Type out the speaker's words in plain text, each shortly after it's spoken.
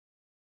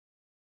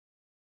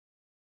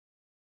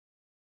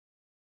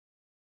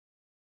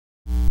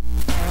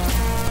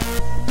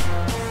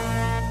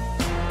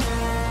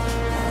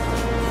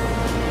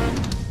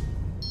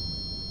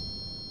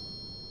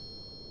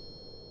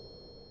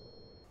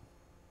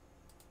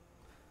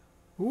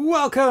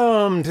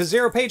Welcome to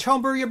ZeroPage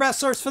Homebrew, your best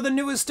source for the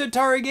newest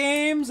Atari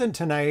games. And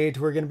tonight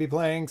we're going to be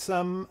playing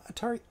some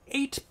Atari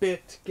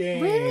 8-bit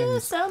games.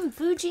 Woo, some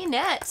Fujitzee.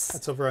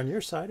 That's over on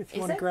your side if you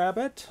want to grab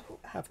it.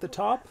 At the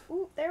top.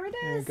 Ooh, there it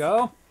is. There you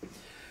go.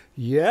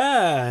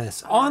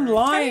 Yes,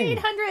 online. Atari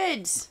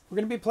 800. We're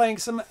going to be playing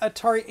some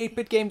Atari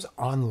 8-bit games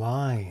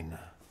online.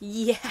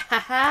 Yeah.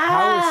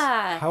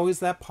 How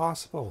is that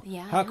possible?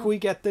 Yeah, How can we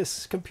get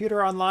this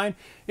computer online?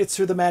 It's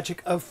through the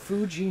magic of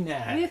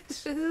Fujinet.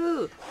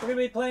 Woohoo. We're going to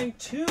be playing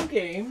 2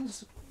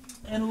 games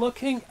and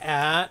looking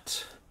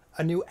at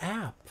a new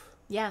app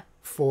Yeah.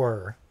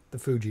 for the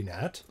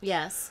Fujinet.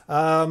 Yes.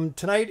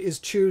 Tonight is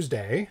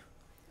Tuesday,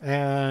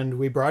 and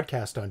we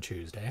broadcast on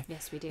Tuesday.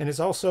 Yes, we do. And it's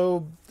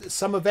also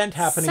some event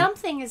happening.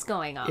 Something is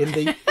going on.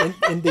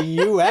 in the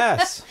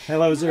U.S.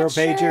 Hello,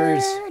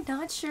 ZeroPagers.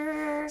 Not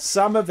sure.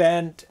 Some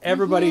event.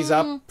 Everybody's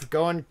up,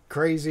 going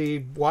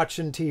crazy,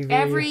 watching TV.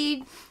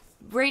 Every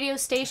radio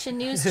station,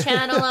 news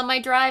channel on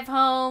my drive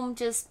home,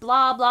 just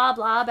blah, blah,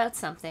 blah about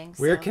something.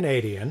 We're so.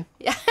 Canadian.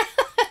 Yeah.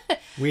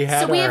 We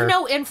had so we have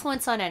no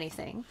influence on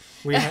anything.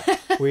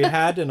 we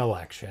had an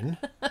election,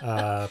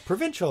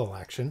 provincial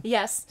election.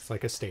 Yes. It's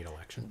like a state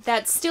election.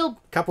 That's still... A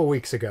couple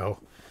weeks ago.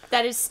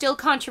 That is still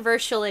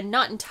controversial and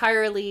not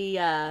entirely...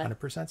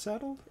 100%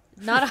 settled?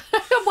 Not...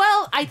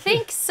 well, I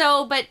think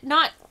so, but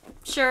not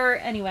sure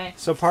anyway.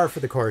 So par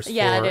for the course for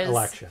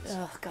elections.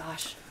 Oh,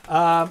 gosh.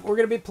 We're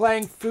going to be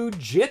playing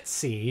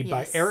Fujitzee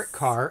by Yes. Eric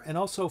Carr and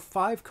also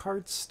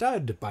 5-Card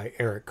Stud by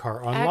Eric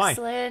Carr online.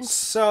 Excellent.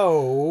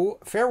 So,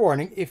 fair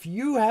warning, if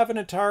you have an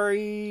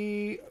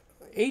Atari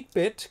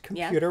 8-bit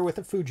computer with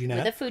a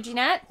Fujinet, With a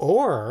Fujinet.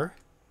 or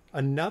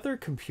another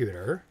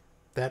computer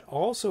that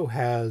also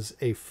has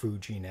a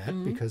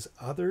Fujinet, because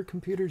other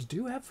computers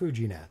do have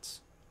Fujinets.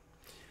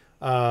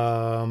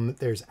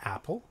 There's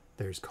Apple,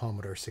 there's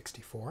Commodore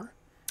 64,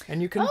 and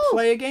you can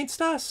play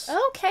against us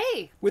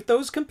Okay. with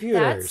those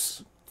computers.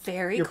 That's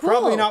very You're cool.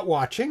 probably not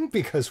watching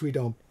because we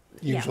don't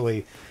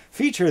usually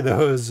feature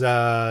those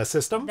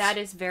systems. That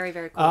is very,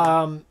 very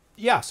cool.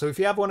 Yeah, so if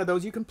you have one of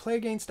those, you can play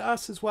against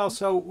us as well.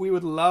 So we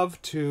would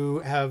love to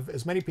have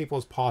as many people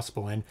as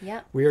possible in.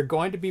 Yeah. We are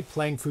going to be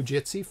playing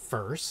Fujitzee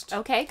first.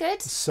 Okay, good.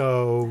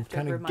 So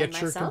kind of remind get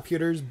your myself.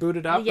 computers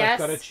booted up.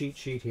 Yes. I've got a cheat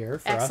sheet here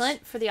for us.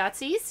 Excellent. For the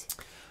Aussies.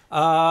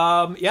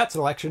 Yeah, it's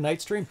an election night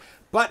stream.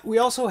 But we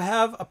also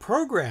have a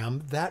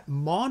program that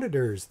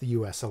monitors the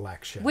U.S.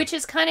 election. Which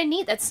is kind of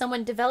neat that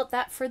someone developed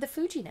that for the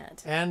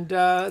Fujinet. And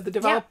the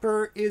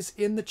developer is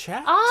in the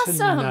chat Awesome.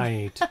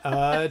 tonight.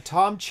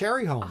 Thom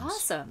Cherryhomes.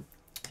 Awesome.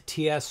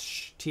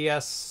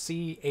 TSCHAK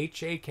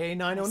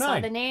 909. Saw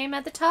the name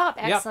at the top.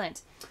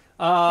 Excellent.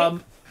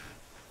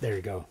 There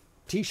you go.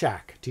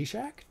 T-Shack.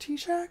 T-Shack?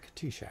 T-Shack?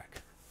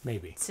 T-Shack.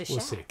 Maybe. It's a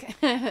We'll shack.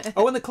 see.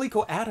 Oh, and the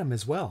Coleco Atom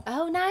as well.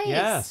 Oh, nice.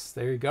 Yes,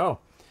 there you go.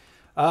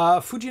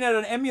 Fujinet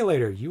on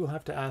emulator. You will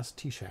have to ask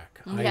T-Shack.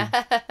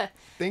 I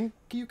think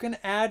you can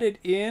add it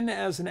in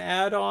as an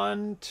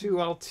add-on to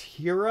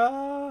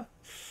Altira.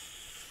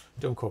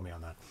 Don't quote me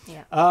on that.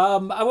 Yeah.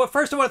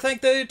 First, I want to thank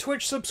the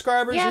Twitch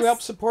subscribers who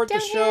help support the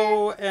down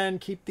show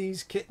and keep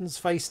these kittens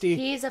feisty.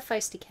 He's a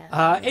feisty cat.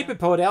 8-Bit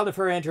Poet,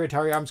 Aldefer, Andrew,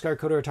 Atari, Armscar,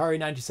 Coder, Atari,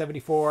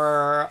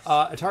 1974,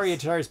 Atari,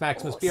 Atari's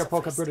Maximus, BR,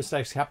 Polka, Brutus,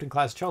 Stacks, Captain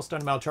Class, Charles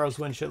Stonewall, Charles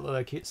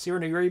Winshit,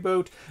 Cyrano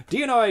Reboot,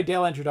 DNOI,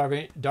 Dale Enter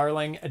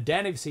Darling,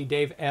 Dan AVC,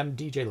 Dave M,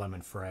 DJ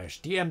Lemon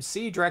Fresh,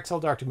 DMC, Drexel,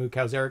 Dr.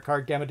 Mookows, Eric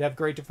Card, Gamma Dev,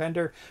 Great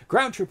Defender,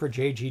 Ground Trooper,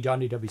 JG,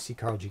 Johnny WC,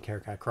 Carl G,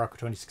 Caracat, Crocker,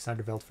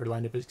 2600, Veltford,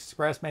 Land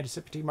Express,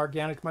 Manticipity, Mark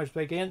Yannick,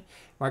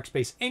 Mark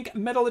Space Inc.,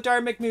 Metal Atari,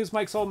 Mick Muse,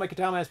 Mike Soul, Mike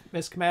Atama,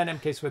 Miss Command,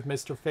 MK Swift,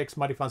 Mr. Fix,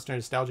 Muddy Funster,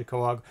 Nostalgia,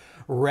 Coog,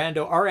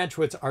 Rando, R.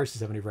 Antrowitz,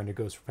 RC70, Render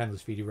Ghost, for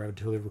Penless, VD, Rabbit,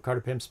 Tulip, Ricardo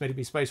Pim, Smitty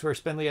B, Spiceware,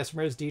 Spindley,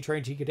 Esmeriz, D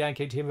Train, Tika Dan,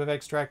 K Team of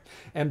Extract,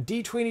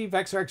 MD Tweeny,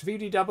 Vexrax,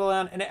 VD, Double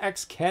N, and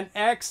X Ken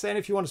X. And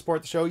if you want to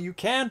support the show, you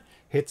can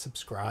hit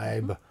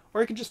subscribe,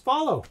 or you can just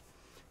follow,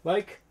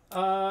 like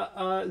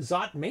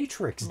Zot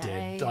Matrix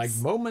did, like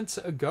moments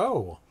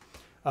ago.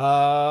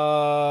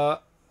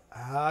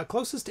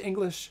 Closest to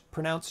English,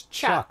 pronounced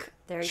Chuck.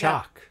 There you go.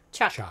 Chuck.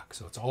 Chuck.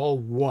 So it's all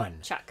one.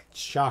 Chuck.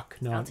 Chuck,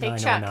 I'll not take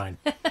 909.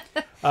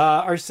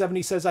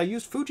 R70 says, I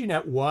used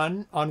Fujinet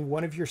 1 on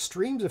one of your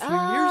streams a few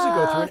years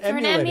ago through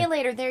an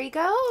emulator. There you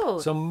go.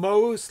 So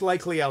most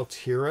likely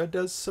Altira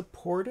does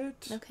support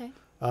it. Okay.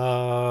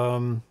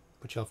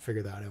 But you'll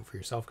figure that out for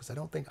yourself because I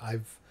don't think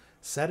I've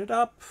set it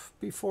up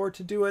before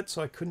to do it,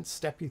 so I couldn't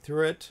step you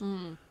through it.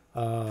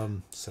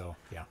 So,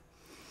 yeah.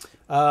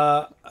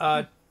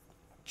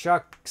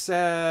 Chuck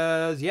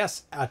says,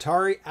 yes,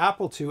 Atari,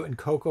 Apple II, and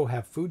Coco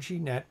have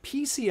Fujinet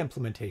PC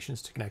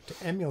implementations to connect to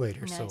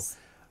emulators. Nice.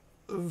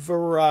 So a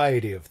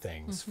variety of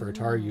things for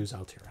Atari use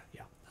Altira.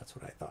 Yeah, that's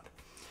what I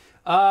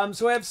thought.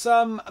 So I have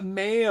some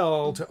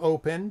mail to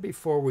open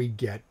before we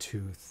get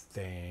to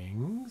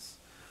things.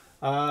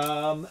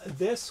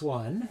 This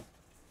one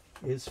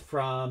is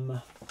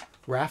from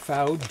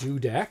Rafał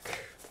Dudek,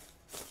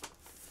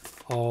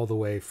 all the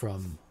way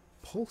from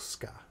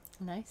Polska.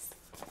 Nice.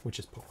 Which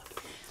is Poland.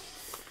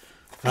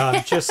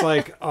 Just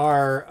like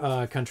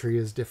our country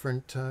is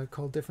different,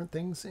 called different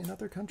things in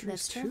other countries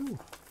That's true.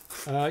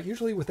 too.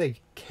 Usually with a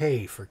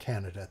K for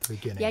Canada at the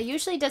beginning. Yeah,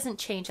 usually doesn't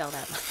change all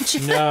that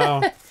much.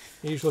 No, it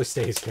usually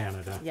stays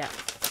Canada. Yeah.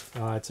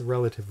 It's a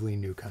relatively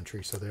new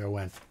country, so there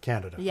went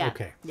Canada. Yeah.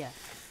 Okay. Yeah.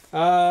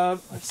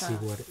 Let's see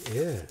what it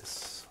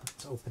is.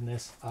 Let's open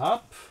this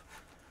up.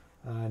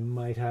 I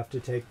might have to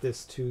take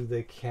this to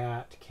the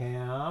cat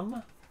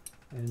cam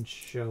and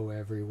show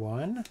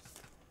everyone.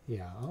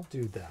 Yeah, I'll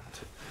do that.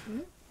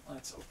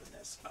 Let's open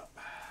this up.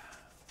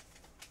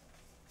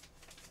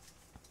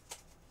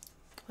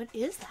 What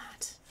is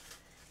that?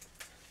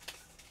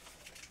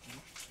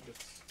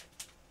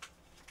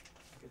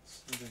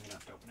 It's big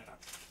enough to open it up.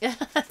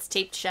 It's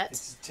taped shut.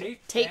 It's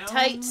taped Taped down.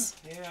 tight.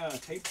 Yeah,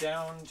 taped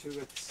down to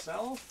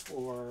itself,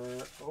 or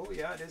oh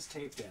yeah, it is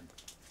taped in.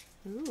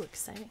 Ooh,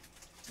 exciting.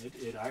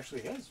 It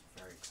actually is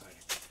very exciting.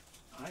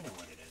 I know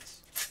what it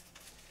is.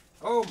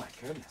 Oh my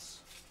goodness.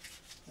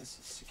 This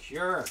is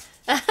secure.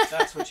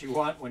 That's what you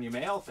want when you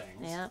mail things.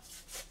 Yeah.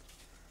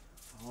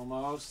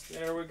 Almost.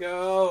 There we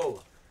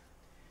go.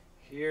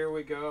 Here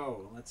we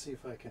go. Let's see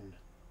if I can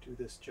do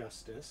this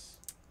justice.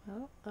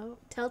 Oh.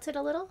 Tilt it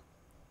a little.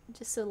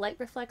 Just so light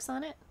reflects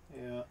on it.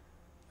 Yeah.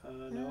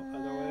 No,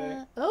 other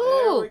way.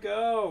 Oh! There we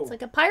go. It's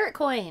like a pirate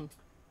coin.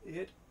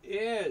 It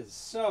is.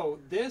 So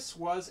this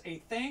was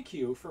a thank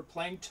you for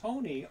playing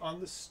Tony on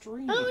the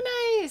stream. Oh,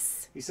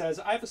 nice. He says,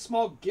 I have a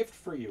small gift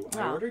for you. I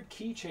Wow. ordered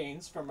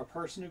keychains from a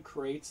person who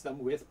creates them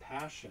with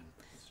passion.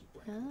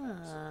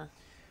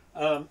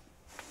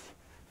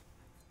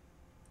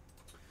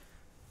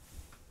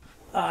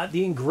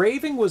 The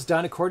engraving was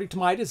done according to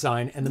my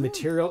design, and the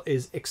material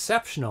is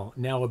exceptional.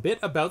 Now, a bit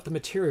about the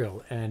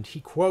material, and he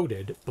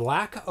quoted,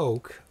 black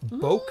oak,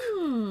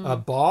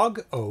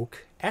 bog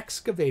oak,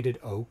 excavated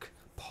oak,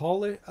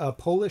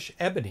 Polish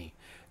ebony.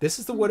 This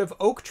is the wood of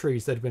oak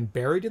trees that have been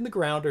buried in the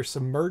ground or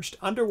submerged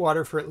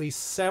underwater for at least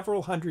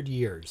several hundred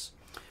years.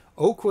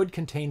 Oak wood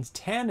contains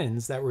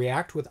tannins that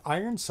react with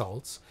iron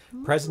salts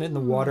present in the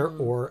water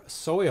or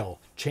soil,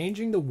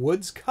 changing the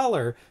wood's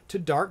color to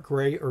dark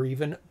gray or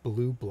even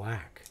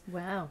blue-black.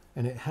 Wow.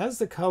 And it has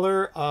the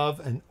color of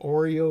an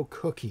Oreo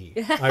cookie,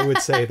 I would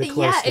say, the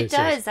closest. Yeah, it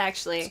does,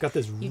 actually. It's got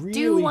this You really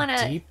do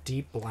wanna...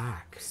 deep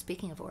black.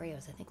 Speaking of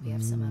Oreos, I think we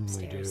have some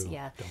upstairs. We do.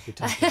 Yeah. Don't be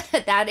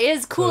tempted. That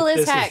is cool But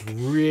as heck. This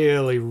is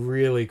really,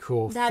 really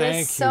cool. That is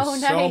Thank so you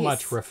so nice.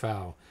 much,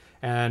 Rafael.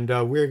 And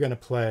we're going to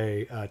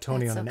play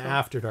Tony That's on so an cool.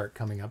 After Dark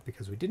coming up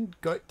because we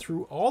didn't go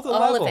through all the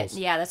All levels. of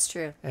it. Yeah, that's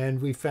true.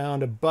 And we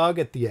found a bug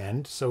at the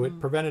end, so it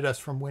prevented us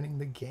from winning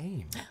the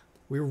game.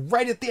 We were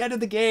right at the end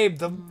of the game,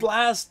 the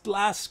last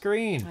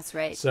screen. That's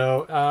right.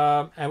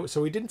 So,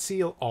 so we didn't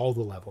see all the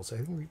levels. I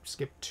think we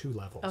skipped 2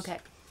 levels. Okay.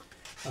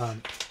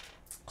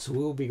 So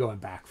we'll be going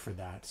back for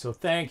that. So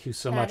thank you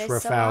so That much, is so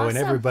Rafael, and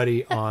awesome.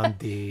 everybody on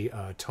the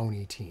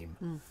Tony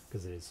team,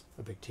 because it is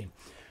a big team.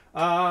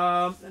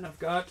 And I've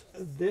got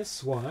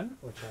this one,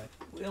 which I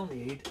will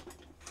need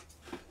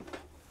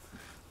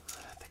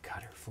the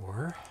cutter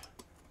for.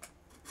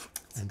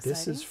 And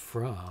this is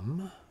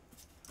from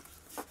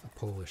a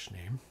Polish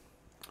name.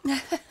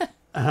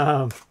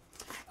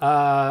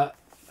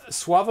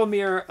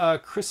 Sławomir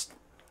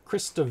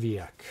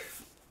Krzysztofiak.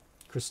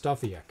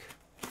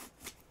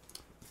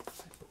 I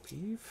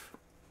believe.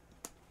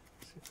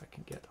 See if I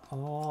can get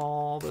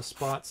all the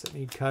spots that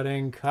need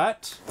cutting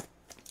cut.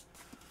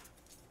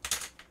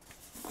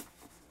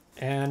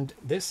 And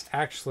this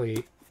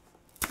actually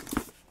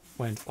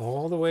went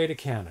all the way to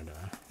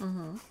Canada.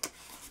 And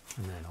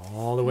then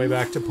all the way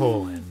back to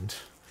Poland.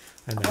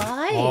 And then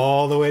Why?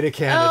 all the way to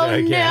Canada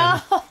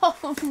again.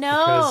 No, no.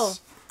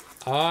 Because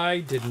I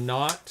did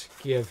not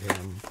give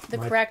him The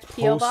my correct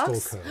P.O. postal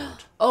box? code.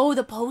 Oh,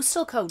 the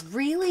postal code.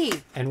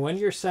 Really? And when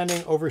you're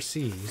sending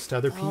overseas to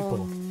other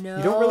people, no.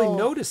 you don't really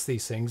notice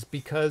these things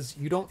because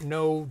you don't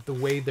know the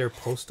way their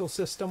postal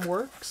system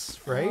works,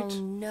 right? Oh,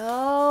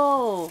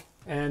 no.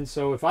 And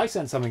so if I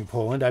sent something to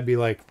Poland, I'd be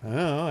like,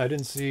 oh, I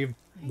didn't see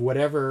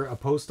whatever, a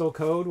postal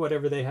code,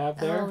 whatever they have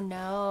there. Oh,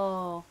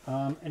 no.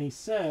 And he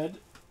said,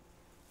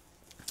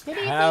 Who do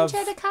you have-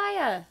 think,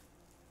 Jedediah?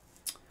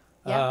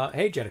 Yeah.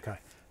 hey, Jedekai.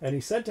 And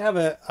he said to have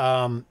a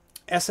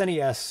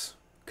SNES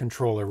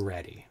controller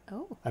ready.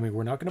 Oh. I mean,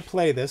 we're not going to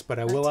play this, but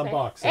I will That's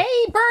right. unbox it.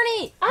 Hey,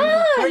 Bernie!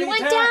 Ah, Bernie you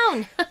went attack.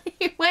 down.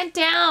 You went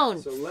down.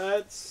 So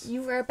let's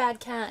You were a bad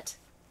cat.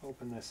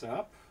 open this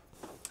up.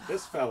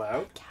 This fell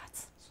out.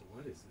 Cats. So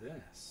what is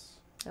this?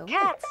 Oh.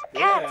 Cats!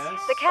 Yes.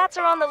 Cats! The cats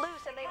are on the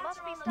loose and they must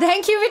be...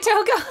 Thank you,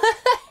 Vitoga.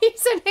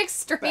 He's an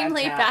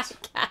extremely Bad bad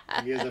cat.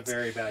 cat. He is a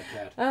very bad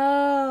cat.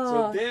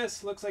 Oh. So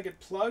this looks like it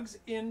plugs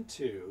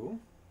into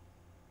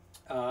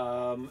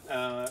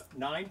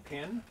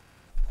 9-pin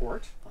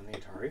port on the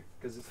Atari,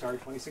 because it's Atari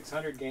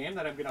 2600 game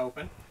that I'm going to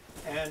open.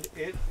 And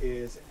it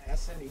is an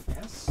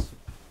SNES.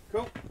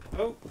 Cool.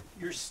 Oh,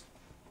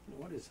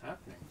 what is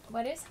happening?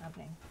 What is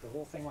happening? The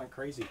whole thing went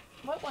crazy.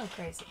 What went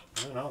crazy?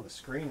 I don't know, the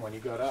screen when you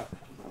got up.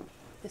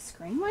 The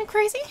screen went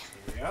crazy?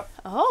 Yep.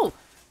 Oh.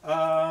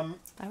 I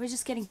I was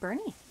just getting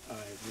Bernie.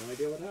 have no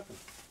idea what happened.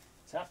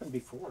 It's happened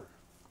before.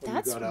 Oh, you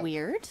That's got up.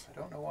 weird. I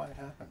don't know why it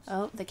happens.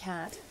 Oh, the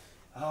cat.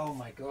 Oh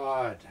my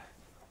god.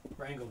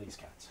 Wrangle these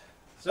cats.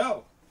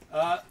 So,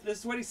 this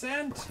is what he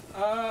sent.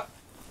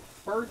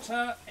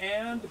 Berta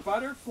and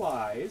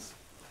Butterflies.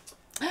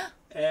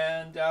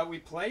 And we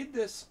played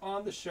this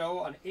on the show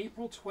on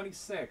April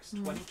 26,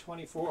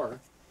 2024.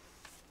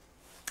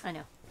 I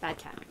know. Bad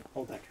cat.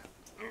 Hold that cat.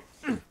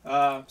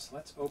 So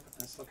let's open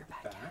this. Look at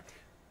the back.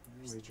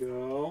 There we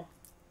go.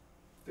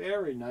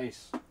 Very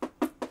nice.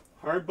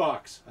 Hard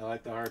box. I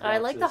like the hard boxes. I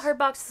like the hard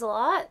boxes a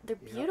lot. They're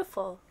Yep.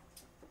 beautiful.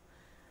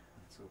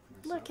 Let's open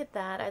this Look up. at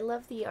that. I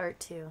love the art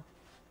too.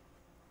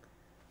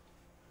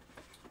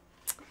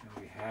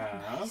 And we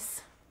have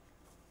Nice.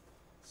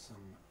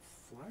 some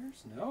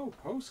flyers. No,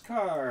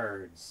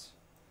 postcards.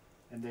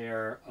 And they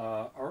are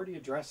already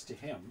addressed to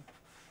him.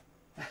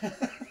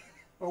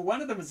 Well,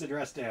 one of them is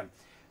addressed to him.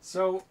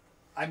 So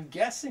I'm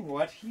guessing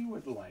what he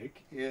would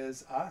like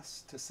is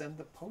us to send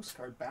the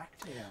postcard back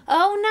to him.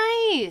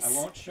 Oh, nice. I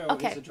won't show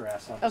Okay. his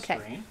address on the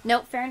screen.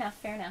 No, fair enough.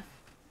 Fair enough.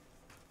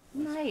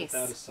 Let's Nice. put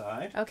that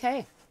aside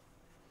Okay.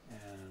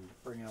 and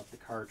bring out the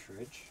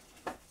cartridge.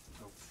 Oh.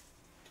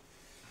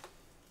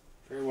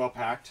 Very well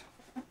packed.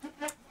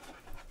 There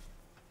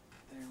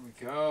we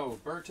go.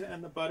 Berta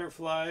and the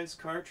Butterflies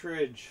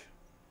cartridge.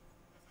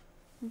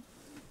 And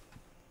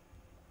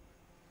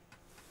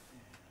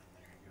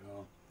there you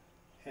go.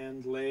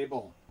 End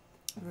label.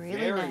 Really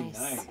Very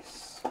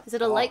nice. Is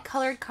it a box. light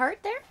colored cart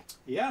there?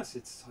 Yes,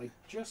 it's like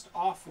just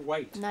off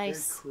white.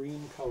 Nice. Very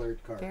cream colored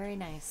card. Very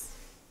nice.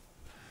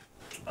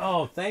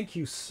 Oh, thank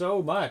you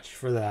so much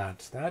for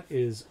that. That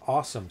is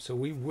awesome. So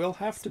we will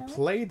have to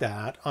play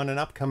that on an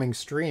upcoming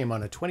stream,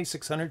 on a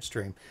 2600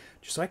 stream,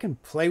 just so I can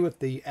play with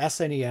the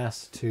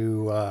SNES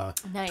to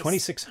Nice.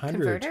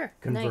 2600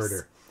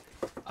 Converter.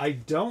 I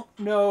don't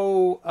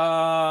know.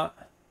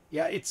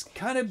 Yeah, it's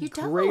kind of You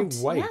gray-white.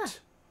 don't, yeah.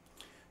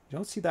 You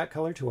don't see that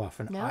color too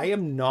often. No. I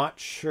am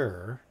not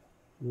sure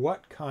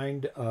what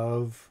kind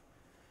of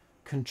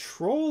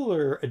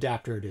controller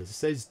adapter it is. It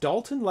says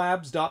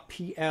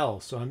daltonlabs.pl,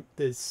 so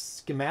the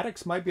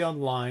schematics might be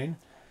online,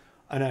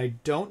 and I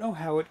don't know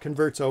how it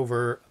converts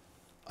over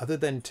other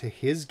than to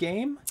his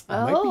game. It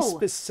might be Oh.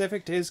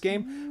 specific to his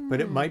game, but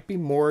it might be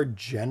more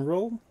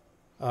general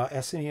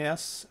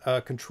SNES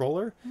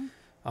controller.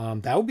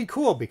 That would be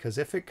cool, because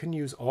if it can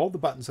use all the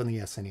buttons on the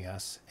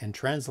SNES and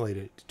translate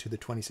it to the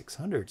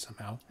 2600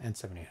 somehow, and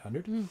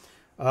 7800,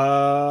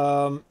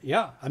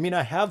 yeah, I mean,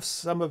 I have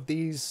some of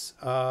these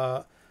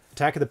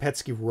Attack of the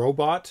Petsky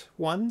robot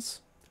ones.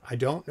 I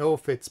don't know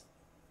if it's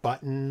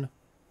button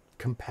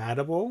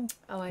compatible.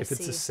 Oh, I if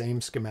it's the see.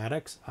 same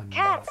schematics. I'm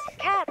Cats! not sure.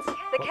 Cats! The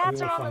But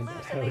cats we will are on the find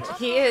loose that and they out. must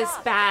He be is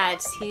stopped.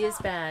 bad. He is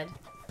bad.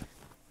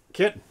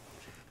 Kitten,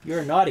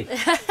 you're naughty.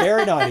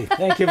 Very naughty.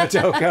 Thank you,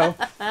 Matoko.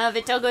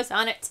 Vitogo's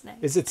on it tonight.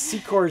 Is it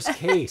Secor's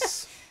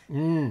case?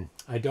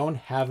 I don't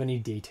have any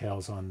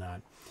details on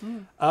that.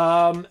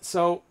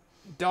 So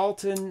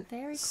Dalton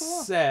Very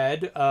cool.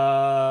 said,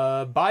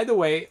 by the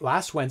way,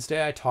 last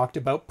Wednesday I talked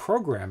about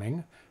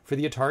programming for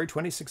the Atari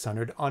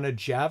 2600 on a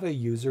Java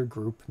user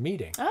group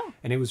meeting. Oh.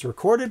 And it was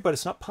recorded, but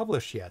it's not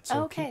published yet.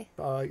 So Okay.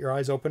 keep your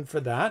eyes open for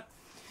that.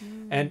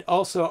 And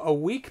also, a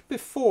week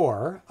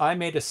before, I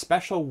made a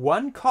special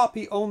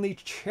one-copy only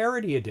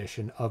charity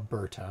edition of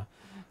Berta.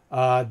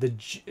 The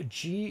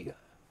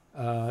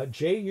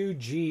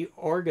JUG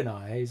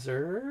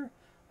organizer,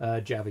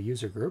 Java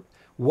user group,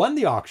 won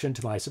the auction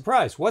to my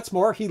surprise. What's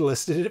more, he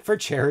listed it for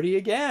charity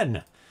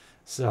again.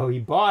 So he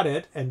bought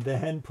it and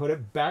then put it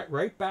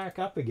right back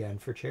up again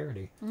for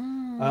charity.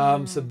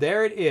 So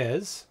there it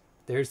is.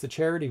 There's the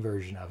charity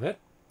version of it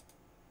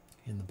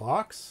in the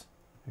box.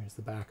 There's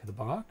the back of the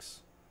box.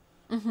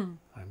 I'm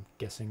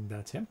guessing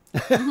that's him.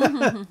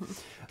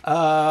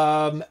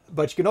 But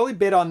you can only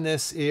bid on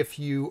this if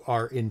you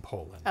are in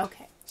Poland.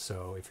 Okay.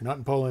 So if you're not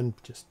in Poland,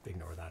 just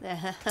ignore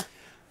that.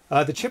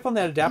 The chip on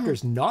that adapter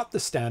is not the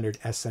standard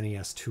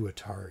SNES to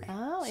Atari.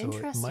 Oh, so it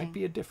interesting. might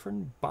be a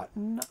different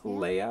button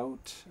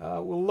layout.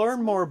 We'll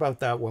learn more about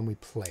that when we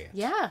play it.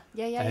 Yeah.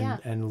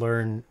 And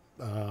learn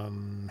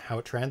how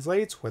it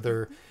translates,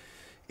 whether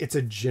it's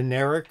a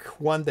generic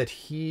one that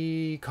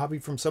he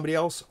copied from somebody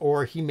else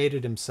or he made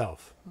it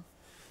himself.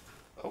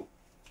 Oh,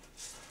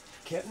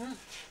 kitten,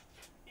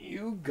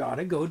 you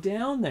gotta go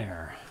down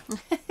there.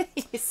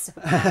 He's so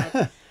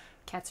bad.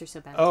 Cats are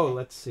so bad. Oh, today.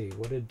 let's see.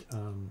 What did...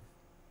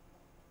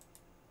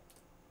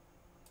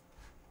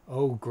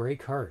 Oh, gray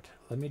cart.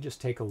 Let me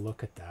just take a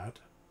look at that.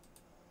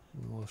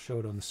 And we'll show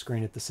it on the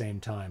screen at the same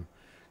time.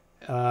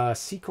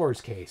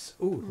 Secor's case.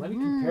 Ooh, let me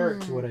compare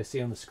it to what I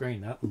see on the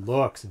screen. That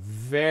looks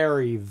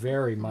very,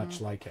 very much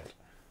like it.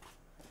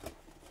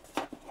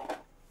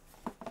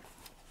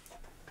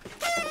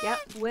 Yep.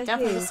 We're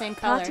Definitely the here. same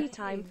color. Party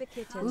time for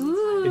kittens.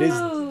 Ooh. It is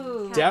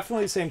Cats,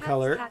 definitely the same cats,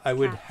 color. cats, I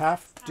would cats,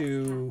 have cats,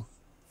 to...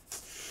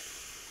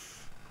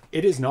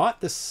 It is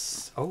not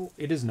this. Oh,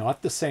 it is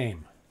not the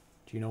same.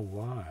 Do you know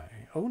why?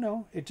 Oh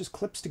no, it just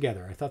clips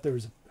together. I thought there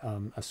was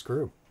a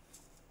screw,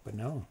 but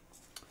no.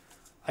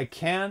 I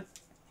can't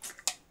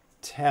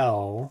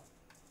tell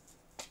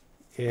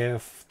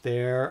if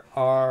there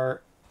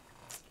are.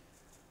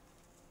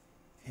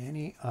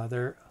 any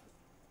other...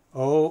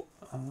 Oh,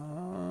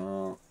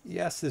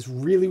 yes, this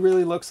really,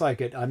 really looks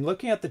like it. I'm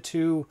looking at the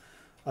two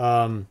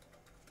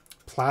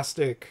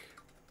plastic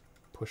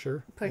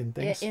pusher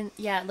things.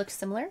 Yeah, it looks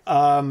similar.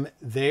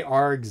 They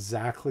are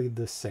exactly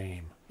the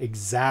same.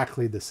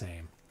 Exactly the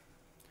same.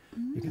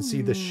 You can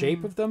see the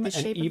shape of them, and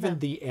even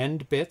the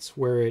end bits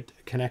where it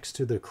connects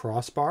to the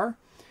crossbar,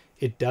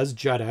 it does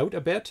jut out a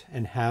bit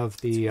and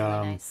have the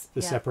really nice.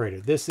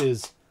 separator. This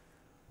is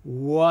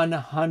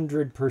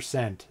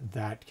 100%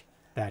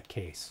 that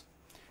case.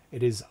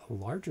 It is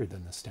larger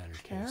than the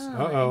standard case.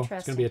 Uh-oh. It's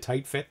going to be a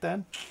tight fit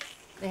then?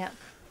 Yeah.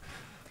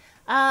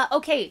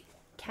 Okay.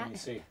 Let me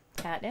see.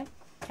 Catnip.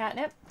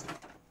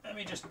 Let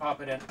me just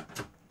pop it in.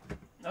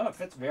 No, it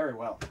fits very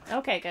well.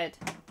 Okay, good.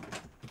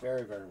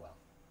 Very, very well.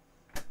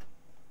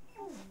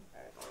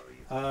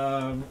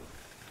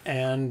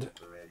 And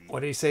what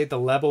do you say? The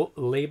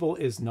label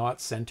is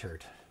not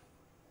centered.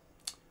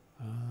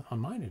 On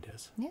mine it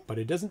is. Yeah. But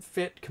it doesn't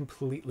fit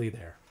completely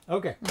there.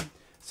 Okay.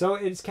 So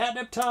it's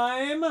catnip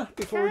time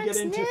before we get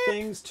into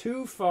things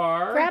too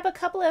far. Grab a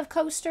couple of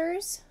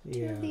coasters. Yes.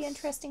 Two of the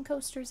interesting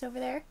coasters over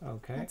there.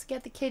 Okay. Let's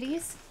get the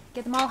kitties.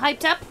 Get them all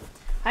hyped up.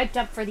 Hyped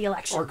up for the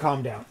election. Or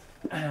calm down.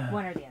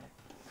 One or the other.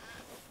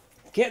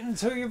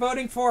 Kittens, who you're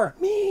voting for?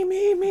 Me.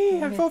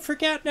 I vote for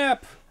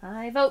catnip.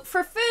 I vote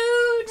for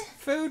food.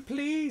 Food,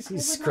 please.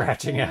 He's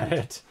scratching at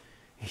it.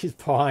 He's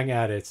pawing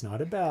at it. It's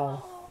not a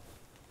bell.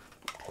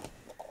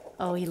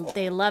 Oh,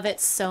 they love it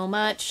so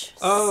much.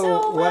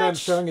 Oh, what I'm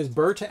showing is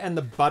Berta and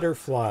the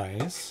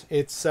Butterflies.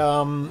 It's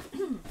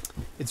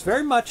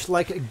very much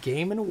like a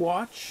Game &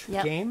 Watch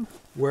game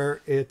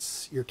where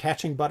you're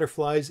catching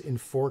butterflies in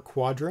 4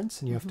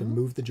 quadrants and you have to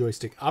move the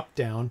joystick up,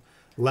 down,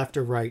 left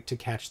or right to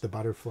catch the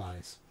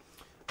butterflies.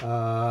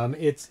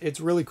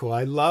 It's really cool.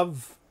 I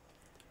love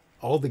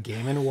all the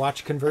Game &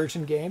 Watch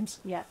conversion games.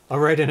 Yeah. I'll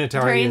write an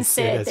Atari and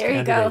Sid as there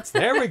candidates.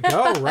 There we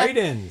go.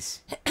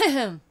 Write-ins.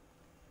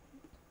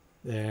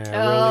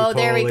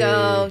 There we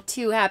go.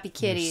 2 happy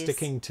kitties.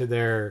 Sticking to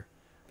their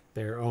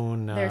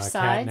own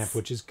catnip,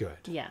 which is good.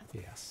 Yeah.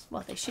 Yes.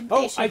 Well, they should.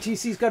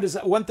 ITC's got his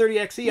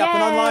 130XE up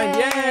and online.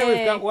 Yay!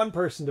 We've got one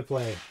person to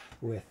play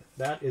with.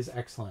 That is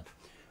excellent.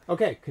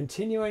 Okay,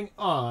 continuing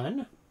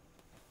on.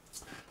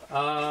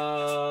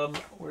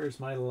 Where's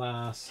my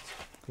last?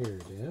 Here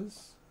it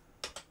is.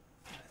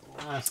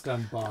 My last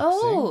unboxing.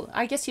 Oh,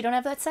 I guess you don't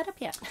have that set up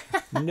yet.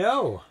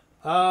 No.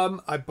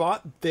 I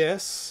bought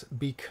this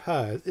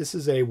because this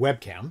is a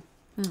webcam.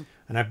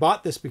 And I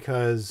bought this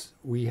because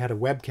we had a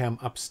webcam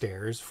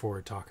upstairs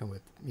for talking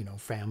with,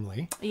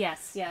 family.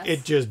 Yes.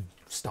 It just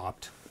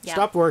stopped. Yeah.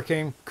 Stopped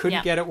working.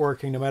 Couldn't get it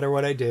working no matter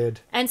what I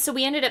did. And so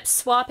we ended up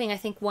swapping, I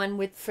think,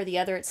 one for the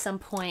other at some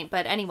point.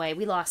 But anyway,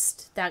 we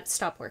lost that.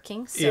 Stopped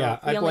working. So yeah,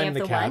 we I only blame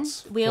have the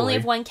cats. We only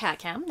have one cat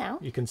cam now.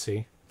 You can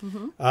see.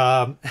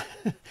 Mm-hmm.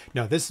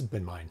 No, this has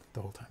been mine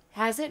the whole time.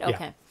 Has it?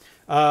 Okay.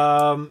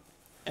 Yeah.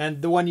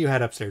 And the one you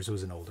had upstairs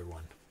was an older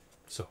one.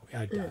 So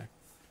I died.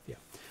 Yeah.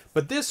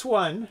 But this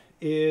one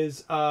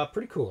is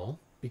pretty cool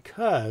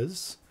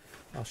because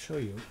I'll show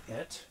you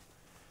it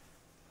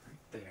right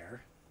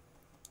there.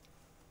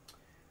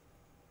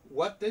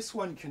 What this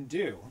one can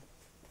do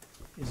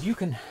is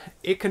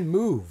it can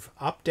move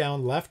up,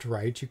 down, left,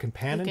 right. You can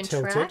pan and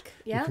tilt it.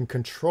 Yeah. You can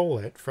control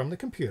it from the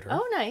computer.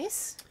 Oh,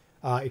 nice.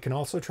 It can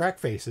also track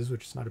faces,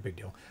 which is not a big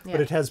deal. Yeah. But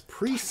it has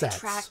presets.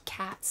 Track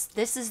cats.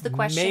 This is the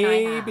question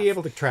I have. May be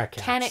able to track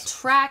cats. Can it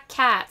track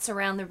cats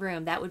around the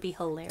room? That would be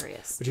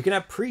hilarious. But you can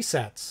have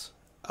presets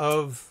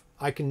of,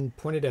 I can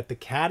point it at the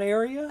cat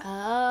area.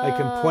 Oh. I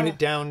can point it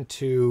down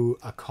to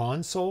a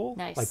console.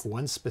 Nice. Like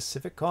one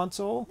specific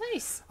console.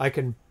 Nice. I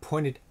can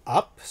point it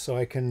up so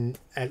I can,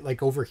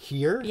 like over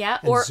here,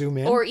 and zoom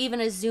in. Or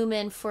even a zoom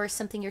in for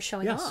something you're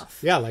showing off.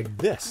 Yeah, like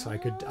this. I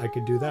could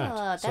do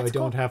that. So I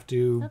don't have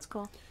to... That's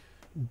cool.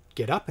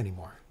 Get up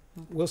anymore.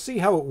 We'll see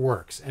how it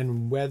works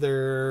and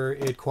whether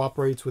it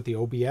cooperates with the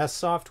OBS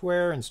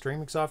software and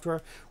streaming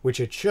software, which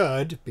it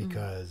should,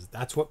 because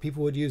that's what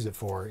people would use it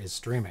for, is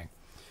streaming.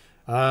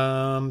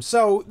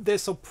 So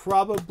this will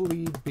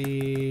probably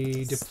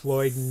be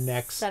deployed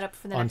set up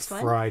for the on next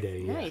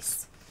Friday.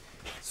 Nice.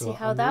 Yes. So see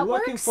how that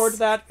works. Looking forward to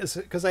that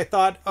because I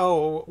thought,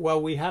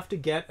 we have to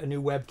get a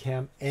new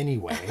webcam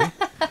anyway.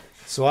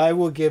 So I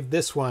will give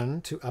this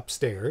one to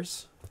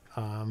upstairs.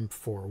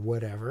 For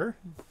whatever,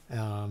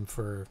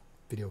 for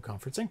video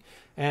conferencing,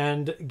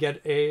 and get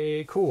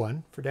a cool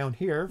one for down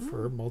here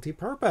for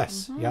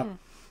multi-purpose. Yep.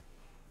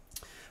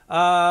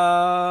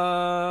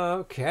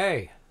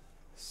 Okay.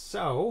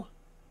 So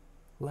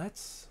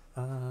let's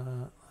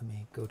let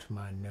me go to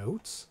my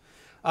notes.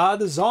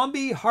 The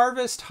Zombie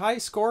Harvest High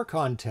Score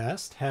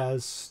Contest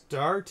has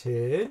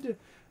started.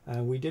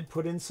 We did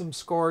put in some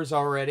scores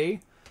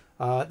already.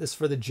 This is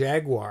for the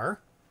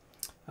Jaguar.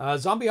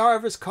 Zombie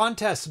Harvest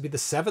Contest will be the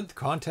 7th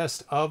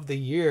contest of the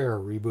year.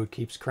 Reboot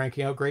keeps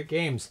cranking out great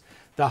games.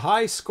 The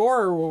high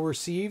scorer will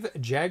receive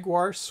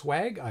Jaguar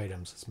swag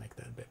items. Let's make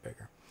that a bit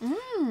bigger.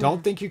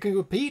 Don't think you can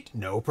compete?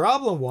 No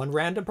problem. One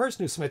random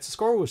person who submits a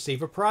score will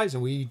receive a prize,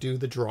 and we do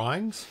the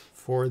drawings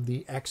for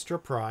the extra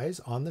prize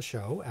on the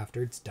show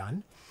after it's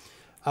done.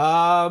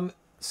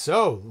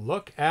 So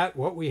look at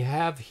what we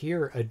have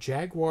here. A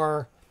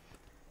Jaguar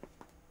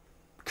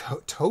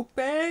tote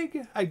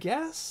bag, I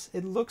guess.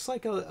 It looks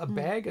like a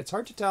bag. It's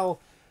hard to tell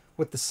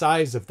with the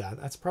size of that.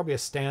 That's probably a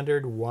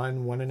standard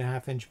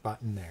 1.5 inch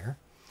button there.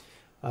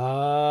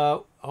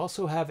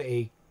 Also have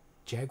a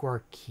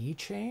Jaguar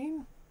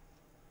keychain.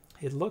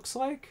 It looks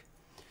like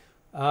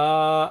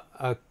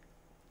a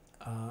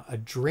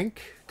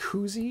drink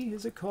koozie,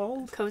 is it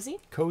called?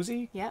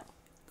 Cozy. Yeah.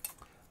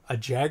 A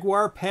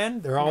Jaguar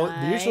pen. They're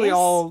usually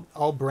all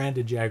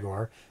branded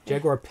Jaguar.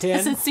 Jaguar pin.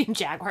 Doesn't seem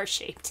Jaguar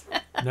shaped.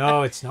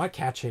 No, it's not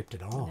cat shaped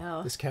at all.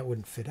 No. This cat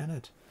wouldn't fit in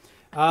it.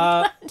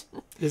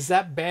 Is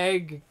that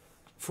bag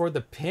for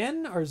the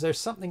pin, or is there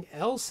something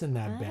else in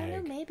that I bag?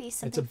 don't know, maybe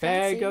something It's a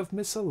bag fancy. of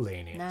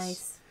miscellaneous.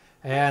 Nice.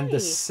 And the Hey.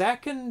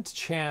 second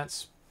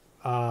chance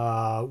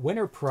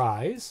winner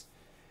prize,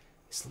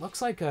 this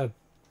looks like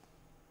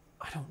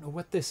I don't know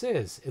what this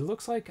is. It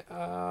looks like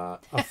a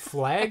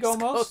flag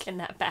almost. Coke in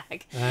that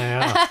bag.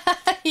 Yeah.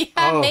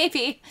 Yeah,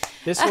 maybe.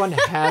 This one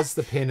has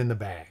the pin in the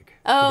bag.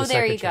 Oh, for the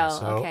there second you go. chance.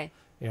 So, Okay.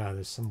 Yeah,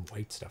 there's some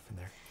white stuff in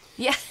there.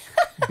 Yeah.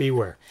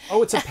 Beware.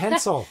 Oh, it's a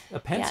pencil. A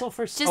pencil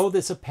for... just- oh,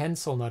 this is a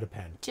pencil, not a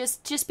pen.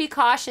 Just be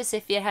cautious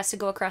if it has to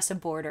go across a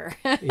border.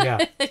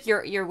 Yeah.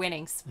 your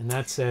winnings. And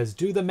that says,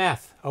 do the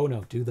math. Oh,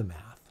 no, do the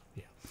math.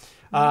 Yeah.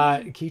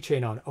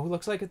 Keychain on. Oh,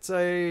 looks like it's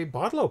a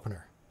bottle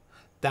opener.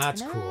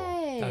 That's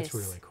cool. That's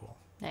Nice. really cool.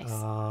 Nice.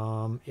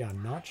 Yeah,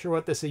 I'm not sure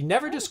what this is. He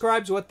never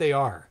describes what they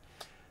are.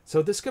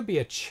 So this could be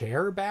a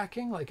chair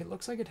backing. Like, it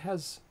looks like it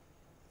has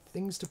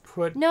things to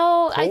put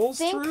No, holes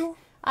through.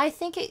 I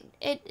think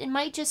it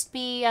might just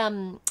be a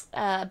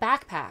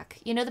backpack.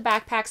 You know the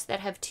backpacks that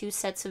have two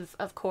sets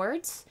of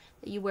cords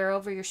that you wear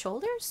over your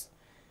shoulders?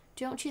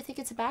 Don't you think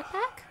it's a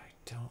backpack? I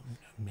don't know.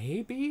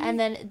 Maybe? And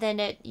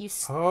then you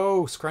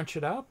Oh, scrunch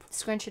it up?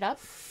 scrunch it up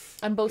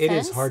on both It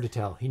ends? is hard to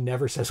tell. He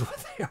never says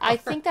what they are. I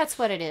think that's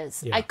what it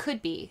is. Yeah. I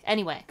could be.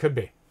 Anyway, Could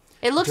be.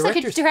 it looks like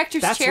a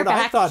director's That's chair what I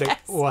back. thought Yes.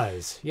 it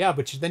was. Yeah,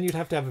 but then you'd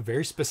have to have a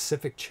very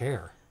specific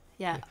chair.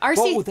 Yeah.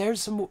 Oh,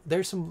 there's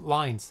some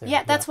lines there.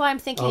 Yeah, that's why I'm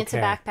thinking it's a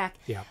Okay. backpack.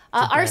 Yeah, it's a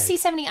bag.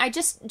 RC70, I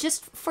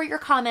just for your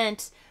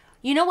comment,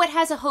 you know what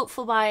has a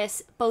hopeful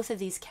bias? Both of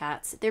these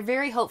cats. They're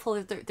very hopeful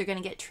that they're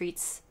going to get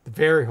treats.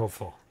 Very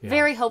hopeful. Yeah.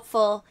 Very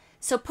hopeful.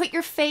 So put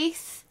your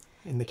faith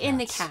in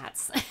the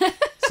cats.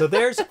 So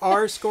there's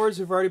our scores.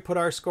 We've already put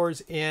our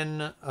scores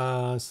in.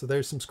 So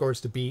there's some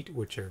scores to beat,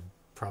 which are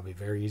probably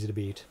very easy to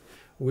beat.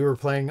 We were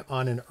playing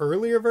on an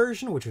earlier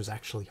version, which was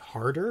actually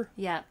harder.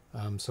 Yeah.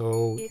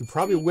 So you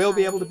probably will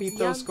be able to beat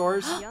those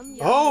scores. Yum, yum.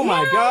 Oh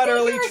my God! Thank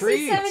Early you,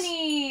 treats.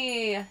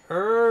 RC70.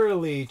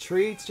 Early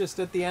treats just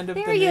at the end of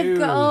There the you news.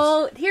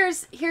 go.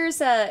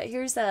 Here's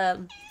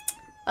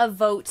a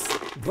vote.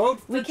 Vote.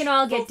 For, We can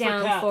all vote get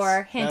down cats.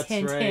 for hint, That's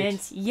hint, right.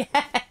 hint.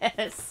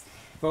 Yes.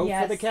 Vote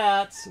Yes. for the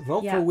cats.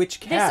 Vote Yeah. for which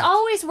cat. This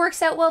always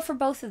works out well for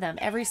both of them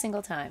every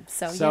single time.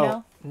 So you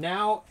know.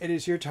 Now it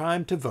is your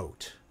time to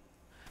vote.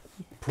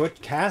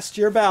 Cast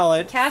your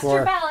ballot. Cast for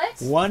your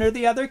ballot. One or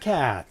the other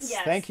cats.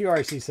 Yes. Thank you,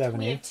 RC70.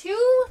 We have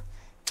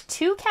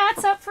two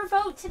cats up for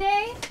vote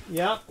today.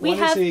 Yep. We One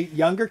have is a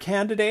younger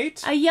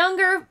candidate. A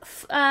younger,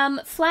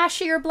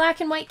 flashier black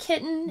and white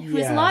kitten who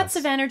has lots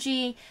Yes. of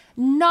energy,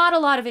 not a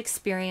lot of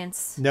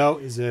experience. No,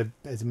 is a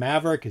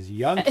Maverick, is a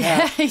young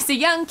cat. He's a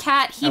young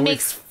cat. He And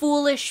makes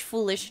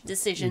foolish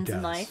decisions He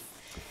in does. life.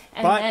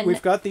 And But then,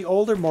 we've got the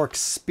older, more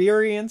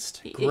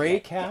experienced gray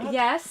cat.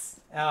 Yes.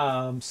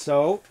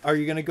 So are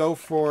you going to go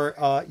for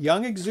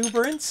young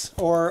exuberance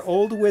or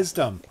old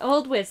wisdom?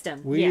 Old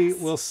wisdom. We yes.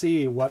 will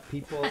see what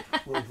people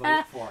will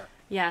vote for.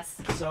 Yes.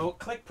 So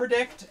click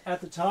predict at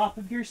the top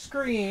of your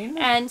screen.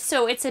 And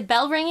so it's a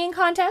bell ringing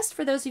contest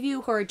for those of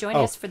you who are joining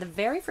Oh. us for the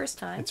very first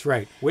time. That's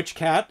right. Which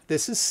cat?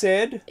 This is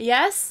Sid,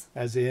 Yes.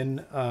 as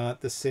in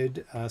the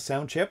Sid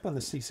sound chip on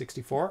the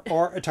C64,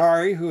 or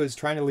Atari, who is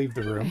trying to leave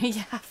the room.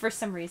 Yeah, for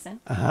some reason.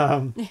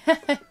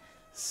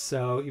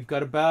 So you've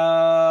got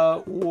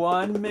about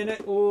 1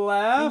 minute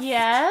left.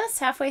 Yes,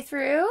 halfway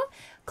through.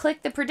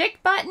 Click the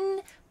predict button,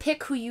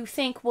 pick who you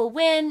think will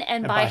win,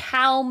 and by by-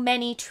 how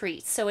many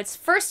treats. So it's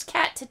first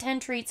cat to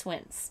 10 treats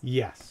wins.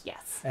 Yes.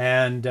 Yes.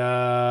 And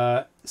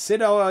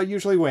Sid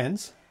usually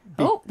wins.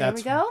 Oh, there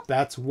we go.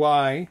 That's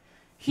why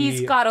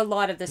He's got a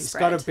lot of this he's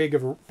spread. got a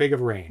big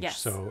of range. Yes.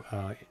 So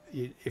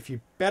if you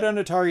bet on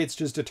Atari, it's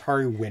just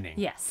Atari winning.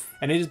 Yes.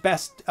 And it is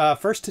best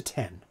first to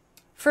 10.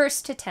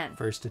 First to 10.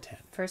 First to 10.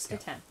 First to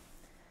 10.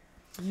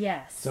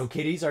 Yes. So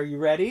kitties, are you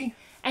ready?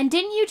 And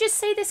didn't you just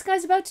say this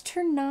guy's about to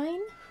turn 9?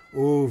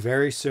 Ooh,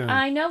 very soon.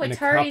 I know, In a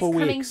Atari is couple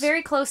coming weeks.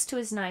 very close to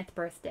his 9th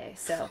birthday.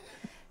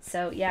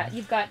 So yeah,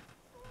 you've got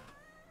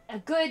a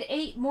good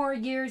 8 more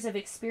years of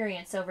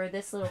experience over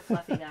this little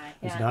fluffy guy.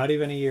 He's Yeah. not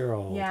even a year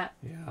old. Yeah.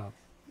 Yeah.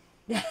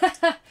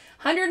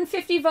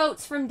 150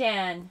 votes from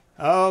Dan.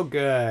 Oh,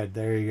 good.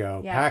 There you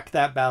go. Yeah. Pack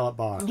that ballot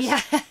box.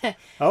 Yeah.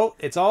 Oh,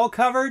 it's all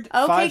covered.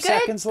 Okay, 5 good.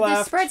 seconds left.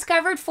 The spread's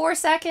covered. 4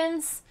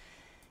 seconds.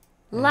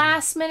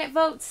 Last minute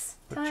votes.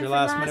 Put Time your for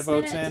last minute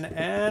votes in,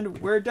 and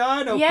we're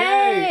done. Okay.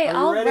 Yay! Are you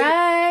All ready?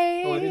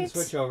 right. Oh, I didn't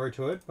switch over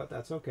to it, but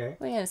that's okay.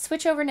 We're gonna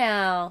switch over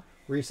now.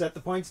 Reset the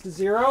points to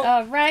 0.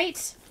 All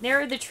right.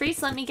 There are the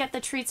treats. Let me get the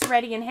treats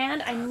ready in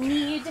hand. I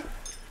need.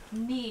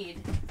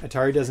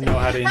 Atari doesn't know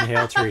how to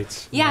inhale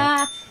treats.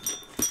 Yeah.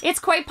 It's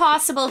quite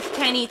possible he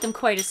can't eat them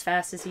quite as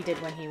fast as he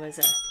did when he was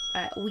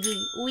a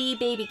wee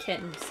baby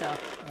kitten. So.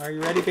 Are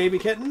you ready, baby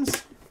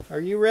kittens? Are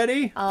you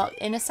ready?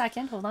 In a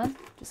second. Hold on.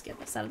 Just get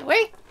this out of the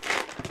way.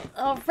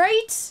 All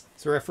right. Is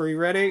the referee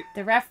ready?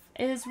 The ref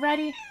is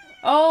ready.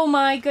 Oh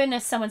my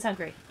goodness, someone's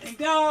hungry.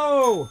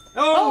 Go!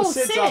 Oh,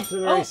 Sid's Sid! off to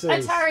the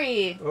races.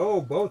 Atari!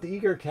 Oh, both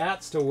eager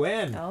cats to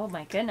win. Oh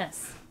my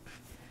goodness.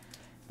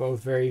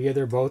 Both very good.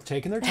 They're both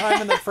taking their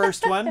time in the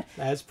first one,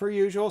 as per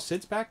usual.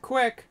 Sid's back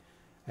quick.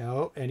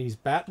 Oh, and he's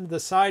batting to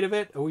the side of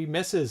it. Oh, he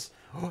misses.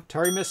 Oh,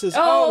 Atari misses.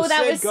 Oh,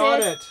 that Sid was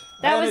got Sid. it.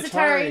 That And was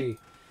Atari.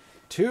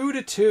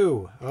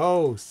 2-2.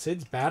 Oh,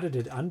 Sid's batted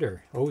it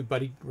under. Oh,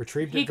 but he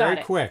retrieved it very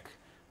quick,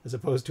 as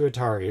opposed to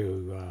Atari,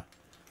 who...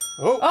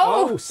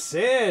 Oh,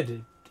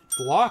 Sid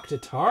blocked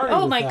Atari.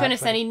 Oh with my that,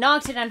 goodness, and he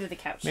knocked it under the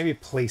couch. Maybe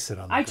place it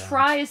on the I ground.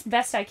 try as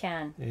best I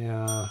can.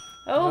 Yeah.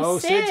 Oh,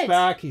 Sid's Sid.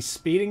 back. He's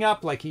speeding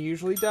up like he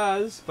usually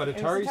does, but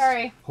Atari's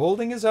Atari.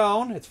 holding his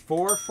own. It's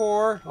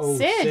 4-4. Oh,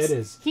 Sid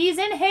is He's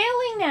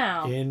inhaling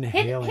now.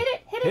 inhaling. Hit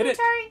it,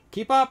 Atari.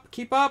 Keep up.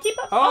 Keep up.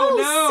 Oh,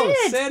 no.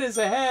 Sid. Sid is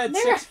ahead.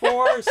 There.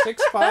 6-4,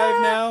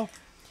 6-5 now.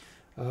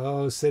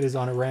 Oh, Sid is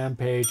on a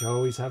rampage.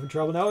 Oh, he's having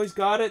trouble. No, he's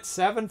got it.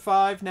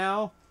 7-5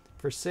 now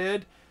for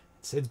Sid.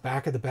 Sid's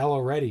back at the bell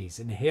already. He's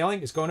inhaling.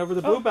 He's going over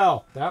the blue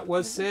bell. That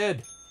was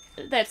Sid.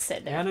 That's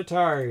Sid there. And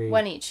Atari.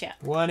 One each, yeah.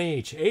 1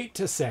 each.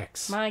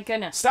 8-6. My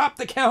goodness. Stop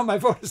the count. My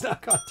vote has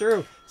not gone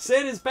through.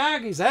 Sid is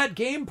back. He's at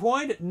game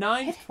point at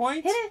 9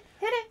 points. Hit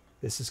it.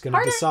 This is going to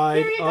Harder.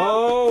 decide. There you go.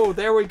 Oh,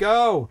 there we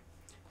go.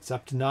 It's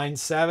up to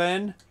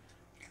 9-7.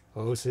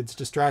 Oh, Sid's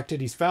distracted.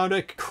 He's found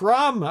a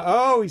crumb.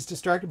 Oh, he's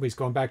distracted, but he's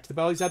going back to the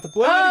bell. He's at the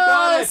blue. And he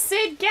got it.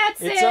 Sid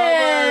gets It's it.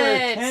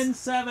 over.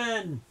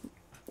 10-7.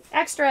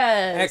 Extras.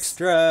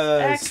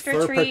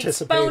 Extra treats.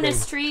 participating.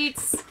 Bonus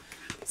treats.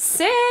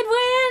 Sid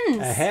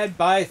wins. Ahead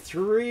by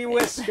 3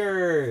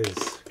 whiskers.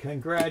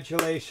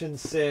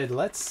 Congratulations, Sid.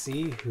 Let's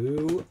see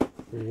who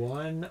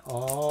won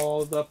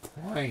all the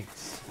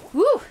points.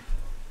 Woo.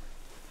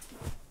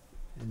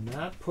 And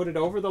that put it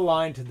over the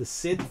line to the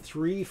Sid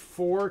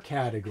 3-4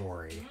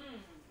 category.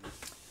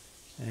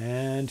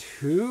 And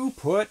who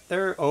put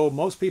their... Oh,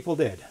 most people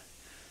did.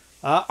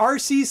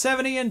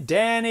 RC70 and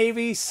Dan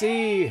AVC.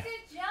 Hey,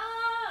 good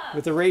job.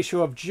 With a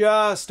ratio of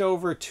just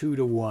over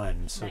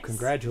 2-1. So Nice.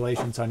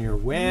 Congratulations on your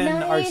win,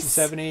 Nice.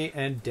 RC70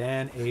 and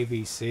Dan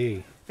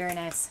AVC. Very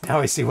nice. Now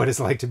I see what it's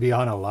like to be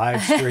on a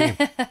live stream.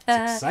 It's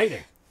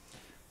exciting.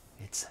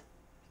 It's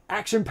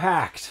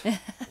action-packed.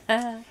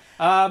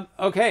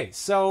 Okay,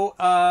 so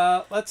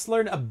let's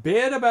learn a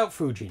bit about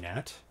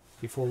FujiNet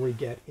before we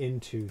get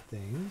into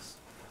things.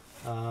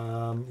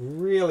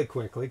 Really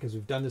quickly, because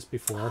we've done this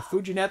before.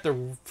 FujiNet,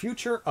 the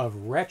future of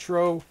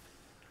retro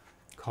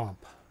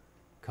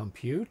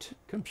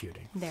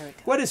computing. There we go.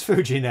 What is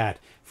FujiNet?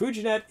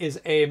 FujiNet is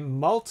a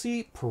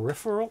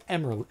multi-peripheral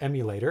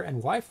emulator and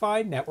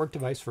Wi-Fi network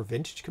device for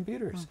vintage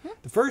computers.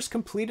 The first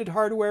completed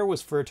hardware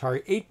was for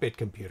Atari 8-bit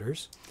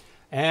computers,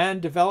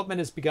 and development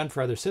has begun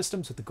for other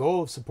systems with the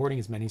goal of supporting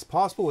as many as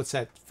possible. What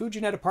sets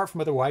FujiNet apart from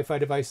other Wi-Fi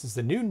devices is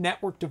the new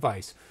network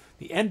device,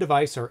 the N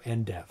device or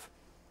NDEV.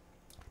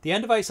 The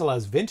N device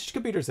allows vintage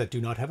computers that do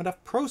not have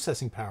enough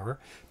processing power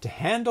to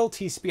handle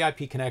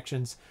TCP/IP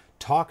connections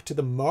talk to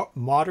the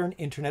modern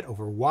internet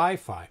over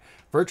Wi-Fi.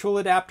 Virtual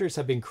adapters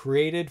have been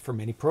created for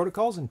many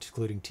protocols,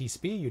 including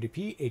TCP,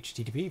 UDP,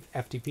 HTTP,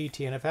 FTP,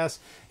 TNFS,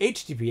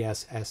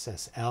 HTTPS,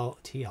 SSL,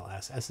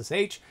 TLS,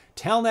 SSH,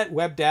 Telnet,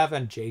 WebDAV,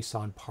 and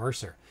JSON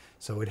parser.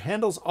 So it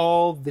handles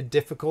all the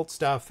difficult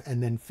stuff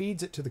and then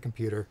feeds it to the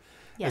computer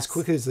as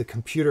quickly as the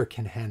computer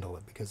can handle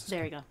it, because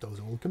There you go. those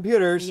old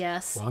computers,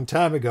 long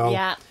time ago,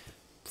 Yeah.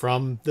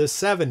 from the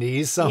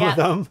 70s, some of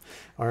them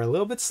are a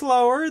little bit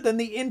slower than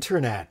the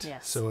internet.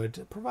 Yes. So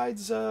it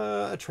provides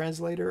a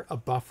translator, a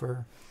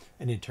buffer,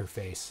 an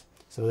interface.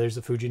 So there's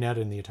the FujiNet,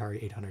 and the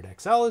Atari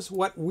 800XL is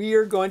what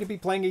we're going to be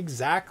playing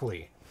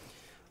exactly.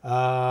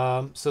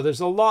 So there's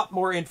a lot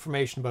more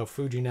information about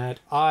FujiNet.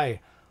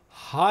 I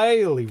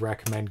highly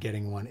recommend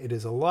getting one. It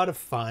is a lot of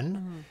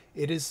fun.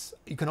 It is.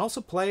 You can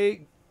also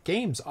play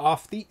games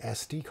off the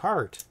SD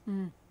card.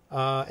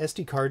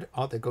 SD card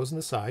that goes on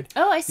the side.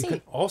 Oh, I see. You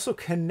can also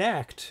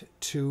connect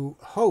to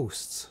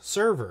hosts,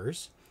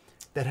 servers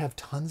that have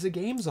tons of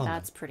games on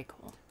That's them. pretty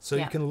cool. So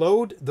you can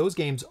load those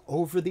games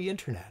over the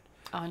internet.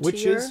 Onto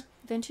which your is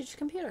vintage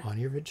computer. on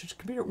your vintage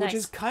computer, Nice. which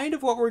is kind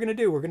of what we're going to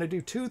do. We're going to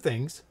do two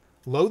things.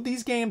 Load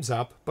these games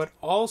up, but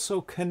also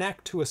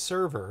connect to a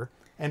server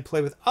and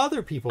play with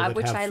other people that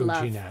Which have I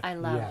love. FujiNet. I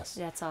love. Yes.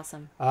 That's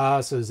awesome.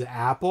 So there's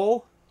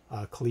Apple,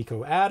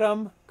 Coleco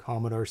Atom,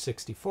 Commodore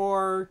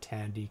 64,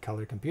 Tandy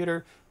Color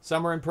Computer.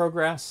 Some are in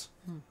progress.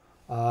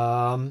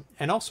 And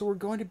also we're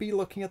going to be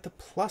looking at the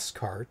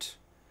PlusCart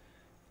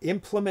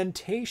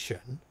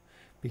implementation,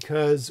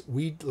 because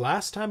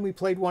last time we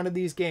played one of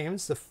these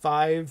games, the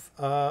five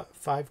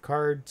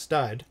card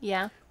stud.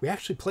 Yeah. We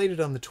actually played it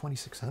on the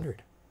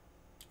 2600.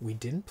 We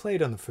didn't play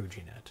it on the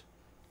Fujinet.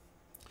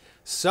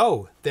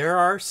 So there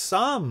are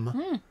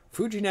some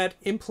Fujinet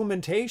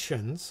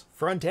implementations,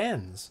 front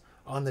ends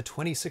on the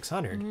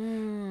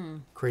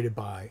 2600, created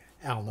by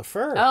Al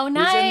Nafer. Oh,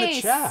 nice! Who's in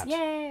the chat.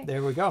 Yay!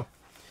 There we go.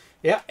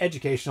 Yeah,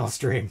 educational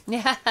stream.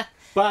 Yeah.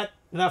 But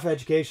enough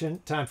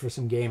education. Time for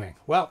some gaming.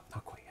 Well,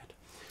 not quite yet.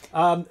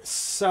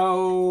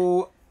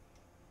 So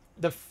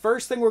the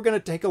first thing we're going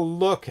to take a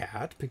look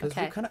at, because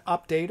we'll kind of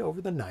update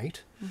over the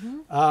night,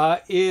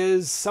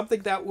 is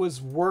something that was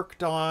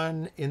worked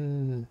on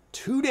in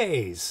 2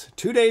 days.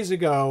 2 days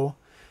ago,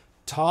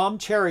 Thom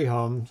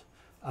Cherryhomes,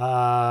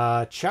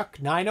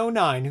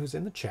 Chuck909, who's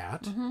in the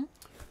chat,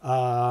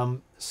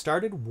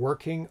 started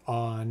working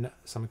on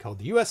something called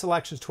the U.S.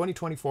 Elections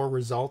 2024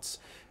 Results.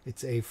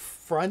 It's a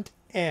front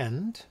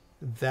end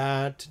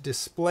that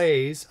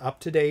displays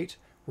up-to-date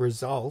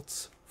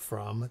results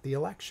from the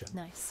election.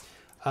 Nice.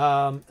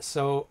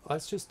 So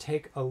let's just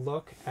take a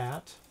look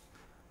at,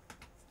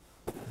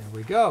 there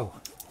we go.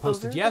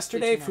 Posted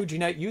yesterday,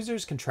 Fujinet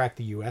users can track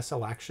the U.S.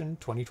 election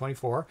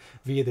 2024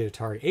 via the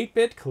Atari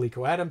 8-bit,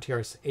 Coleco Atom,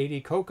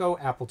 TRS-80, Coco,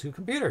 Apple II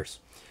computers.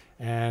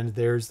 And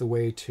there's the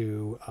way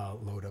to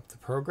load up the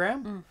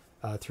program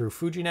through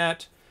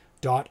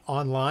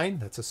Fujinet.online.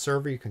 That's a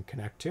server you can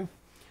connect to.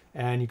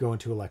 And you go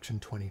into Election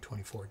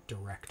 2024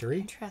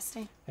 directory.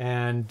 Interesting.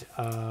 And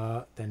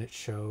then it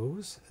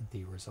shows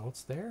the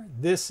results there.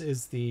 This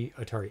is the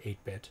Atari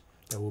 8-bit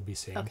that we'll be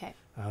seeing. Okay.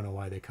 I don't know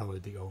why they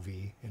colored the OV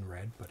in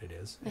red, but it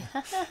is.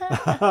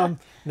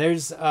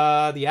 There's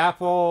the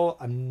Apple.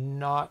 I'm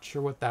not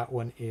sure what that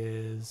one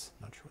is.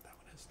 Not sure what that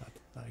one is.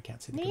 I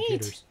can't see the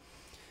computers.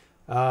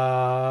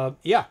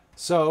 Yeah,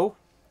 so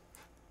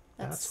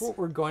that's what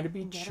we're going to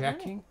be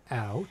checking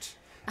out.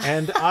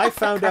 And I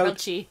found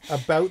out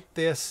about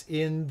this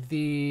in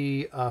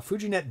the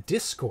Fujinet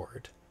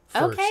Discord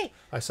first. Okay.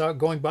 I saw it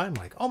going by. I'm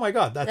like, oh my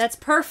God, that's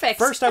perfect.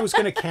 First, I was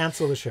going to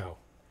cancel the show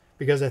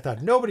because I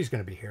thought nobody's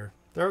going to be here.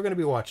 They're all going to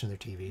be watching their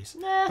TVs.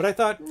 But I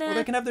thought, well,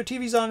 they can have their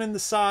TVs on in the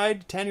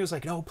side. Tanya was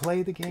like, no,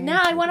 play the game. No,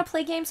 I want to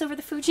play games over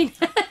the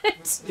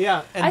Fujinet.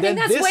 Yeah. And I think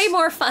that's way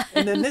more fun.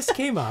 And then this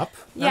came up.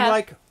 And I'm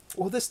like,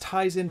 well, this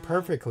ties in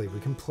perfectly. We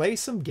can play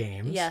some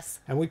games. Yes.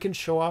 And we can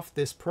show off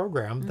this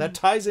program that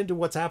ties into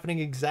what's happening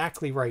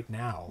exactly right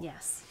now.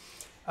 Yes.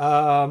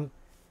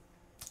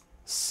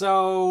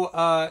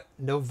 So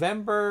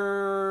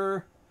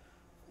November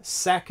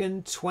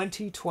 2nd,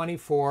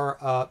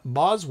 2024,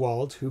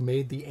 mozzwald, who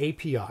made the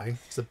API,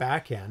 it's the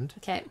back-end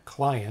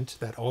client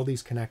that all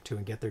these connect to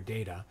and get their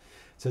data,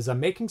 says,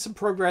 I'm making some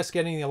progress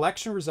getting the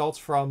election results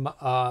from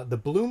the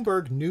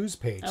Bloomberg news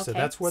page. Okay. So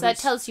that's what that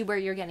tells you where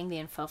you're getting the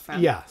info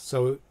from. Yeah.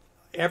 So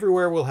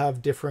everywhere will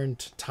have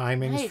different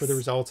timings for the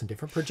results and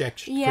different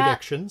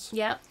predictions.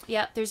 Yeah.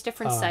 Yeah. There's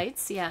different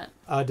sites. Yeah.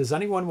 Does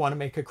anyone want to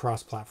make a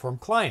cross-platform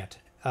client?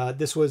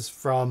 This was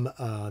from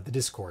the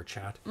Discord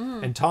chat.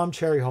 And Thom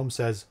Cherryhomes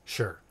says,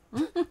 sure.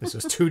 This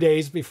was 2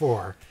 days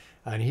before.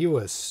 And he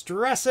was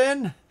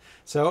stressing.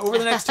 So over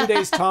the next 2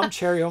 days, Thom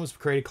Cherryhomes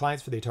created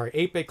clients for the Atari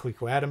 8-bit,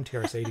 Coleco Atom,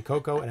 TRS-80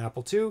 Coco, and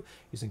Apple II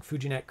using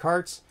Fujinet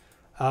carts.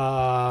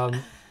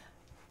 And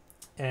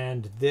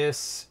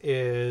this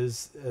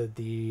is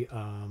the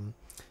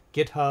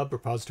GitHub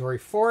repository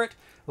for it.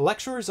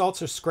 Election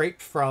results are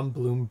scraped from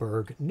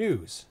Bloomberg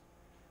News.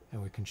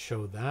 And we can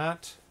show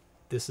that.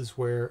 This is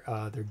where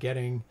they're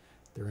getting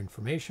their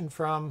information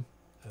from.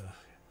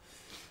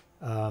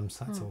 So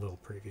that's a little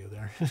preview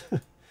there.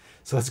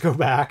 So let's go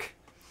back.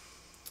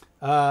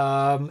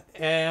 Using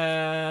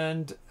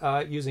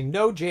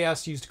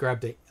Node.js used to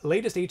grab the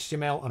latest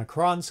HTML on a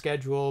cron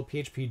schedule,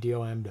 PHP,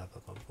 DOM, blah,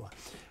 blah, blah,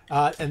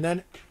 blah. And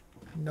then,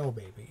 no,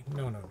 baby.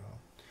 No.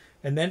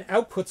 And then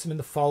outputs them in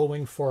the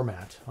following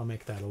format. I'll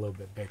make that a little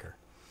bit bigger.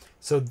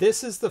 So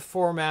this is the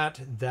format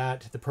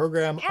that the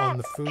program on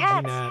the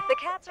Fujinet... The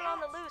cats are on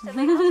the loose and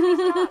they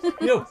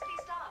must be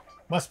stopped.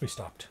 Must be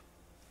stopped.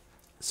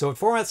 So it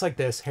formats like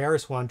this.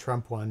 Harris 1,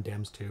 Trump 1,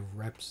 Dems 2,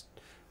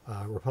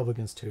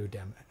 Republicans 2,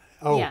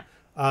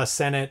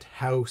 Senate,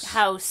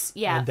 House,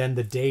 and then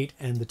the date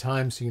and the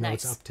time, so you know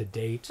it's up to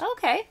date.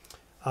 Okay.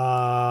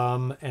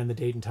 And the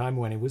date and time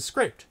when it was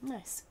scraped.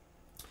 Nice.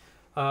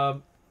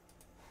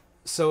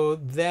 So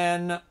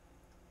then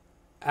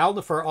Al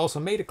Nafer also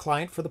made a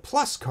client for the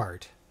Plus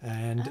cart,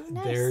 and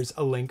there's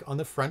a link on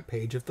the front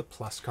page of the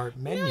Plus cart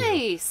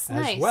menu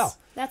as well.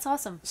 That's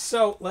awesome.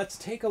 So let's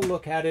take a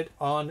look at it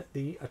on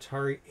the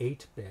Atari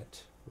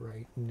 8-bit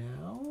right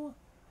now.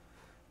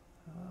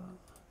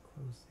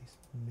 Close these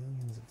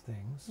millions of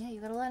things. Yeah, you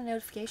got a lot of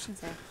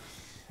notifications there.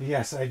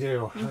 Yes, I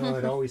do.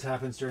 It always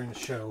happens during the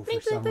show for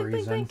some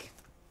reason.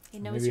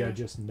 Maybe I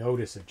just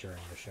notice it during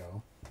the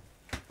show.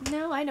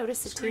 No, I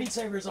noticed it too.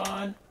 Screensaver's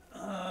on.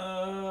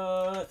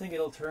 I think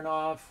it'll turn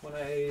off when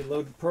I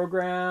load the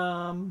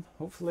program,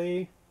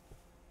 hopefully.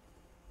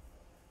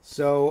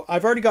 So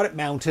I've already got it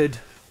mounted.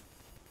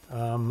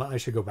 I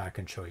should go back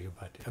and show you,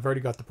 but I've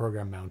already got the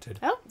program mounted.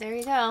 Oh, there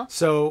you go.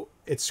 So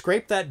it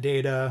scraped that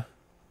data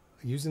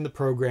using the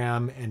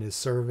program and is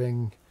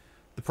serving.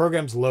 The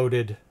program's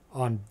loaded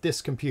on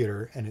this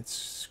computer and it's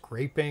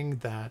scraping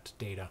that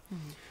data.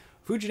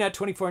 Fujinet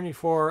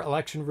 2024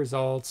 election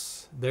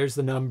results. There's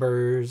the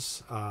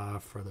numbers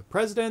for the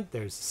president.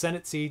 There's the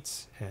Senate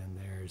seats, and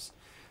there's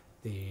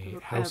the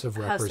House of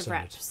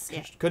Representatives.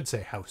 Yeah. Could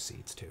say House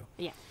seats too.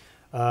 Yeah.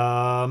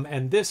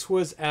 And this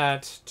was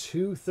at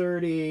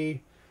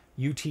 2:30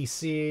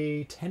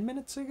 UTC 10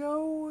 minutes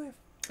ago.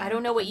 I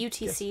don't know what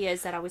UTC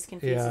is. That always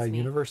confuses me.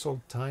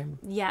 Universal Time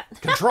Yeah.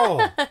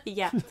 Control.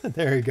 Yeah.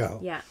 There you go.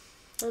 Yeah.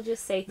 We'll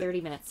just say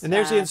 30 minutes. And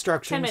there's the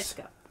instructions. 10 minutes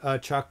ago.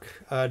 Chuck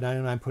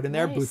 99 put in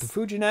there. Nice. Boot the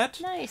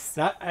Fujinet. Nice.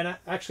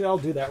 Actually, I'll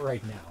do that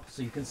right now,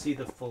 so you can see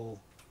the full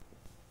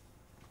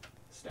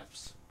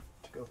steps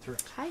to go through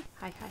it. Hi.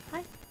 Hi, hi,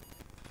 hi.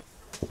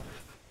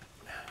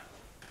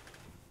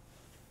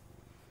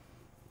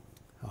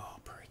 Oh,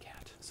 purry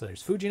cat. So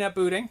there's Fujinet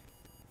booting.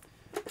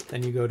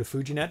 Then you go to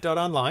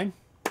fujinet.online.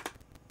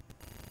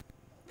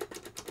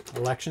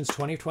 Elections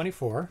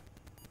 2024.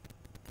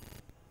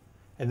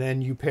 And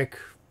then you pick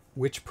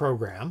which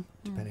program,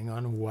 depending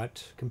on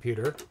what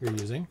computer you're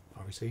using.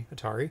 Obviously,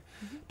 Atari.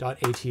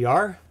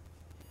 .atr.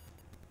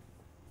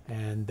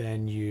 And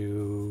then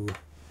you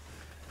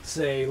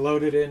say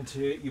load it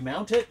into, you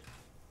mount it.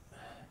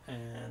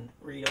 And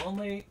read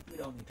only. We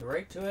don't need to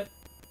write to it.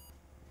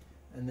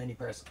 And then you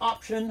press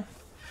Option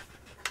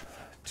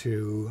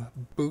to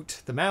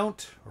boot the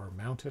mount, or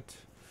mount it,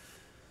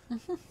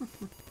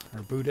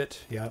 or boot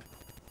it. Yep.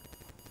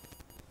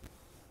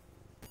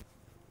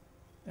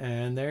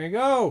 And there you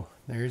go.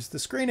 There's the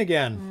screen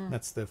again.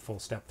 That's the full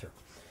step through.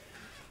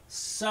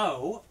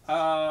 So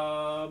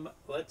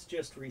let's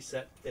just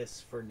reset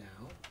this for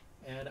now,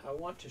 and I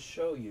want to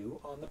show you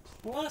on the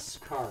plus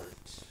card.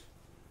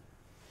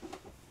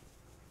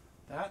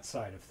 That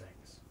side of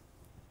things.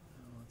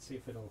 Let's see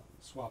if it'll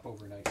swap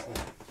over nicely.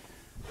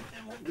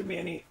 It won't give me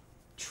any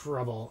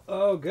trouble.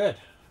 Oh, good.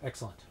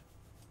 Excellent.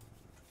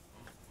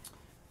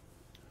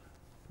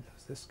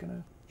 Is this going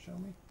to show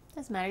me?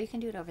 Doesn't matter. You can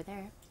do it over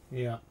there.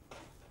 Yeah,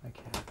 I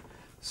can.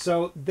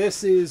 So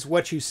this is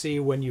what you see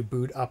when you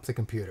boot up the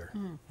computer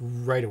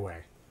right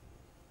away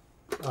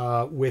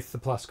with the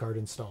plus card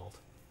installed.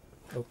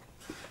 Oh,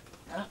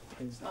 that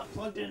is not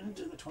plugged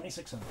into the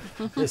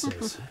 2600. This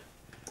is.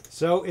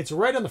 So it's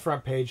right on the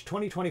front page,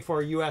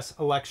 2024 U.S.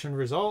 election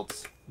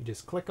results. You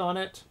just click on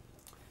it.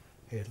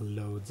 It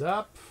loads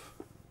up.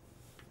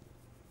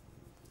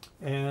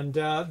 And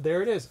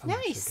there it is. I'm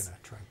actually going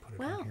to try and put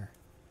it on here.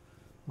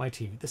 My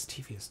TV. This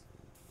TV is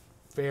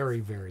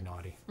very, very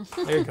naughty.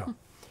 There you go.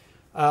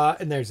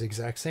 And there's the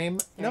exact same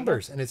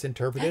numbers. And it's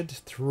interpreted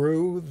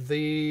through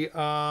the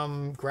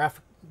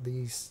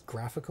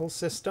graphical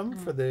system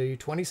for the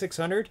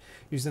 2600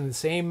 using the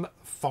same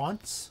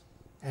fonts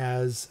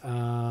as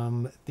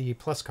the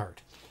plus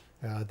card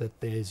that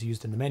is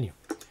used in the menu.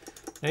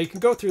 Now you can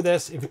go through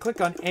this. If you click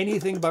on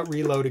anything but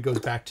reload, it goes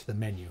back to the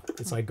menu.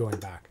 It's like going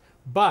back.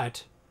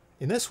 But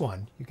in this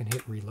one, you can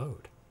hit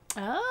reload.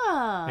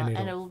 Ah, and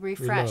it'll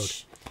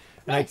refresh.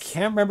 And I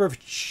can't remember if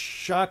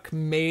Chuck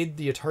made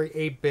the Atari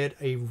 8-bit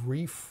a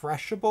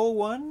refreshable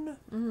one.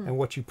 And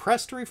what you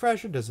press to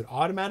refresh it, does it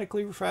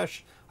automatically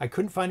refresh? I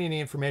couldn't find any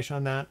information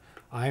on that.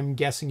 I'm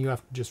guessing you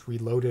have to just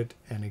reload it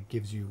and it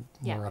gives you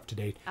more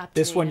up-to-date.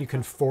 This one you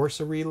can force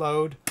a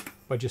reload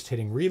by just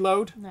hitting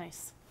reload.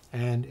 Nice.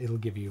 And it'll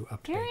give you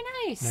up-to-date. Very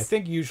nice. And I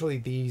think usually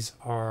these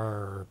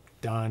are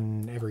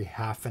done every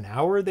half an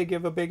hour. They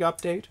give a big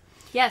update.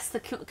 Yes, the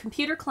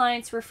computer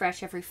clients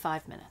refresh every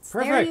 5 minutes.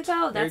 Perfect. There you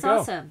go. There That's you go.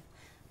 awesome.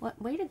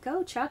 What way to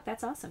go, Chuck.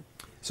 That's awesome.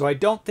 So I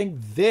don't think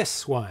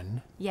this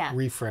one Yeah.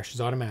 refreshes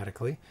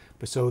automatically,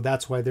 but so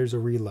that's why there's a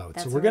reload.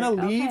 That's So we're going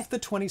to leave okay. the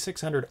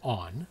 2600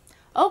 on,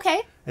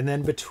 Okay. and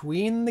then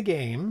between the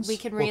games, We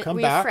can we'll come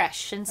back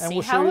refresh and see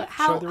we'll how show the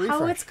how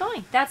refresh. it's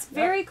going. That's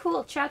very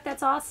cool, Chuck.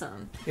 That's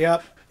awesome.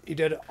 Yep, you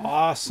did an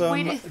awesome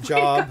Way to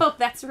job. go.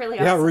 That's really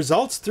Yeah, awesome.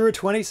 results through a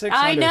 2600.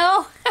 I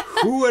know.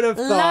 Who would have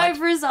thought Live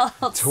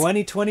results.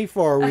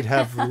 2024 we'd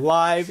have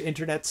live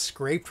internet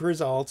scraped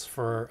results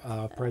for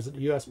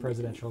U.S.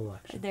 presidential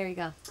election. There you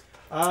go.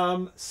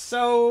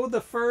 So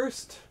the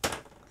first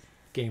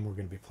game we're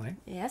going to be playing.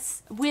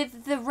 Yes.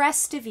 With the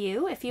rest of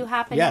you, if you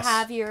happen Yes. to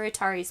have your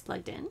Ataris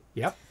plugged in.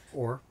 Yep,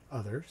 or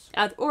others.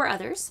 Or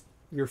others.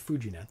 Your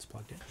Fujinet's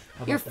plugged in.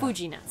 How Your about that?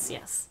 Fujinuts,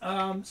 yes.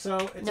 So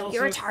it's No, also,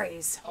 your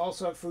Ataris.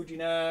 also at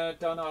Fujinet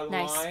done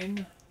online.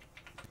 Nice.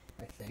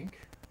 I think.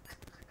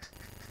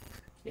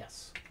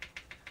 Yes.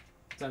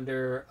 It's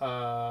under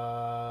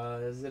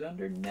is it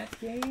under Net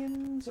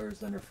Games or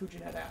is it under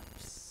Fujinet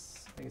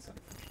Apps? I think it's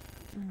under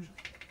Fujinet.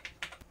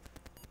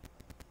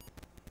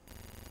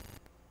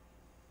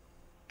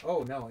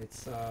 Oh no,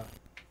 it's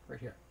right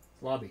here.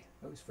 It's lobby.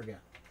 I always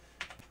forget.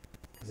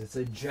 Because it's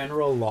a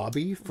general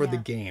lobby for the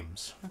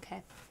games.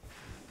 Okay.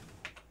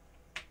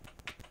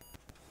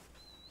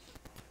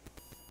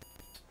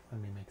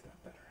 Let me make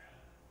that better.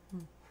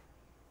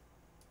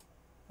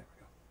 There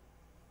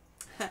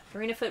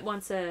we go.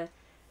 Arenafoot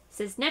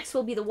says next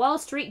will be the Wall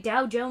Street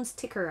Dow Jones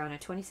ticker on a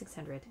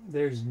 2600.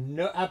 There's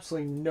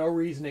absolutely no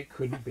reason it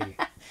couldn't be.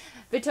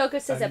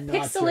 Vitoko says I'm a not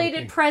pixelated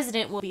joking.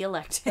 president will be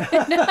elected.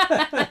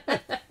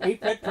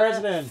 8-bit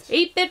president.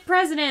 8-bit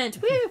president.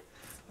 Woo!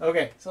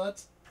 Okay, so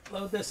let's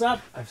load this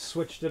up. I've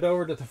switched it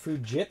over to the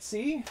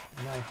Fujitzee,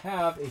 and I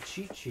have a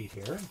cheat sheet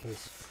here, in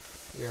case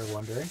you're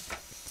wondering.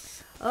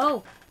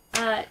 Oh,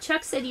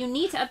 Chuck said you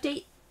need to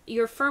update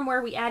your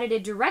firmware. We added a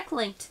direct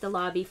link to the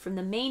lobby from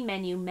the main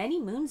menu many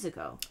moons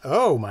ago.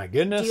 Oh my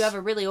goodness. Do you have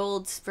a really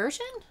old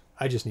version?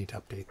 I just need to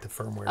update the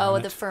firmware. Oh,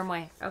 on the it.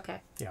 firmware. Okay.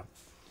 Yeah.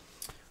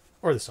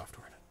 Or the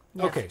software in it.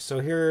 Yeah. Okay, so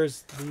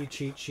here's the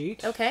cheat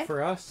sheet Okay.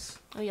 for us.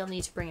 Oh, you'll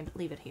need to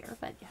leave it here,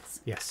 but yes.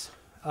 Yes.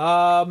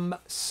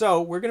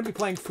 So we're going to be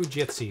playing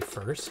Fujitzee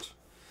first.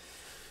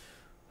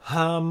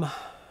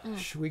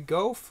 Should we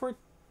go for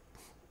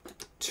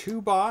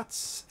 2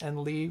 bots and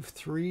leave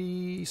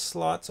 3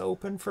 slots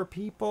open for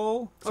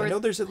people? So I know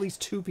there's at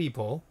least 2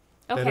 people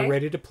that Okay. are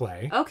ready to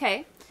play.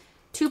 Okay.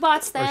 2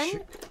 bots Or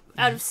then,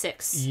 out of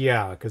 6.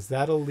 Yeah, because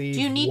that'll leave.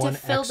 Do you need to one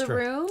fill extra. the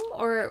room,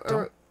 or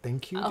Don't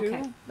think you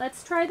okay? do.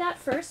 Let's try that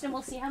first, and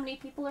we'll see how many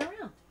people are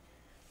around.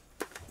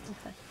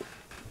 Okay.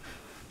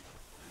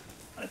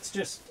 Let's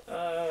just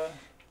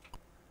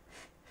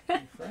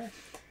refresh.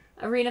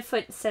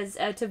 ArenaFoot says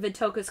to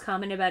Vitoko's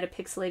comment about a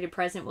pixelated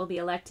president will be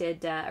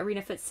elected.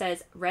 ArenaFoot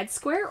says red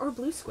square or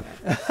blue square.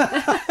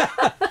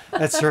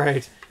 That's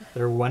right.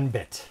 They're 1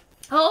 bit.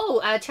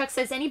 Oh, Chuck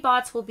says any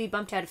bots will be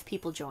bumped out if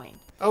people join.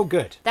 Oh,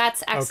 good.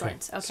 That's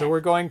excellent. Okay. So we're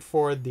going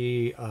for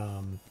the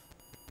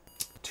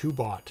 2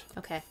 bot.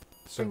 Okay.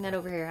 So Bring that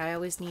over here. I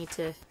always need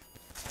to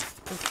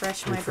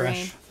refresh my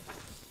brain.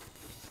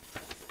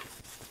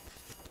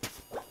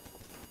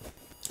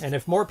 And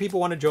if more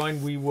people want to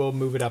join, we will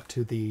move it up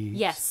to the...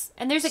 Yes.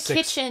 And there's a 6.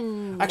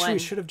 kitchen Actually, one. we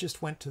should have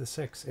just went to the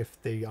 6 if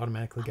they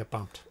automatically get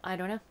bumped. I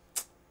don't know.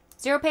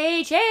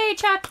 ZeroPage. Hey,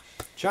 Chuck.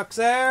 Chuck's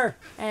there!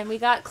 And we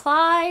got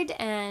Clyde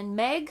and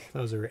Meg,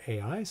 Those are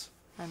AIs.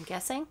 I'm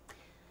guessing.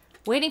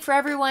 Waiting for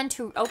everyone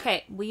to...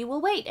 Okay, we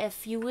will wait.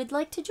 If you would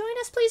like to join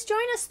us, please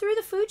join us through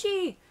the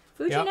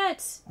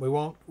FujiNet. We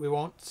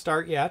won't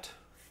start yet.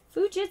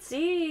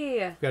 Fujitzee.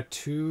 We've got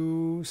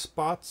 2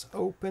 spots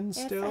open If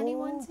still.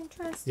 anyone's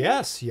interested.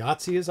 Yes,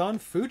 Yahtzee is on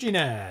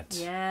FujiNet.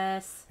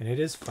 Yes. And it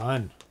is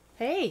fun.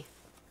 Hey.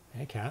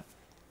 Hey, Kat.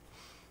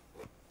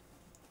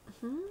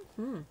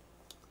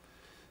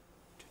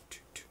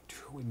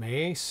 We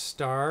may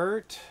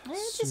start.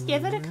 Just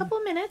give it a couple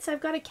minutes. I've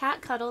got a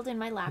cat cuddled in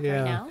my lap right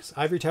Yeah, now. 'cause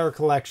Ivory Tower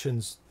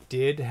Collections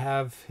did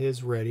have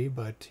his ready,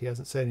 but he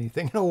hasn't said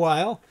anything in a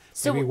while.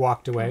 So- Maybe he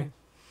walked away.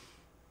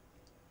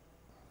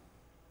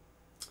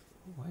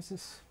 Why is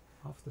this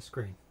off the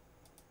screen?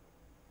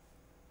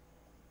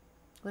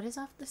 What is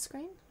off the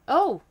screen?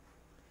 Oh.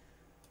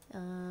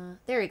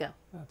 There you go.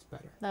 That's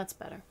better. That's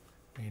better.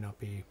 May not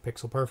be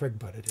pixel perfect,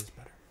 but it is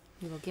better.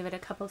 We will give it a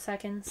couple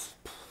seconds.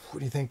 What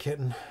do you think,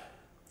 Kitten?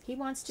 He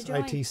wants to Does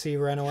join. ITC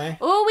ran away?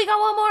 Oh, we got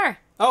one more.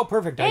 Oh,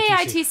 perfect. Hey,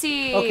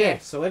 ITC. ITC. Okay,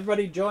 so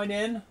everybody join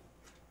in.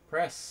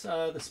 Press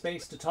the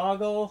space to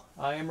toggle.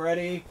 I am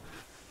ready.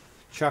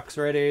 Chuck's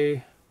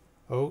ready.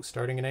 Oh,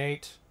 starting in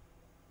 8.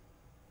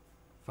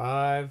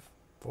 5,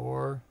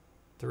 4,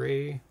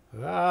 3.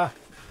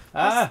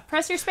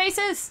 Press your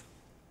spaces.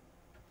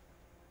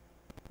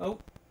 Oh,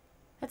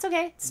 That's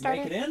okay. Start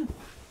make it. it in.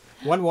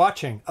 One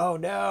watching. Oh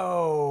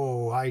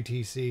no,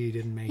 ITC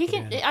didn't make He it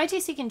can. in.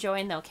 ITC can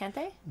join though, can't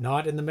they?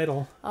 Not in the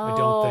middle. Oh, I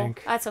don't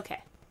think. That's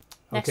okay.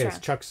 Next Okay,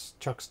 round. it's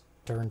Chuck's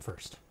turn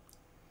first.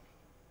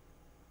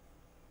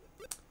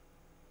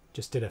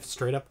 Just did a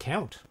straight up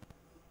count.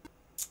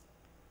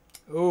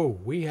 Oh,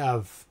 we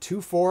have 2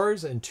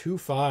 4s and 2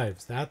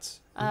 5s. That's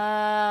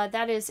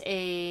That is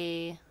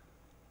a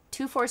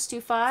 2 4s,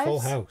 2 5s. full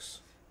house.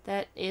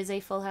 That is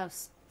a full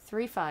house.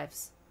 3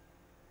 5s.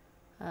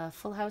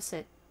 Full house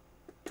it.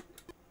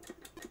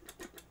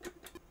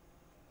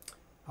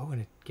 Oh,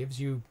 and it gives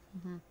you...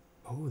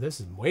 Oh, this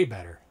is way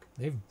better.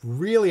 They've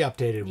really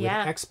updated Yeah.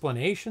 with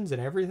explanations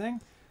and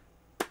everything.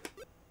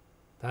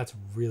 That's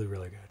really,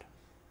 really good.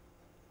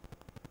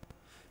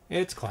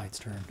 It's Clyde's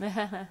turn.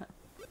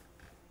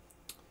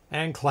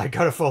 And Clyde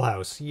got a full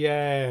house.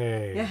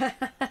 Yay.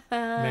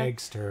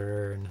 Meg's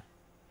turn.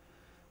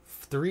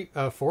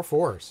 4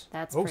 4s.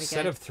 That's oh, pretty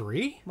set good. of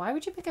 3? Why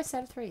would you pick a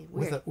set of 3?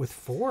 Weird. With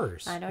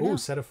 4s. I don't know. Oh,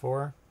 set of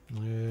 4. 4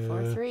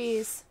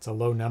 3s. It's a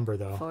low number,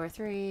 though. 4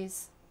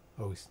 3s.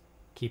 Oh, he's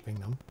keeping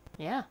them.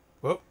 Yeah.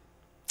 Whoa.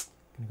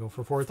 Gonna go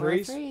for 4 4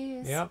 3s.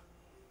 3s. Yep.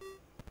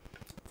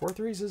 4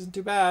 3s isn't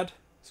too bad.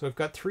 So we've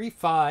got 3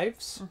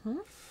 5s.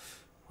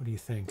 What do you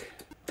think?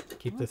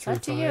 Keep the It's 3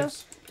 up to 5s? you.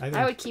 I think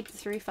I would keep the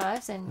 3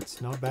 5s and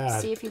it's not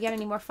bad. see if you get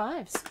any more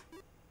 5s.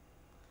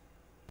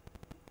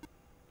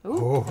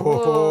 Ooh.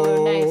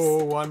 Oh,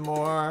 Nice. one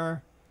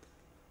more.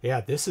 Yeah,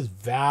 this is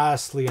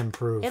vastly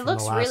improved. It from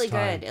looks the last really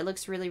time. good. It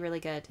looks really, really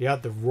good. Yeah,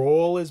 the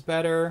roll is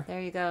better.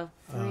 There you go.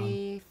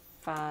 3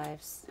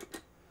 5s.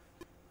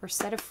 Or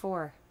set of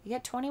 4. You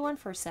get 21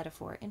 for a set of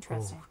 4.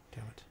 Interesting. Oh,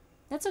 damn it.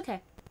 That's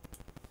okay.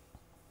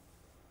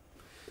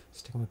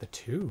 Sticking with the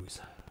 2s.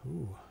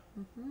 Ooh.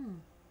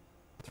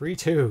 3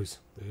 2s.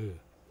 Ugh.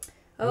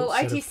 Oh,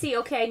 set of- ITC.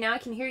 Okay, now I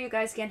can hear you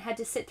guys again. Had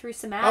to sit through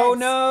some ads. Oh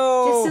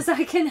no! Just as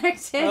I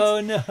connected. Oh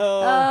no!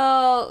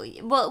 Oh,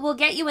 well, we'll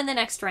get you in the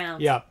next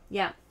round. Yeah.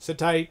 Yeah. Sit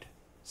tight.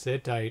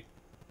 Sit tight.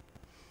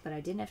 But I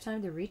didn't have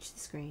time to reach the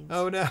screens.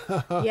 Oh no!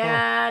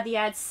 Yeah, the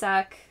ads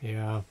suck.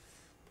 Yeah.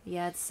 The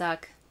ads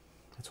suck.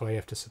 That's why you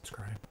have to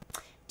subscribe.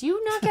 Do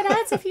you not get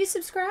ads if you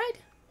subscribe?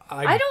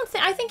 I don't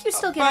think. I think you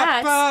still get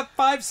ads.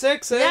 5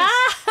 6. Yeah.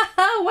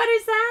 What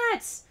is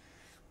that?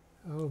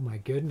 Oh my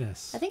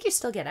goodness. I think you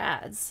still get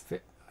ads.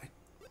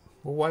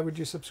 Well, why would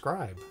you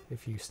subscribe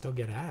if you still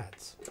get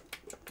ads?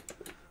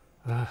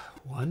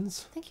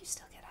 Ones? I think you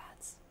still get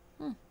ads.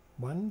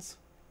 Ones?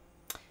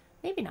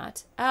 Maybe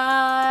not.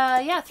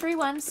 Yeah, 3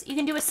 ones. You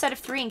can do a set of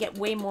 3 and get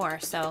way more.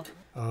 So.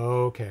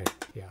 Okay.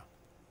 Yeah.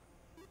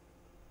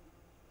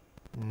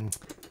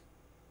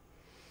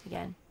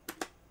 Again.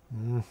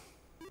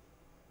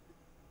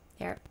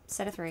 Here,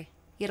 set of 3.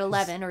 You get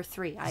 11 or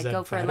 3. I that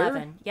go for better?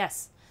 11.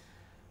 Yes.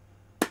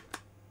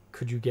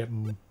 Could you get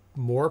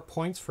more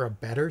points for a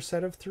better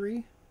set of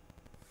 3?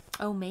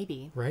 Oh,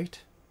 maybe. Right?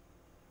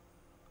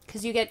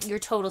 Because you get your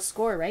total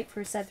score, right,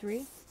 for set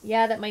 3?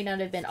 Yeah, that might not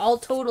have been all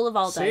total of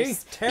all See?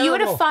 dice. Terrible. You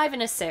would have 5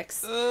 and a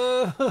 6.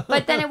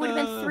 But then it would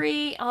have been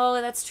 3. Oh,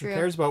 that's true. Who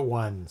cares about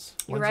ones?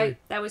 You're Ones right. are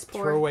That was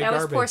poor. throwaway That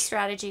was poor garbage.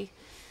 strategy.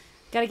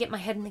 Gotta get my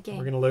head in the game.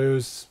 We're gonna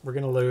lose. We're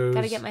gonna lose.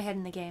 Gotta get my head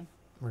in the game.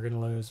 We're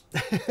gonna lose.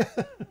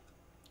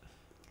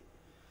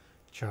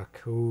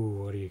 Chuck,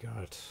 ooh, what do you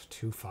got?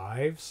 2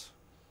 5s?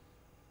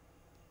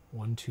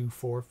 1 2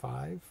 4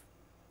 5.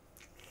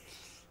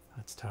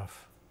 That's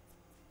tough.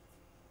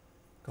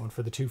 Going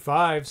for the 2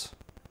 5s.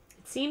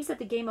 It seems that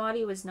the game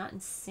audio is not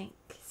in sync,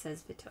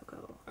 says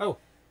Vitoko. Oh,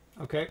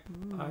 okay.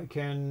 I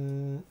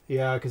can,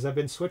 yeah, because I've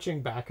been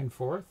switching back and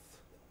forth,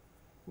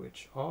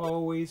 which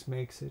always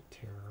makes it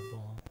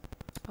terrible.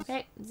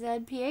 Okay,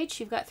 ZPH,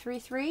 you've got 3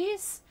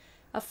 3s,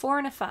 a 4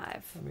 and a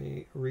 5. Let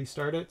me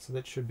restart it, so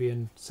that should be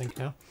in sync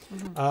now.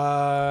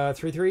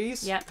 3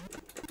 3s. Yep.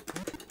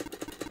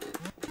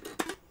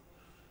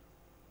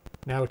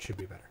 Now it should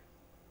be better.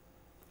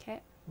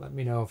 Okay. Let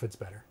me know if it's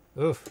better.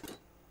 Oof.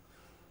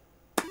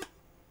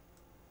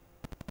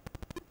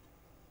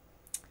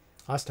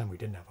 Last time we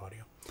didn't have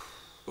audio.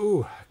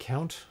 Ooh,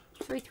 count.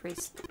 3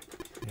 3s.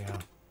 Yeah.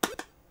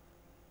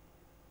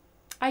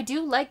 I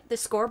do like the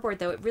scoreboard,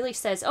 though. It really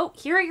says, oh,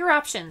 here are your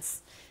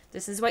options.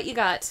 This is what you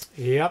got.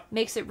 Yep.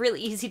 Makes it really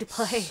easy to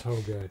play.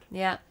 So good.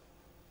 Yeah.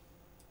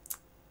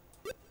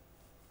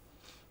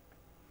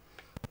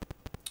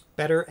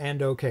 Better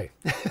and okay.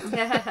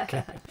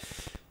 Okay.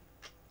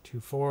 2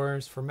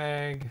 4s for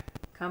Meg.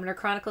 Commodore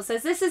Chronicle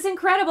says, this is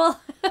incredible.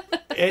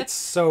 It's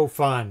so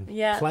fun.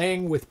 Yeah.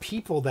 Playing with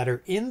people that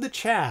are in the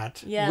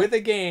chat Yeah. with a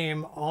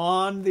game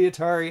on the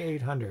Atari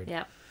 800.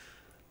 Yeah.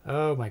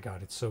 Oh my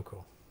god, it's so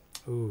cool.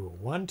 Ooh,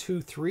 1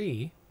 2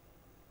 3.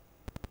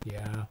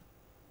 Yeah.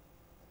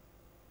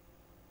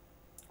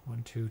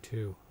 1 2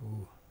 2.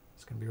 Ooh,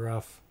 it's gonna be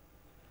rough.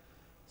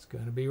 It's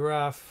gonna be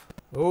rough.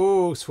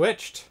 Oh,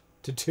 switched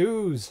to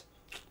 2s.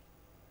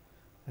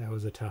 That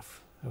was a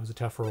tough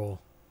roll.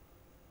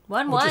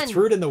 1 Oh, 1. just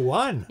threw it in the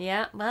 1.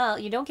 Yeah, well,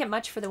 you don't get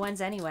much for the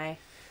 1s anyway.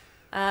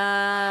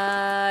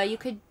 You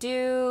could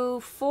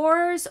do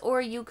 4s,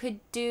 or you could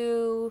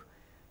do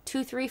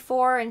 2 3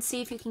 4 and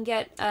see if you can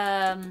get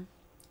a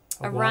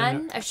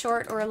run, a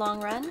short or a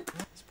long run.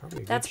 That's probably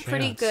a good That's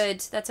pretty chance. good.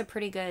 That's a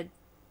pretty good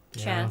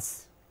Yeah.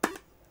 chance.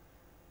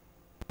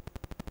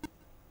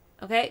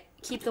 Okay,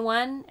 keep the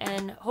 1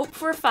 and hope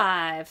for a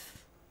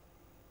 5.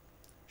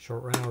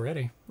 Short run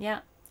already.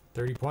 Yeah.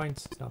 30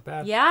 points. It's not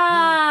bad. Yeah.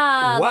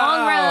 Wow.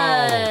 Long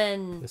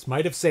run. This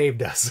might have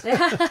saved us.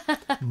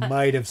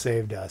 Might have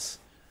saved us.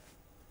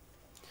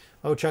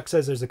 Oh, Chuck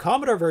says there's a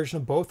Commodore version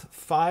of both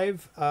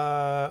 5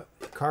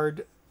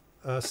 card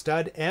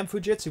stud and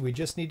Fujitzee. We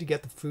just need to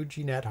get the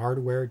FujiNet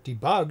hardware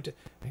debugged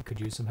and could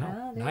use some help.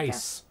 Oh, there you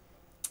Nice.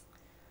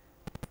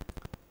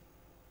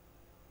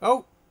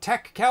 Oh,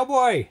 Tech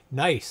Cowboy.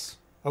 Nice.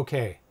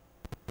 Okay.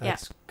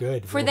 That's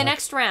good. For the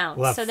next round.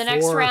 We'll have So the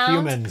next 4 round.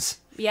 humans.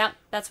 Yep,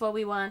 that's what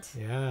we want.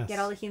 Yes. Get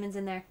all the humans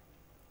in there.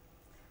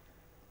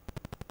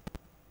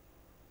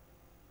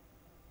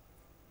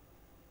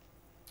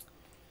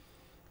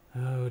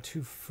 Oh,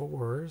 2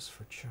 4s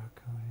for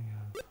Chuck.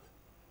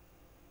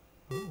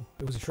 Oh,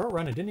 it was a short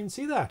run. I didn't even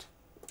see that.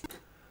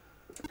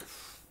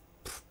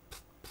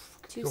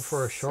 Two Go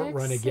for a short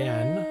run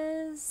again.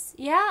 sixes.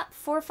 Yeah,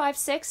 4 5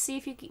 6. See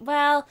if you can.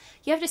 Well,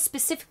 you have to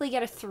specifically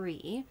get a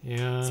 3.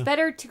 Yeah. It's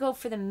better to go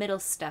for the middle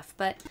stuff,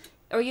 but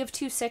or you have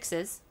 2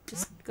 6s.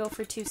 Just go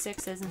for 2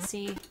 6s and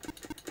see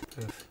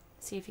Ugh.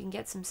 if you can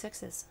get some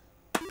 6s.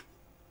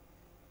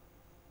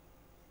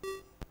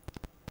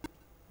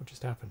 What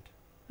just happened?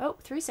 Oh,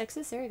 3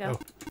 6s. There you go. Oh,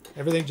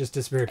 everything just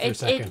disappeared for a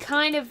second. It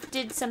kind of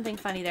did something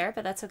funny there,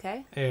 but that's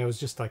okay. Yeah, it was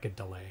just like a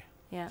delay.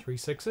 Yeah. 3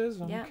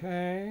 6s. Yeah.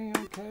 Okay.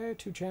 Okay.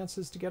 2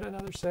 chances to get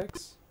another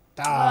 6.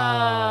 You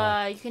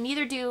can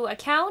either do a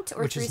count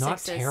or Which 3 is not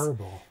 6s.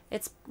 terrible.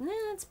 It's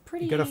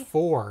pretty. You got a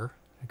 4.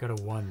 I got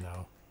a 1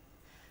 though.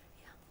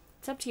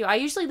 It's up to you. I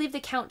usually leave the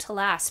count to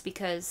last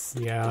because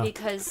Yeah.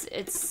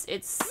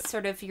 it's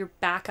sort of your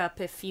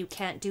backup if you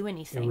can't do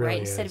anything, really right?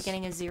 Instead of is.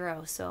 getting a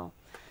 0. So,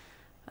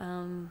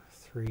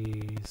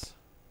 Threes.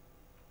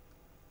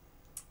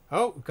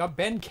 Oh, got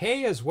Ben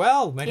K as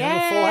well. Might have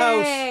a full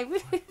house.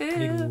 Woohoo!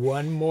 Need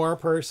one more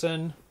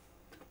person.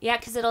 Yeah,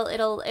 because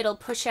it'll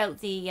push out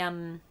the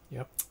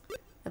Yep.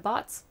 the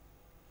bots.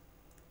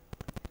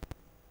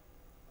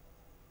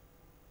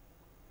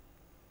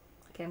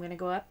 Okay, I'm gonna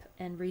go up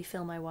and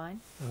refill my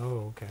wine.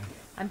 Oh, okay.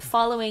 I'm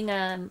following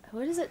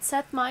what is it?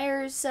 Seth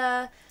Meyers'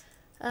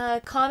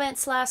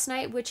 comments last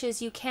night, which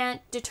is you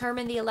can't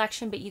determine the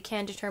election, but you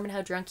can determine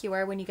how drunk you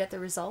are when you get the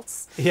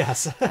results.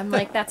 Yes. I'm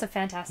like, that's a You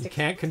fantastic.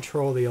 can't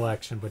control the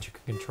election, but you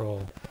can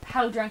control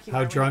How drunk you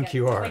how are. drunk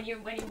you are. when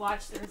you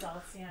watch the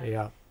results. Yeah.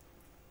 Yeah.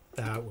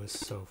 That was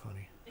so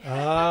funny.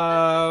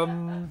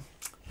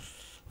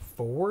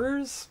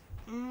 Fours?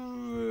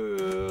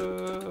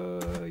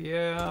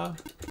 Yeah.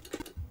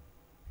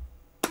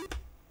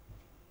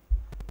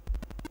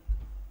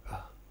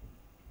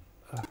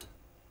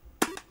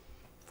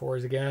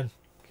 Fours again.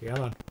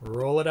 Come on.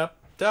 Roll it up.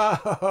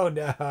 Oh,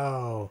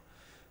 no.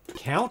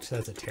 Count?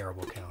 That's a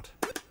terrible count.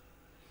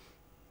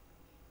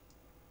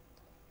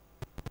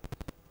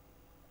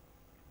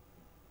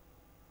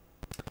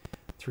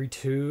 Three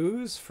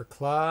twos for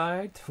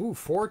Clyde. Ooh,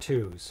 4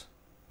 twos.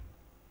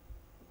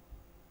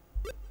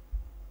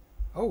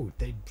 Oh,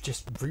 they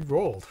just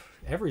re-rolled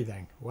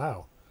everything.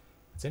 Wow.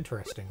 That's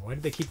interesting. Why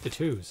did they keep the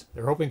twos?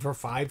 They're hoping for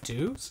 5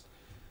 twos?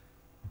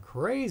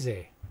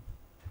 Crazy.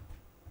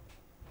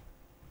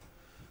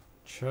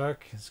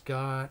 Chuck has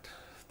got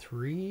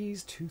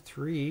threes, 2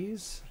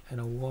 threes, and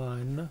a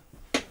 1.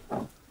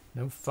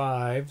 No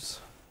 5s.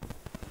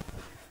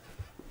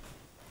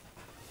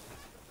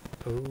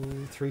 Oh,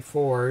 3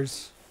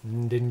 4s.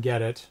 Didn't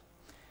get it.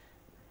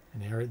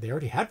 And they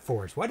already had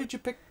 4s. Why did you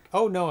pick?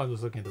 Oh, no, I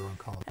was looking at the wrong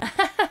column.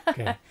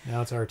 Okay,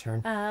 now it's our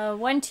turn.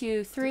 1,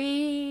 2,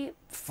 3,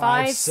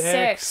 5, 5,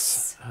 6.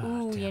 6. Oh,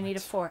 Ooh, you damn need it.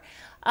 a 4.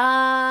 You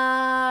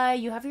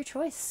have your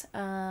choice.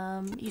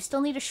 You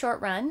still need a short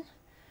run.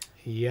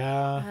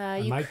 Yeah, I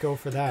you might go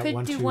for that. Could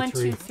 1, do 2, 1,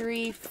 3. 2,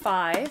 3,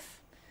 5.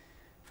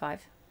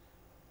 5.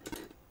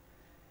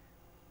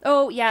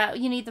 Oh yeah,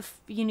 you need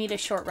a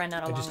short run,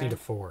 not a I long just run. need a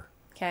 4.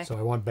 Okay. So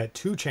I want to bet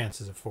 2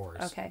 chances of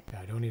 4s. Okay. Yeah,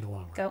 I don't need a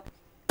long run.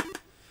 Go.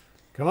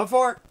 Come on,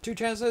 4. 2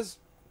 chances.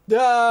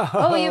 No!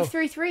 Oh, you have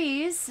 3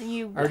 threes.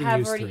 You Already have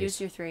used already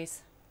threes. used your 3s.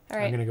 All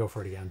I'm right. going to go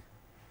for it again.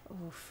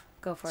 Oof.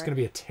 Go for It's it. going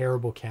to be a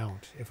terrible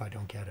count if I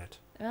don't get it.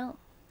 Well,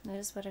 it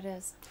is what it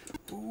is.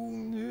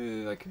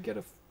 Ooh, I could get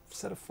a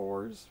set of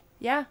 4s.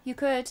 Yeah, you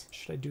could.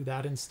 Should I do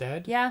that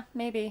instead? Yeah,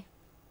 maybe.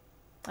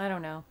 I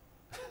don't know.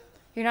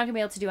 You're not gonna be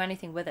able to do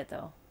anything with it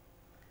though.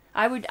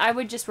 I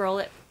would just roll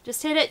it.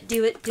 Just hit it.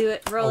 Do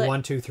it. Roll it.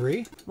 1, 2,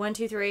 3. 1,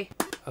 2, 3.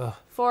 Ugh.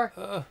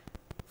 4.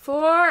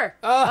 4.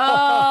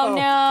 Oh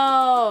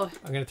no.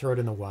 I'm going to throw it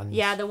in the 1s.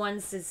 Yeah, the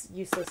 1s is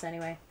useless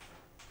anyway.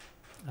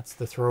 That's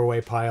the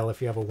throwaway pile if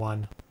you have a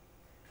 1.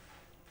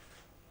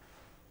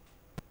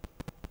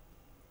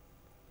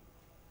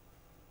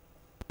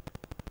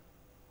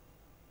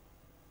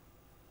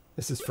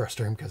 This is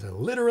frustrating because I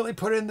literally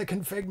put it in the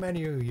config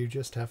menu. You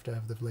just have to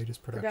have the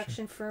latest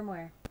production. Production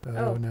firmware.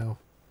 Oh, no.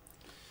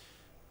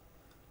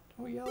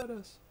 Don't yell at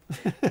us.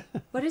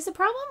 What is the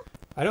problem?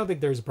 I don't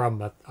think there's a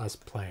problem with us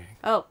playing.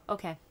 Oh,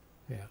 okay.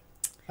 Yeah.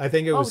 I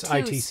think it was twos.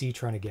 ITC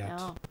trying to get.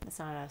 No, that's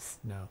not us.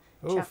 No.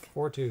 Oh, Chuck.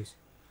 4 twos.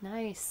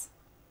 Nice.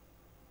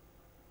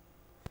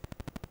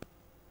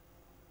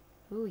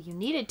 Ooh, you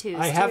needed twos.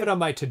 I have too. it on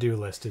my to-do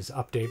list is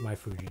update my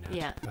FujiNet.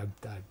 Yeah. I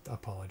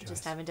apologize.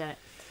 Just haven't done it.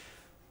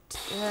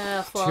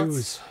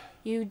 Twos.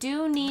 You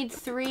do need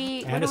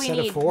 3. And what a do we set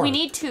of need? 4. We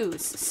need 2s,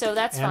 so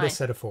that's And fine. a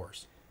set of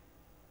 4s.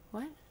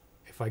 What?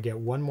 If I get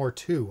one more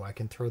 2, I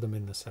can throw them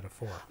in the set of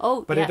 4.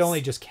 Oh, But yes. it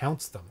only just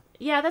counts them.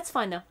 Yeah, that's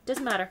fine though.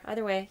 Doesn't matter.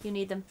 Either way, you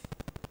need them.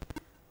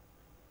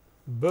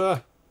 Buh.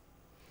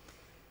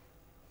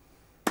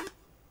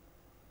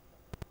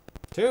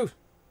 2.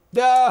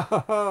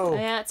 No!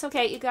 Yeah, it's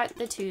okay. You got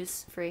the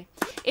 2s free.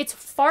 It's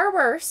far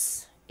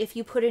worse if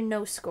you put in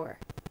no score.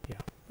 Yeah.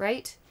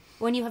 Right?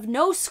 When you have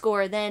no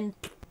score, then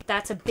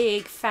that's a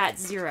big fat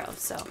 0.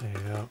 So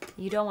Yeah.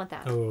 you don't want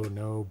that. Oh,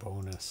 no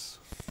bonus.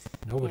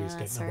 Nobody's Yeah,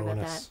 getting sorry a about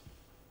bonus.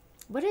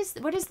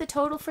 that. What is the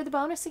total for the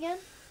bonus again?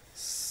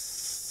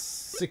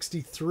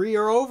 63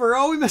 or over.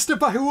 Oh, we missed it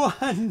by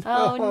 1.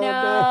 Oh,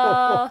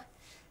 no.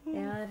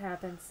 Yeah, it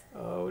happens.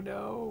 Oh,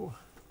 no.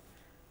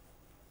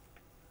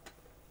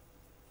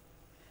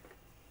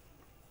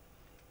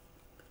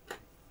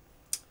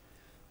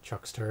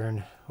 Chuck's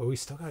turn. Oh,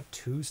 he's still got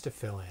 2s to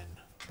fill in,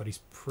 but he's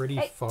pretty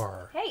Hey.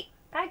 far. Hey,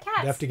 bad cats.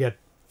 You have to get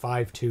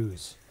 5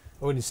 2s.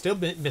 Oh, and he's still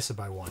miss it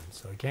by 1,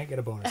 so he can't get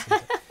a bonus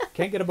either.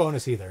 Can't get a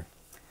bonus either.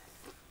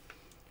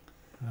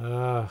 He's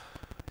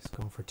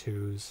going for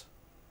 2s.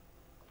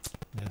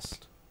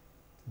 Missed.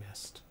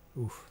 Missed.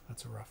 Oof,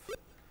 that's a rough.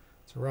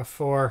 It's a rough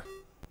 4.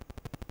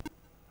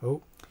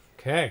 Oh,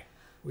 okay.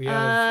 We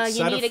have you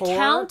set need of a 4.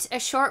 count, a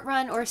short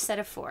run, or a set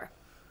of 4.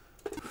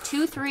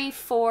 2, 3,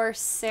 4,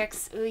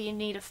 6. Ooh, you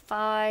need a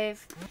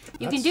 5.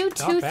 You can That's do not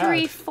 2, bad.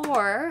 3,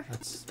 4.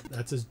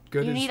 That's as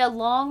good You as... need a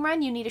long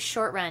run. You need a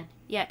short run.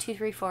 Yeah, 2,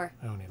 3, 4.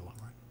 I don't need a long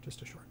run.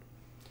 Just a short.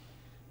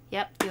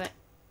 Yep, do it.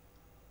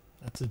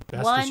 That's as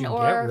best One as you can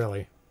or- get,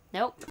 really.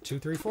 Nope. 2,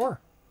 3, 4.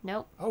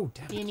 Nope. Oh,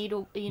 damn it. You need a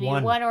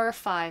One. 1 or a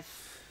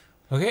 5.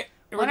 Okay,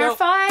 here 1 we go. or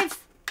 5.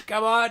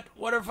 Come on,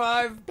 1 or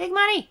 5. Big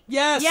money.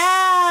 Yes!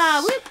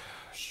 Yeah. Whoop.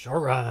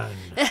 Short run.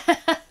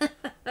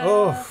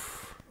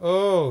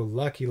 Oh,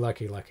 lucky.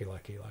 Good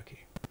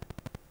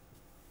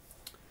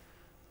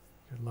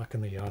luck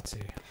in the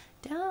Yahtzee.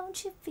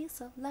 Don't you feel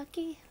so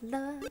lucky,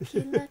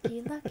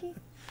 lucky.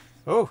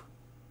 Oh,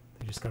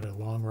 they just got a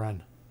long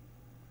run.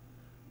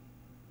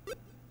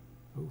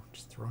 Oh,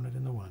 just throwing it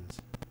in the ones.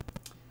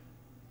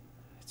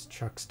 It's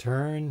Chuck's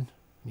turn.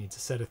 Needs a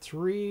set of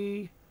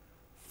 3.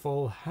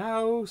 Full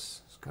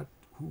house. He's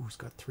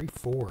got 3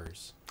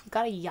 4s. You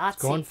got a Yahtzee.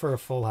 Going for a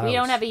full house. We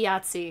don't have a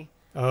Yahtzee.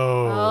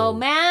 Oh. Oh,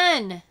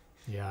 man.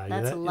 Yeah,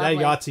 That's that lovely.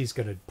 Yahtzee's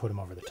going to put him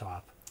over the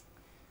top.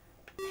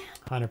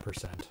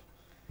 100%.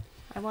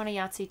 I want a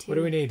Yahtzee, too. What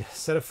do we need?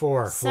 Set of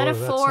 4. Set of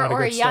Whoa, 4 that's not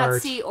or a good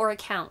start. Yahtzee or a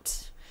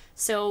count.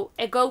 So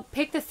go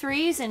pick the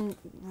 3s and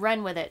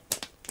run with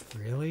it.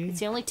 Really? It's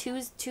the only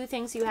two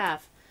things you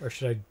have. Or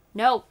should I...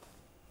 No.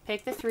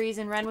 Pick the 3s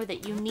and run with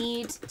it. You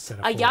need set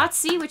of a 4.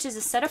 Yahtzee, which is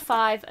a set of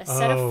 5, a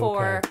set of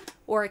 4, okay.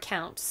 or a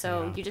count.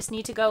 So Yeah. you just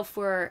need to go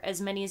for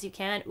as many as you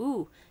can.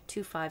 Ooh,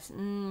 2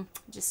 5s.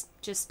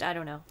 Just I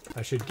don't know.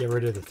 I should get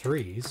rid of the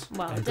 3s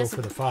Well, it and go doesn't-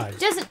 for the 5s.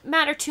 Doesn't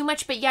matter too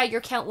much, but yeah,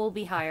 your count will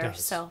be higher.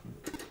 does. So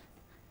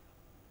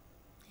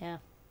yeah.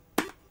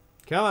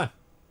 Come on.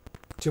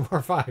 2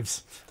 more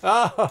 5s.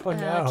 Oh,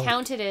 no.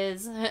 Count it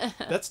is.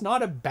 That's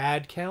not a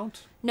bad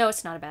count. No,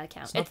 it's not a bad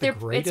count. It's not the It's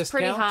greatest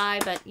pretty count. high,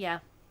 but yeah.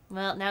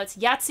 Well, now it's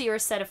Yahtzee or a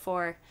set of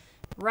 4.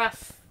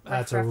 Rough.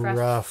 That's a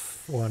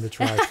rough one to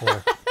try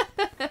for.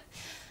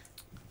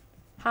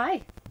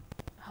 Hi.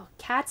 Oh,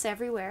 cats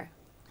everywhere.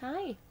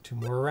 Hi. 2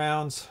 more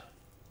rounds.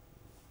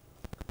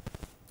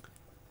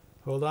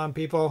 Hold on,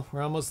 people.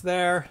 We're almost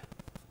there.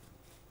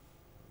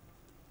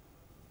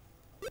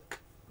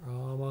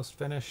 We're almost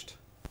finished.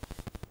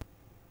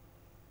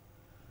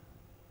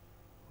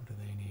 What do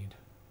they need?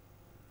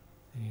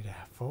 They need a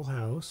full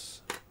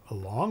house. A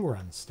long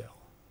run still.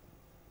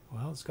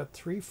 Well, it's got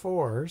 3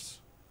 4s.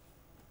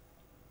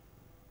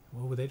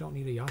 Well, they don't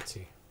need a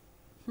Yahtzee.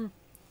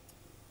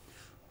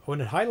 Oh,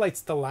 and it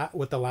highlights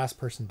what the last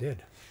person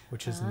did,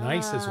 which is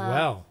nice as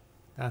well.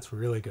 That's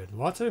really good.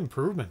 Lots of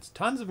improvements.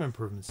 Tons of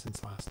improvements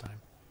since last time.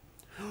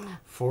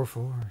 4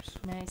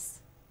 4s.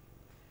 Nice.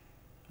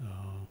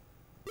 Oh,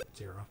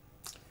 0.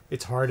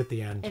 It's hard at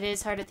the end. It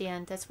is hard at the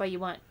end. That's why you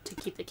want to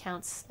keep the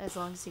counts as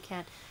long as you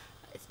can.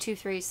 2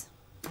 3s.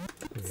 Yep.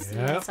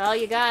 That's all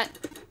you got.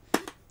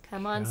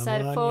 Come on, Come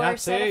set of on, 4,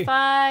 set Yahtzee. of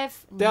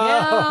 5.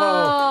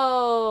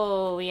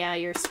 No! Yeah,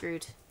 you're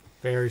screwed.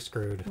 Very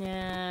screwed.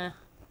 Yeah.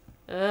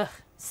 Ugh.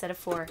 Set of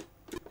 4.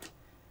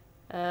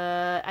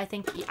 I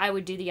think I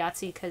would do the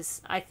Yahtzee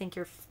because I think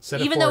you're...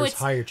 Set even of 4 though is it's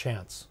higher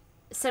chance.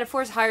 set of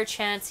 4 is higher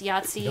chance,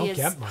 Yahtzee don't is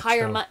get much,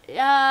 higher...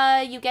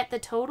 though. You get the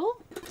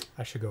total?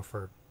 I should go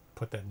for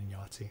put that in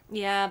Yahtzee.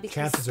 Yeah, because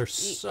Chances are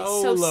it's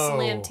so low.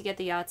 slim to get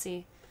the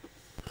Yahtzee.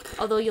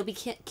 Although you'll be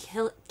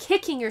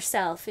kicking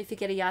yourself if you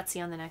get a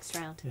Yahtzee on the next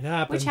round. It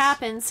happens. Which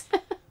happens.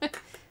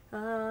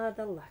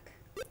 The luck.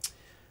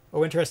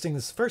 Oh, interesting.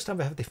 This is the first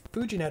time I have the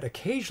FujiNet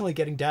occasionally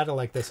getting data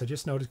like this. I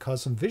just noticed it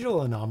caused some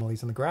visual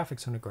anomalies in the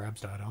graphics when it grabs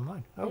data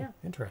online. Oh, Yeah.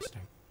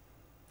 interesting.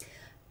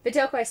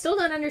 Vitoko, I still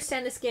don't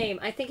understand this game.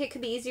 I think it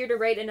could be easier to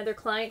write another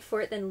client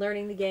for it than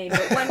learning the game,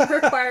 but one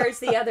requires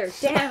the other.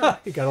 Damn.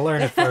 You got to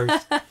learn it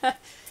first.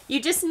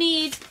 You just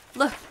need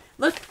look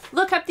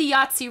up the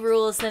Yahtzee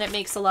rules, then it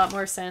makes a lot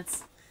more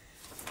sense.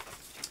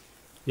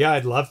 Yeah,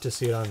 I'd love to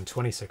see it on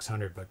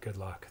 2600, but good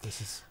luck. This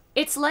is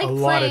It's like a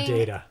playing, lot of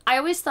data. I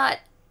always thought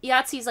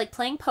Yahtzee is like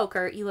playing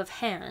poker. You have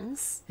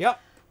hands Yep.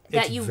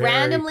 that It's you very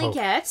randomly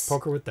get,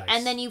 poker with dice.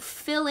 and then you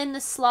fill in the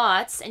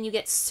slots, and you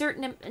get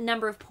certain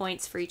number of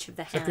points for each of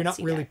the hands. Except you're not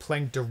you really get.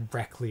 playing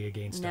directly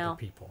against No. other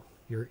people.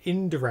 You're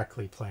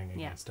indirectly playing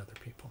Yeah. against other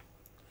people.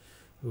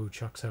 Ooh,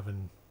 Chuck's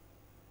having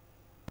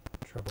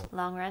trouble.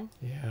 Long run.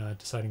 Yeah,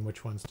 deciding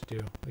which ones to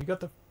do. You got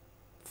the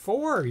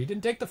 4. You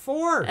didn't take the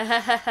 4.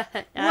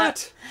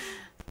 What?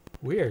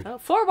 Weird. Oh,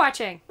 4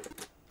 watching.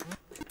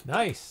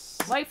 Nice.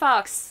 White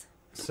Fox.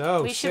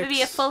 So We should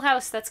be a 6. full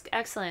house. That's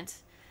excellent.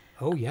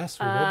 Oh yes,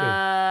 we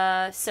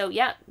will So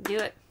yeah, do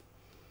it.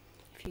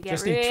 If you be. get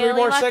Just really need 3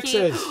 more lucky.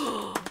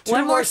 6s.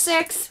 One more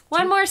 6.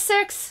 One more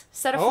 6.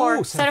 Set of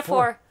 4. Set of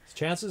 4.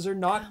 Chances are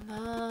not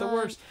the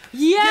worst.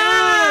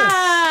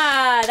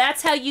 Yeah,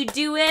 that's how you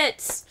do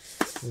it.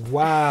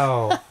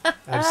 Wow.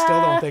 I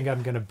still don't think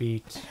I'm gonna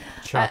beat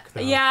Chuck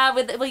though. Yeah,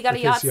 we got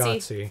a with his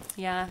Yahtzee.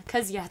 Yeah,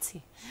 cause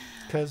Yahtzee.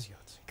 Cause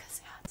Yahtzee.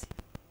 Cause Yahtzee.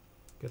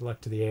 Good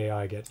luck to the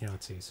AI getting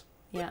Yahtzees.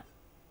 Yeah.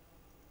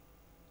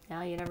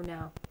 Now you never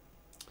know.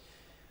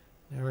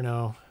 Never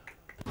know.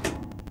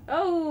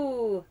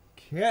 Oh.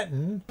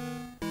 Kitten.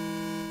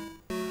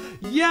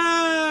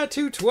 Yeah,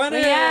 220.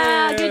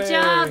 Yeah, good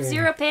job,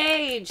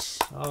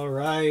 ZeroPage. All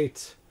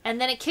right. And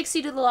then it kicks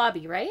you to the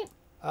lobby, right?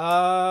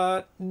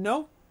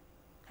 No.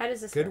 How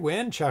does this Good work?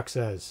 win, Chuck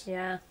says.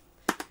 Yeah.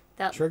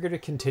 That, Trigger to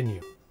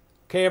continue.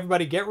 Okay,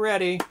 everybody, get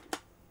ready.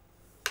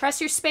 press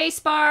your space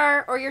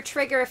bar or your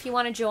trigger if you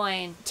want to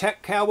join.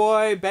 Tech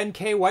Cowboy, Ben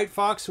K, White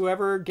Fox,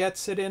 whoever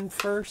gets it in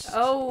first.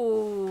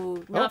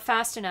 Oh, not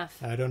fast enough.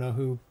 I don't know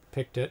who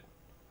picked it.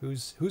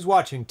 Who's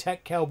watching?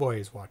 Tech Cowboy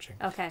is watching.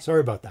 Okay. Sorry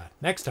about that.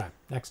 Next time.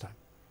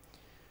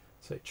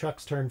 So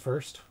Chuck's turn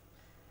first.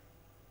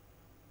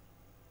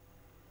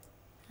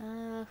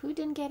 Who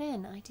didn't get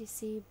in?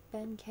 ITC,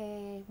 Ben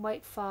K,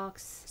 White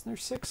Fox. Isn't there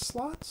 6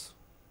 slots?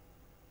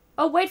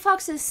 Oh, White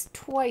Fox is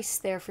twice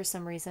there for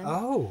some reason.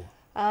 Oh.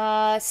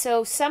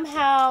 So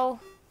somehow...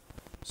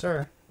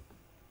 Sir.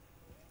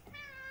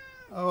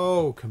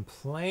 Oh,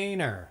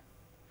 complainer.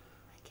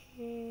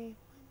 Okay.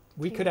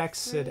 We could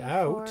exit 3,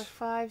 out. 4,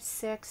 5,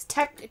 6.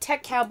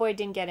 Tech Cowboy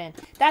didn't get in.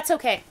 That's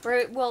okay.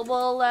 We'll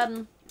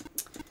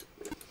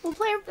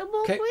play.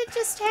 We'll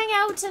just hang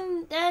out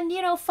and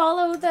you know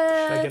follow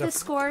the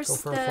scores, go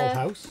for a full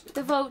house?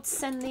 the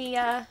votes, and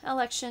the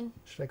election.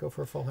 Should I go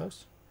for a full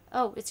house?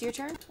 Oh, it's your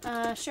turn.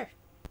 Sure.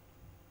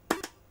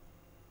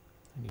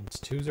 I need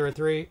 2s or a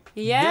 3.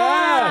 Yeah.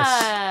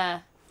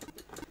 Yes!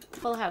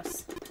 Full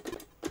house.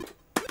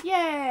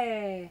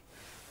 Yay!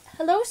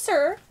 Hello,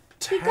 sir.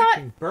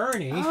 Attacking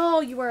Bernie.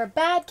 Oh, you are a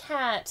bad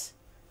cat.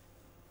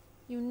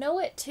 You know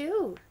it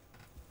too.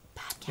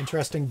 Bad cat.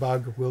 Interesting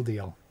bug. We'll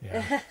deal.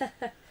 Yeah.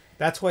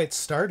 That's why it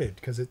started,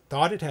 because it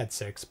thought it had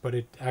 6, but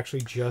it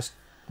actually just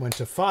went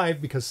to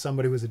 5 because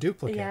somebody was a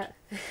duplicate.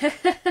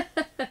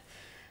 Yeah.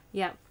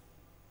 Yeah.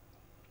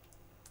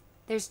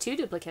 There's 2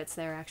 duplicates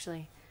there,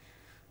 actually.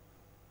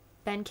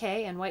 Ben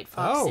K and White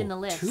Fox in the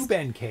list. 2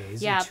 Ben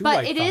Ks. Yeah, and 2 but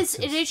White it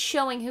Foxes. is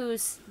showing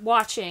who's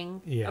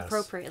watching Yes,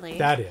 appropriately.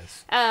 That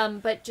is.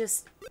 But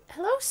just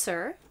hello,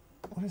 sir.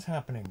 What is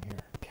happening here?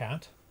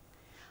 Cat?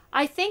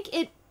 I think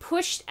it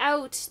pushed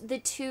out the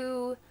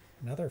 2.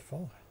 Another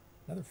full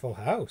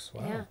house.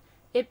 Wow. Yeah,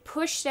 it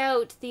pushed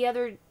out the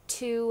other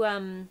 2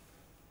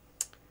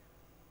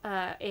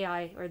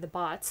 AI or the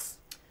bots.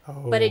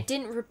 Oh. But it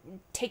didn't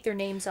take their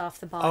names off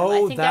the bottom. Oh, I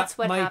think that that's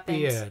what might happened.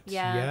 be it.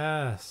 Yeah.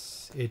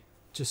 Yes. It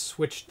just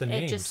switched the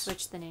names. It just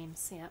switched the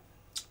names. Yeah.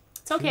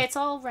 It's okay. It's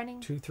all running.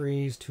 2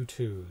 3s, 2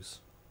 2s.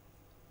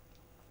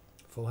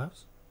 Full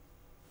house?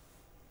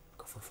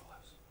 Go for a full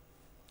house.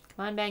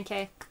 Come on, Ben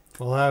K.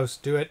 Full house.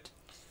 Do it.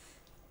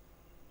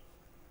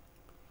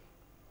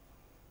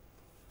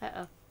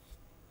 Uh-oh.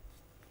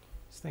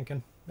 Just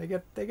thinking. They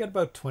get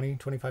about 20,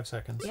 25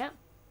 seconds. Yeah.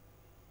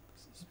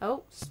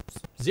 Oh.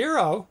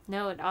 0?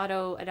 No, it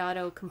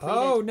auto completed.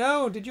 Oh,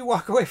 no. Did you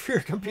walk away from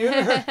your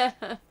computer?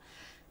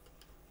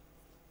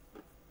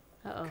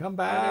 Uh-oh. Come Are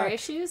back. there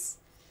issues?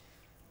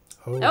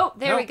 Oh,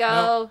 there we go.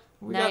 No.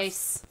 We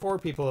Nice. got 4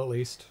 people at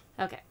least.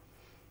 Okay.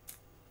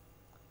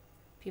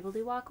 People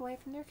do walk away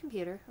from their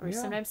computer, or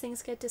Yeah. sometimes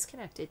things get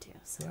disconnected too.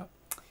 So. Yep.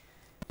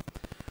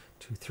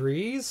 2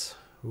 3s.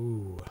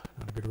 Ooh,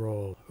 not a good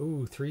roll.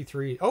 Ooh, 3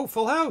 3. Oh,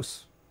 full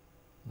house.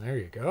 There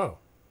you go.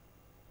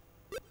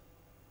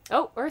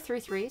 Oh, or 3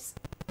 3s.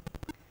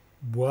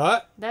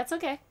 What? That's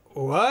okay.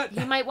 What?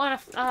 You might want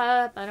to.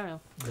 I don't know.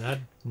 That.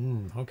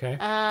 Okay.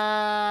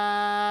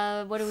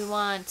 What do we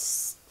want?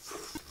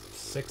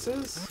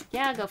 6s?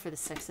 Yeah, go for the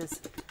 6s.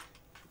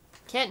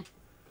 Kid.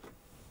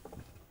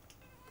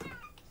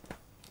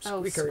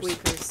 Oh, Squeakers.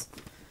 squeakers.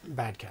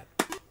 Bad cat.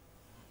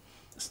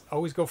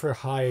 Always go for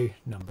high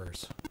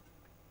numbers.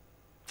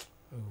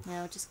 Oof.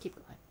 No, just keep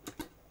going.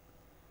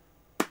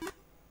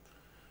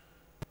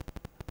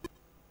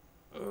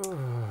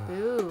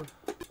 Ooh.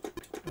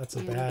 That's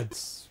a bad.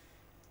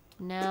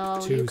 No,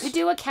 you Twos. could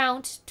do a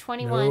count.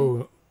 21.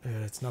 No,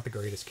 it's not the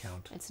greatest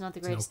count. It's not the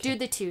It's greatest. okay. Do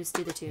the 2s.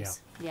 Do the 2s.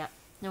 Yeah.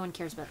 No one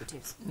cares about the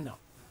 2s. No.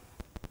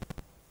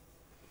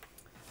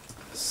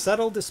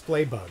 Subtle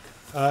display bug.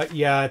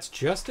 Yeah, it's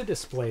just a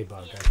display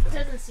bug. I think.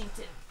 Doesn't seem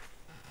to.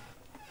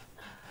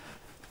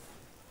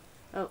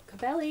 Oh,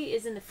 Kobeli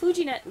is in the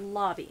Fujinet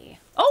lobby.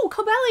 Oh,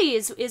 Kobeli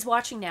is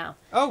watching now.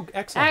 Oh,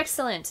 excellent.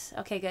 Excellent.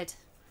 Okay, good.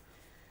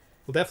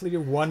 We'll definitely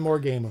do one more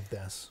game of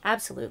this.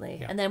 Absolutely.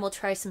 Yeah. And then we'll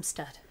try some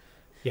stud.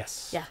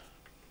 Yes. Yeah.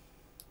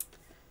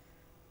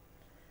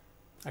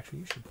 Actually,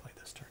 you should play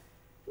this turn.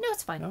 No,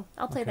 it's fine. No?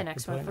 I'll play Okay, the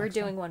next we'll play one. We're next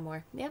doing one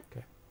more. Yep.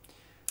 Okay.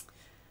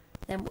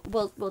 Then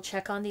we'll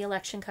check on the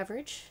election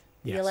coverage,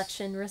 the Yes.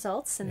 election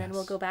results, and then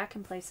we'll Yes. go back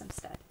and play some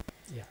stud.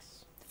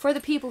 Yes. For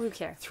the people who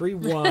care. 3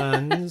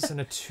 1s and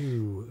a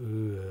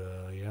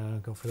 2. Yeah,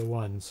 go for the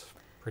 1s.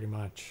 Pretty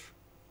much.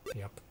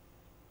 Yep.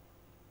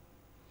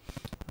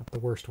 Not the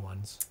worst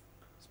ones.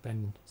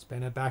 Ben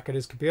it back at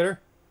his computer.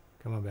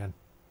 Come on, Ben.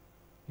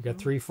 You got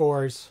 3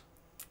 4s.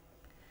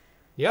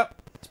 Yep.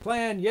 It's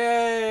playing.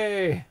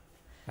 Yay!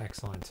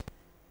 Excellent.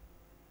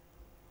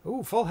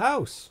 Ooh, full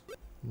house.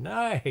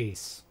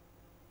 Nice.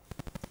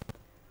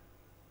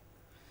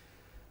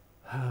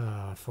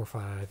 4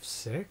 5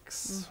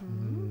 6.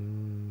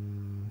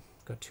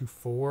 Got 2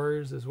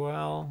 4s as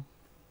well.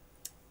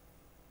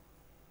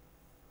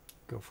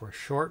 Go for a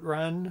short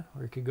run,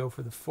 or you could go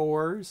for the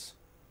 4s.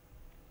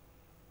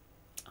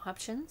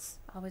 Options.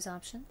 Always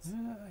options.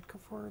 I'd go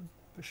for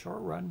a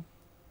short run.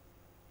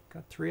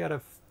 Got 3 out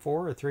of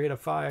 4 or 3 out of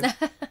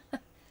 5.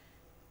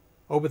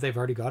 Oh, but they've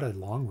already got a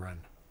long run.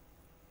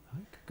 I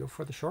could go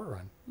for the short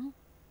run.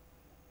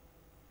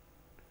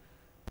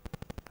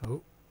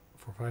 Oh,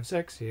 4, 5,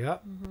 6.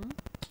 Yep.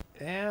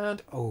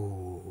 And,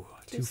 oh,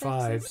 2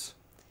 5s.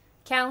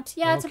 Count.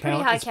 Yeah, it's a pretty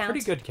high count.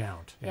 Pretty good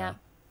count. Yeah.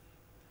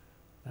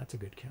 That's a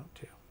good count,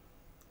 too.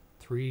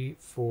 3,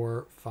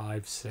 4,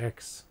 5,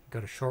 6.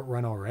 Got a short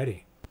run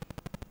already.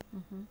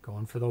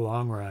 Going for the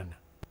long run.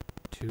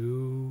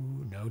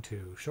 2, no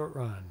 2. Short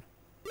run.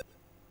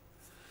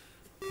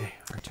 Okay,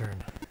 our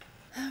turn.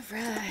 All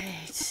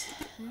right.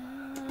 2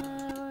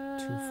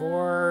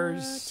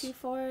 4s. 2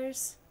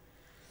 4s.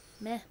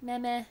 Meh, meh,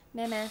 meh,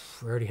 meh, meh.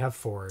 We already have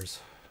 4s.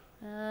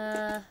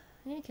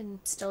 You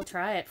can still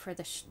try it for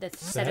the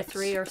set of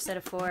 3 or set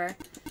of 4.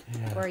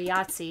 Yeah. Or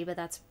Yahtzee, but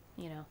that's,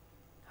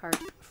 hard.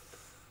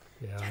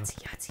 Yeah.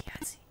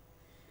 Yahtzee.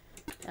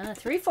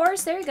 3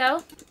 4s, there you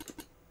go.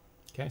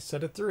 Okay,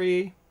 set of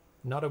 3.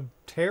 Not a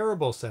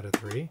terrible set of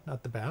 3.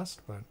 Not the best,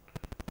 but...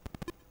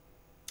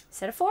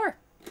 Set of 4.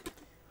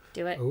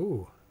 Do it.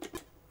 Ooh.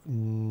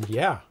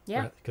 Yeah.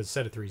 Yeah. Because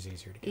set of 3 is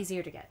easier to get.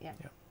 Easier to get, yeah.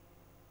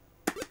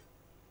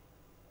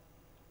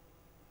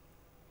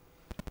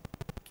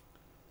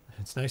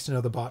 It's nice to know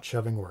the bot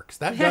shoving works.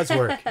 That does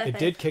work. It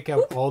did kick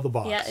out all the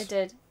bots. Yeah, it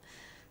did.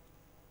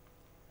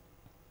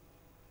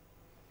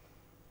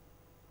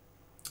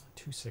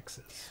 2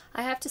 6s.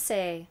 I have to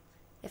say,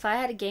 if I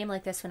had a game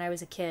like this when I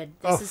was a kid,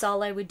 this is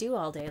all I would do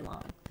all day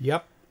long.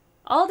 Yep.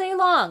 All day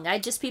long.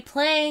 I'd just be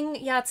playing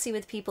Yahtzee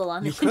with people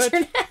on the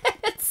internet.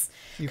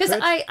 Because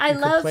I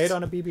loved... play it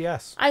on a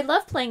BBS. I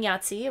love playing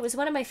Yahtzee. It was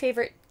one of my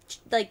favorite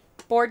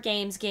board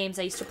games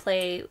I used to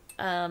play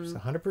There's a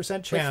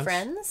 100% chance with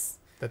friends.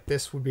 that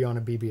this would be on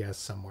a BBS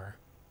somewhere.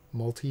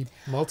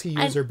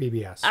 Multi-user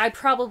BBS. I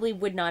probably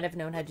would not have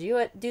known how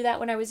to do that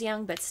when I was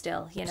young, but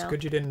still, It's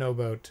good you didn't know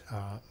about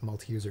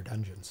multi-user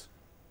dungeons.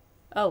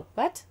 Oh,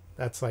 what?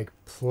 That's like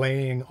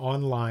playing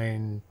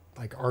online,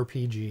 like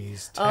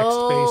RPGs,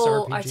 text-based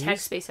RPGs.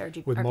 Text-based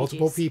RPGs. With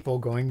multiple people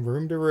going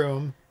room to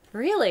room.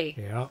 Really?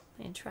 Yeah.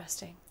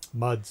 Interesting.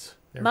 Muds.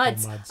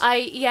 Muds.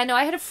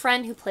 I had a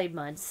friend who played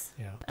Muds.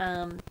 Yeah.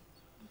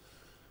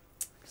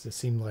 Because it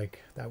seemed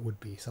like that would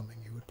be something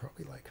you would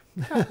probably like.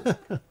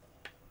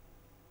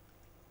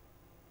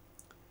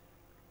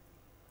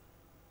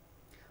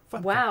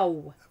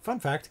 Fun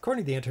fact,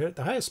 according to the internet,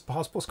 the highest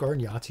possible score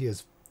in Yahtzee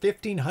is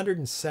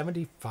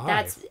 1,575.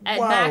 That's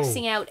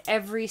maxing out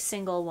every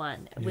single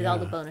one with all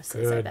the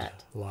bonuses, I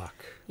bet. Good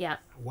luck. Yeah.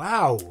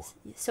 Wow.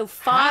 So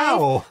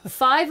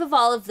five of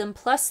all of them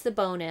plus the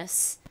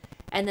bonus,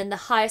 and then the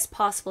highest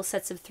possible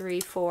sets of 3,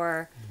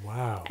 4.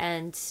 Wow.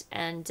 And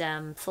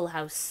full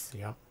house.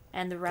 Yep.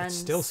 And the runs. It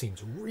still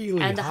seems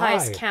really high. And the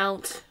highest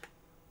count.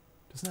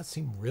 Doesn't that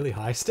seem really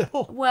high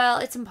still? Well,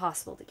 it's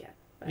impossible to get.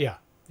 Yeah.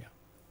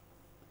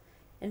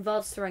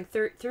 Involves throwing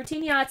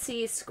 13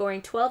 Yahtzees,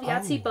 scoring 12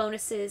 Yahtzee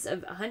bonuses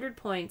of 100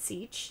 points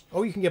each.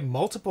 Oh, you can get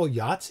multiple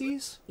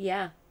Yahtzees?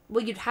 Yeah.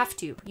 Well, you'd have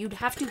to. You'd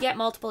have to get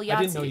multiple Yahtzees.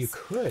 I didn't know you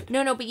could.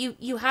 No, but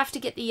you have to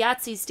get the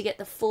Yahtzees to get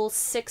the full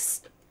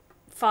 6,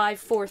 5,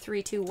 4,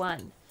 3, 2,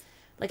 1.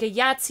 Like a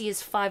Yahtzee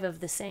is 5 of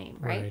the same,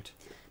 right?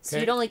 So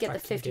you'd only get the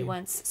 50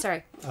 ones.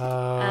 Sorry.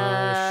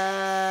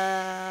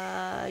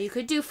 You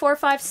could do 4,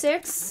 5,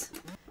 6.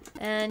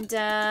 And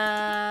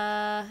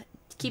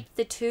keep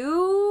the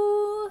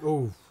 2.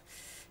 Oh.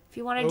 If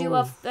you want to do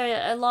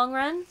a long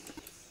run,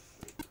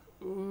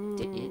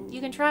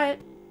 you can try it.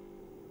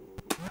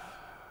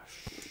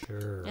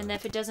 Sure. And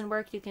if it doesn't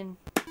work, you can...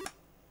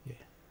 Yeah.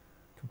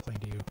 Complain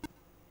to you.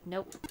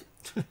 Nope.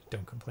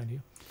 Don't complain to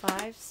you.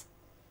 5s.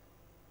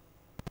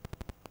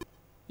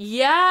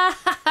 Yeah!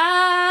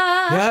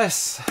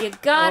 Yes! You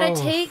gotta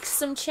take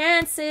some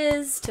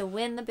chances to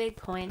win the big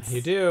points.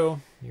 You do.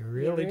 You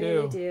really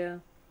do.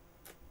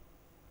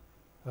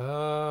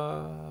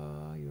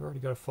 You already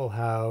got a full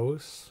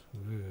house.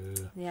 Ooh.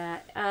 Yeah,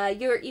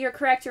 you're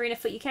correct, Arena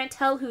Foot. You can't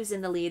tell who's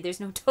in the lead. There's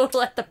no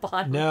total at the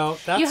bottom. No,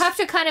 that's... You have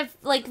to kind of,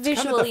 visually...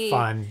 kind of the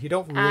fun. You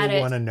don't really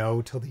want to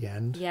know till the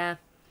end. Yeah.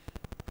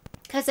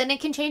 Because then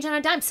it can change on a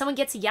dime. Someone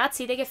gets a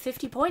Yahtzee, they get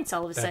 50 points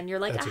all of a sudden. You're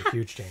like, that's a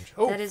huge change.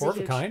 Oh, 4 of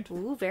a kind.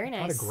 Ooh, very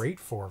nice. Not a great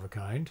 4 of a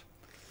kind.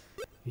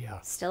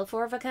 Yeah. Still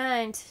 4 of a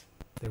kind.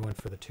 They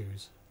went for the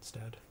 2s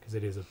instead, because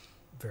it is a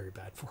very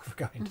bad 4 of a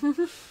kind.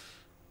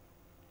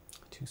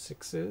 2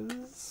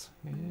 6s.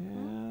 Yeah.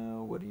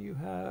 What do you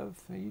have?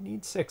 You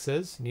need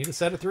 6s. You need a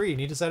set of 3. You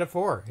need a set of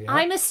 4. Yeah.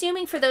 I'm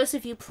assuming for those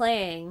of you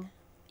playing,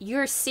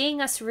 you're seeing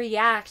us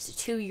react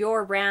to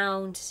your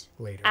round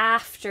later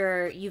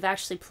after you've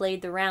actually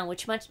played the round,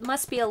 which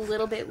must be a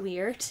little bit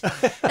weird.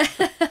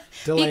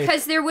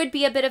 Because there would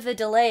be a bit of a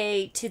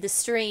delay to the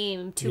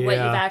stream to what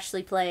you've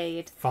actually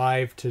played.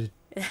 5 to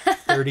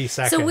 30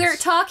 seconds. So we're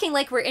talking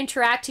like we're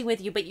interacting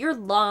with you, but you're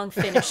long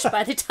finished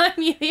by the time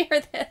you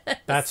hear this.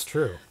 That's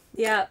true.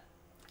 Yeah.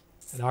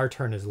 And our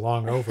turn is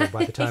long over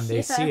by the time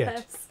they see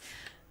it.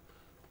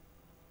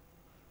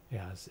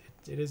 Yes,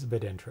 it is a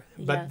bit interesting.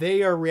 Yeah. But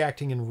they are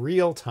reacting in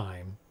real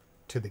time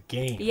to the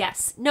game.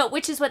 Yes. No,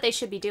 which is what they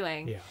should be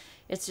doing. Yeah.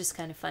 It's just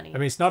kind of funny. I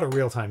mean, it's not a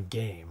real-time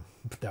game,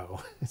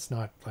 though. It's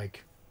not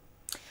like...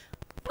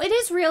 It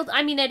is real.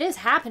 I mean, it is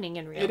happening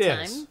in real time.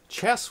 It is.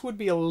 Chess would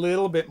be a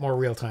little bit more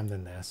real-time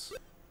than this.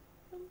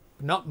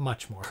 Not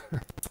much more.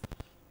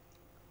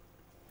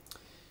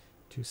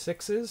 2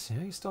 6s.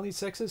 Yeah, you still need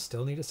 6s.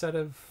 Still need a set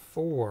of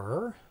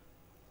 4.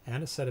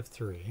 And a set of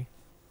 3.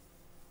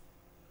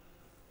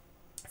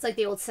 It's like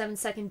the old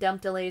 7-second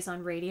dump delays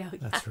on radio.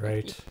 That's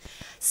right.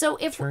 So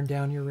if Turn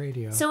down your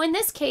radio. So in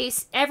this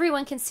case,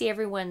 everyone can see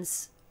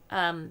everyone's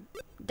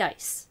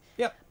dice.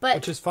 Yep, but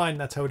which is fine.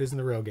 That's how it is in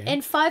the real game.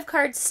 In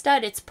 5-card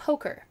stud, it's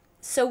poker.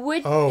 So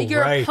would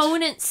your right.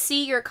 opponent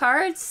see your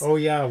cards? Oh,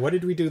 yeah. What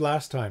did we do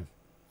last time?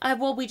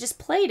 Well, we just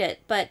played it,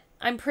 but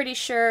I'm pretty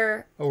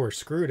sure... Oh, we're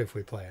screwed if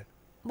we play it.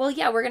 Well,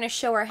 yeah, we're going to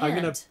show our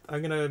hand.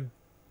 I'm gonna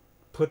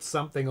put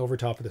something over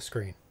top of the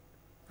screen.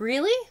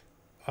 Really?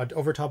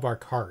 Over top of our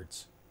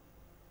cards.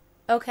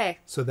 Okay.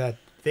 So that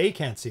they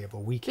can't see it, but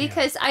we can.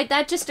 Because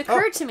that just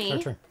occurred to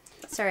me. Turn.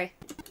 Sorry.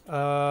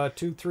 2,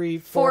 3,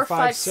 4,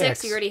 5,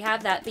 6. You already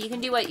have that, but you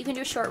can do what? You can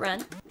do a short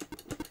run.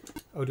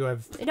 Oh, do I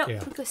have? No,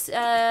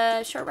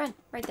 yeah. Short run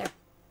right there.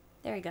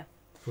 There you go.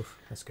 Oof,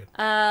 that's good.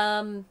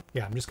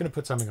 Yeah, I'm just gonna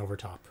put something over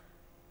top.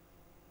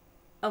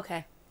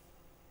 Okay.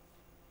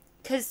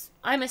 Because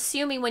I'm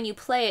assuming when you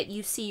play it,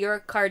 you see your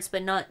cards,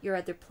 but not your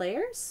other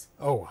players.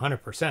 Oh,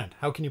 100%.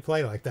 How can you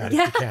play like that?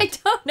 Yeah, if you can't?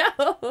 I don't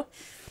know.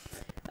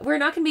 We're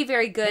not going to be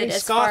very good hey,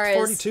 as Scott, far as...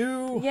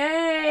 42.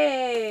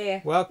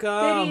 Yay! Welcome.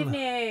 Good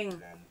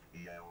evening.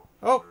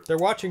 Oh, they're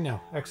watching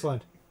now.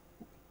 Excellent.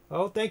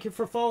 Oh, thank you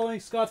for following,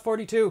 Scott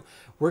 42.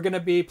 We're going to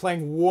be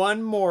playing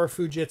one more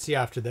Fujitzee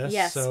after this.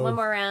 Yes, so one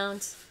more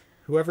round.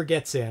 Whoever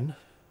gets in.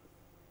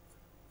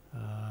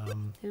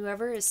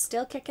 Whoever is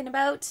still kicking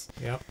about.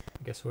 Yep.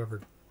 I guess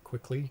whoever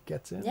quickly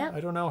gets in. Yep.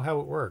 I don't know how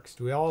it works.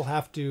 Do we all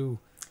have to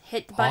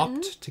hit the button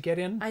opt to get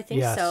in? I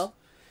think yes. so.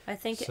 I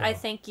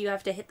think you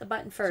have to hit the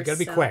button first. So you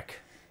got to be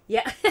quick.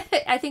 Yeah.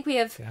 I think we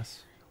have...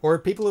 Yes. Or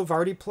people who've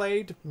already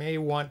played may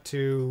want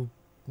to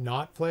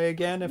not play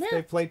again if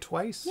they've played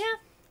twice. Yeah.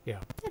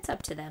 Yeah. It's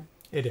up to them.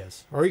 It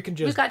is. Or you can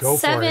just We've got go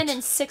for 7 it.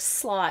 and 6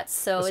 slots,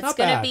 so That's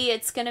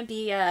it's gonna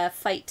be a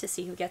fight to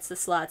see who gets the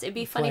slots. It'd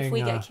be funny if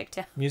we get kicked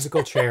out.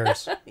 Musical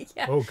chairs.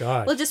 Yeah. Oh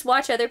God. We'll just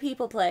watch other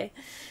people play.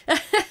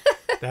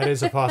 That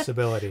is a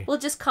possibility. We'll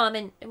just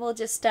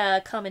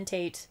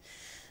commentate.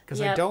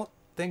 Because I don't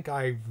think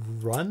I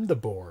run the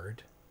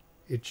board.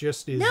 It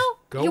just is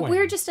going.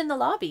 We're just in the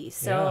lobby,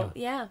 so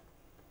yeah.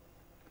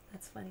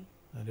 That's funny.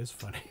 That is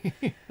funny.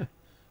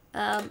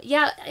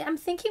 Yeah, I'm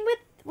thinking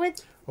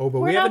with oh, but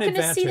we're we have not an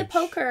advantage. See the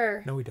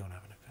poker. No, we don't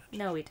have an advantage.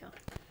 No, we don't.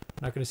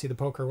 Not going to see the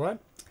poker what?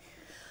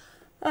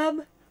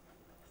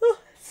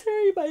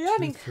 Sorry, my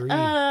yawning. 2, 3,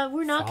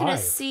 we're not going to 5.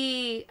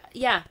 see.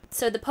 Yeah,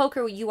 so the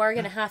poker, you are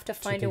going to have to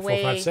find 2, 3, a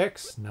way 4, 5,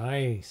 6.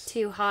 Nice.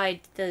 to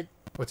hide the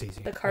What's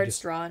easy? the cards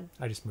drawn.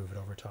 I just move it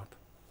over top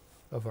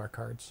of our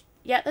cards.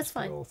 Yeah, that's The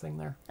fine. little thing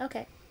there.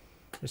 Okay.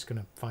 Just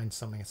going to find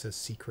something that says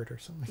secret or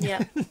something.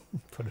 Yeah.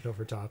 Put it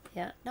over top.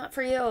 Yeah, not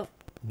for you.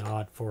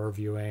 Not for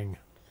viewing.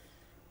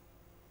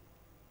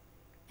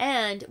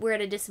 And we're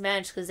at a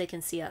disadvantage because they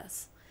can see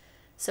us.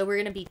 So we're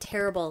going to be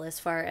terrible as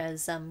far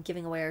as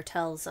giving away our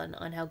tells on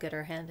how good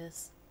our hand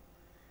is.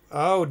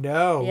 Oh,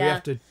 no. Yeah. We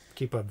have to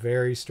keep a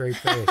very straight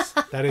face.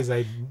 That is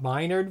a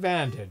minor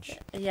advantage.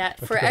 Yeah,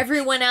 for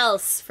everyone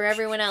else. For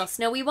everyone else.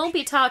 No, we won't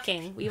be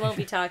talking. We won't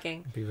be talking.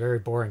 It'd be very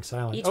boring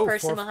silence. Each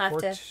person will have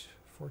to...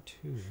 4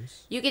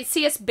 twos. You can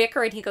see us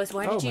bicker and he goes,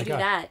 why did you do God.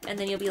 that? And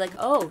then you'll be like,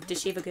 oh,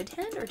 does she have a good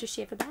hand or does she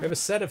have a bad We have a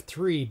set of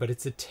 3, but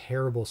it's a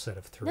terrible set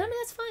of 3. No,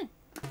 that's fine.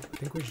 I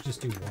think we should just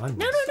do 1.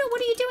 No,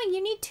 what are you doing?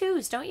 You need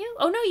 2s, don't you?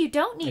 Oh, no, you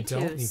don't need 2s. I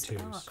don't need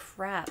 2s. Oh,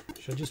 crap.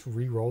 Should I just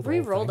re-roll the whole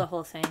thing? Re-roll the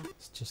whole thing.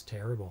 It's just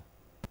terrible.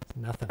 It's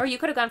nothing. Or you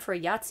could have gone for a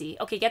Yahtzee.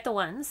 Okay, get the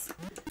 1s.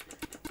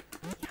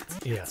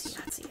 Yes.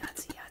 Yahtzee.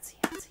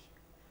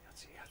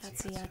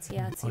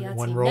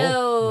 One roll?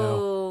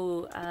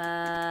 No.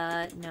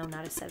 No,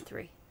 not a set of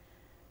 3.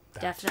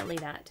 Definitely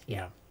that.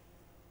 Yeah.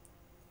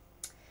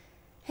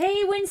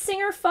 Hey,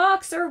 Windsinger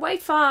Fox or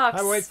White Fox.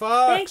 Hi, White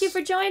Fox. Thank you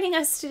for joining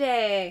us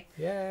today.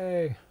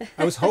 Yay.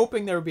 I was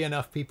hoping there would be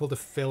enough people to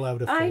fill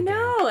out a full I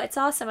know. game. It's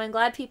awesome. I'm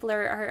glad people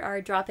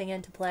are dropping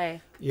in to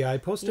play. Yeah, I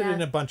posted it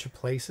in a bunch of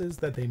places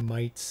that they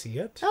might see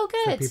it. Oh,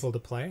 good. For people to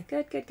play.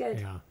 Good.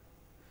 Yeah.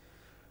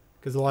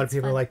 Because a lot of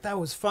people are like, that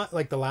was fun.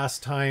 Like the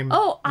last time.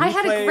 Oh, I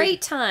had played, a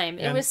great time.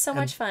 It was so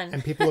much fun.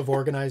 And people have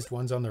organized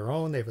ones on their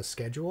own. They have a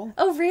schedule.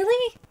 Oh,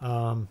 really?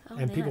 And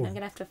man, people, I'm going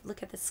to have to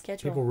look at the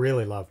schedule. People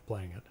really love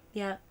playing it.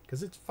 Yeah.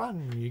 Because it's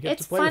fun. You get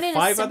It's to play fun with and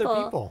 5 it's other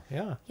simple. people.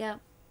 Yeah. Yeah.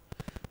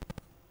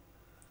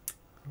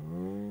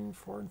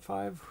 4 and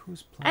 5.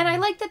 Who's playing? And I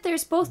like that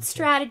there's both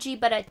strategy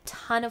but a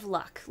ton of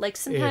luck. Like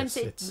sometimes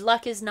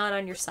luck is not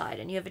on your side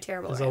and you have a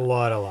terrible There's round. a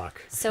lot of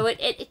luck. So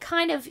it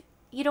kind of,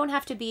 you don't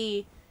have to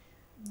be...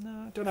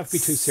 No, don't have to be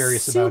too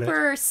serious about it.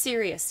 Super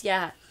serious,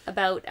 yeah,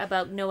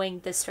 about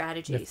knowing the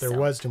strategy. If there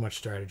was too much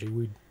strategy,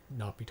 we'd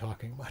not be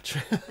talking much.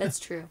 That's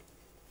true.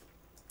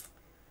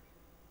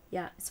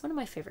 Yeah, it's one of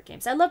my favorite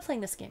games. I love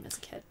playing this game as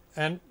a kid.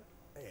 And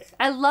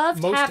I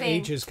loved most having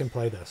ages can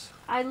play this.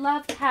 I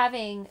loved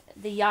having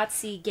the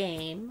Yahtzee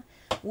game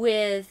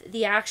with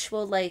the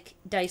actual like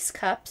dice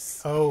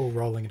cups. Oh,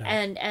 rolling it out.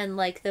 And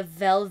like the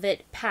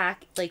velvet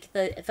pack, like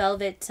the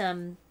velvet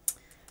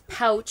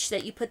pouch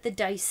that you put the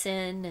dice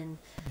in, and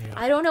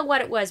I don't know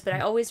what it was, but I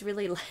always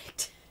really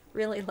liked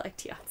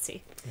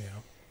Yahtzee. Yeah.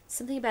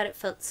 Something about it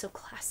felt so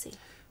classy.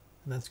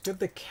 And that's good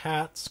the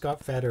cats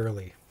got fed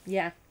early.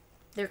 Yeah.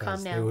 They're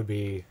calm now. They would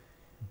be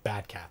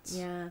bad cats.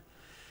 Yeah.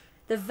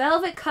 The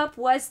velvet cup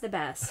was the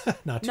best.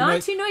 Not too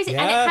noisy. Yes, And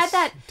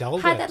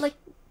it had that like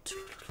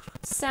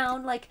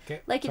sound like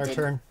okay, like it our did.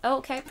 turn. Oh,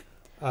 okay.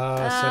 Set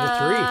of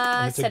 3.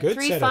 And it's a good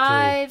three set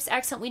fives.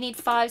 Excellent. We need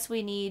 5s.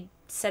 We need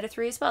set of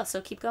 3 as well. So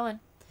keep going.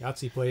 of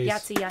 3. Yahtzee, please.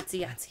 Yahtzee,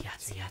 Yahtzee, Yahtzee,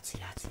 Yahtzee, Yahtzee,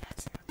 Yahtzee,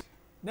 Yahtzee.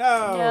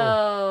 No.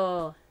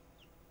 No.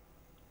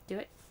 Do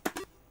it.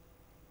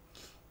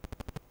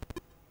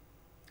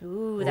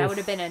 Ooh, that would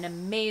have been an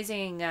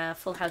amazing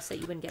full house that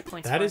you wouldn't get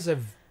points for. That is a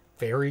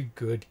very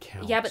good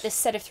count. Yeah, but this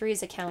set of 3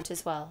 is a count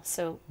as well.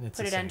 So It's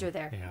put the it same. under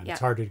there. Yeah, it's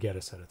hard to get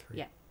a set of 3.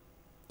 Yeah.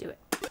 Do it.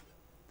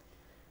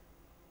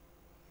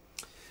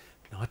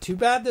 Not too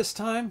bad this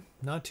time.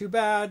 Not too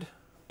bad.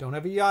 Don't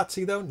have a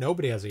Yahtzee, though.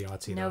 Nobody has a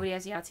Yahtzee, though. Nobody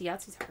has Yahtzee.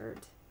 Yahtzee's hard.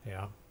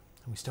 Yeah.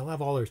 And we still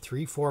have all our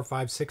 3, 4,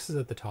 5, 6s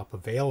at the top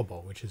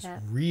available, which is Yeah.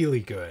 really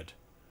good.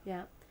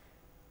 Yeah.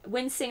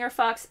 Singer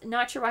Fox,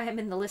 not sure why I'm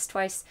in the list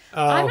twice.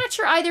 Oh. I'm not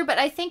sure either, but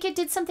I think it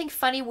did something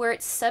funny where it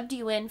subbed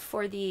you in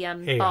for the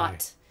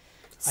bot.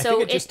 I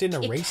think it just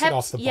didn't erase it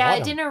off the Yeah,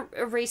 bottom. it didn't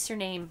erase your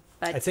name.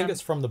 But I think it's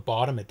from the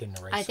bottom it didn't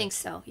erase I it. think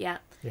so, yeah.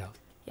 Yeah.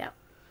 Yeah.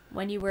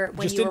 When you were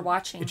Didn't-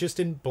 watching. It just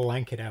didn't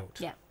blank it out.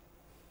 Yeah.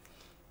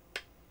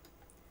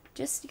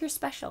 Just you're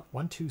special.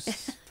 1, 2,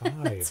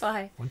 5. That's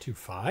why. 1, 2,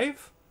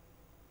 5.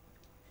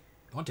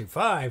 1, 2,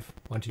 5.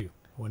 1, 2,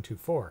 1, 2,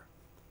 4.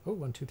 Oh,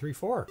 1, 2, 3,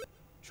 4.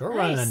 Short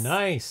Nice. run,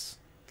 nice.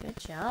 Good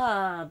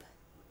job.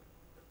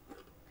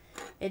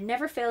 It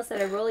never fails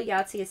that I roll a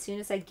Yahtzee as soon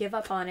as I give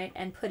up on it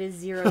and put a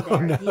 0 there. Oh,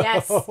 no.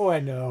 Yes. I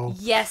know.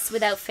 Yes,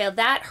 without fail.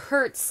 That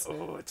hurts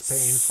Oh, it's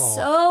painful.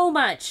 so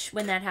much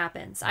when that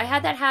happens. I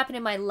had that happen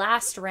in my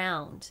last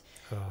round.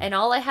 And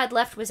all I had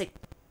left was it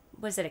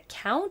a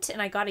count,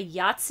 and I got a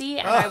Yahtzee,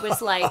 and I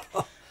was like,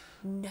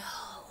 no.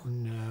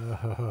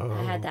 No.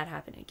 I had that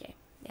happen in a game.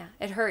 Yeah,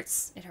 it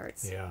hurts. It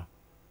hurts. Yeah.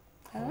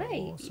 All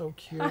right. Oh, so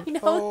cute. I know.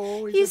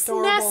 Oh, he's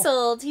adorable.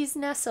 nestled. He's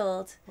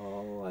nestled.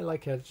 Oh, I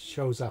like it.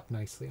 Shows up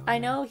nicely on I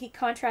there. know. He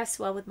contrasts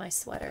well with my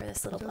sweater,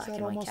 this little He does black that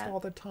and white almost cat. all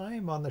the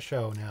time on the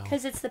show now.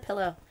 Because it's the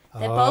pillow.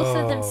 Both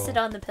of them Oh. sit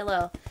on the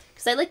pillow.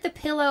 Because I like the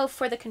pillow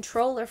for the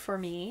controller for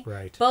me.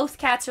 Right. Both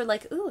cats are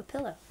like, ooh, a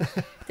pillow.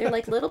 They're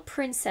like little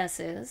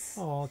princesses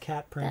Oh,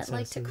 cat princesses. that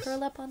like to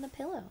curl up on the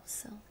pillow.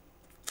 So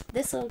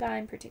this little guy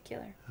in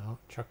particular. Oh,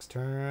 Chuck's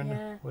turn.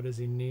 Yeah. What does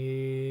he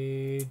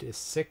need? Is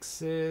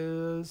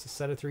 6s, a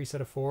set of 3,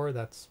 set of 4.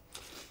 There's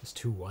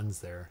 2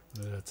 1s there.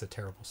 That's a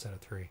terrible set of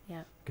 3.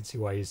 Yeah. I can see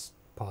why he's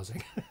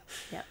pausing.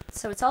 Yeah.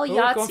 So it's all Oh,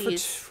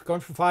 Yahtzees.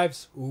 going for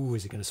 5s. Ooh,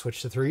 is he going to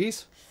switch to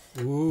 3s?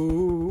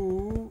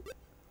 Ooh.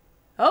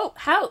 Oh,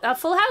 a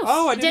full house.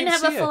 Oh, I It didn't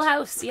didn't have a see full it.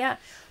 house. Yeah.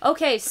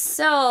 Okay,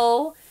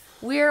 so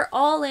we're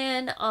all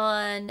in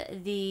on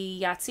the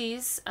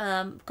Yahtzees.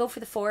 Go for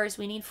the 4s.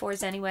 We need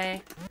 4s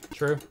anyway.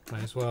 True.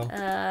 Might as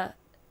well.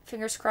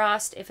 Fingers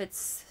crossed if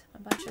it's a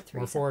bunch of 3s.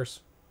 More 4s.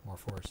 More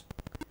 4s.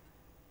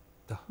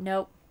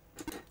 Nope.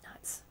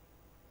 Nuts.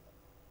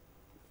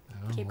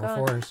 Oh, Keep more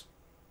going. 4s.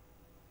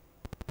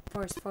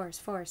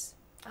 4s.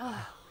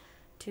 Oh.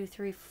 2,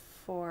 3,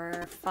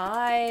 4,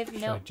 5. Should I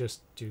Nope.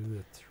 just do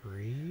the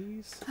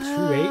 3s? 2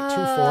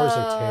 4s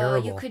are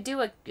terrible. You could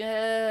do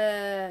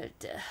a...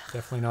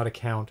 Definitely not a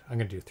count. I'm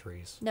going to do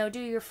 3s. No, do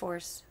your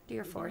 4s. Do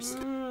your 4s.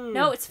 Ooh.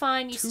 No, it's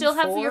fine. You 2 still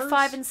have your 4s?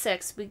 5 and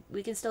 6.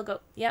 We can still go.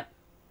 Yep.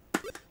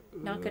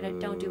 Not gonna.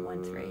 Don't do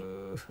 1, 3.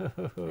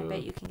 I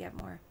bet you can get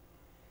more.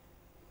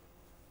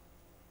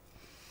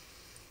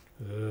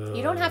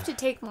 You don't have to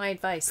take my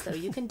advice though.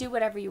 You can do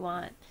whatever you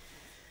want.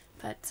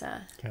 But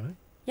Can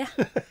yeah,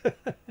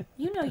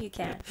 you know you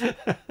can.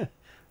 I?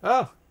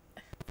 Oh.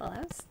 Full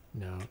house.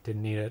 No,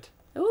 didn't need it.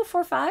 Ooh,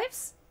 4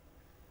 5s.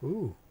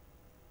 Ooh.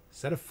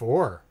 Set of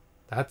 4.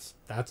 That's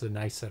a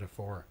nice set of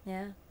 4.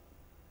 Yeah.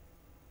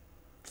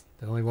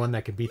 The only one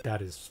that can beat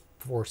that is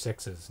 4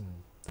 6s, and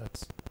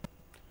that's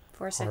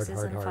 4 6s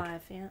hard, and hard.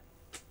 5. Yeah.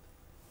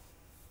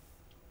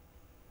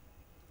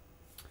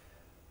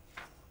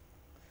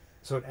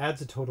 so it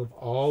adds a total of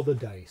all the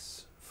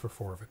dice for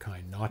 4 of a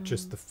kind, not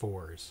just the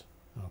 4s.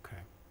 Okay.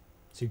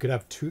 So you could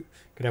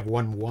have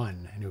 1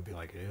 1, and it would be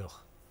like, ugh.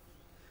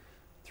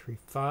 3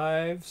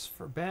 5s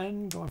for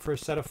Ben, going for a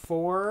set of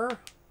 4.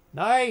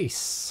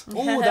 Nice.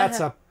 Oh, that's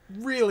a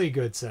really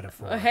good set of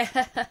 4.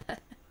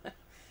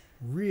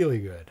 Really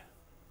good.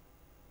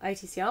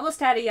 ITC almost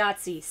had a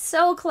Yahtzee.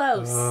 So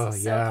close. Oh,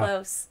 so yeah.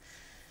 close.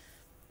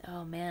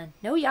 Oh man,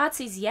 no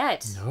Yahtzees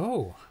yet.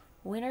 No.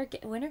 Winner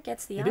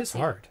gets the Yahtzee. It is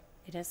hard.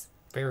 It is.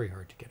 Very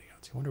hard to get a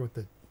Yahtzee. I wonder what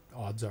the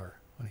odds are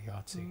on a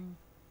Yahtzee.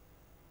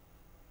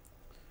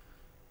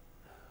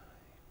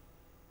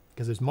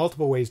 because there's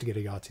multiple ways to get a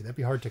Yahtzee. That'd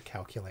be hard to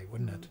calculate,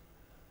 wouldn't it?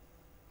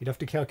 You'd have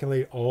to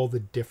calculate all the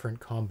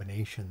different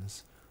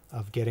combinations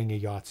of getting a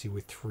Yahtzee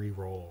with 3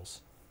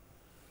 rolls.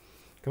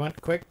 Come on,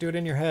 quick, do it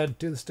in your head.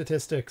 Do the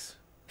statistics.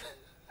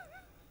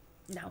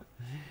 No.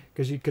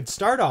 Because you could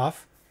start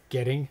off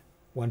getting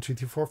 1, 2,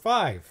 3, 4,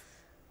 5.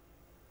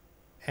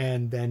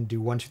 And then do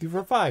 1, 2, 3,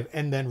 4, 5.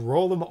 And then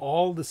roll them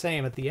all the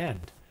same at the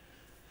end.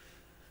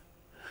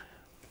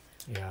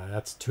 Yeah,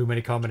 that's too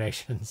many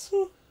combinations.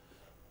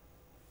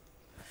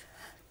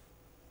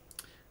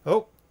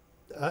 Oh,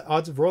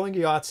 odds of rolling a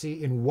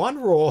Yahtzee in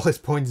 1 roll is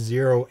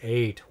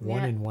 0.08.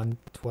 1 in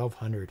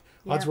 1/1200.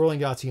 Odds of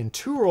rolling Yahtzee in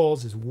 2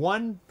 rolls is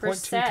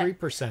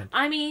 1.23%.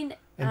 I mean...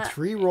 And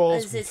 3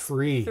 rolls with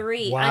 3.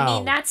 3. Wow. I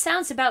mean, that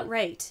sounds about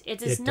right.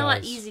 It is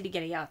not does. easy to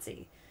get a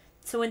Yahtzee.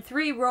 So in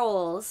 3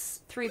 rolls,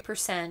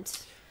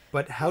 3%.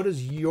 But how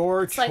does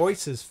your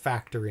choices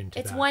factor into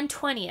it's that?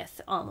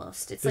 1/20th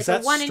almost. It's Is like a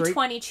that 1 in straight-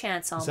 20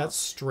 chance almost. Is that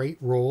straight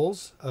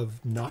rolls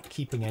of not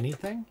keeping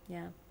anything?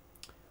 Yeah.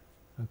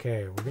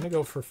 Okay, we're going to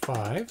go for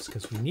 5s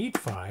because we need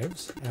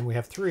 5s and we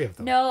have 3 of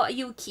them. No,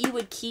 you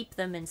would keep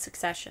them in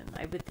succession,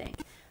 I would think.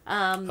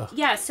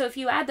 Yeah, so if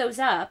you add those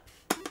up,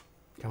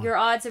 your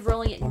odds of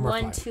rolling it in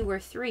 1, 2, or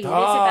 3 is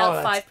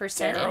about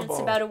 5%, and it's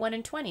about a 1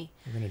 in 20.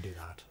 We're going to do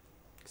that.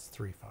 It's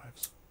 3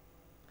 5s.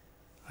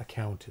 A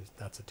count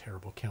that's a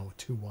terrible count with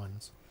 2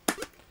 1s.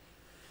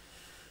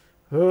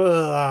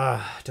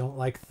 Ugh, don't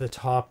like the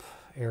top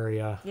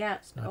area. Yeah,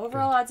 It's not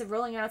overall good. odds of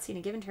rolling Yahtzee in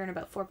a given turn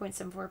about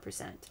 4.74%.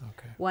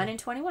 Okay. 1 in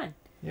 21.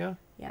 Yeah.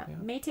 Yeah.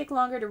 May take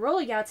longer to roll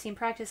a Yahtzee in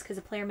practice because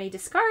a player may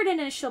discard an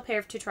initial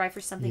pair to try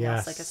for something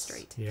else like a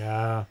straight.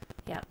 Yeah.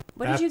 Yeah.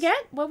 What did you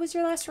get? What was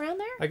your last round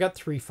there? I got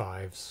 3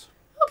 5s,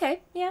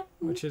 Okay. Yeah.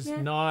 which is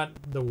not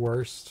the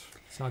worst.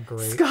 It's not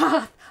great.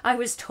 God, I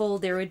was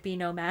told there would be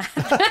no math.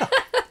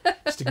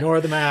 Just ignore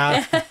the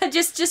math.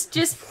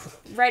 just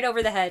right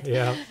over the head.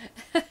 Yeah.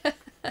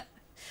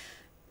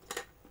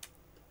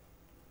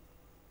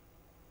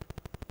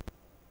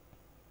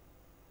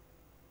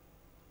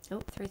 Oh,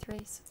 3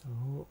 3s.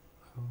 Oh.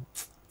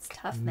 It's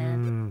tough,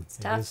 man. It's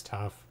tough. It is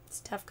tough. It's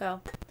a tough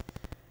go.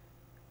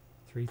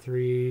 3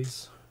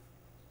 3s.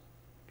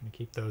 Gonna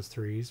keep those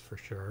 3s for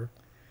sure.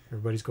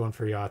 Everybody's going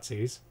for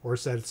Yahtzees or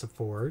sets of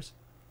 4s.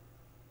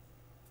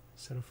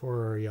 Set of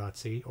 4 or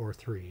Yahtzee or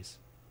 3s.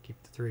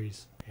 Keep the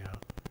 3s. Yeah.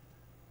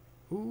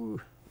 Ooh.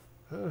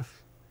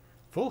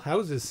 Full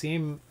houses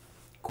seem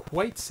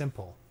quite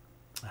simple.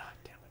 Ah,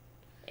 damn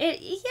it.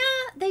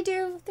 Yeah, they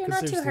do. They're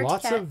not too There's hard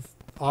lots to get. of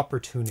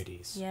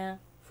opportunities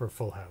for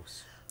full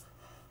house.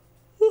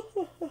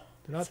 They're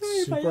not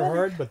super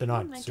hard, but they're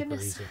not super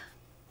easy.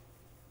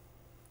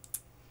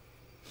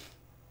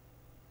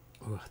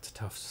 Oh, that's a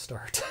tough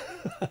start.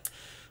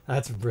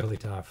 That's really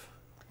tough.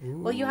 Ooh.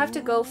 Well, you have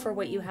to go for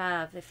what you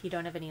have if you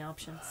don't have any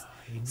options.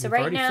 So You've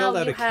right already now filled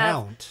out you a have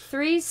count.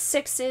 3s,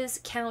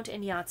 6s, count,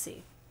 and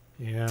Yahtzee.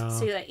 Yeah.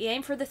 So you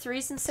aim for the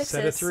 3s and 6s.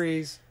 Set of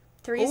 3s.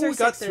 3s Oh, or we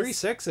got 6s. 3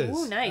 6s.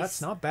 Ooh, nice.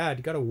 That's not bad.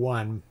 You got a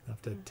 1. You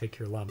have to take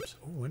your lumps.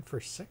 Oh, went for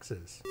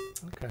 6s.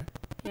 Okay.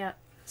 Yeah.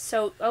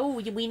 So,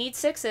 we need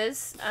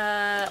 6s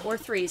or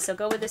 3s. So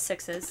go with the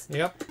 6s.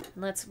 Yep.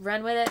 And let's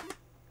run with it.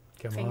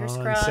 Come Fingers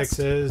on, crossed.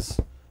 6s.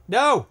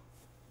 No!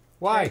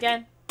 Why? Try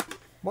again.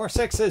 More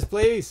 6s,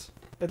 please.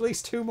 At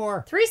least 2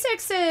 more. 3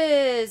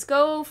 6s.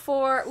 Go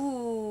for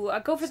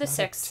go for the Not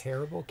 6. a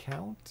terrible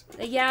count.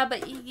 Yeah,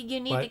 but you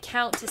need to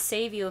count to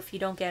save you if you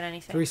don't get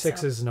anything. 3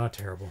 6s is not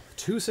terrible.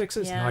 2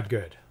 6s, not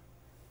good.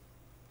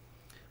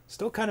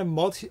 Still kind of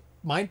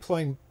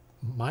mind-blowing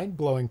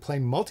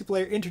playing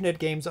multiplayer internet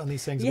games on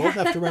these things. I'm old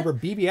enough to remember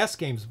BBS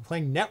games.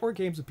 Playing network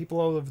games with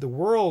people all over the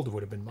world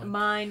would have been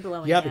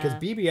mind-blowing. Yeah, because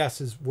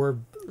BBSs were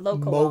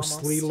local,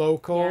 mostly almost.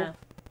 local. Yeah.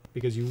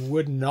 Because you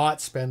would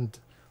not spend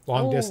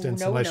long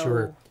distance unless you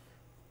were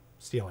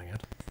stealing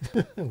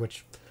it.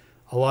 Which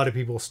a lot of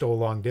people stole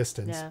long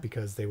distance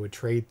because they would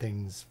trade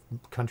things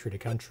country to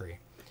country.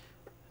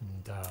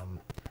 And,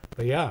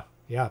 but yeah,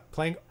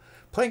 playing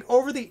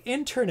over the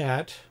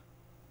internet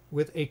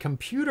with a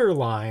computer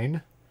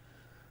line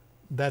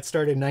that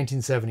started in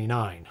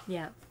 1979.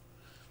 Yeah.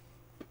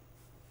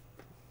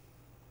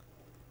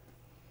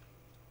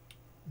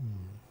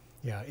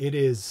 Yeah, it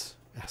is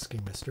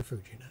asking Mr.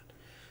 Fujinet.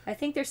 I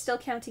think they're still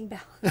counting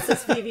ballots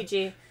as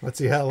VVG. Let's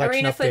see how election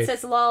Arena Foot update.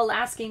 says lol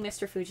asking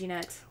Mr.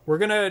 Fujinet. We're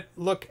gonna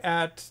look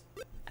at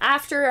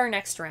After our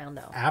next round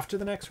though. after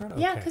the next round.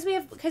 Okay. Yeah,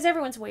 because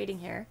everyone's waiting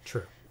here.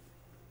 True.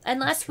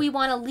 Unless we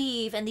want to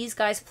leave and these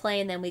guys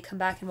play and then we come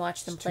back and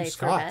watch them It's play two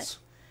for a bit. Scots.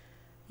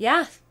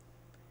 Yeah.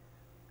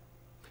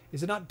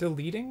 Is it not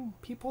deleting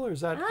people, or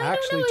is that I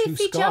actually don't know two if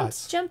he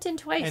Scots? jumped in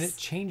twice. And it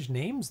changed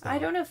names though. I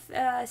don't know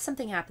if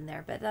something happened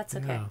there, but that's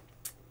okay. Yeah.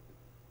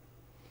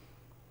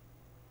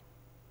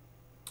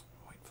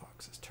 White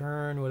Fox's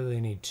turn. What do they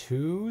need?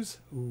 2s?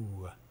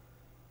 Ooh.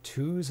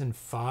 2s and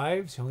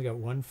 5s. You only got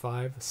 1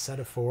 5. A set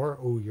of 4.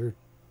 Oh, is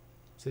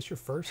this your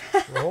first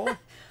roll?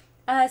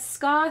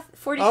 Scoth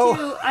 42.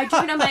 Oh. I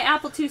joined on my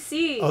Apple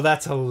IIc. Oh,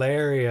 that's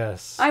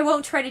hilarious. I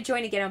won't try to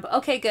join again.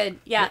 Okay, good.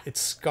 Yeah. It's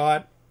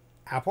Scott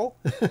Apple.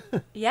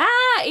 Yeah,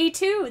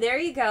 A2. There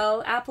you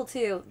go. Apple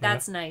II.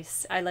 That's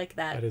nice. I like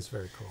that. That is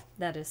very cool.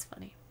 That is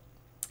funny.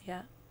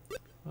 Yeah.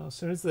 Well, as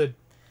soon as the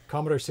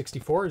Commodore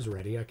 64 is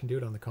ready, I can do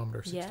it on the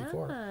Commodore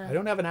 64. Yeah. I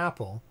don't have an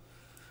Apple.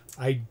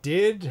 I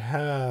did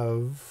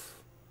have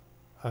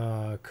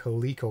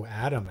Coleco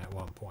Adam at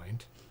one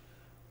point,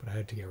 but I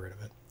had to get rid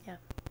of it. Yeah.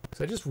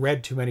 So I just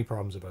read too many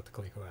problems about the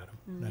Coleco Adam,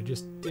 and I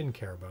just didn't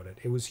care about it.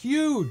 It was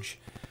huge,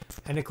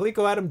 and the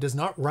Coleco Adam does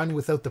not run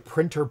without the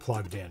printer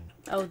plugged in.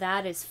 Oh,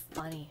 that is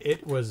funny.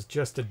 It was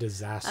just a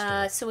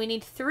disaster. So we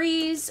need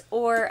 3s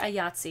or a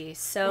Yahtzee.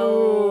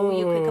 So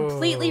you could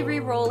completely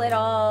re-roll it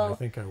all. I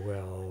think I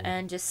will.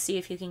 And just see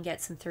if you can get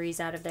some 3s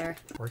out of there.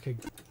 Or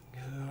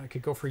I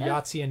could go for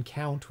Yahtzee and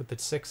count with the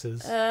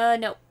 6s.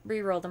 No.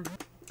 Re-roll them.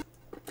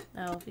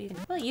 Oh,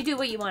 well, you do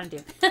what you want to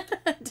do.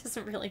 It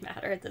doesn't really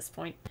matter at this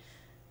point.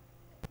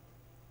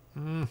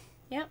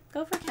 Yeah,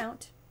 go for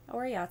count.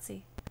 Or a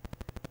Yahtzee.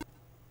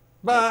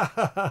 Bah!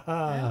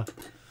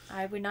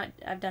 I would not...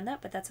 I've done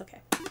that, but that's okay.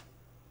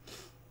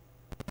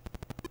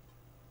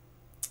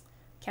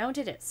 Count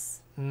it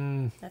is.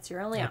 That's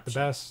your only Not option. the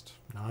best,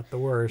 not the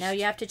worst. Now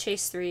you have to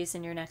chase 3s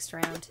in your next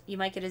round. You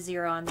might get a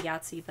 0 on the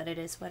Yahtzee, but it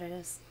is what it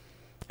is.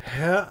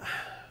 Yeah.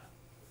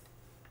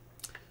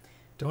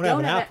 Don't have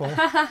an Apple.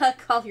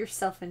 Call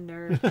yourself a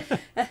nerd.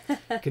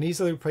 Can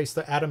easily replace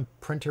the Atom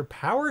printer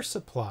power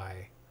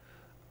supply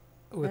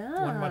with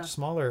one much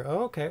smaller.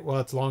 Oh, okay. Well,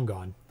 it's long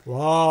gone.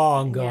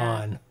 Long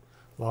gone.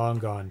 Long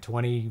gone.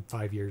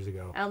 25 years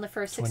ago. On the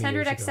first 20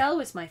 600 years XL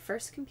was my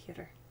first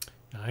computer.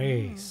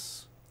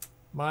 Nice.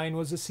 Mine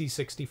was a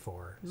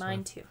C64.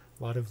 Mine too.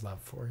 A lot of love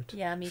for it.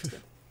 Yeah, me too.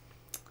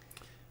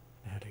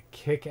 It had a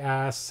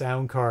kick-ass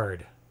sound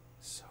card.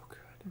 So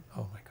good.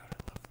 Oh my god,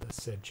 I love the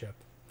SID chip.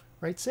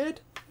 Right,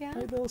 Sid? Yeah.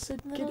 Right, little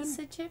Sid Little kitten?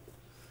 Sid chip.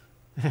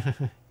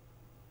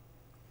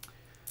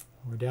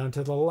 We're down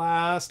to the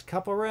last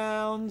couple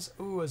rounds.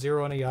 Ooh, a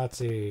 0 and a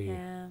Yahtzee.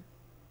 Yeah.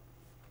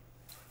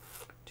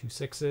 2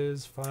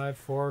 6s, 5,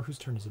 4. Whose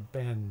turn is it?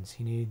 Ben's.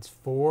 He needs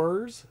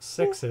 4s,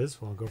 6s.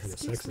 Well, I'll go for the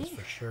Excuse 6s me.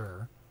 for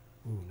sure.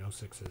 Ooh, no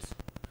 6s.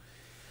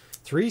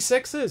 3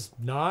 6s.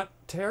 Not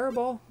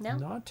terrible. No.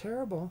 Not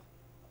terrible.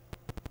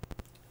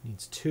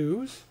 Needs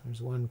 2s.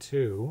 There's 1,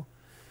 2.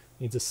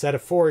 Needs a set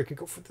of 4. He could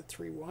go for the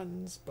 3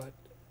 1s, but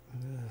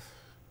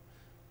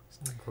it's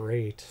not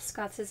great.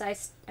 Scott says, I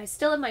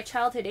still have my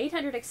childhood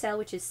 800 XL,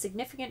 which is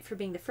significant for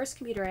being the first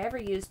computer I ever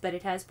used, but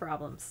it has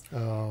problems.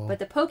 Oh. But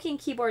the poking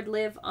keyboard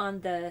live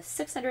on the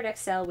 600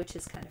 XL, which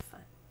is kind of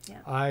fun. Yeah.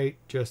 I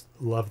just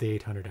love the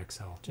 800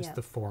 XL. Just Yeah.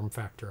 the form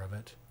factor of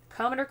it.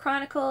 Commodore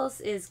Chronicles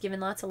is giving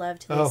lots of love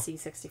to the Oh.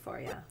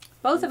 C64, yeah.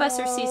 Both of us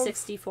are Love.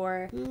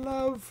 C64.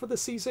 Love for the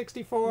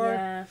C64.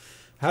 Yeah.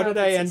 How did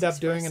I end up C64s.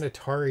 doing an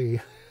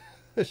Atari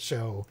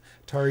show?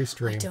 Atari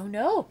stream? I don't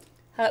know.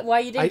 Why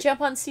you didn't I-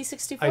 jump on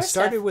C64 I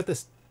started stuff? with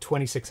this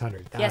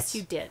 2600. Yes,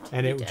 you did.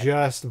 And You it did.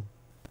 just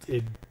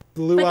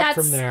blew But up that's,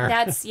 from there.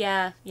 That's,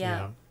 yeah.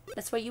 Yeah.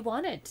 That's what you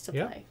wanted to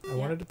Yeah, play. I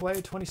wanted to play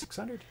a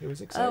 2600. It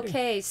was exciting.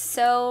 Okay,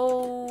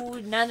 so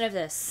none of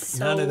this.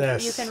 So None of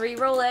this. You can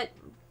re-roll it.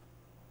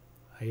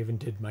 I even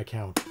did my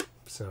count.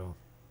 So.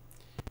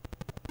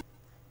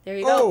 There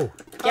you go.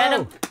 Get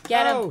him.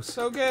 Get him. Oh,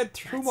 so good.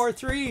 2 more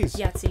 3s.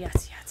 Yahtzee,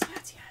 Yahtzee, Yahtzee,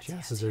 Yahtzee,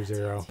 Chances are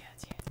 0.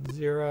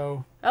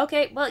 0.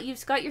 Okay, well,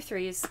 you've got your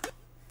 3s.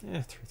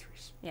 Yeah, 3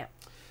 3s. Yeah.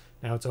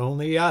 Now it's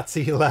only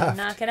Yahtzee left.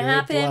 Not going to Good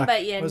happen, luck.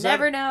 but you Was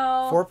never that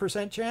know.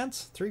 4%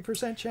 chance?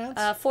 3% chance?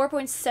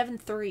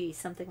 4.73,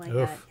 something like that.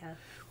 Oof. Yeah.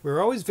 We were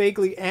always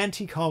vaguely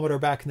anti-Commodore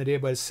back in the day,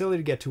 but it's silly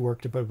to get too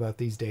worked up about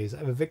these days. I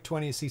have a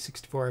VIC-20, a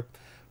C64. I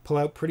pull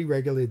out pretty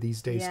regularly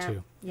these days Yeah,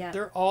 too. yeah.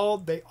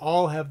 They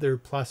all have their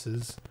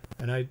pluses,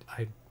 and I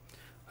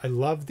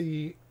love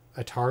the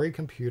Atari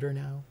computer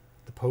now.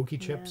 The Pokey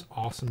chips,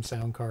 awesome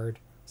sound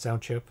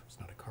chip. It's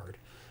not a card.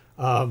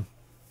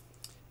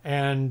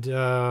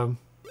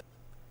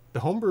 The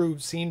homebrew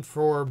scene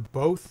for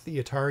both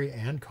the Atari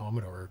and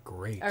Commodore are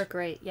great. Are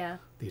great, yeah.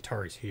 The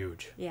Atari's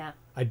huge. Yeah.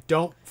 I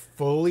don't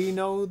fully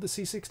know the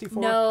C64.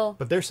 No.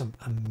 But there's some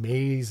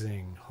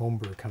amazing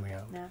homebrew coming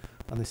out Yeah.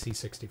 on the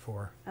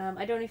C64.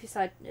 I don't know if you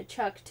saw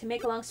Chuck. To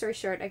make a long story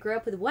short, I grew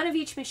up with one of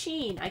each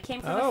machine. I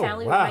came from Oh, a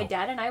family wow. where my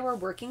dad and I were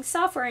working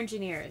software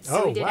engineers.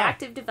 So Oh, we did wow.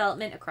 active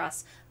development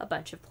across a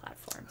bunch of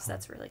platforms.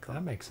 That's really cool.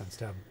 That makes sense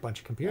to have a bunch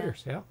of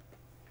computers, yeah.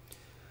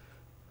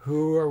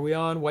 Who are we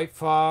on? White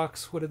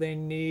Fox. What do they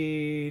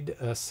need?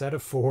 A set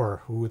of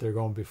 4. Who they're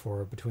going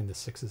before between the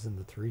 6s and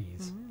the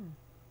 3s.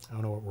 I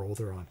don't know what roll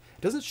they're on.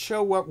 It doesn't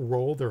show what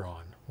roll they're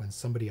on when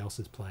somebody else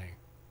is playing.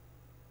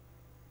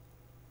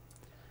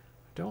 I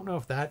don't know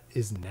if that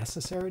is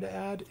necessary to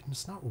add.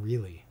 It's not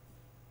really.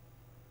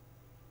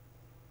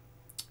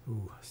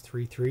 Ooh,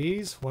 3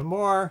 3s. One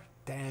more.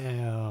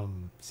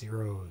 Damn.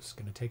 0's.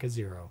 Gonna take a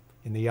 0.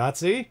 In the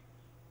Yahtzee.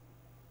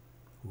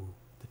 Ooh,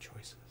 the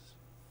choices.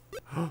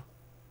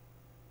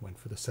 Went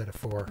for the set of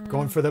 4.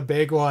 Going for the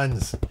big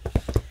ones.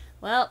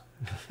 Well,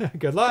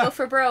 Good luck. go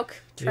for broke.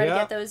 Try to Yeah.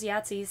 get those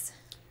Yahtzees.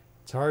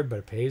 It's hard, but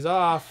it pays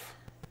off.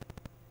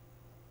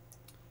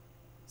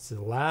 It's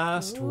the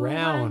last Ooh,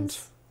 round.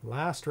 ones.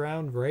 Last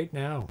round right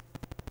now.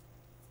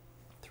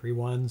 3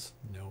 ones.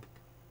 Nope.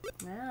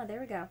 Ah, there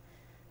we go.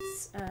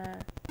 Is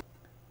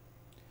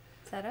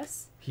that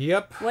us?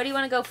 Yep. What do you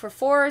want to go for,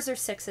 4s or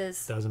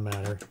 6s? Doesn't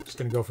matter. Just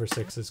going to go for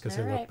 6s because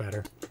they look Alright.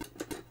 better.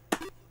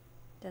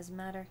 Doesn't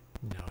matter.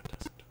 No, it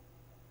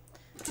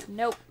doesn't.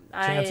 Nope.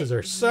 Chances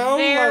are so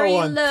very low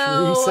on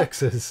low. 3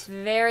 6s.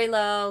 Very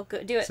low.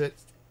 Go, do it. Sit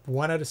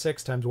 1 out of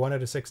 6 times 1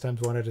 out of 6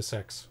 times 1 out of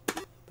 6.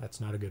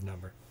 That's not a good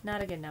number.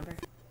 Not a good number.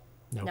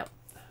 Nope. Nope.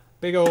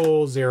 Big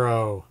ol'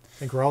 0. I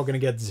think we're all going to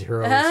get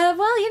zeros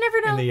Well, you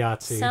never know. in the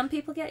Yahtzee. Some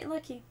people get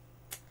lucky.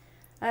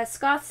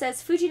 Scoth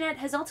says, FujiNet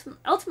has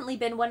ultimately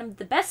been one of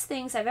the best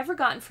things I've ever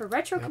gotten for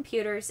retro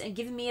computers and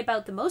given me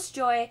about the most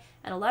joy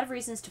and a lot of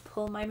reasons to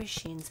pull my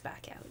machines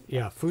back out.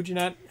 Yeah,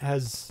 Fujinet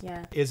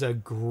is a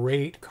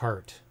great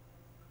cart.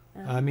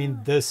 Uh-huh. I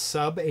mean, the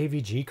sub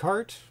AVG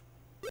cart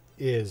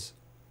is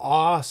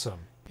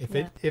awesome. If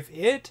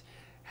it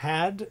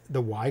had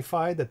the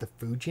Wi-Fi that the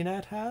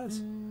Fujinet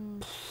has,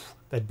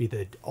 that'd be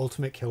the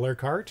ultimate killer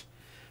cart.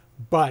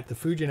 But the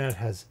Fujinet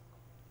has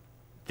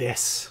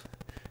this.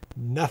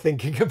 Nothing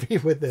can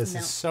compete with this. No.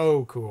 It's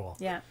so cool.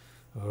 Yeah.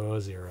 Oh,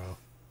 0.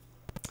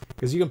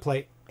 Because you can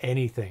play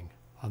anything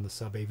on the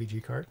sub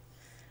AVG cart.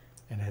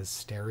 And it has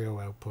stereo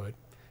output.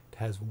 It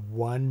has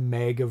 1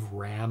 meg of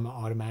RAM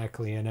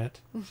automatically in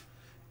it. It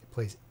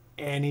plays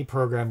any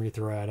program you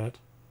throw at it.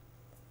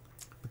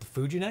 With the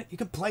Fujinet, you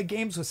can play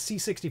games with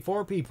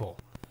C64 people.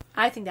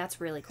 I think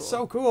that's really cool.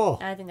 So cool.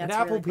 I think that's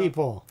and Apple really cool.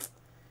 people.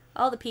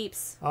 All the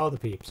peeps. All the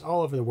peeps.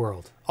 All over the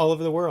world. All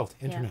over the world.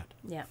 Internet.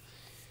 Yeah.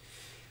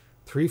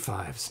 3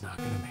 5's not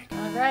going to make it.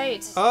 All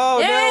right. Oh,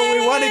 Yay! no,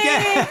 we won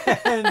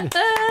again!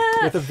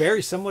 With a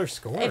very similar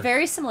score. A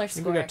very similar I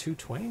think score. we got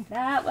 220.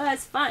 That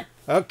was fun.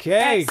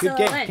 Okay, good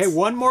game. Excellent. Okay,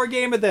 one more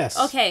game of this.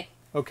 Okay.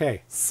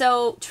 Okay.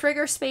 So,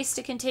 trigger space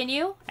to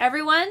continue.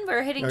 Everyone,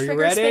 we're hitting Are you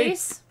trigger ready?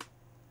 space.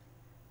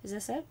 Is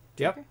this it?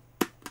 Yep.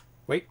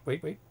 Wait.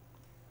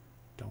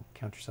 Don't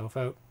count yourself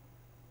out.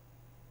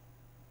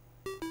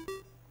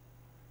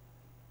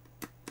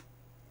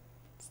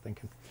 It's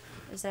thinking.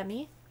 Is that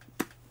me?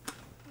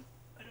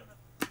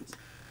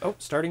 Oh,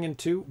 starting in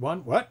 2,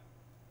 1. What?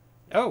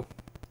 Oh,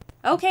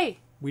 Okay.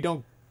 we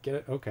don't get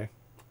it. Okay.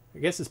 I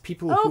guess it's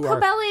people Oh, who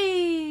are...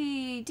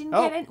 Cobelli didn't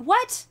Oh. get in.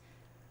 What?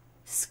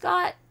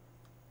 Scott.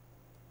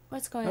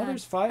 What's going No, on?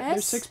 there's 5. There's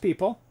S? 6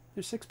 people.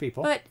 There's 6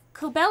 people. But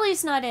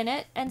Cobelli's not in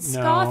it, and No.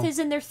 Scoth is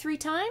in there 3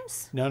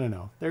 times?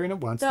 No. They're in it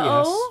once. The The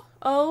S.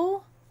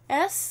 O,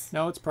 S?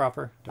 No, it's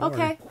proper. Don't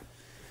Okay. worry.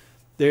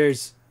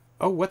 There's...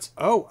 Oh, what's...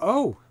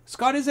 Oh.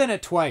 Scott is in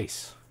it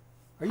twice.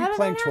 Are How you did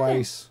playing that happen?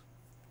 twice?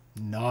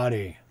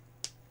 Naughty.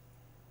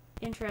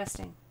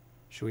 Interesting.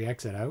 Should we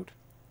exit out?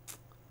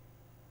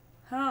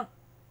 Huh.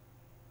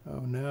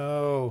 Oh,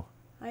 no.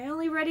 I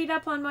only readied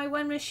up on my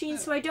one machine,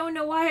 so I don't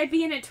know why I'd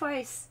be in it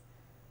twice.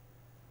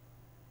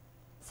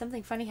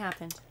 Something funny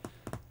happened.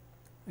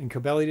 And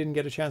Cobelli didn't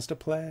get a chance to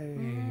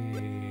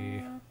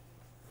play.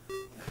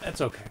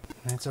 That's okay.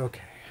 That's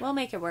okay. We'll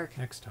make it work.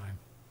 Next time.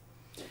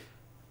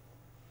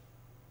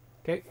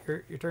 Okay,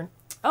 your turn.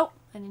 Oh,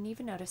 I didn't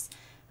even notice.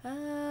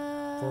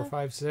 4,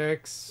 5,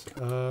 6.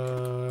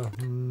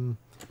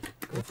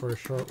 Go for a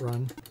short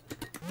run.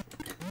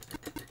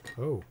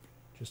 Oh,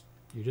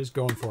 you're just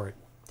going for it.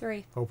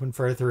 3. Hoping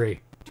for a 3.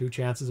 2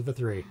 chances of a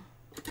 3.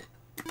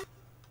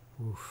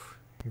 Oof,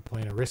 you're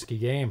playing a risky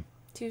game.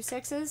 2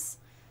 6s?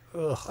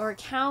 Ugh. Or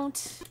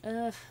count.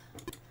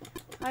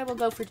 I will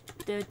go for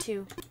the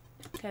 2,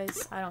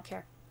 because I don't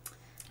care.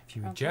 If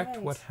you reject,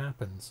 Alright. what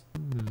happens?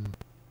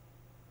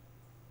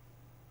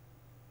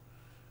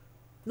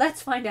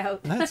 Let's find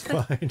out. Let's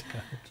find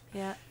out.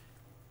 Yeah.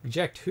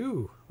 Reject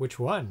who? Which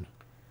one?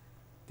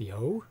 The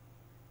O?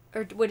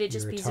 Or would it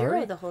just Your be Atari?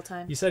 0 the whole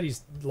time? You said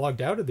he's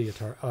logged out of the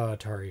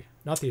Atari.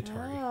 Not the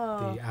Atari.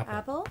 Oh, The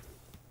Apple.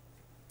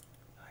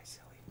 Hi,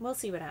 silly. We'll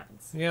see what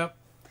happens. Yep.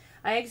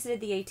 I exited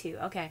the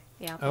A2. Okay.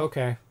 Yeah.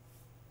 Okay.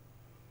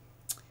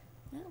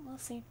 Yeah, we'll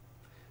see.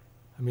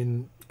 I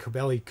mean,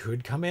 Cobelli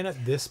could come in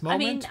at this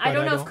moment. I mean, I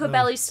don't know if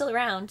Cobelli's still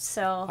around,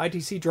 so...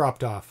 ITC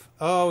dropped off.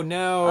 Oh,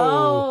 no.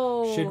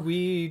 Oh. Should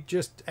we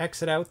just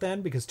exit out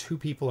then? Because 2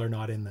 people are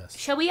not in this.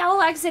 Shall we all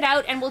exit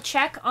out and we'll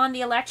check on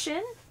the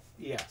election?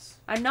 Yes.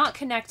 I'm not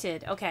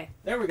connected. Okay.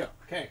 There we go.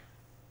 Okay.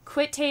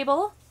 Quit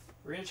table.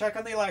 We're going to check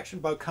on the election,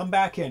 but come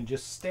back in.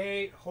 Just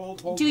stay,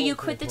 hold. Do you hold,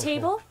 quit the hold,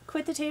 table?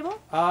 Quit the table?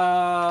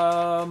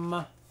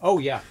 Oh,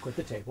 yeah. Quit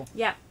the table.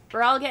 Yeah.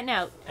 We're all getting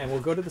out. And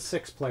we'll go to the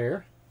 6th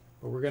player.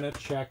 But we're going to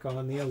check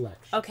on the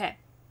election. Okay.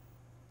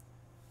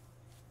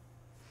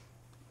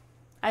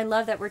 I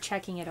love that we're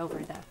checking it over,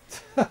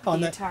 though.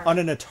 on, Atari. on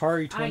an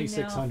Atari I know.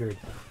 2600.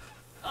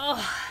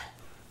 Oh,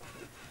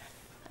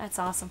 that's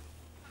awesome.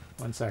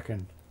 1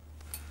 second.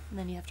 And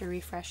then you have to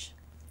refresh.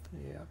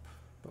 Yep.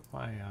 But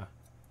my,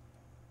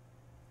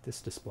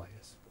 this display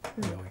is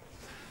annoying.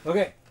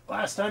 Okay.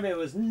 Last time it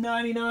was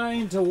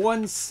 99 to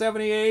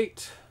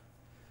 178.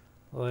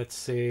 Let's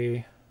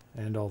see.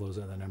 And all those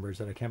other numbers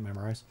that I can't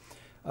memorize.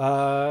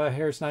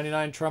 Here's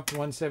 99, Trump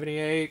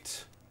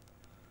 178.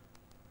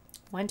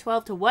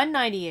 112 to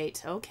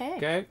 198. Okay.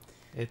 Okay.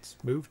 it's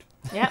moved.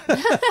 Yeah.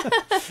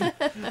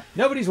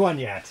 Nobody's won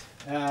yet.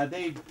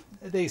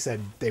 They said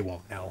they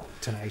won't know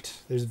tonight.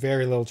 There's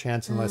very little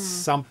chance unless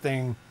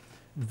something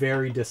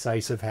very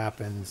decisive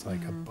happens,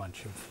 like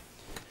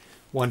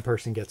one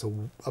person gets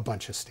a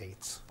bunch of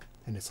states,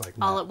 and it's like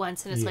all at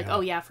once, and it's like,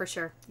 oh yeah, for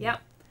sure. Yep.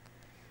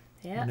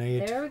 Yeah.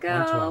 There we go.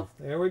 112.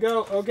 There we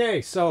go.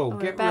 Okay, so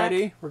get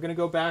ready. We're gonna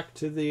go back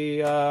to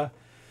the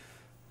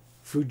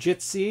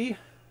Fujitzee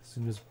as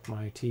soon as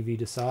my TV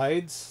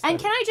decides. And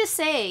can I just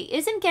say,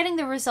 isn't getting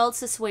the results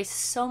this way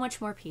so much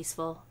more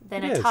peaceful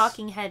than a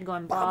talking head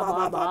going blah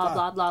blah blah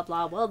blah blah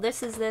blah? Well,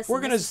 this is this.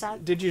 We're gonna.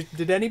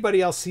 Did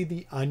anybody else see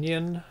the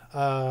Onion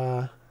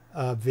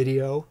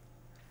video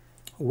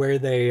where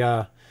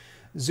they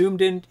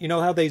zoomed in? You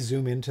know how they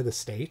zoom into the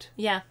state?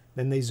 Yeah.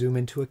 Then they zoom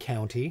into a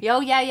county. Oh,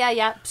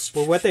 yeah.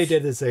 Well, what they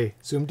did is they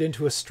zoomed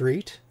into a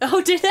street.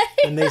 Oh, did they?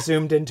 Then they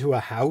zoomed into a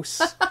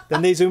house.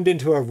 Then they zoomed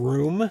into a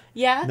room.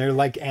 Yeah. And they're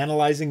like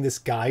analyzing this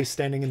guy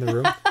standing in the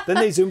room. Then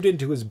they zoomed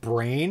into his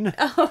brain.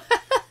 Oh.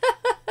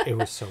 It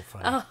was so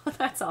funny. Oh,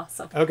 that's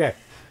awesome. Okay.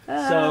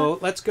 So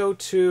let's go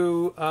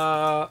to,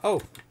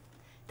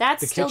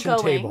 that's the still kitchen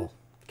going. table.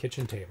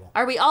 Kitchen table.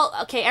 Are we all,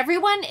 okay,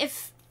 everyone,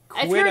 if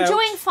you're out.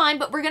 enjoying, fine,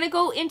 but we're going to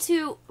go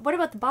into, what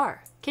about the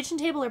bar? Kitchen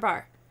table or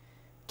bar?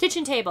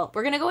 Kitchen table.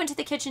 We're going to go into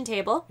the kitchen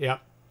table. Yeah.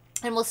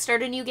 And we'll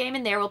start a new game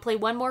in there. We'll play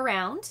one more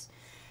round.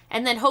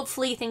 And then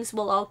hopefully things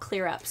will all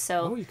clear up.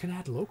 So. Oh, you can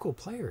add local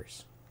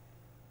players.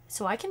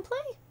 So I can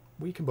play?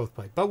 We can both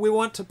play. But we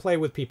want to play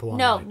with people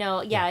online.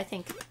 No, yeah, I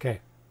think.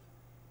 Okay.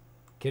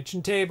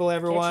 Kitchen table,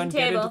 everyone. Kitchen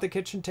table. Get into the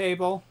kitchen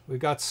table. We've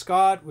got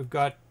Scott. We've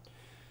got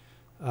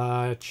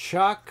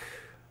Chuck.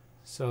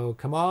 So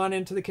come on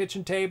into the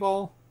kitchen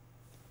table.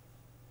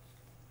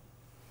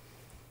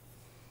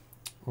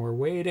 We're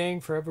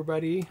waiting for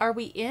everybody. Are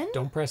we in?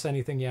 Don't press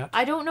anything yet.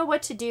 I don't know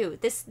what to do.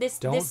 This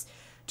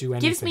Do anything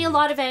gives me a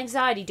lot of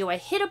anxiety. Do I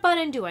hit a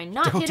button? Do I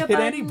not hit a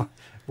button?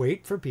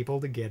 Wait for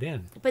people to get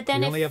in. But then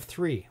we only have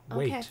 3. Okay.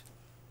 Wait.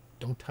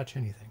 Don't touch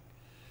anything.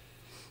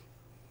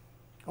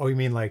 Oh, you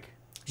mean like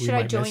we Should I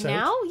might join miss out?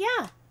 now?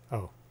 Yeah.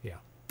 Oh, yeah.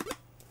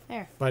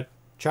 There. But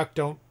Chuck,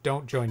 don't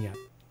join yet.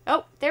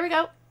 Oh, there we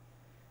go.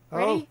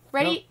 Ready? Oh,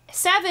 Ready? No.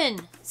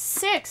 7,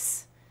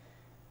 6,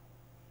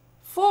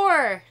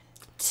 4,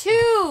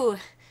 2.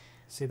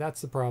 See,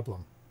 that's the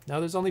problem. Now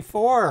there's only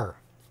 4.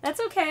 That's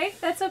okay.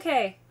 That's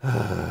okay.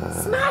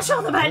 Smash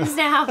all the buttons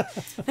now.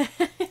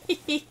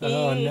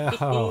 Oh,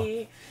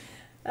 no.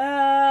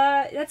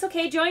 That's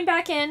okay. Join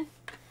back in.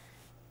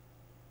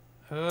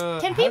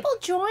 Can people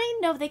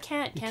join? No, they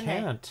can't, can they?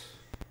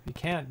 You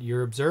can't.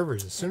 You're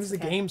observers as soon as the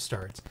okay. game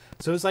starts.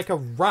 So it's like a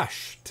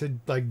rush to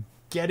like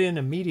get in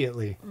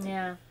immediately.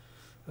 Yeah.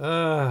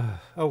 Oh,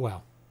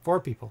 well.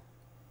 4 people.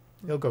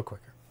 It'll go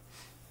quicker.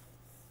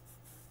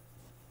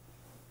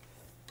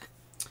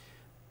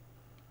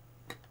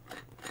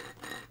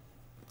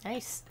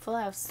 Nice. Full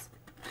house.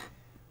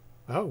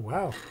 Oh,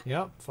 wow.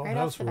 Yep. Full Right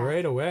house off the bat.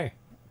 right away.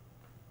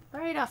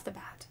 Right off the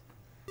bat.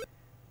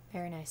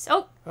 Very nice.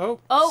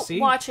 Oh, see?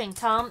 watching,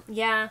 Tom.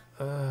 Yeah.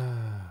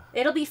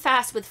 It'll be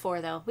fast with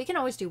 4, though. We can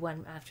always do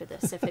 1 after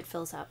this if it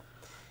fills up.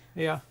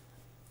 Yeah.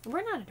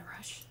 We're not in a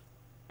rush.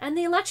 And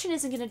the election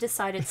isn't going to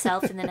decide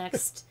itself in the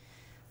next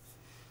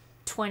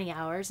 20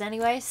 hours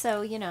anyway,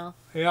 so, you know.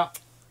 Yeah.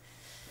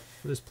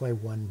 We'll just play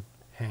 1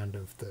 hand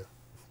of the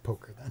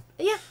poker then.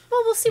 Yeah,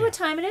 well, we'll see what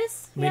time it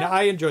is. I mean,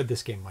 I enjoyed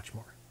this game much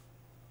more.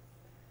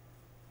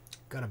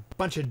 Got a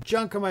bunch of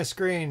junk on my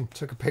screen.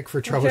 Took a pick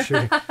for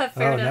troubleshooting.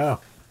 Fair oh,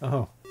 enough. no.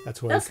 Oh,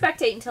 that's what They'll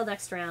spectate until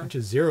next round. bunch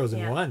of 0s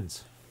and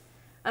 1s.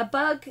 A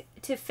bug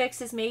to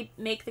fix is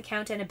make the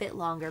count in a bit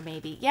longer,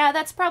 maybe. Yeah,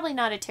 that's probably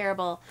not a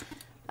terrible...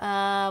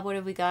 what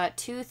have we got?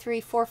 2,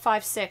 3, 4,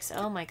 5, 6.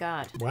 Oh, my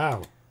God.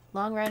 Wow.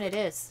 Long run it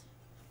is.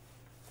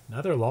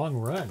 Another long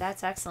run.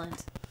 That's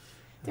excellent.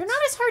 They're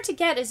not as hard to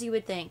get as you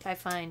would think, I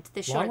find.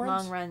 The short,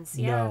 long runs.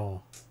 Yeah.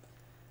 No.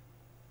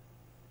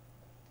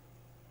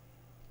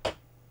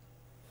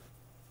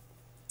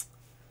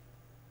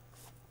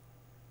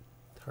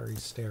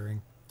 Atari's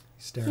staring.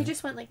 He's staring. He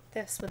just went like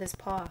this with his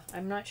paw.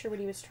 I'm not sure what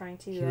he was trying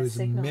to He was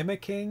signal.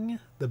 mimicking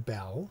the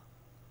bell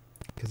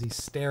because he's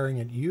staring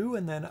at you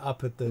and then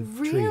up at the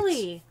treats.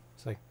 Really?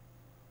 It's like,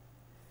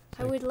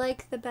 I would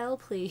like the bell,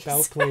 please.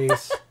 bell,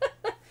 please.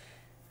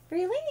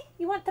 Really?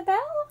 You want the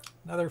bell?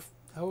 Another,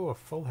 a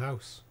full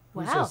house. Who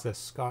Wow. says this?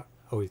 Scott.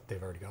 Oh,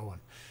 they've already got 1.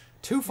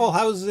 2 full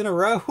houses in a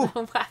row.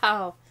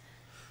 Wow.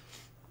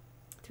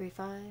 3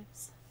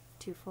 5s,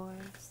 2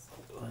 4s.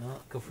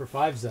 Well, go for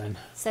 5s then.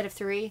 Set of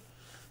 3.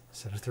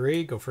 Set of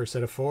 3. Go for a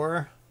set of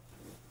 4.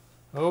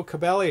 Oh,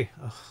 Cabelli.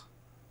 Ugh.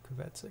 We've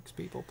had 6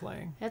 people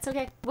playing. That's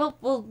okay.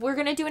 We're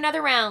gonna do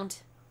another round.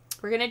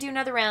 We're gonna do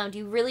another round.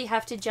 You really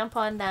have to jump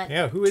on that.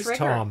 Yeah, who is trigger.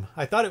 Thom?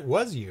 I thought it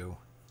was you.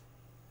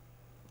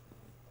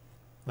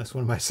 Unless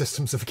one of my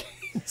systems of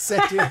games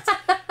sentience.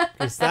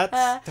 Because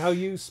that's how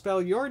you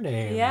spell your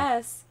name.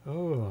 Yes.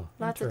 Oh,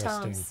 Lots of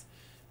interesting. Toms.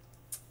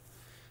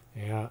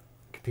 Yeah,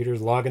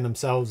 computers logging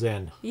themselves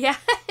in. Yeah.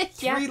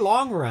 3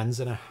 long runs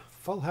and a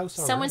full house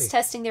already. Someone's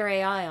testing their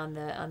AI on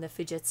the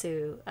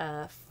Fujitsu,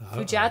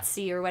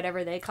 Fujitzee or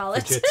whatever they call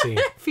it.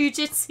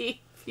 Fujitzee.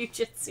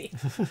 Fujitzee.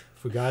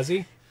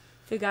 Fugazi.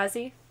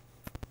 Fugazi.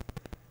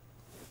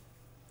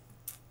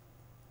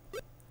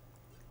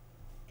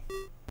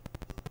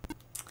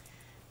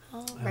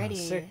 Alrighty.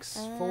 6,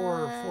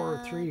 4,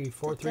 4, 3,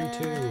 4, 3,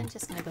 2.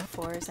 Just gonna go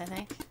 4s, I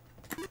think.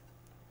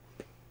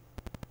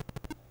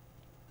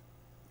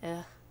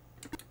 Ugh.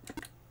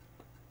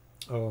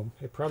 Oh,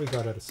 it probably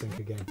got out of sync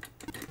again.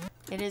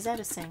 It is out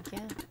of sync,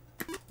 yeah.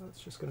 Oh,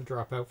 it's just going to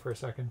drop out for a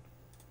second.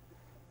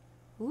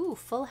 Ooh,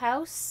 full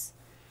house.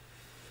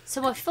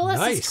 So my full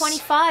house is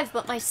 25,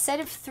 but my set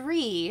of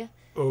 3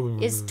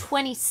 is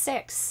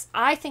 26.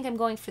 I think I'm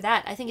going for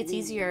that. I think it's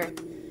easier.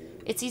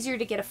 It's easier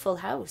to get a full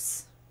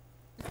house.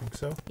 I think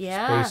so.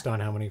 Yeah. Just based on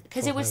how many.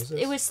 Because it was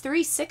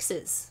 3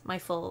 6s.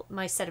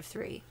 My set of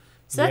 3.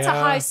 So that's a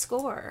high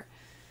score.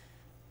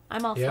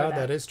 I'm all for that. Yeah,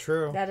 that is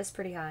true. That is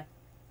pretty high.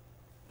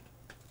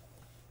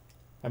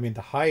 I mean,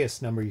 the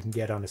highest number you can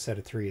get on a set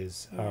of 3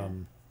 is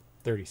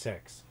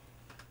 36.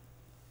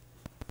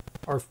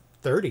 Or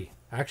 30,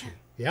 actually.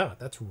 Yeah,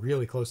 that's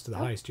really close to the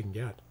highest you can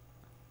get.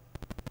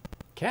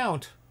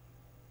 Count.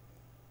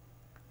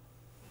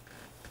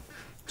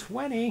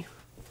 20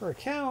 for a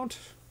count.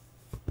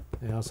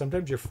 You know,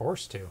 sometimes you're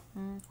forced to.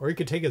 Or you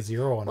could take a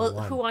 0 on a 1.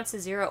 Well, who wants a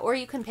 0? Or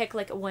you can pick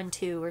like a 1,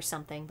 2 or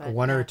something. But a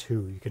 1 or a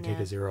 2, you can take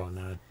a 0 on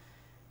that.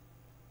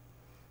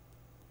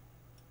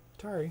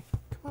 Atari,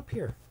 come up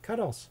here.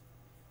 Cuddles.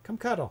 Come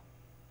cuddle.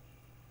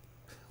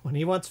 When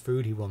he wants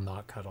food, he will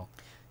not cuddle.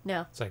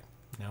 No. It's like,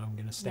 now I'm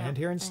going to stand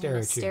here and stare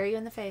at you. Stare you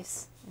in the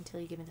face until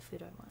you give me the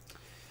food I want.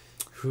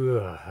 Whew,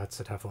 that's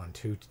a tough one.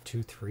 Two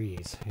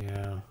 3s.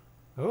 Yeah.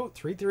 Oh,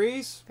 3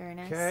 3s. Very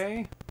nice.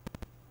 Okay.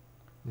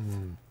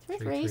 3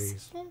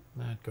 3s. Yeah.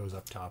 That goes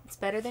up top. It's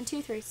better than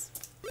 2 3s.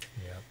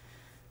 Yep.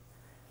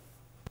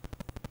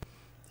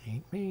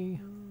 Ain't me.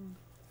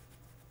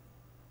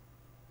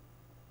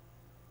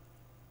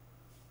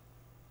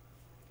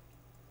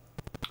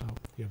 Oh,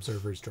 the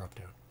observer's dropped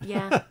out.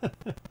 Yeah.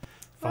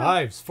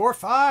 5s. 4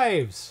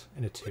 5s.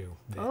 And a 2.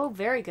 Oh,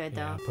 very good,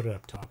 Yeah, though. put it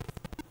up top.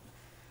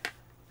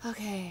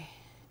 Okay.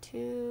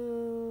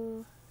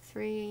 2,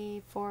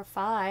 3, 4,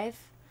 5.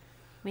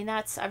 I mean,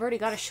 I've already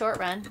got a short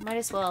run. Might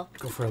as well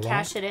Go for a long.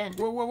 cash it in.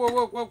 Whoa, whoa, whoa,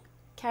 whoa, whoa.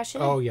 Cash it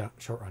Oh, in? yeah.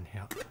 Short run,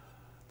 yeah.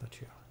 Let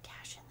you.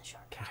 Cash in the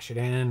short. Cash it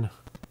in.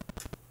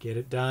 Get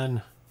it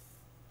done.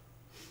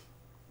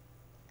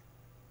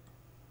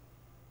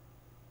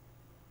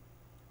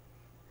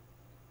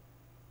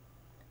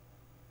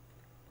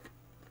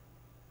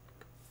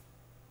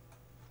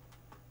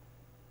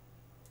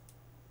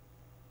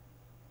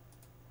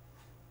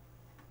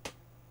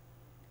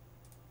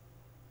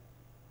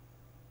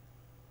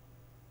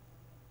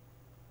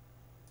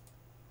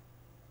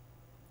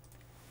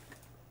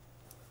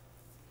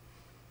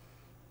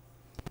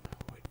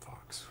 White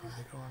Fox. Where are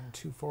they going?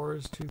 2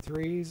 4s, 2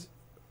 3s.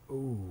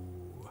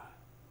 Ooh.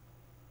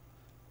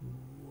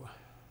 Ooh.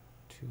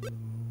 2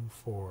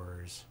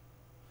 4s.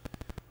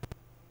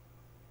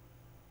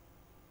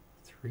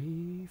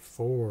 3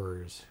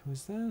 4s.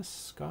 Who's this?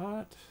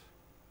 Scott?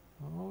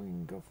 Oh, you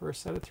can go for a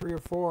set of 3 or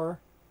 4.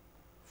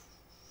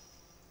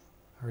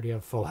 I already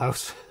have full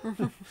house.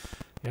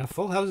 Yeah,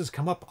 full houses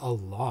come up a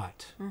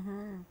lot.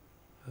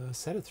 A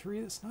set of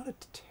 3, that's not a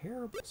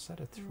terrible set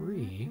of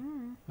 3.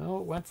 Oh,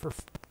 it went for,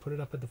 put it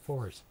up at the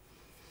 4s.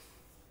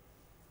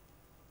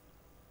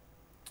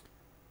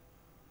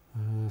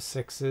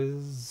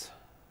 6s.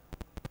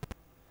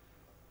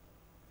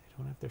 They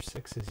don't have their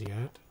 6s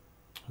yet.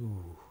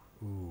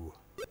 Ooh.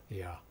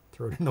 Yeah,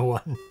 throw it in the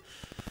 1.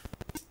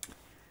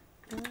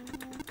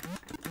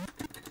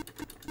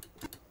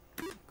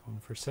 Going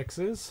for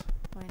 6s.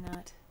 Why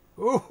not?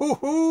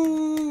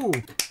 Ooh!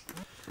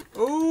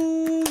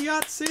 Ooh,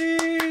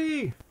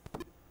 Yahtzee!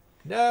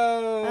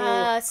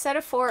 No! Set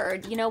of 4, or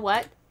you know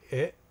what?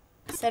 It.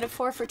 Set of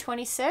 4 for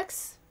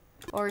 26?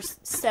 Or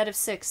set of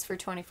 6 for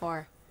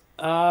 24?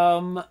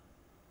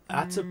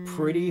 That's a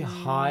pretty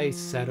high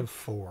set of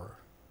 4.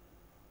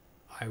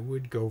 I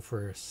would go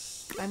for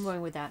I'm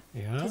going with that.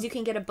 Yeah? Because you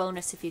can get a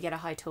bonus if you get a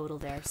high total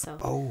there, so.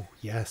 Oh,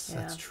 yes,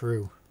 that's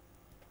true.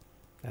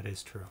 That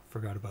is true.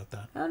 Forgot about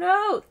that. Oh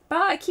no!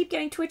 Bah, I keep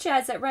getting Twitch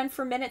ads that run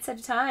for minutes at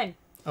a time.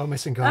 Oh,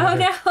 missing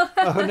comment. Oh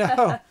no! Oh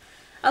no!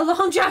 A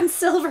Long John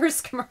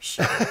Silver's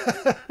commercial.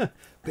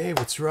 Babe,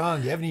 what's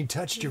wrong? You haven't even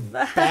touched your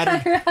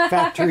battered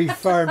factory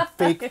farm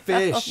fake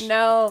fish.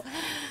 No.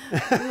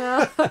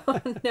 No.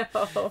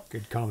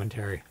 Good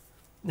commentary.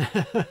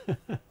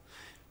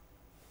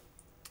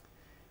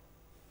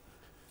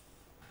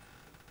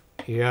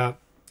 Yeah,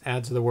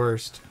 ads are the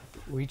worst.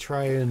 We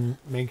try and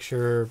make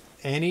sure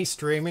any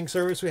streaming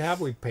service we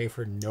have, we pay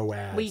for no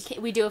ads.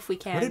 We do if we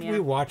can. What did we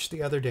watch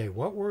the other day?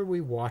 What were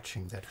we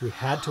watching that we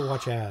had to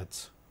watch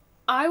ads?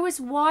 I was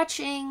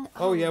watching.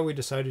 Oh yeah, we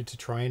decided to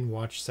try and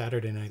watch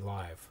Saturday Night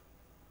Live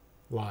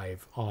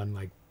on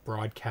like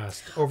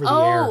broadcast over the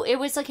air. Oh, it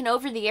was like an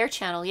over-the-air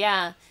channel,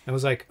 yeah. It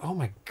was like, oh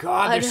my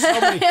God, there's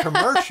so many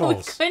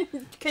commercials.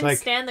 couldn't like,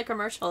 stand the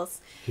commercials.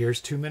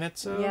 Here's 2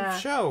 minutes of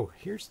show.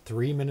 Here's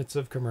 3 minutes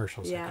of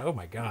commercials. Yeah. Like, oh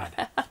my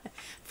God.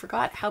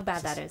 Forgot how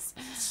bad that is.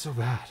 It's so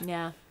bad.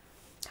 Yeah.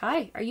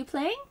 Hi, are you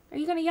playing? Are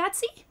you going to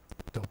Yahtzee?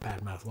 Don't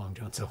badmouth Long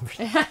John Silver.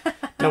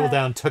 Double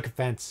down, took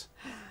offense.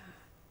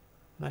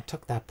 And I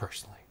took that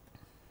personally.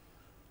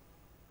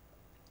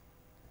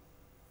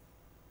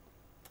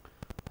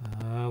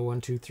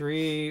 1, 2,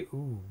 3.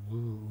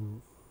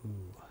 Ooh.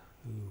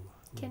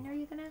 Ken, are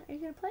you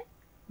gonna play?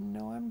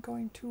 No, I'm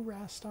going to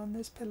rest on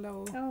this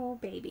pillow. Oh,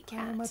 baby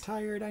cat. I'm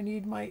tired. I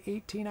need my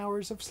 18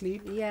 hours of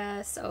sleep.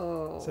 Yes.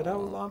 Oh. Is that how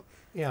long?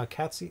 Yeah,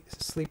 cats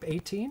sleep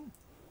 18?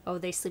 Oh,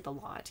 they sleep a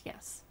lot.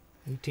 Yes.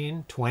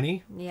 18,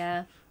 20?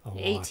 Yeah. A lot.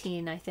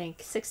 18, I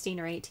think. 16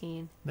 or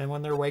 18. Then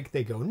when they're awake,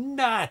 they go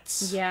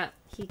nuts. Yeah,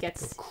 he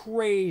gets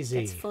crazy.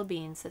 Gets full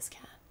beans, this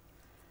cat.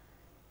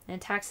 And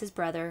attacks his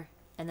brother,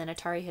 and then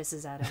Atari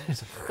hisses at him.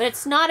 But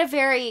it's not a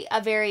very,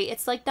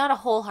 it's like not a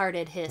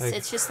wholehearted hiss. Like,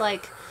 it's just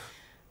like,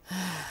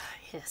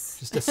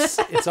 hiss. Just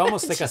it's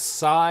almost like a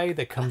sigh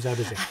that comes out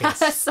as a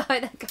hiss. A sigh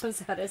that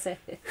comes out as a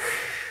hiss.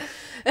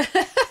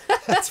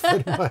 That's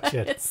pretty much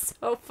it. It's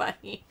so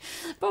funny.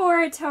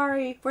 Poor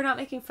Atari. We're not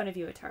making fun of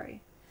you, Atari.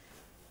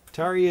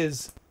 Atari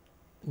is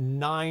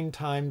 9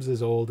 times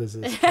as old as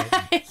his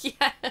kitten.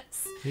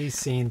 Yes. He's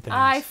seen things.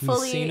 I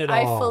He's seen it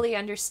all. fully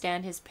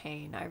understand his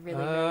pain. I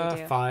really, really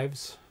do.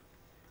 5s.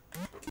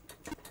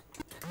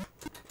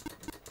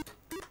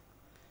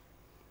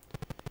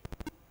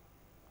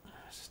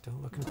 Still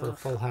looking for a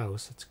full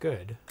house. It's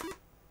good.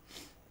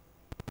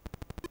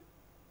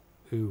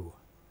 Ooh.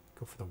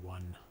 Go for the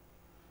 1.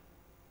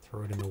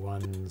 Throw it in the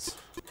 1s.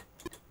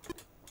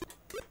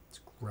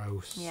 It's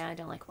gross. Yeah, I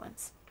don't like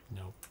ones.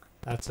 Nope.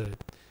 That's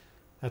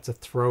a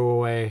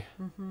throwaway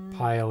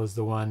pile is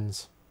the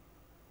 1s.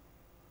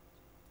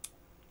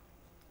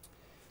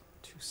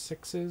 2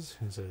 6s.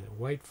 Who's a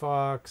white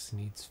fox?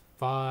 Needs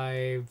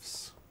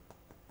 5s.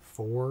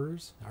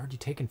 4s. Already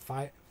taken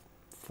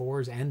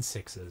 4s and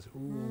 6s.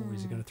 Ooh,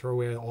 is he going to throw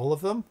away all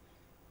of them?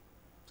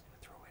 He's going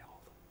to throw away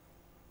all of them.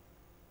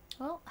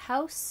 Well,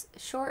 house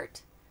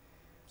short.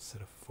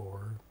 Set of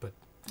 4, but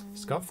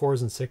he's got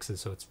 4s and 6s,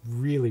 so it's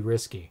really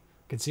risky.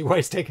 You can see why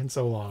he's taking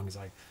so long. He's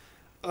like,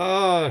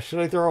 should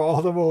I throw all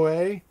of them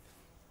away?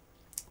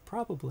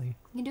 Probably.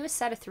 You can do a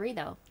set of 3,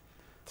 though.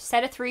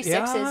 Set of 3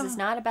 6s is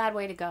not a bad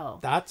way to go.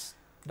 That's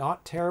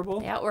not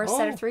terrible. Yeah, or a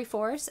set of 3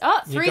 4s.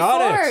 Oh, 3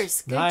 got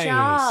 4s. It. Good nice.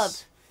 job.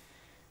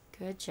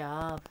 Good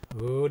job.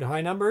 Ooh, the high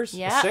numbers?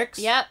 Yeah. A 6?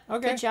 Yep.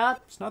 Okay. Good job.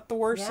 It's not the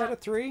worst Yeah. set of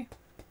 3.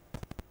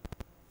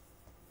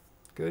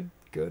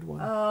 Good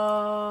one.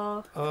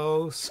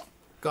 Oh.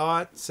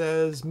 Scott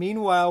says,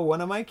 meanwhile,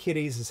 one of my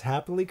kitties is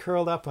happily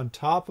curled up on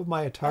top of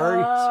my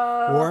Atari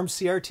Warm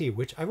CRT,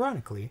 which,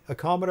 ironically, a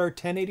Commodore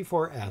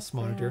 1084S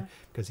monitor,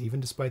 because even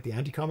despite the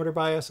anti-Commodore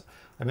bias,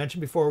 I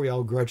mentioned before, we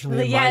all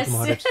grudgingly admire the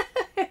monitors.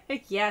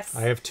 Yes.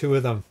 I have 2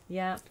 of them.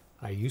 Yeah.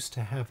 I used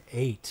to have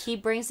 8. He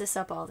brings this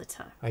up all the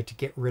time. I had to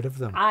get rid of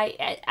them.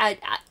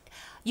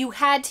 You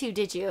had to,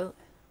 did you?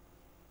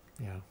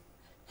 Yeah.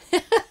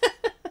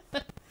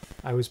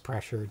 I was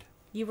pressured.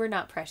 You were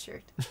not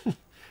pressured.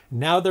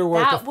 Now they're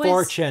worth a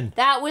fortune.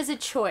 That was a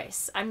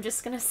choice. I'm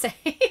just going to say.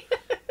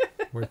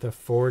 Worth a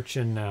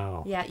fortune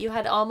now. Yeah, you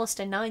had almost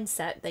a 9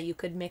 set that you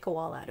could make a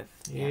wall out of.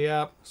 Yeah.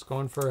 Yep. I was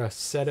going for a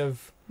set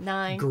of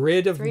 9.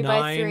 Grid of 3 by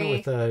 9 3.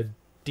 with a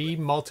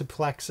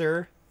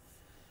demultiplexer.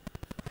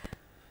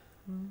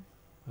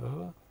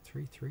 Oh,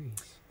 3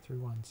 3s. 3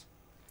 1s.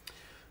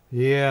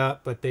 Yeah,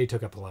 but they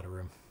took up a lot of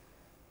room.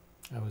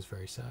 I was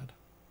very sad.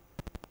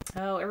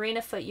 Oh,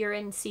 Arena Foot, you're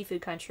in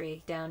seafood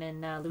country down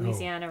in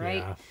Louisiana,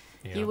 right?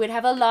 Yeah. You would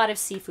have a lot of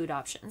seafood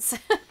options.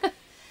 I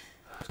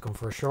was going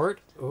for a short.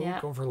 Oh, Yeah.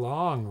 going for a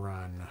long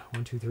run.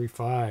 1 2 3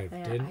 5.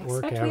 Yeah, Didn't I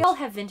work expect out. we all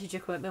have vintage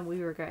equipment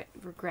we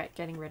regret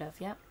getting rid of.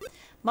 Yeah.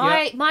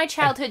 My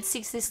childhood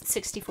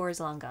 64 is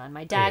long gone.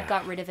 My dad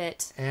got rid of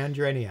it. And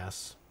your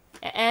NES.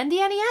 And the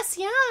NES,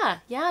 yeah,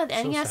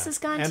 the NES is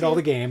gone and too. all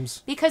the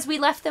games. Because we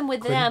left them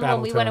with Couldn't them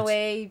when we went Battletoads.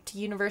 away to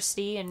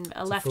university and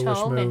left foolish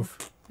home move.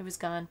 and it was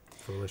gone.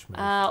 Foolish move.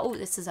 Oh,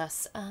 this is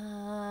us. What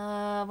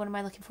am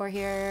I looking for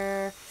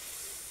here?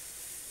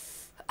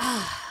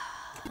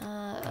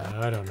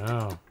 I don't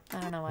know. I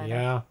don't know either.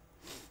 Yeah.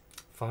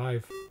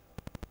 5.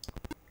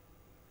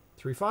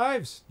 3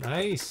 5s.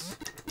 Nice.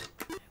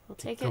 We'll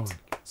take Going. it.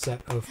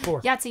 Set of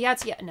 4.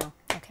 Yahtzee, yeah. No.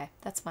 Okay,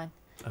 that's fine.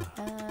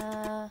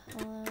 I'll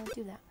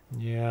do that.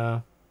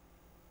 Yeah.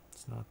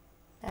 It's not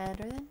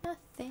Better than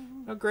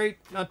nothing. not great,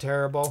 not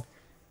terrible.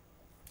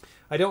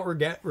 I don't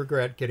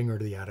regret getting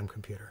rid of the Atom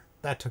computer.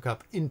 That took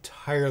up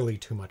entirely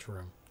too much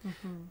room.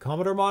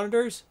 Commodore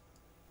monitors?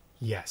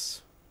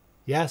 Yes.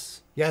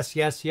 Yes. Yes,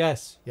 yes,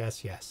 yes.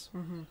 Yes, yes.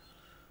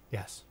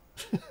 Yes.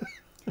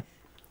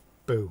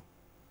 Boo.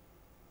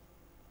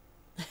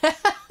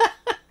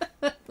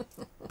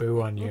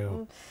 Boo on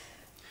you.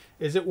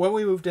 Is it when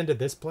we moved into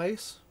this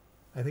place?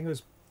 I think it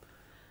was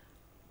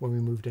when we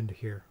moved into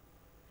here.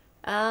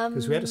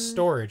 Because we had a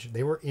storage.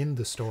 They were in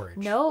the storage.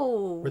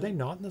 No. Were they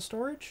not in the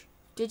storage?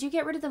 Did you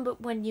get rid of them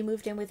when you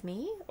moved in with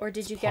me? Or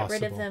did you get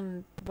rid of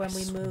them when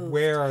we moved?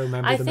 Where I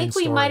remember them in storage. I think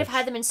we might have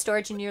had them in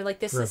storage and you're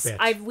like,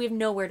 we have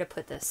nowhere to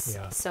put this.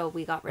 Yeah. So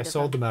we got rid of them.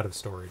 I sold them out of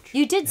storage.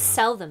 You did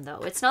sell them though.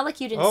 It's not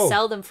like you didn't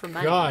sell them for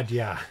money. God,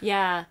 yeah.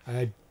 Yeah.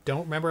 I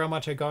don't remember how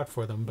much I got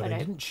for them, but I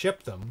didn't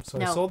ship them. So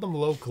I sold them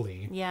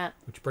locally. Yeah.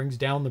 Which brings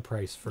down the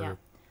price for Are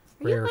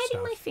rare you stuff.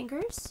 biting my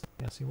fingers?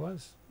 Yes, he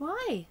was.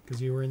 Why?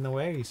 Because you were in the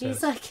way, he says.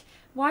 He's like,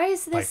 why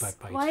is this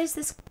Bite. why is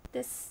this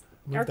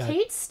Move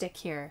arcade stick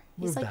here?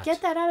 He's Move like, that.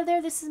 get that out of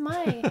there. This is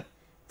my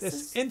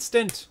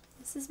instant.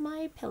 This is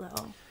my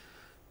pillow.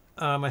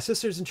 My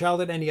sister's in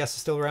childhood NES is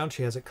still around.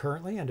 She has it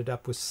currently. Ended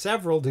up with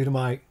several due to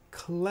my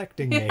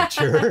collecting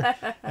nature.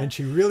 And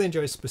she really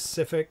enjoys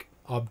specific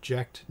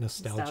object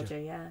nostalgia.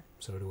 Yeah.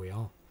 So do we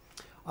all.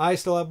 I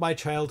still have my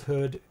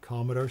childhood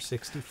Commodore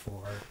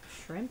 64.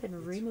 Shrimp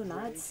and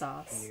remoulade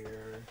sauce.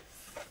 Here.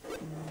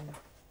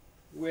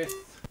 With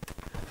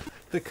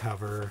the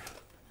cover.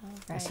 All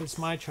right. This is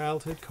my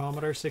childhood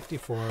Commodore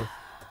 64.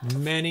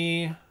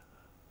 Many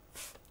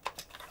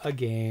a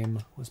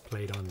game was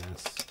played on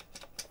this.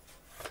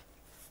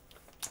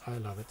 I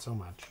love it so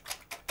much.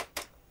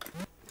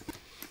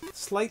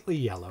 Slightly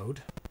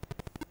yellowed.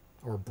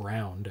 Or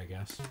browned, I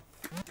guess.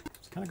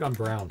 It's kind of gone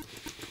brown.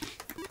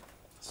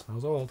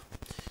 Smells old.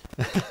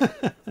 This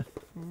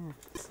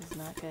is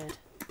not good.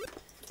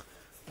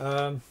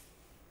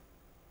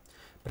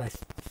 But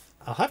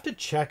I'll have to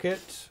check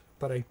it,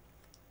 but I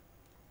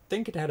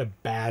think it had a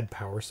bad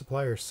power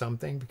supply or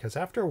something, because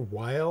after a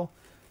while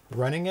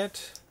running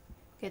it,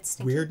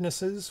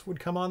 weirdnesses would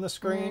come on the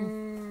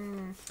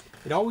screen.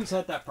 It always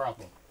had that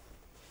problem.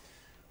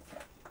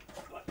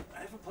 But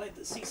I haven't played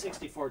the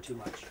C64 too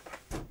much.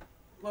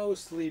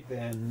 Mostly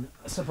been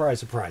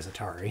surprise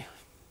Atari.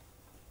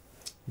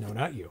 No,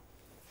 not you.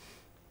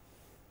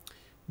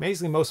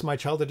 Amazingly, most of my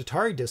childhood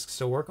Atari discs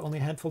still work, only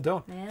a handful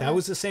don't. Yeah. That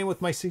was the same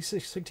with my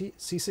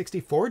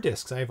C64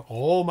 discs. I have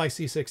all my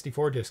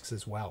C64 discs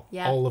as well.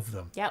 Yeah. All of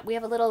them. Yeah, we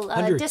have a little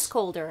disc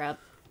holder up.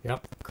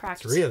 Yep.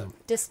 Cracked. 3 of them.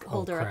 Disc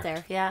holder up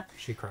there. Yeah.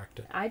 She cracked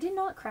it. I did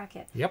not crack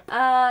it. Yep.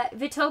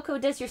 Vitoko,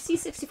 does your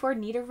C64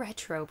 need a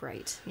retro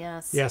bright?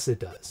 Yes. Yes, it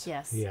does.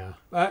 Yes. Yeah.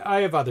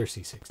 I have other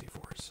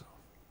C64s, so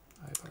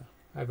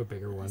I have a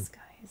bigger one. This guy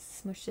has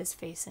smushed his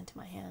face into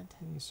my hand.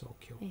 He's so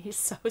cute. He's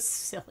so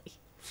silly.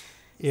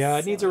 Yeah,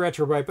 it needs a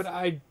retro bright, but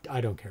I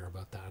don't care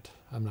about that.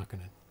 I'm not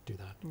going to do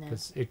that No.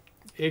 because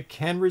it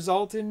can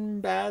result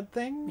in bad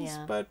things.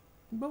 Yeah. But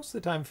most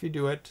of the time, if you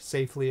do it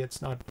safely, it's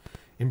not.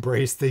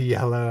 Embrace the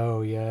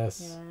yellow.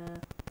 Yes.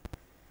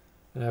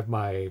 Yeah. I have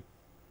my.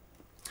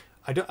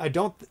 I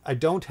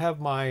don't have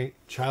my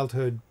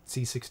childhood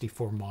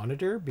C64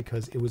 monitor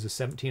because it was a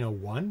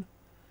 1701.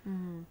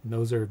 And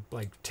those are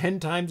like 10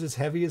 times as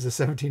heavy as a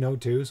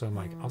 1702. So I'm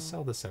like, I'll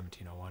sell the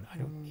 1701. I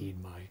don't need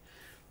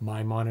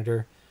my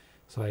monitor.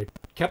 So I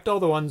kept all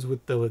the ones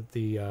with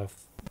the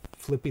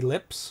flippy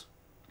lips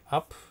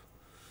up,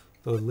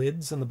 the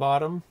lids on the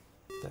bottom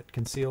that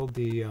concealed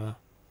the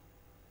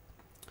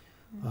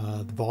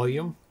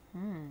volume.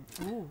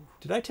 Ooh.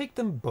 Did I take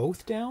them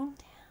both down?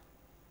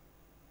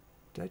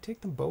 Did I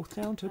take them both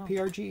down to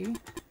PRGE?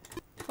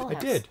 Full I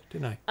house. did,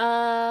 didn't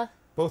I?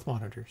 Both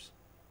monitors.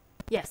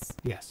 Yes.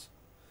 Yes.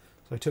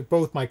 So I took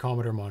both my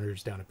Commodore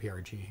monitors down to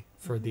PRG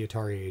for the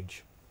Atari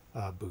Age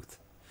booth.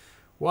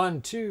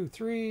 1, 2,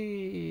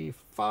 3,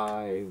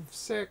 5,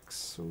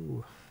 6.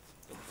 Ooh.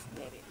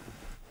 Baby.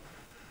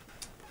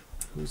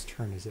 Whose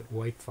turn is it?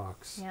 White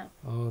Fox. Yeah.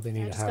 Oh, they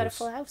need I a just house. got a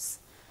full house.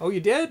 Oh, you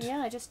did? Yeah,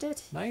 I just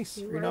did. Nice.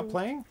 You You're not were-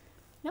 playing?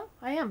 No,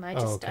 I am.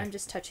 Okay. I'm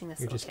just touching this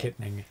You're little just kid.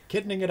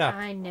 kittening it up.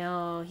 I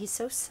know. He's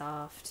so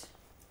soft.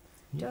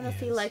 Don't know if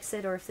he Yes. likes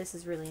it or if this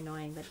is really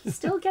annoying, but he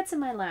still gets in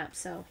my lap,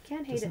 so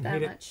can't hate Doesn't it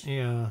that hate much.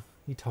 Yeah,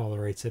 he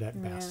tolerates it at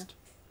Yeah. best.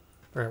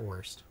 Or at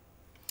worst.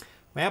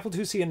 My Apple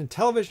IIc and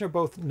television are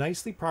both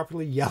nicely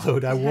properly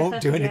yellowed. I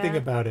won't do anything Yeah.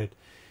 about it.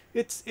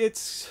 It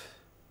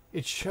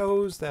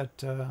shows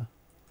that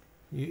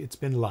it's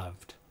been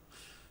loved.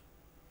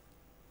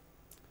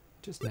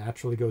 It just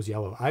naturally goes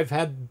yellow. I've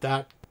had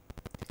that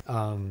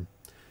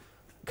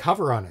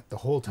cover on it the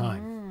whole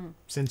time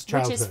since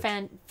childhood. Which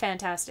is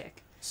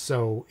fantastic.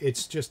 So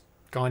it's just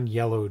gone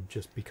yellowed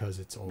just because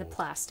it's old. The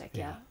plastic,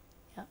 yeah.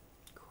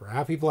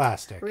 Crappy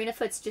plastic. Arena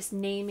Foot's just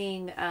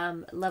naming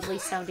lovely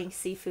sounding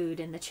seafood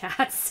in the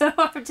chat, so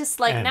I'm just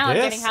like, And now I'm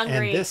this, getting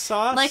hungry. And this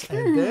sauce, like,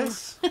 and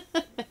this.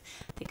 I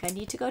think I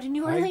need to go to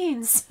New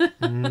Orleans.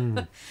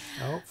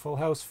 Oh, Full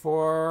House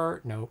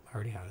 4. Nope, I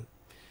already had it.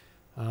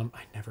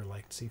 I never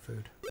liked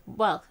seafood.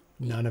 Well,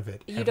 None of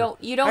it. you ever. don't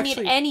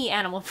Actually, need any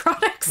animal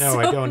products. No, so-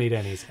 I don't eat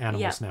any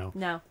animals Yeah, now.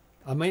 no.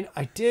 I mean,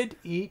 I did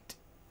eat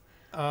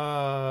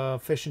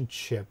fish and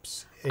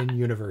chips in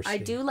university. I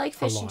do like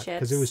fish and chips.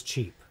 because it was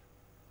cheap.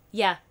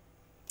 Yeah,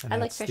 And I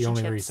like that's fish the and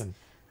only chips. reason.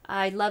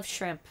 I love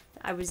shrimp.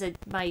 I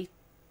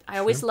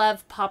always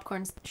loved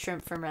popcorn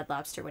shrimp from Red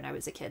Lobster when I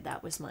was a kid.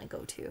 That was my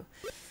go-to.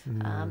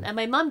 And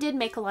my mom did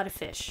make a lot of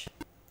fish.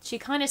 She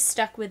kind of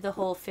stuck with the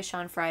whole fish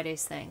on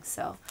Fridays thing.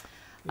 So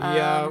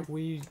Yeah,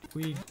 we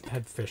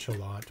had fish a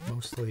lot,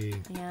 mostly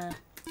Yeah.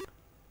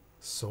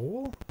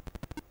 sole.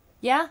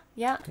 Yeah.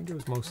 I think it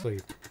was mostly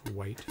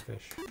white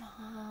fish.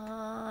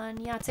 Yeah,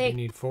 You take.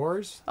 need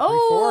 4s. Oh,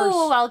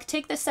 3 4s. I'll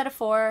take this set of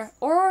 4.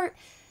 Or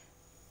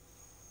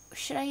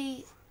should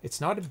I? It's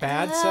not a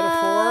bad set of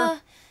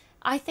 4.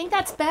 I think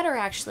that's better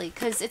actually,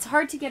 because it's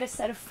hard to get a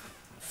set of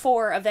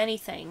 4 of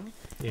anything.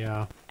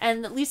 Yeah.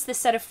 And at least the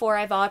set of 4,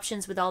 I have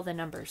options with all the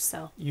numbers.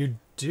 So You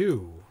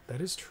do.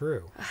 That is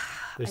true.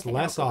 There's think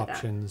I'll less go with that.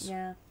 options.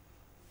 Yeah.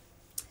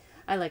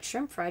 I like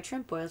shrimp, fried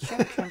shrimp, boiled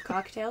shrimp, shrimp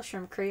cocktail,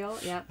 shrimp creole.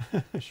 Yeah.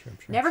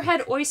 Shrimp. Never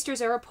had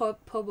oysters or a po'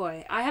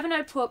 boy. I haven't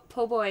had po'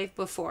 boy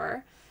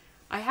before.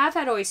 I have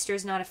had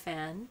oysters. Not a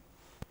fan.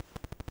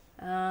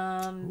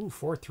 Ooh,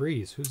 4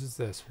 3s. Whose is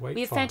this? White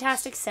We have Fox.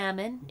 fantastic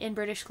salmon in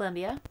British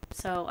Columbia,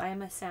 so I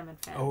am a salmon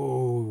fan.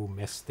 Oh,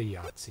 missed the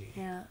Yahtzee.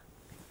 Yeah.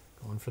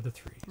 Going for the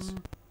 3s.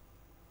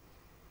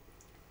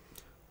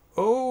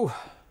 Oh,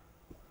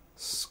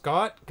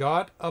 Scott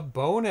got a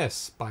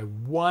bonus by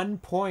 1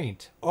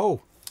 point.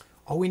 Oh,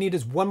 all we need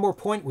is 1 more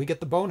point. We get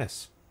the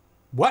bonus.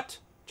 What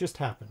just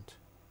happened?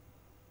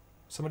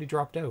 Somebody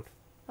dropped out.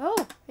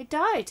 Oh, it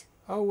died.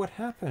 Oh, what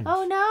happened?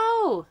 Oh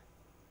no.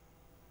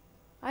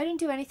 I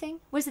didn't do anything.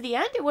 Was it the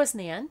end? It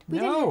wasn't the end. We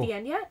didn't No. hit the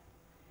end yet.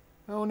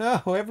 Oh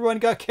no, everyone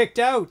got kicked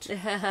out.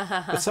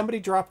 But somebody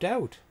dropped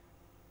out.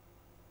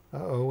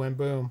 Uh-oh, and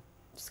boom.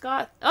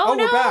 Scott. Oh, Oh,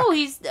 we're no, back.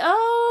 he's that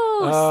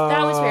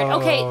was weird.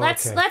 Okay,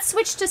 let's okay. let's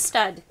switch to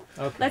stud.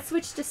 Okay. Let's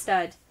switch to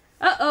stud.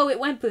 Uh-oh, it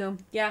went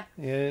boom. Yeah.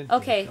 Yeah,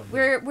 Okay,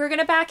 we're going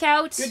to back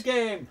out. good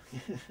game.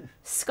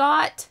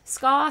 Scotch,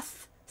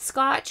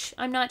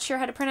 I'm not sure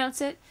how to pronounce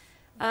it.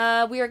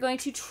 We are going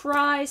to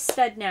try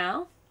stud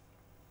now.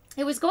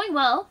 It was going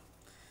well.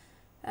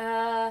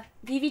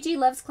 VVG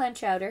loves clam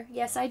chowder.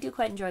 Yes, I do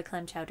quite enjoy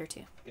clam chowder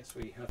too. Guess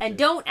we have And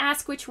don't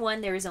ask which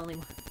one, there is only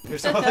one.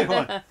 There's only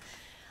one.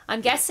 I'm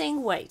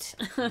guessing white.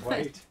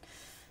 White.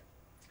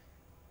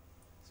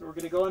 So we're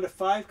going to go into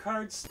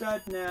 5-card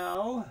stud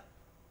now.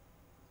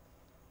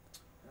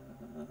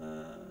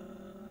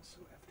 So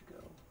we have to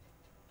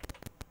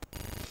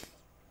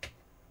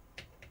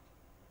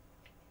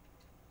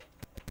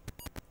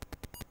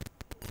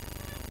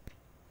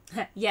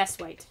go. Yes,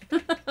 white.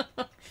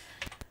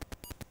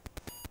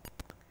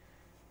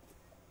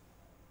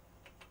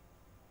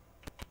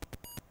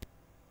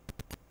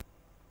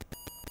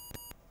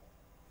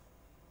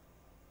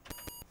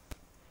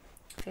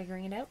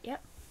 Figuring it out,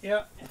 yep.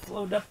 Yeah,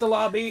 load up the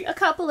lobby. A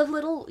couple of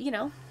little,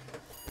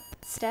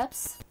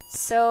 steps.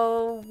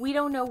 So we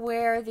don't know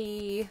where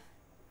you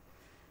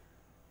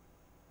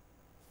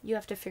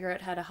have to figure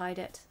out how to hide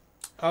it.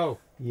 Oh,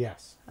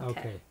 yes. Okay.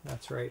 Okay,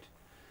 that's right.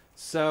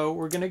 So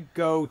we're going to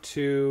go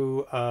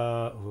to,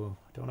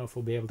 don't know if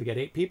we'll be able to get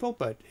 8 people,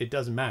 but it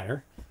doesn't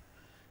matter.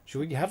 Should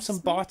we have some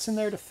bots in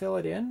there to fill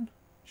it in?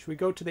 Should we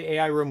go to the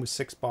AI room with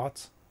 6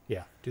 bots?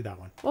 Yeah, do that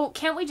one. Well,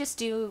 can't we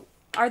just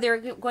are there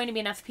going to be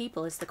enough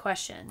people is the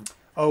question.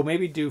 Oh,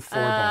 maybe do 4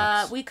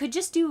 bots. We could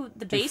just do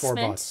the Do 4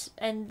 basement bots.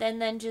 and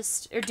then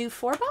do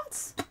 4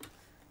 bots? So 'Cause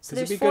it'd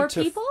there's be 4 good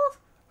to people?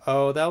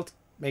 Oh, that'll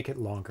make it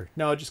longer.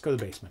 No, just go to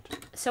the basement.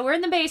 So we're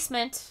in the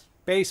basement.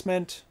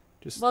 Basement.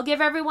 Just We'll give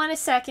everyone a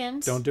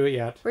second. don't do it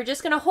yet. We're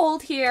just going to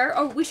hold here.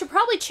 Oh, we should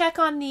probably check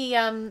on the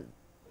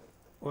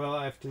Well,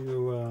 I have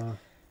to,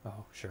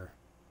 oh, sure.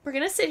 we're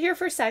going to sit here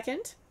for a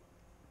second.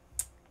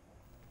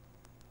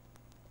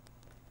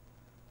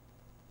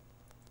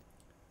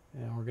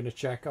 And we're going to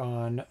check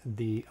on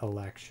the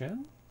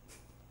election.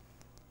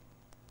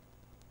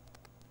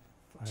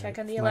 Check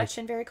on the If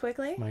election very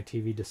quickly. My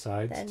TV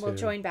decides Then to... we'll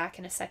join back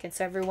in a second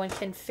so everyone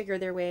can figure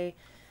their way.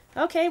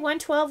 Okay,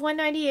 112,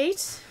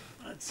 198.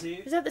 Let's see.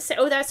 Is that the same?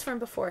 Oh, that's from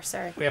before.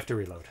 Sorry. We have to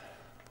reload.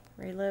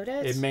 Reload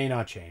it. It may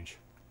not change.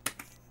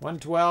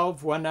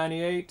 112,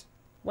 198.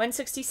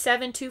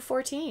 167,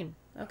 214.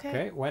 Okay.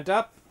 Okay, went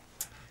up.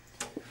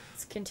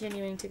 It's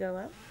continuing to go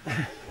up.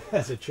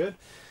 As it should.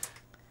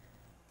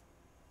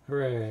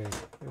 Hooray.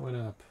 It went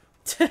up.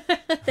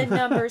 The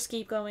numbers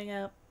keep going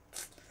up.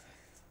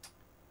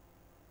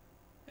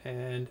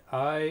 And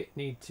I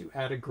need to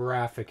add a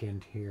graphic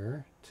in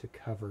here to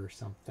cover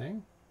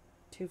something.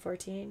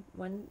 214,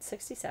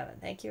 167.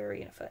 Thank you,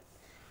 Arena Foot.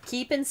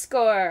 Keeping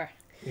score.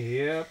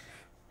 Yep.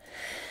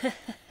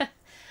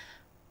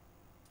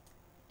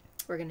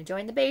 We're going to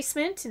join the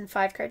basement in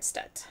 5-card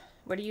stud.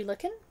 What are you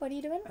looking? What are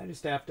you doing? I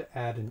just have to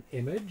add an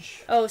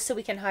image. Oh, so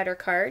we can hide our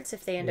cards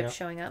if they end up Yep.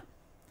 showing up.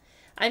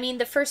 I mean,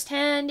 the first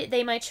hand,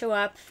 they might show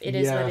up. It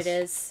is what it Yes.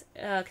 is.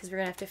 Because we're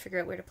going to have to figure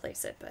out where to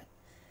place it. But,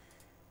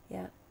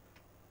 yeah.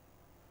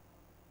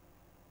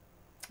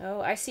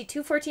 Oh, I see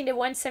 214 to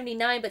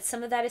 179, but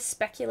some of that is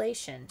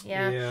speculation.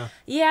 Yeah.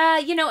 Yeah,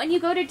 and you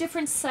go to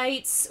different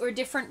sites or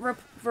different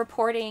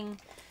reporting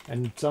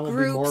And some will be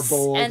groups, more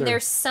bold and or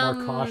there's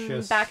some more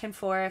cautious. back and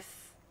forth.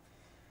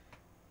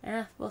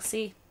 We'll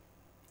see.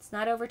 It's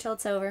not over till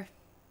it's over.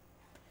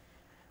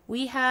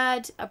 We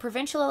had a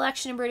provincial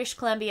election in British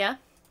Columbia,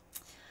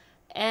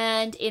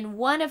 and in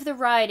one of the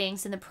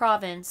ridings in the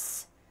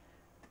province,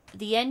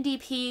 the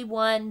NDP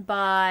won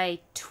by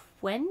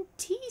 20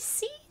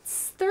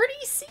 seats? 30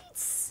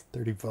 seats?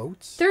 30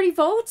 votes? 30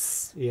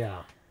 votes?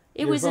 Yeah.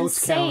 It Your was votes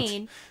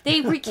insane.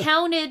 They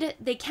recounted,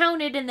 they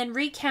counted and then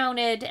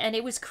recounted, and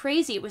it was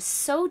crazy. It was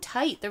so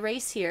tight, the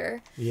race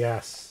here.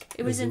 Yes.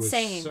 It was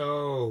insane.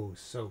 So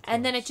close.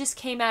 And then it just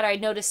came out, I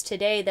noticed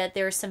today that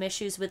there are some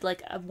issues with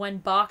like one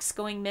box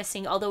going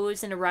missing. Although it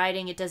was in a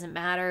riding, it doesn't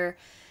matter.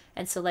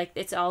 And so like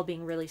it's all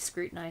being really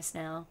scrutinized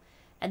now.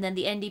 And then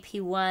the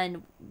NDP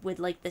won with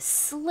like the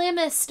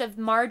slimmest of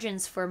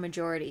margins for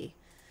majority.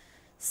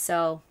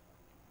 So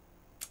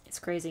it's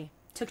crazy.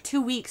 Took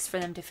 2 weeks for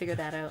them to figure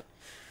that out.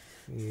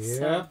 Yep.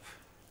 So,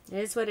 it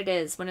is what it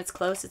is. When it's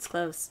close, it's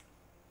close.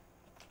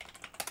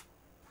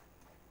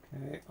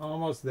 Okay,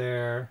 almost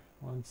there.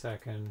 1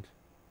 second.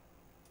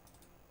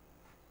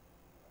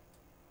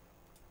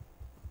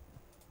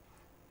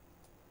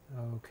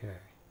 Okay.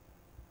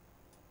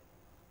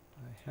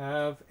 I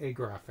have a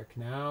graphic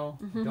now.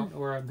 I don't know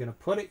where I'm going to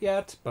put it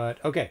yet,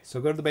 but okay, so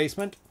go to the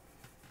basement.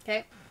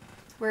 Okay.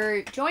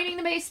 We're joining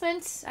the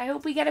basement. I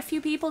hope we get a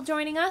few people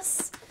joining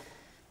us.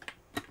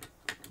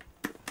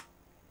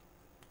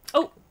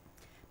 Oh,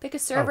 pick a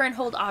server and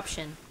hold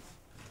option.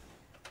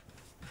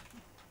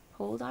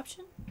 Hold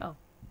option? Oh.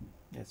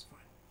 It's fine.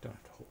 Don't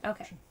have to hold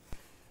Okay. option.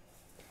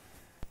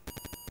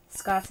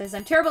 Scott says,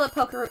 I'm terrible at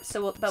poker, but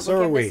So we'll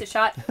are give we. this a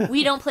shot.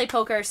 We don't play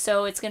poker,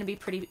 so it's going to be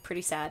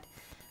pretty sad.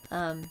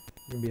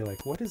 You're gonna be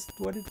like,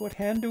 what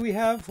hand do we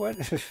have? What?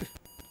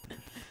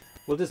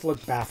 We'll just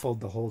look baffled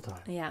the whole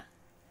time. Yeah.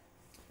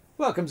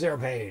 Welcome,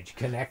 ZeroPage.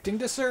 Connecting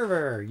to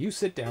server. You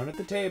sit down at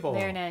the table.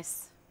 Very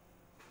nice.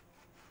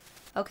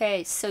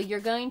 Okay, so you're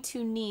going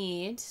to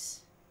need...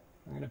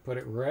 I'm gonna put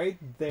it right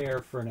there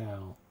for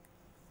now.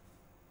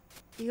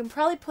 You can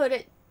probably put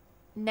it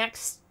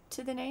next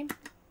to the name.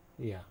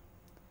 Yeah.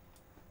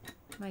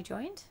 Am I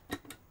joined?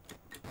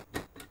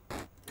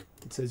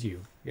 It says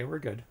you. Yeah, we're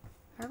good.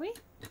 Are we?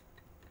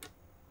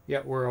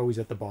 Yeah, we're always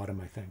at the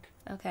bottom, I think.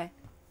 Okay.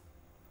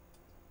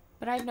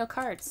 But I have no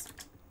cards.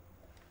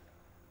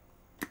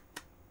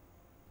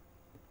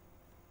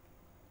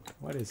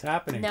 What is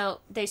happening? No,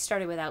 they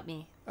started without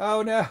me.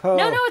 Oh, no.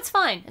 No, it's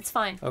fine. It's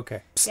fine.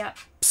 Okay. Psst, Yeah.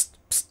 psst,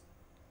 psst.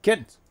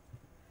 Kittens.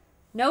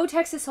 No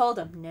Texas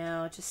Hold'em.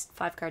 No, just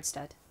 5-card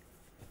stud.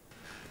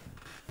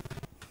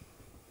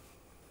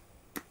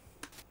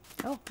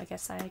 Oh, I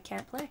guess I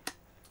can't play.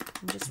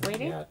 I'm just Not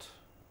waiting. yet.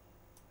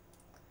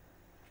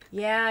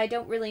 Yeah, I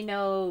don't really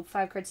know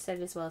 5-card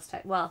stud as well as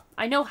type. Well,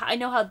 I know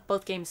how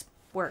both games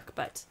work,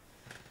 but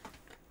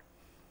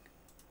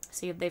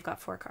see, they've got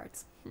 4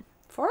 cards.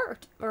 4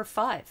 or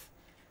 5?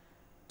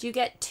 Do you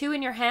get 2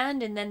 in your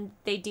hand and then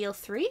they deal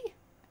 3?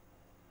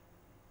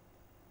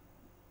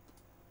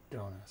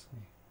 Don't ask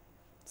me.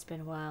 It's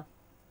been a while.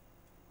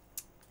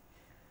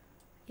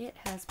 It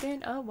has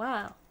been a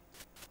while.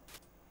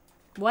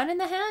 1 in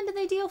the hand and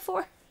they deal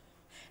 4.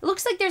 It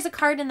looks like there's a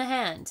card in the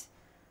hand.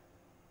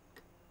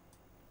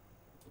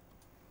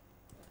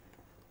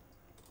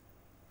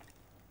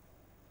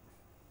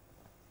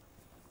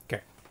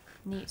 Okay.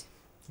 Neat.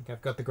 I think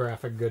I've got the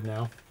graphic good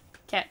now.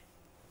 Okay.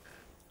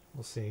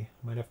 We'll see.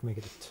 Might have to make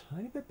it a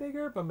tiny bit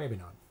bigger, but maybe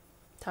not.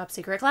 Top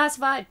secret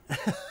classified.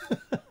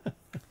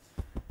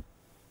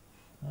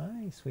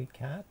 Hi, sweet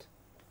cat.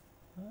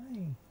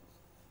 Hi.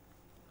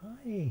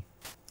 Hi.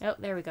 Oh,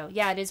 there we go.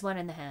 Yeah, it is 1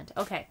 in the hand.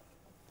 Okay.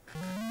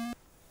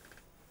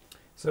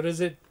 So does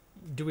it...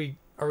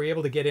 Are we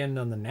able to get in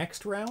on the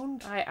next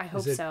round? I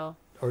hope it- so.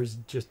 Or is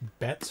it just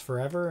bets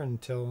forever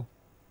until...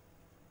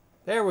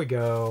 There we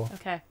go.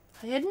 Okay.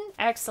 Hidden?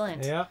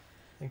 Excellent. Yeah, I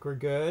think we're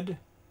good.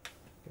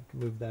 I can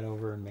move that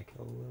over and make it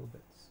a little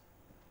bit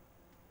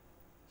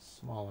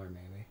smaller,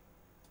 maybe.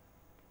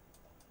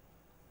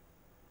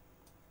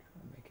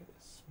 Try to make it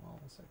as small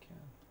as I can.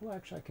 Well,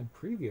 actually, I can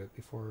preview it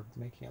before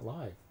making it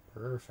live.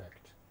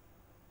 Perfect.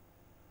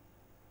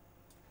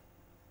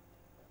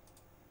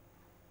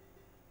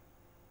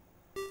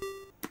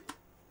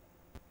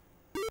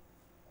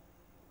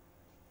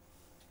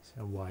 See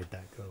how wide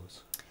that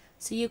goes.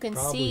 So you can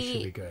Probably should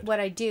see be good.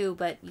 what I do,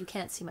 but you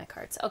can't see my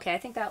cards. Okay, I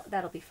think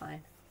that'll be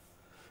fine.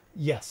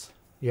 Yes.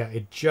 Yeah,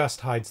 it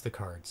just hides the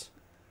cards.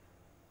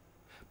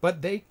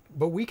 But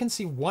we can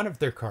see one of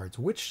their cards.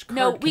 Which card?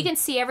 No, we can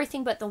see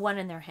everything but the one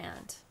in their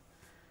hand.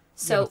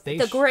 So but they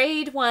the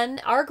grade one,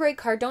 our grade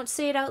card, don't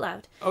say it out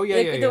loud. Oh,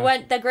 yeah.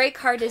 The grade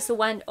card is the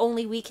one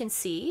only we can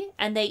see,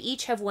 and they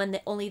each have one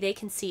that only they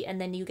can see,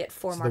 and then you get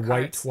 4 more the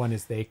cards. white one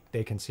is they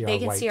can see They our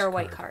can white see our card.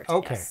 white card.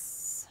 Okay.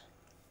 Yes.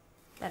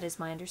 That is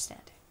my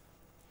understanding.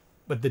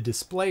 But the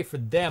display for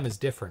them is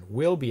different.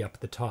 We'll be up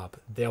at the top.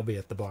 They'll be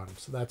at the bottom.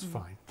 So that's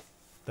fine.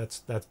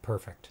 That's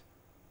perfect.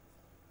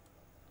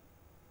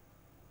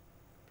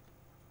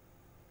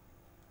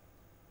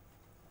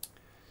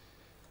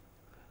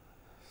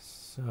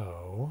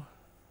 So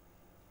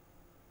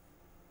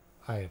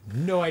I have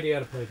no idea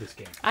how to play this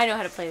game. I know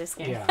how to play this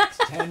game. Yeah,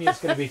 Tanya's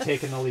going to be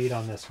taking the lead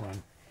on this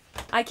one.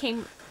 I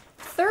came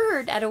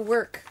 3rd at a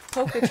work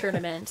poker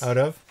tournament. Out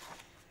of?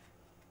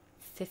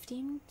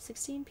 15,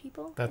 16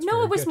 people? That's no,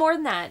 very it was good. more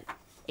than that.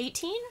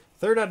 18?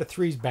 3rd out of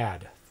 3 is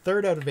bad.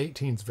 3rd out of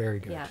 18 is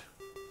very good. Yeah.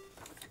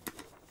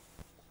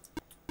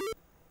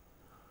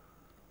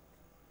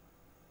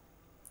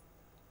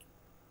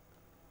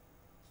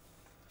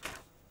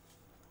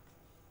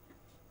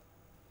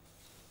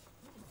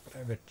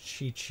 have a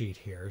cheat sheet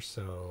here,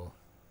 so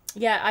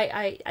Yeah,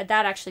 I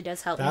that actually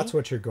does help that's me.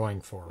 what you're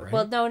going for, right?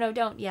 Well, no,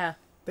 don't. Yeah.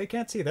 They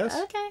can't see this.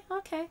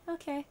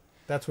 Okay.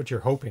 That's what you're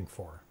hoping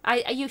for.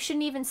 You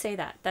shouldn't even say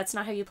that. That's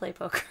not how you play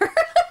poker.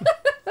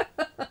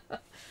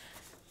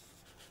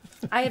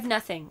 I have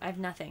nothing.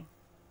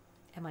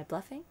 Am I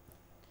bluffing?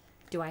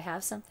 Do I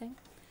have something?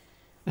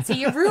 See,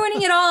 you're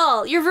ruining it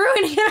all. You're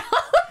ruining it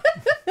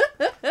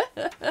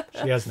all.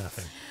 She has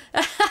nothing.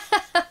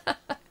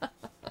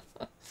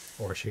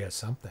 Or she has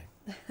something.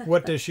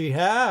 What does she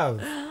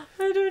have? I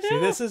don't know. See,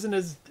 this isn't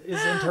as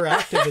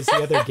interactive as the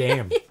other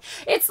game.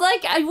 It's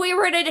like we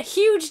were at a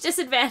huge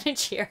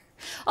disadvantage here.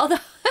 Although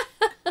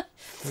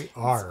We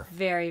are.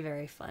 very,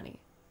 very funny.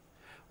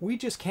 We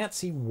just can't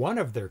see one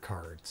of their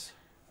cards.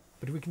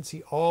 But we can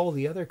see all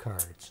the other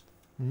cards.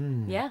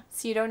 Yeah,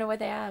 so you don't know what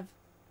they have.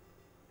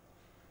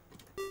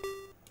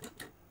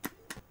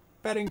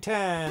 Betting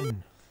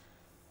 10.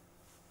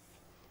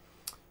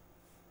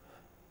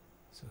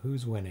 So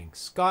who's winning?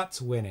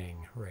 Scott's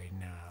winning right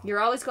now. You're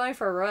always going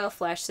for a royal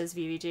flush, says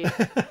VVG.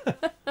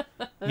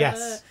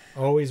 Yes,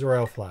 always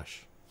royal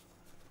flush.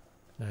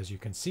 As you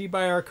can see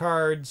by our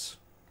cards,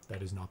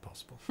 that is not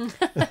possible.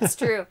 That's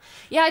true.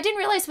 Yeah, I didn't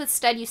realize with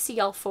stud you see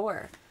all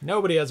four.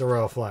 Nobody has a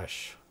royal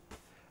flush.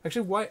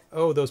 Actually, what?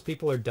 Oh, those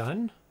people are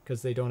done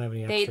because they don't have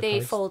any extra They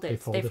cards? folded.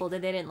 They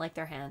folded. They didn't like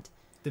their hand.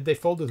 Did they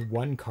fold with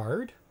one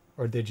card,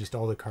 or did just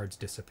all the cards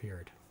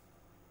disappeared?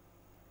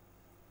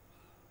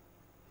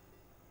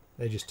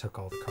 They just took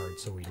all the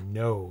cards, so we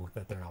know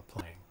that they're not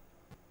playing.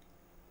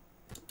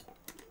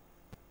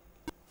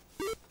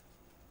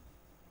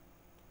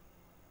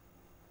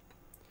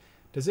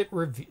 Does it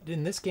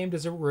in this game?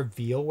 Does it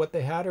reveal what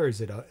they had, or is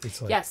it? It's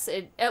like Yes.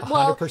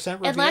 well, 100% reveals?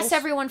 unless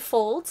everyone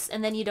folds,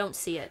 and then you don't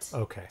see it.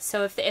 Okay.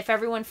 So if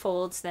everyone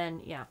folds,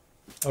 then yeah.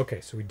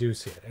 Okay, so we do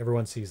see it.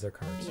 Everyone sees their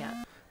cards.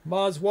 Yeah.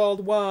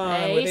 Mozzwald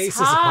won with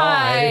aces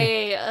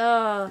high.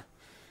 high.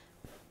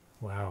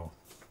 Wow,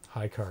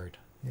 high card.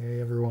 Yay,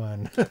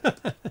 everyone.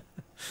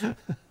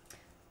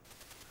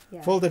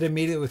 Yeah. Folded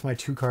immediately with my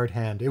 2-card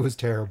hand. It was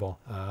terrible.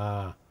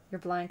 Ah. Your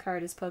blind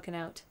card is poking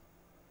out.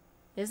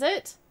 Is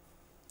it?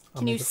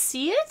 Can you make it-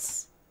 see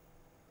it?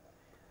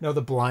 No,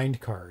 the blind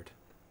card.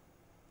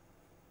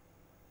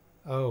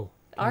 Oh.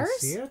 Can Ours?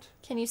 you see it?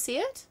 Can you see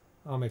it?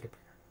 I'll make it bigger.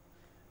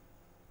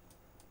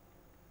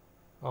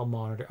 I'll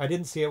monitor. I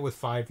didn't see it with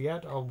 5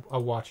 yet. I'll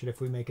watch it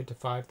if we make it to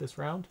 5 this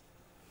round.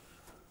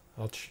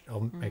 I'll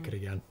make it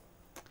again.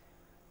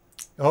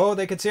 Oh,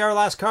 they could see our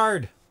last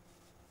card.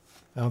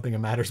 I don't think it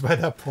matters by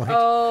that point.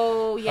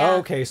 Oh, yeah. Oh,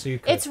 okay, so you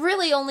could. It's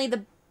really only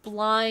the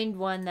blind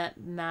one that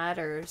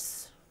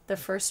matters. The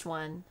first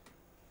one.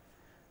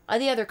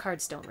 The other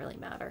cards don't really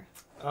matter.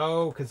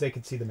 Oh, because they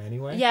could see them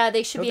anyway? Yeah,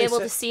 they should Oh, be they able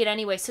said- to see it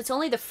anyway. So it's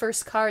only the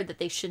first card that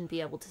they shouldn't be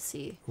able to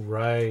see.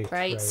 Right.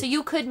 Right? So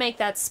you could make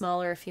that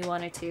smaller if you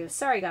wanted to.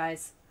 Sorry,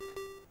 guys.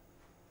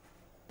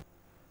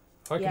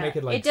 I can make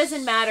it like. It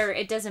doesn't matter.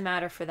 It doesn't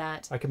matter for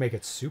that. I can make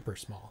it super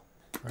small,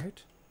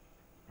 right?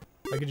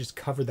 I could just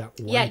cover that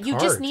one Yeah, you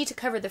card. just need to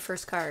cover the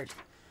first card.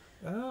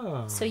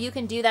 Oh. So you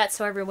can do that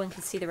so everyone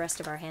can see the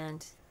rest of our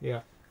hand.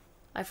 Yeah.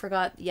 I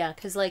forgot. Yeah,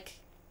 because, like,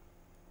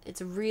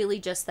 it's really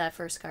just that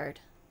first card.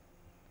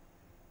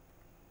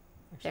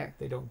 Actually, There.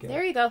 They don't get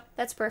There you go.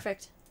 That's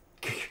perfect.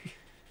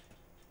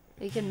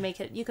 You can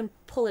make it. You can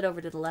pull it over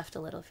to the left a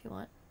little if you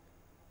want.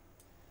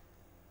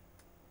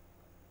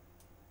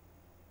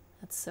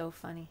 That's so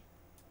funny.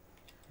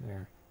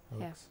 There. That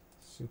Yeah. looks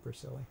super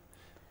silly.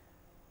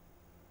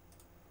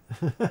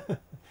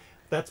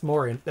 That's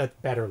more. That's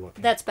better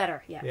looking. That's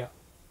better. Yeah. Yeah.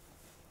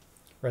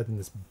 Rather than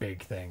this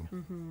big thing.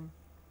 Mm-hmm.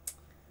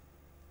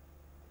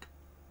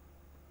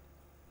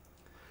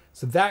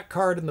 So that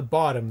card in the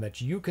bottom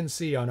that you can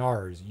see on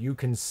ours, you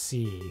can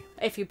see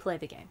If you play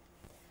the game.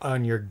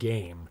 on your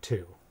game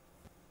too.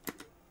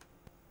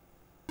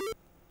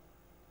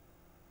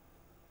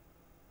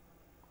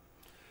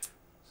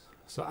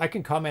 So I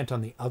can comment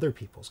on the other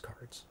people's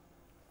cards.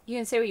 You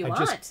can say what you I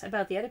want just-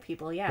 about the other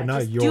people. Yeah. But not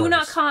Just do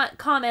not yours.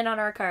 comment on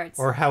our cards.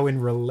 Or how in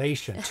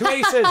relation. 2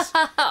 aces! 2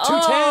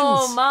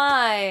 oh tens!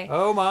 my.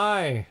 Oh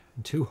my!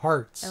 And 2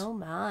 hearts. Oh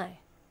my.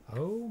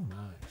 Oh my.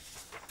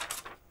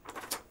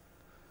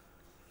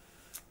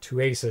 2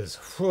 aces.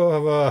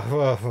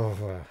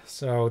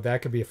 So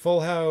that could be a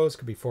full house,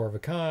 could be 4 of a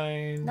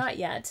kind. Not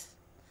yet.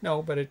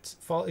 No, but it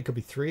could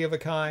be 3 of a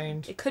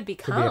kind. It could Could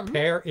become. be a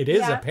pair. It is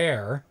Yeah. a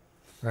pair,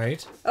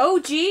 right? Oh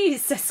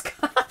geez, says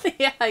Scott.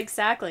 Yeah,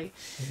 exactly.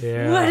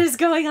 Yeah. What is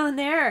going on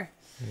there?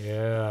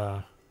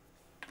 Yeah.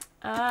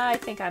 I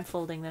think I'm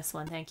folding this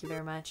one. Thank you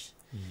very much.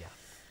 Yeah.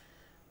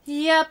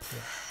 Yep.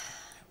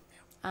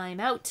 I'm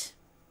out.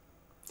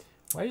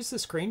 Why does the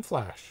screen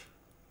flash?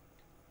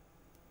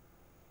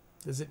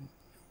 Does it?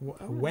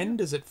 When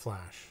does it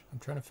flash? I'm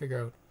trying to figure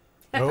out.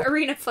 Oh,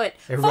 Arena foot.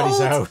 everybody's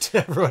Fold. out.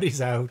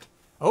 Everybody's out.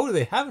 Oh,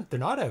 they haven't. They're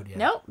not out yet.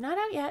 Nope, not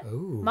out yet.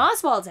 Ooh.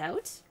 Mozzwald's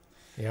out.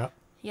 Yeah.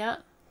 Yeah.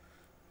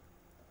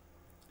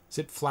 Is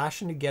it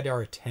flashing to get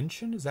our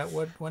attention? Is that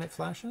when it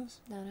flashes?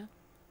 No.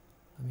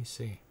 Let me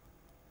see.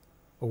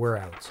 Well, we're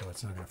out, so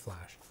it's not going to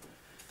flash.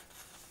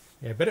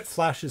 Yeah, I bet it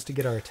flashes to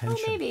get our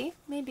attention. Oh,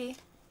 maybe.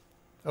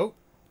 Oh,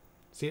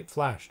 see, it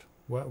flashed.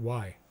 What?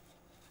 Why?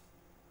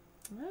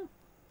 Oh.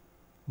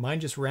 Mine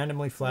just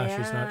randomly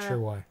flashes, not sure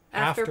why.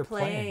 After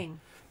playing.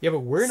 Yeah, but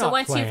we're not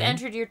playing. So once you've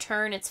entered your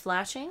turn, it's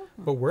flashing?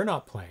 But we're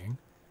not playing.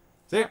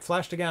 See, it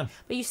flashed again.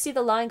 But you see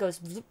the line goes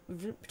vroom,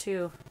 vroom,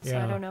 too. So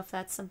Yeah. I don't know if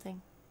that's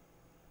something.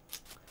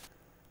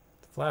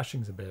 The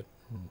flashing's a bit...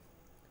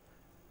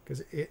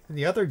 Because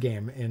the other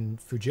game, in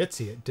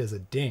Fujitzee, it does a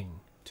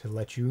ding to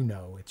let you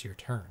know it's your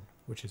turn,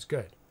 which is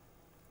good.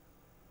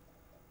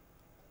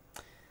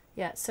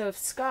 Yeah, so if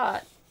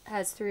Scott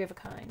has 3 of a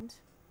kind,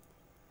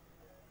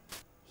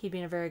 he'd be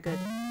in a very good...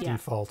 Yeah.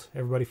 Default.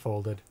 Everybody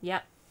folded.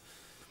 Yep.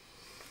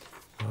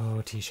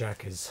 Oh,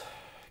 T-Shack is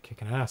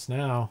kicking ass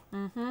now.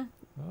 Mm-hmm. Oh,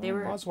 They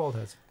were... Mozzwald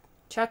has...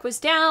 Chuck was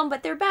down,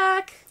 but they're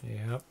back.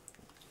 Yep.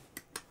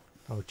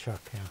 Oh, Chuck,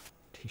 yeah.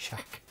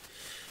 T-Shack.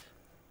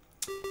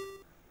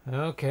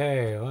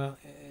 Okay, well,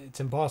 it's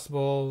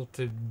impossible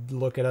to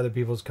look at other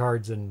people's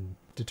cards and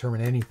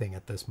determine anything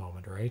at this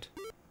moment, right?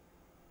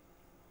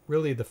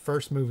 Really, the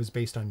first move is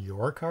based on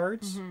your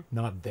cards,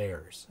 not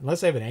theirs. Unless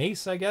they have an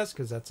ace, I guess,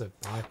 because that's a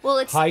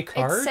high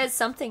card. It says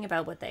something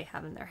about what they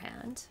have in their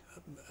hand.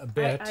 A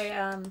bit.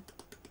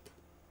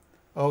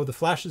 Oh, the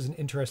flash is an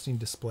interesting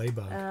display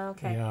bug. Oh,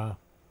 okay. Yeah.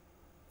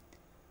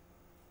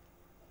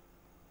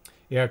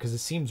 Yeah, because it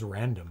seems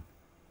random.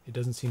 It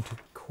doesn't seem to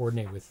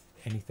coordinate with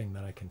anything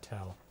that I can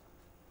tell.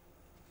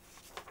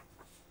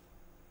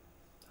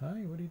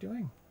 Hi, what are you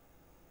doing?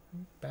 Are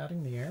you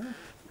batting the air?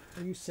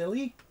 Are you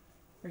silly?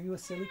 Are you a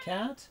silly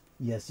cat?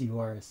 Yes, you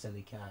are a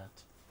silly cat.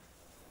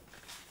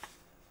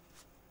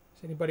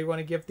 Does anybody want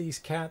to give these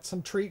cats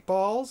some treat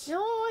balls?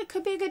 No, it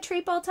could be a good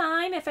treat ball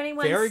time if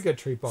anyone's Very good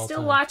treat ball still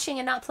time. watching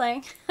and not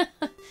playing.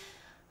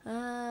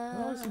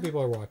 Oh, some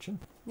people are watching.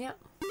 Yep.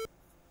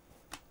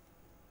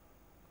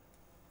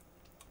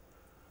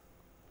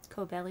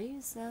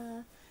 Cobelli's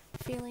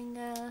feeling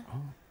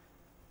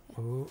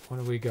Oh, what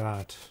do we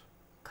got?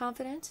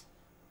 confident.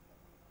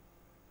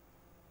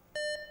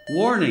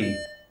 Warning!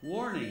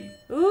 Warning!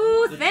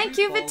 Ooh, The thank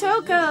treat you, ball is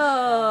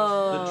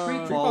Vitoko. The treat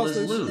Treat ball ball's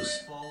is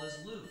loose.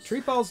 loose.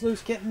 Treat balls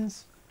loose,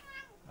 kittens.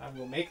 I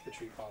will make the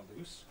treat ball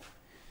loose.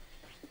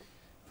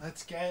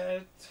 Let's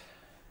get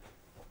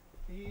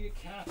the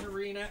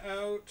Katarina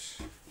out.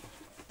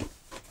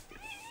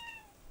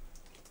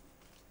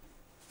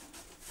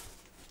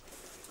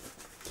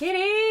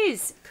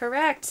 Kitties!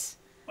 Correct.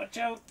 Watch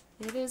out.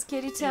 It is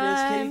kitty It is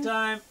time. kitty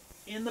time.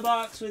 In the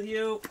box with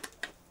you.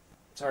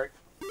 Sorry.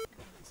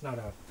 It's not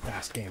a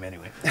fast game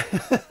anyway.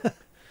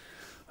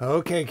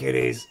 Okay,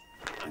 kitties.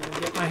 I'm going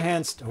to get my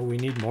hands... Oh, we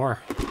need more.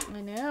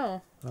 I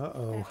know. I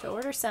Uh-oh. have to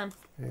order some.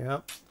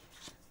 Yep.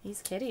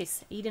 These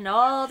kitties eating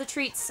all the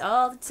treats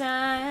all the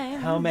time.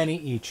 How many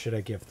each should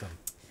I give them?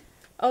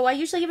 Oh, I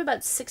usually give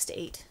about 6 to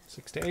 8.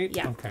 6 to 8?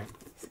 Yeah. Okay.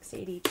 6 to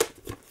 8 each.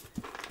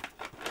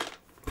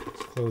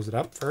 Let's close it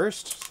up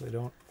first so they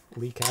don't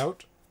leak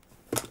out.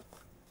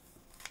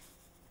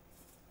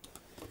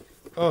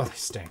 Oh, they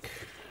stink.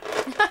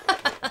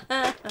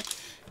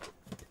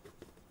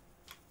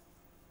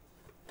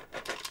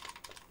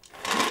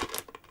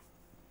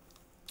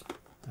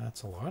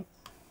 That's a lot.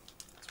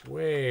 It's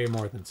way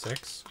more than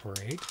 6 or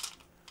 8.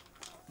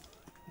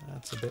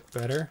 That's a bit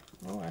better.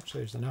 Oh,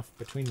 actually, there's enough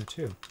between the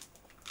two.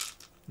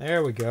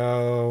 There we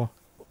go.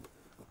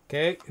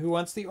 Okay, who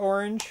wants the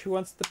orange? Who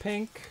wants the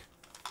pink?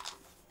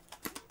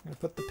 I'm going to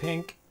put the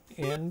pink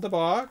in the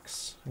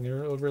box. I'm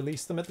going to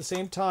release them at the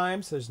same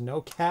time so there's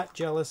no cat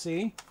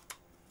jealousy.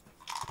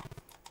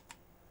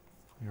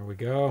 There we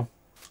go.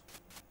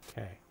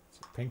 Okay,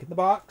 so pink in the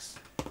box.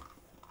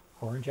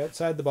 Orange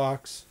outside the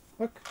box.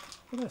 Look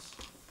at this.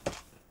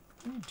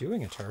 What are you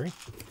doing, Atari?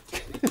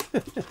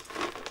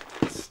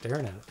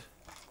 Staring at it.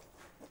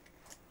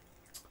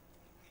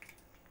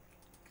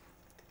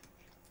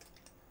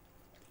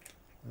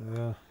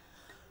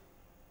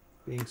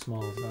 Being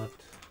small is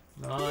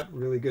not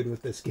really good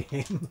with this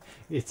game.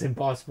 It's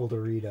impossible to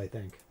read, I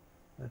think.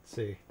 Let's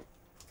see.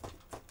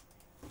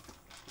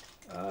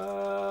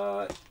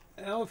 Well,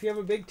 if you have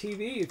a big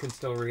TV, you can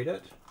still read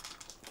it.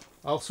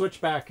 I'll switch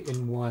back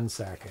in 1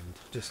 second.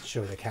 Just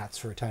show the cats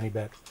for a tiny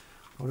bit.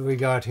 What do we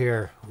got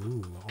here?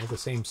 Ooh, all the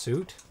same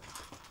suit?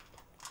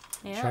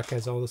 Yeah. Chuck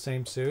has all the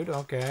same suit.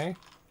 Okay.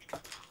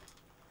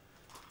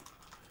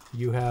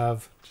 You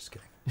have... Just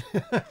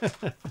kidding.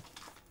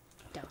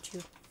 Doubt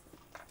you.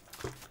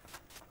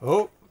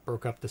 Oh,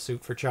 broke up the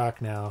suit for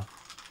Chuck now.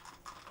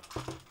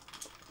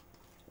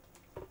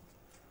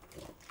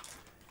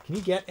 Can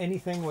you get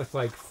anything with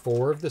like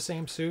 4 of the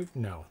same suit?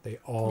 No, they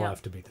all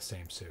have to be the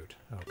same suit.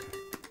 Okay.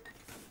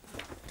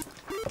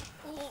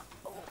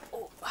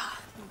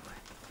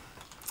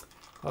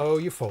 Oh,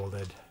 you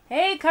folded.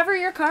 Hey, cover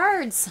your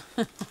cards.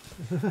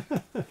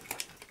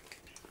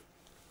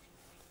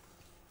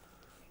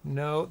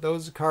 No,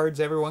 those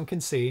cards everyone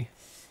can see.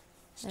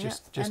 It's Yeah,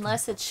 just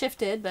unless it's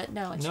shifted, but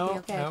no, it should No, be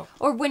okay. no.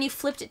 Or when you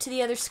flipped it to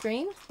the other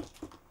screen,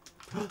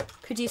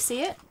 could you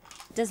see it?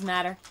 Doesn't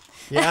matter.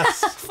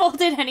 Yes.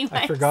 Folded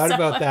anyway. I forgot so-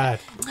 about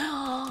that.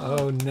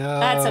 Oh no.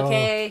 That's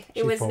okay. She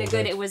It wasn't a good.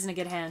 folded. It wasn't a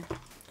good hand.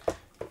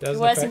 Doesn't It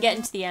wasn't affect-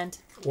 getting to the end.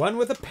 One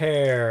with a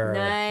pair.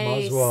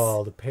 Nice.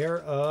 Mozzwald. A pair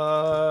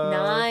of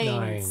Nines.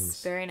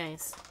 nines. Very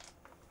nice.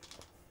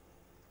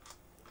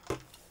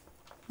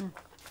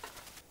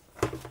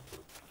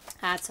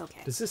 That's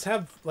okay. Does this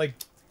have like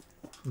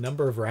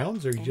number of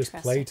rounds, or you just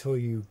play Interesting. till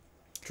you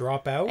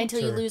drop out?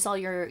 Until you or- lose all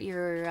your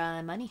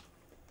money.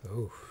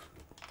 Oh.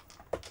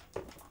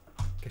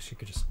 Guess you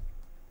could just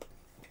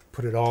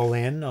put it all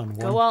in on one.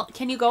 Go all.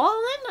 Can you go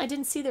all in? I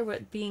didn't see there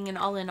being an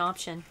all in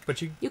option.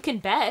 But you You can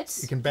bet.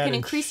 You can bet and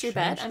increase your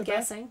bet. change I'm the bet?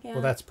 guessing. Yeah.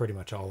 Well, that's pretty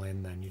much all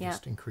in then. You Yeah.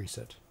 just increase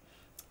it.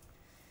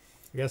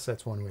 I guess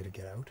that's one way to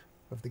get out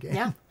of the game.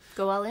 Yeah.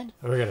 Go all in.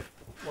 Oh, I gotta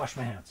wash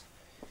my hands.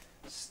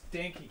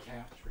 Stinky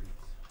cat treats.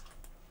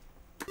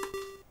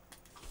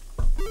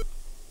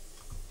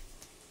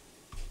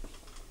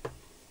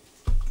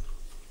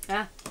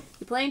 Yeah.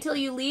 You play until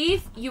you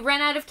leave. You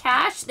run out of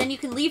cash. Then you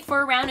can leave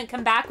for a round and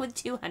come back with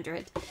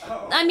 200.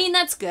 Oh. I mean,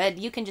 that's good.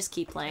 You can just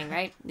keep playing,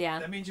 right? Yeah.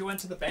 That means you went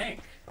to the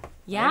bank.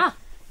 Yeah.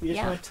 You just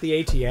Yeah. went to the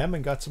ATM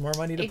and got some more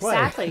money to play.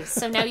 Exactly.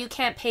 So now you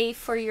can't pay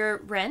for your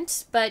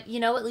rent, but you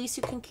know, at least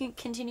you can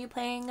continue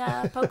playing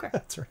poker.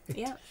 That's right.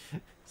 Yeah.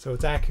 So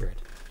it's accurate.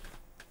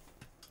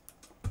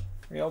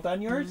 Are you all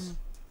done yours?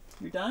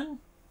 You're done?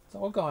 It's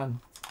all gone.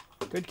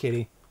 Good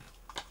kitty.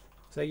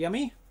 Is that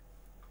yummy?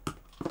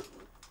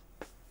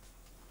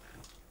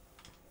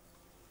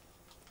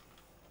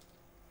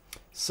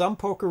 Some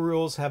poker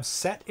rules have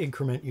set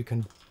increment you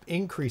can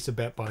increase a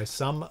bet by.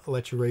 Some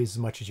let you raise as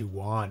much as you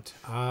want.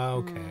 Ah,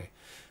 okay.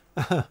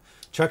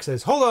 Chuck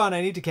says, hold on,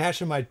 I need to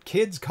cash in my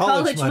kids'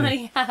 college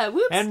money.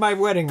 Whoops. And my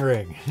wedding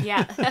ring.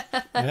 Yeah.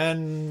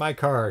 And my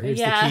car. Here's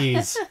Yeah. the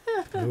keys.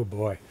 Oh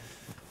boy.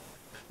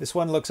 This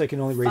one looks like you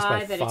can only raise by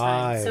Five at five. a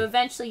time. So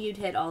eventually you'd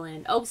hit all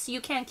in. Oh, so you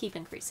can keep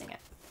increasing it.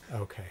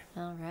 Okay.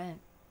 All right.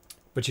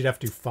 But you'd have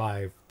to do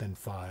 5, then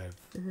 5.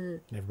 And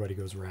everybody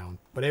goes around.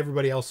 But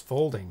everybody else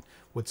folding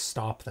would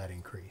stop that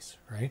increase,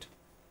 right?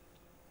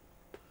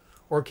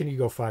 Or can you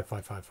go 5,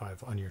 5, 5,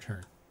 5 on your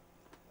turn?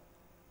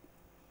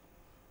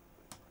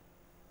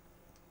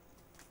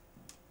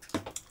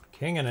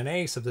 King and an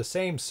ace of the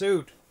same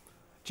suit.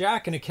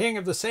 Jack and a king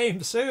of the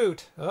same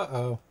suit.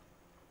 Uh-oh.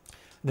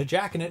 And a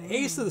jack and an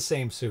ace of the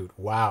same suit.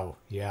 Wow.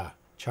 Yeah.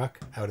 Chuck,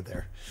 out of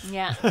there.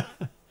 Yeah.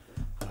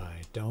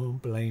 I don't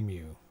blame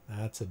you.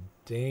 That's a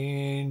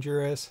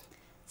dangerous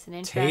It's an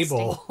interesting.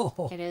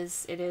 table. It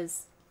is. It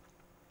is.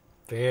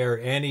 There,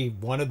 any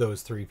one of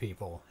those three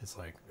people is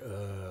like,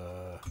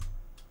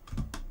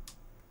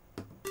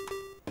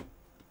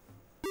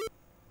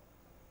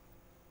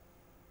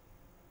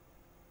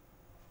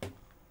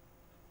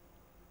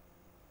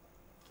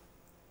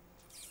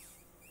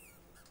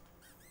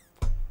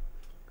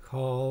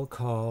 Call,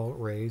 call,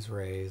 raise,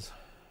 raise.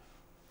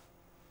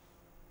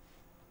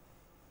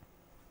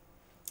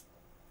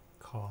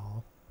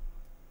 Call.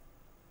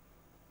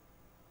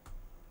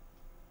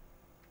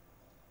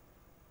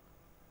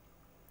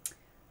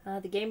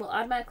 The game will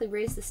automatically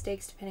raise the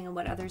stakes depending on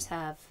what others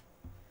have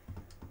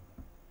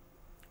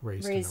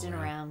raised and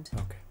around.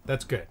 Okay,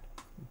 that's good.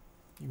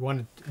 You want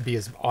it to be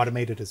as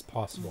automated as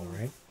possible,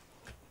 right?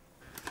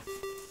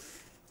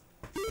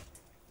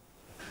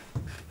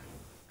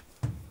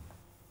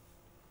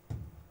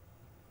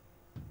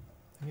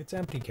 I think it's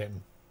empty,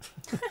 kitten.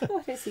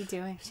 What is he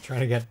doing? He's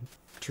trying to get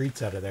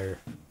treats out of there.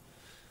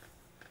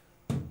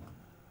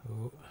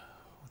 Oh,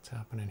 what's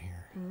happening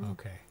here?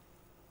 Okay.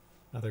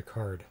 Another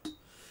card.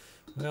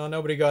 Well,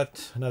 nobody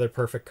got another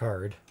perfect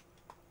card.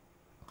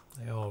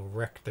 They all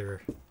wrecked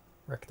their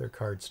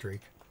card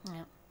streak.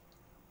 Yeah.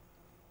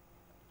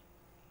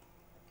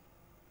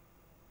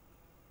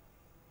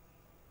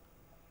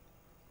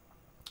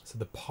 So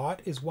the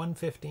pot is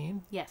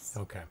 115? Yes.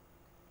 Okay.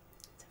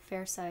 It's a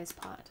fair size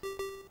pot.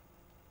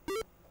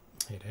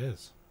 It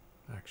is,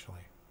 actually.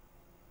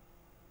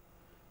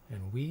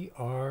 And we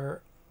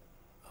are,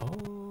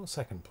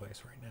 second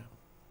place right now.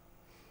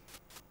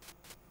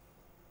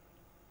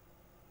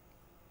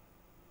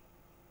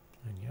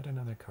 And yet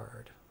another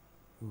card.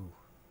 Ooh.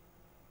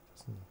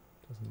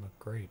 Doesn't look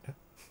great.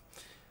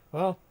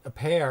 Well, a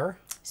pair.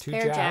 Two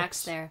Pair jacks.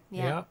 jacks there.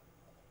 Yeah.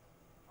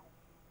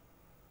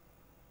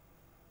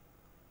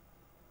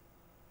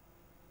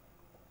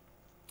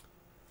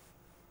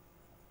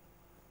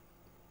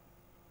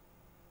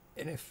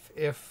 And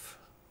if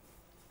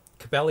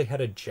Cabelli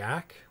had a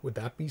jack, would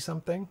that be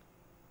something?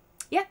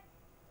 Yeah.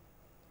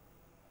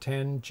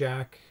 10,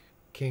 jack,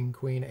 king,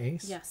 queen,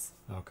 ace? Yes.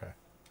 Okay.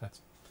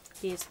 That's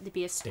It'd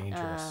be a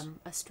dangerous.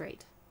 a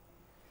straight.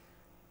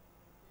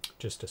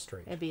 Just a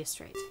straight. It'd be a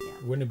straight. Yeah.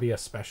 Wouldn't it be a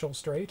special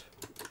straight?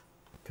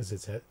 Because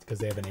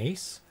they have an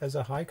ace as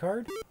a high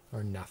card?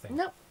 Or nothing?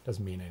 No.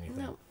 Doesn't mean anything.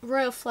 No.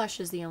 Royal flush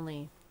is the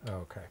only. Oh,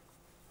 okay.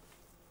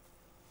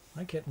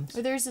 My kittens.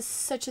 There's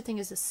such a thing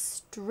as a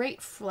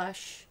straight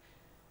flush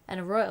and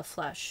a royal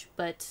flush,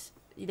 but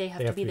they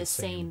have to be the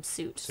same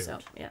suit. So,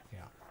 yeah.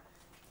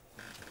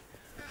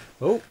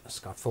 Oh,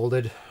 Scott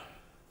folded.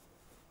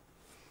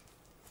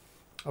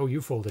 Oh,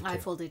 you folded too. I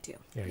folded too.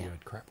 Yeah, you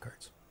had crap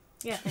cards.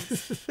 Yeah,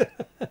 thanks.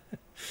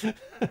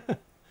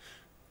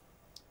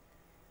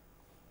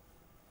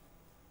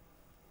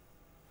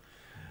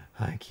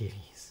 Hi,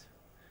 kitties.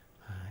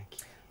 Hi,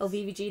 kitties. Oh,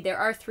 VVG, there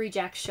are 3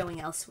 jacks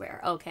showing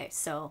elsewhere. Okay,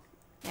 so,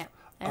 yeah.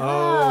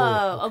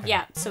 Oh, okay.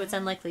 yeah, so it's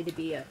unlikely to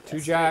be a 2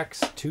 straight.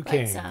 jacks, 2 But,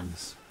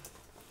 kings.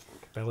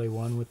 Belly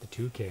won with the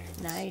 2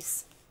 kings.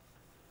 Nice.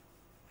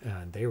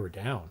 And they were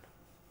down.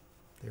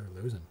 They were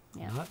losing.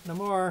 Yeah. Not no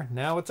more.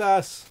 Now it's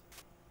us.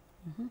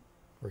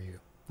 Or you.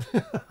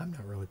 I'm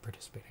not really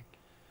participating.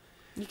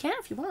 You can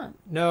if you want.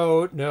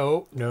 No,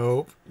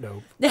 nope.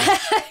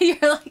 You're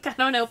like, I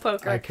don't know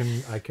poker. I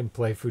can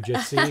play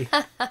Fujitzee.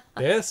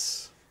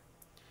 This,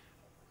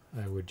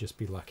 I would just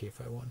be lucky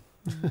if I won.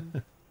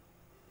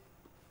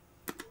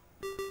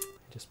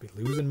 Just be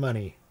losing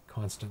money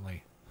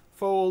constantly.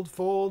 Fold,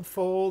 fold,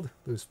 fold.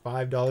 Lose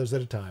 $5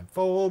 at a time.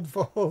 Fold,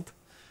 fold.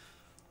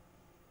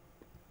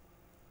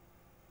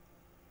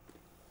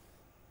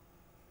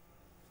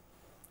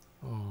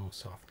 Oh,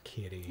 soft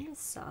kitty. He's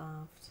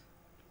soft.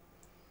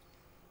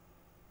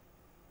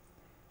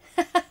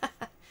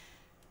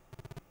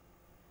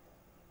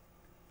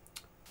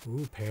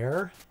 Ooh,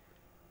 pair.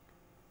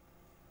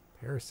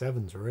 Pair of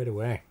 7s right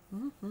away.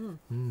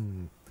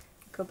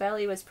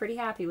 Cobelli was pretty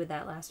happy with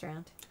that last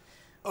round.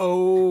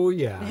 Oh,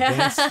 yeah.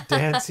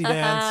 Dancy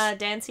dance.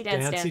 Dancy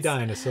Dancy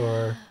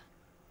dinosaur.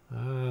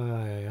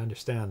 I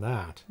understand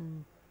that.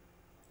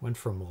 Went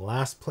from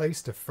last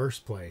place to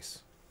first place.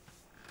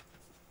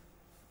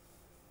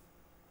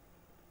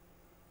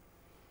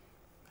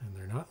 And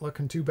they're not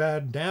looking too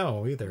bad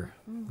now either,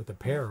 with the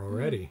pair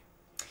already.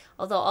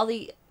 Although all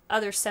the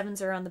other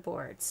 7s are on the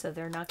board, so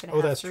they're not going to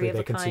have that's 3 true. of They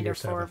a can see kind your or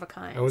 4 7. of a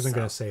kind. I wasn't so.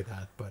 going to say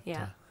that, but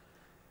Yeah.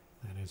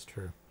 That is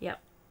true. Yep.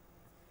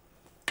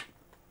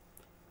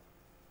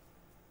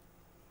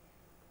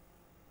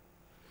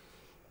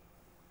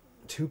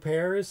 2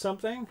 pair is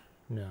something?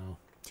 No.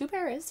 2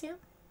 pair is, yeah.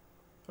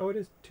 Oh, it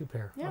is 2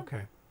 pair. Yeah.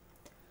 Okay.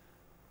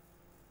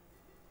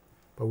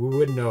 But we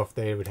wouldn't know if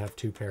they would have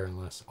 2 pair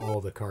unless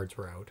all the cards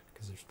were out,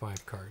 because there's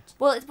 5 cards.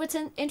 Well, what's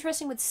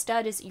interesting with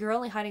stud is you're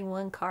only hiding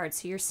 1 card,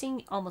 so you're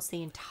seeing almost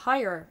the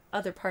entire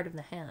other part of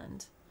the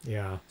hand.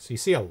 Yeah, so you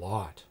see a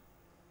lot.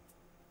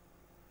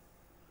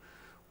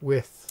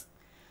 With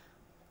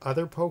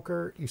other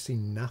poker, you see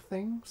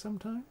nothing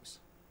sometimes.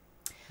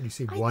 You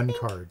see one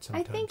card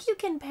sometimes. I think you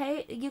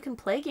can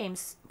play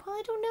games. Well,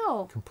 I don't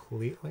know.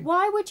 Completely.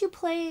 Why would you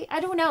play? I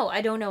don't know.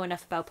 I don't know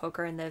enough about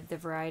poker and the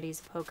varieties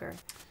of poker.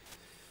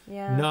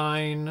 Yeah.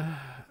 9,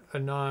 a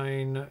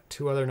 9,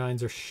 2 other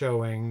 9s are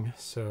showing,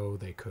 so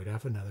they could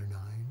have another 9,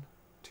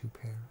 2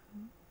 pair.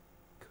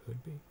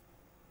 Could be.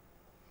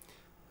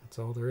 That's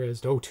all there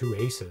is. Oh, 2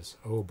 aces.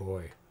 Oh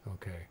boy.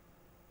 Okay.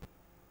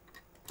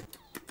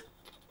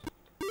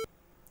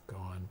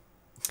 Gone.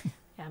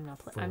 Yeah,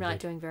 I'm not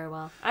doing very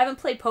well. I haven't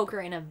played poker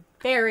in a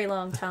very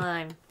long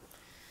time.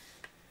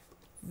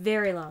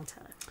 Very long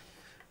time.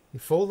 You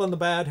fold on the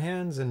bad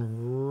hands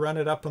and run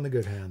it up on the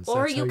good hands.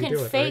 Or That's you how can do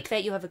it, fake right?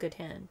 that you have a good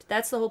hand.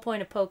 That's the whole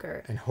point of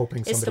poker. And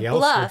hoping Is somebody to else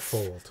bluff,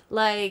 would fold.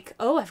 like,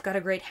 oh, I've got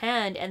a great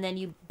hand, and then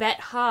you bet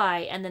high,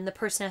 and then the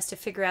person has to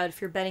figure out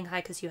if you're betting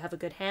high because you have a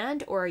good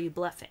hand, or are you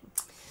bluffing.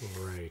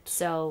 Right.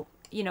 So,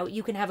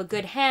 you can have a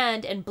good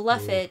hand and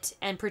bluff it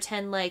and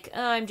pretend like,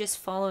 oh, I'm just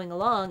following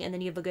along, and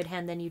then you have a good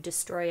hand, then you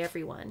destroy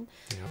everyone.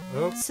 Yeah.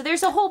 Oh, So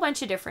there's a whole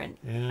bunch of different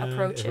and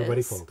approaches.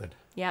 everybody folded.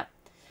 Yep.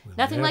 We'll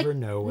Nothing never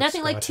know what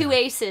nothing like Scott 2 had.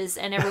 aces,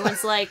 and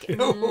everyone's like,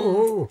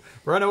 Oh,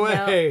 run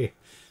away.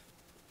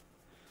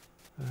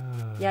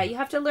 yeah, you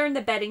have to learn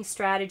the betting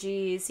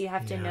strategies. You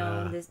have to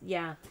know Yeah. this.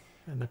 Yeah.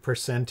 And the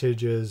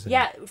percentages. And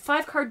Yeah,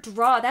 5-card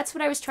draw. That's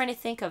what I was trying to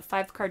think of.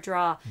 5-card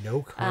draw.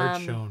 no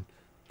card shown.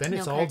 Then no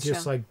it's all card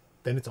just shown. like,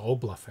 then it's all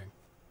bluffing.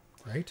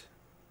 Right?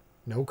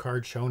 No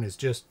card shown is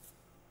just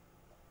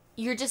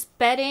You're just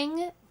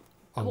betting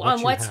on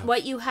on what you have.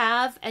 what you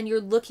have, and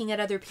you're looking at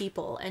other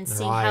people and Their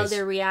seeing how eyes.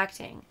 they're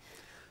reacting.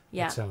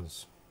 Yeah. That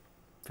sounds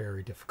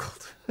very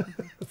difficult.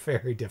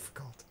 Very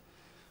difficult.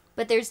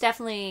 But there's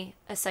definitely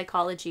a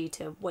psychology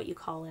to what you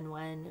call and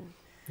when, and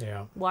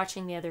Yeah.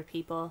 watching the other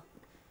people.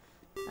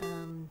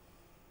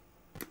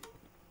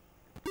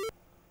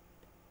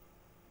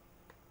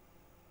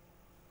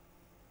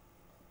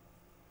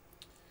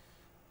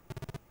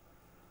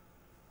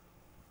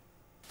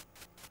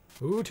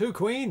 Ooh, 2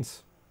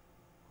 queens.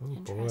 Oh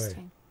boy.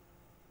 Interesting.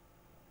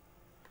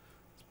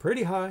 It's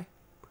pretty high.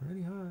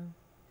 Pretty high.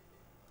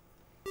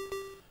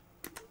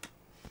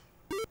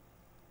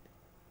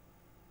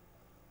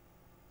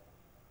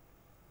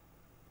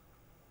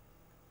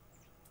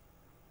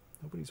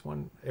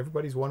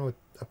 Everybody's won with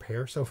a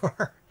pair so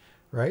far,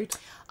 right?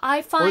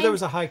 I find Or there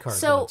was a high card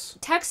So once.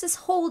 Texas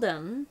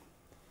Hold'em,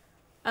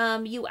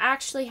 you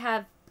actually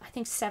have, I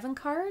think, 7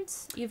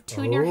 cards. You have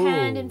 2 in your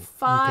hand and Oh,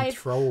 5. you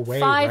can throw away,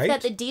 5 right?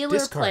 that the dealer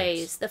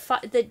Discards. plays.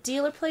 The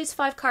dealer plays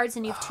 5 cards,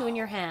 and you have 2 in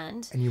your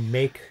hand. And you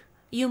make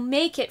You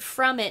make it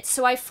from it.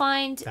 So I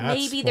find That's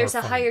maybe more there's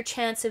a fun. higher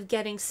chance of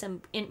getting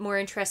some more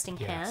interesting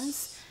Yes,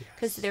 hands yes.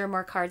 because there are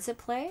more cards at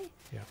play.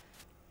 yeah.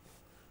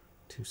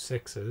 2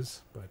 6s,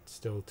 but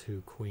still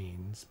 2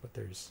 queens. But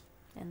there's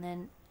And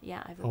then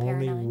Yeah, I have a pair of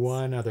Only nines.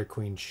 one other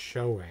queen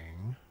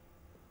showing.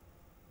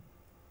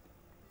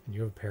 And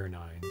you have a pair of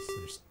nines.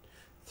 There's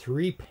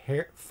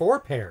 4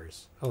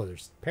 pairs. Oh,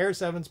 there's pair of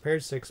sevens, pair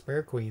of six, pair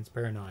of queens,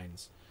 pair of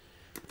nines.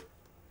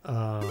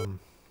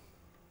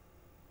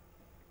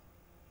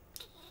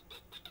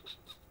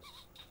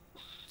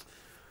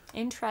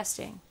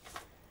 Interesting.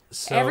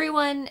 So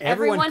everyone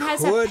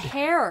has a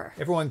pair.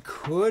 Everyone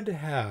could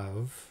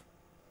have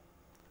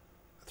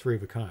a 3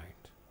 of a kind.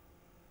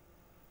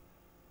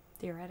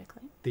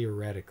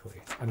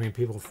 Theoretically. I mean,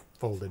 people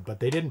folded, but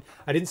they didn't.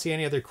 I didn't see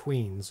any other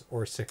queens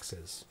or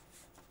sixes.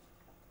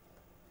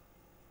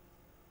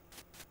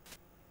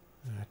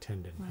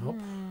 10 didn't help.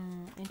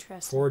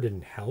 Interesting. 4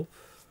 didn't help.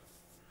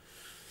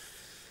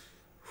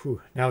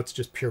 Whew. Now it's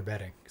just pure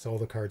betting because all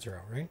the cards are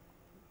out, right?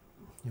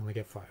 You only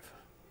get 5.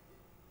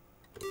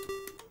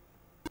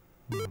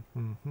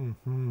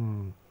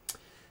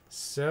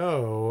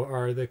 So,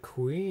 are the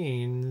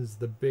queens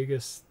the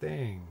biggest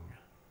thing?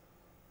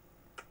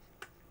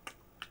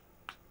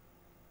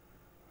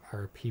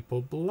 Are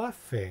people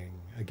bluffing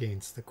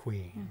against the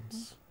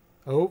queens?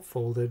 Oh,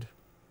 folded.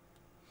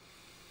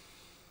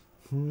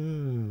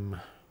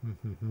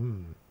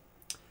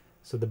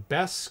 So the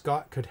best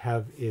Scott could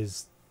have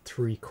is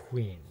 3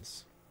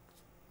 queens,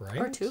 right?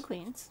 Or 2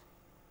 queens.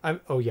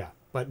 Oh, yeah,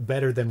 but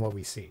better than what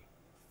we see.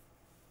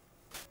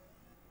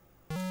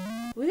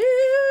 Woo!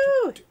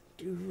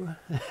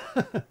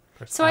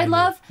 So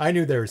I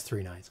knew there was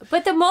 3 nines.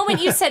 But the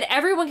moment you said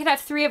everyone can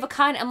have 3 of a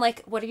kind, I'm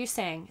like, what are you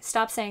saying?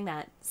 Stop saying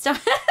that. Stop.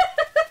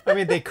 I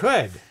mean, they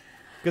could,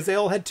 because they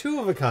all had 2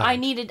 of a kind.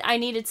 I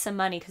needed some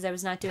money because I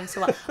was not doing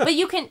so well.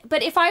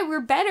 But if I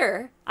were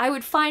better, I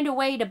would find a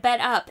way to bet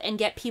up and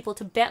get people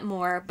to bet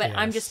more. But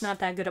I'm just not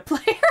that good a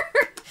player.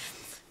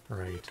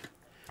 Right.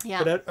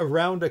 Yeah. But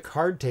around a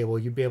card table,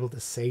 you'd be able to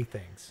say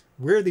things.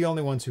 We're the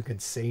only ones who can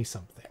say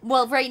something.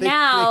 Well,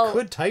 now they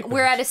could type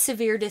we're at a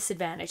severe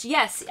disadvantage.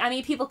 Yes, I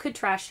mean people could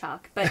trash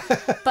talk, but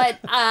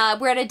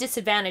we're at a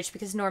disadvantage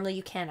because normally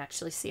you can't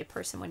actually see a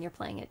person when you're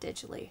playing it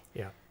digitally.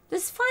 Yeah.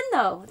 This is fun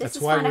though. This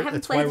is fun. I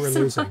haven't played this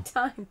in a long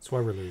time. That's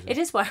why we're losing. It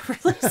is why we're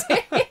losing.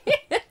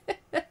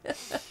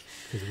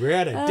 Because we're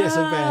at a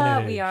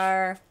disadvantage. We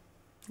are.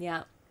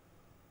 Yeah.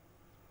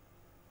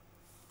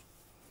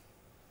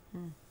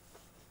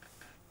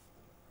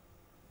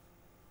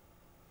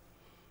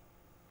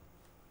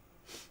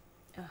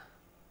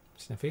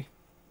 Sniffy?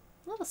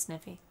 A little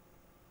sniffy.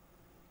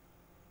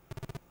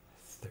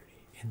 30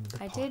 in the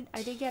pot.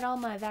 I did get all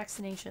my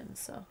vaccinations,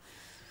 so.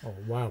 Oh, a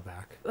while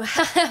back.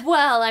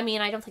 Well, I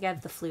mean, I don't think I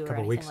have the flu or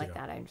anything like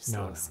ago. that. I'm just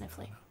a little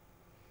sniffly.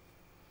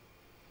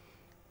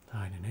 No.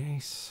 9 and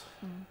ace.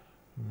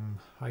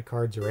 High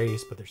cards are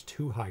ace, but there's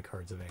 2 high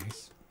cards of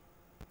ace.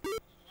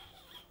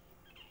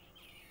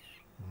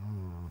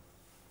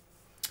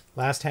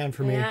 Last hand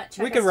for me. Yeah,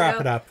 we can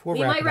wrap it up. We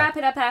might wrap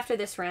it up after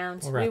this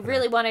round. We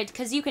really wanted,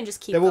 because you can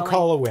just keep going. Then we'll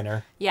call a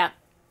winner. Yeah.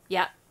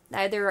 Yeah.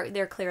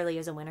 There clearly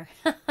is a winner.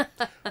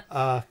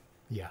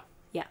 Yeah.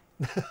 Yeah.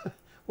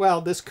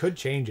 Well, this could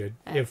change it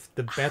if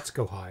the bets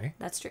go high.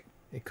 That's true.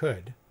 It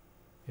could.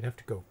 It'd have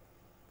to go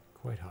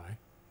quite high.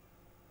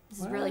 This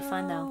is really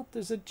fun, though.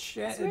 There's it's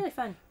really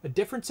fun. A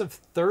difference of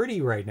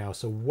 30 right now.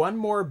 So one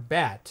more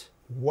bet,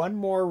 one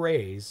more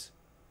raise,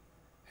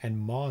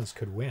 and Moz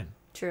could win.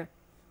 True.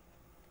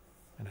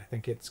 And I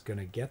think it's going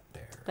to get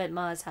there. But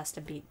Moz has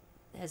to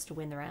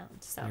win the round.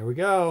 So there we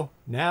go.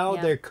 Now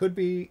there could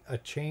be a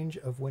change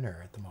of winner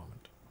at the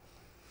moment.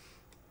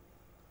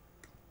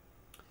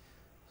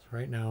 So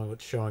right now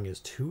what's showing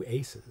is 2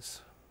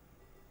 aces.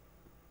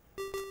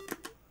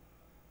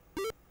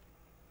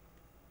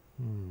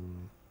 See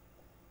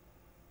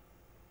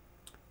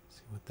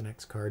what the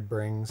next card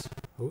brings.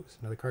 Oh, there's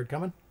another card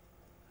coming.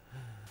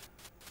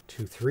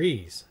 2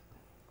 threes.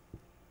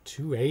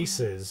 2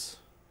 aces.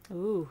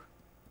 Ooh.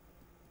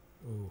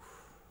 Oof.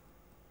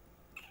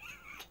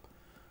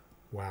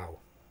 Wow.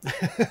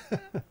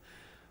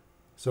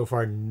 So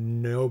far,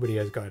 nobody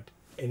has got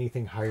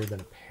anything higher than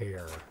a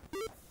pair.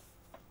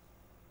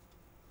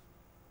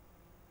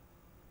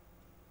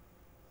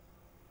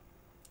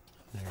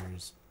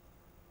 There's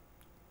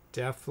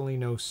definitely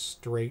no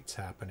straights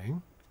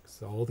happening,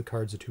 because all the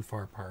cards are too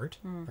far apart,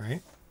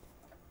 right?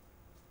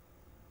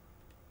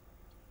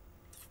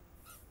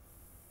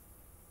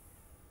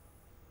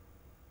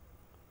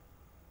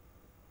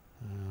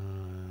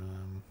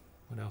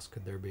 What else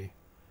could there be?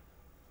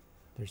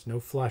 There's no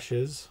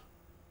flushes.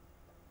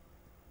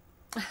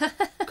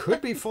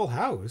 Could be full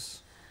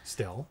house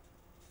still.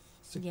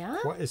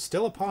 It's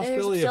still a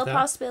possibility. There's still a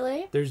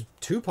possibility? There's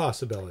 2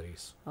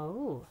 possibilities.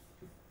 Oh.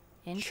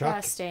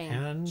 Interesting. Chuck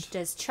and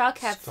does Chuck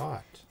have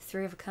Scott.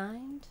 3 of a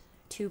kind?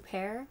 2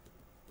 pair?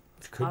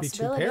 Could be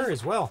 2 pair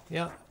as well.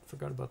 Yeah,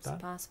 forgot about that.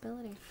 It's a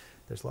possibility.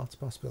 There's lots of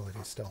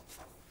possibilities still.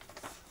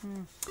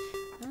 I'm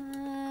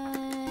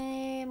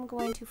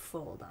going to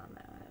fold on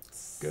that.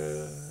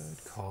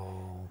 Good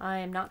call. I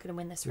am not going to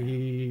win this round.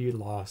 We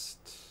lost.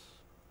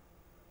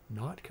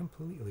 Not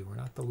completely. We're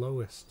not the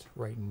lowest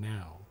right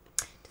now.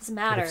 Doesn't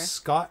matter. But if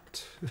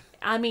Scott.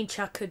 I mean,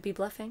 Chuck could be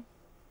bluffing.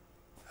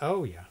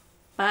 Oh, yeah.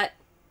 But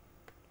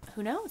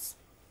Who knows?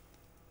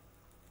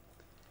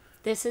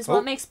 This is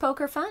what makes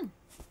poker fun.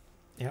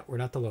 Yeah, we're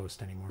not the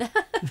lowest anymore.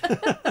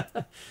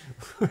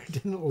 We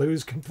didn't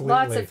lose completely.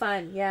 Lots of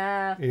fun,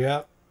 yeah.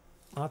 Yep.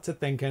 Lots of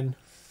thinking.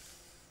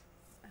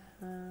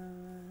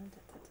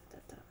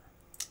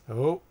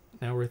 Oh,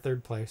 now we're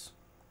third place.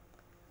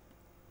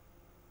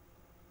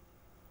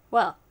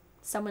 Well,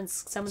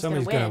 someone's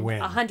gonna win.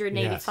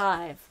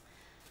 185. Yes.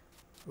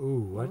 Ooh,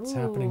 what's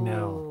happening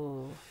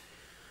now?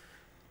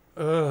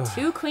 Ugh.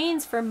 2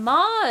 queens for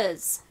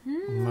Moz.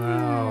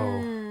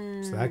 Wow.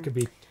 So that could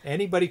be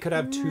anybody could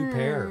have 2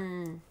 pair.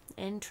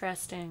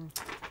 Interesting.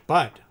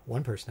 But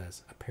one person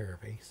has a pair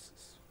of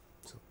aces.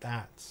 So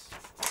that's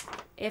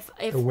If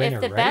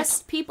winner, the right?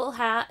 best people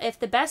have, if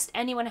the best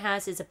anyone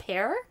has is a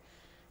pair,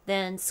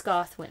 then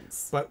Scoth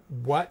wins. But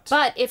what?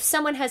 But if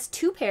someone has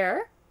 2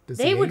 pair, does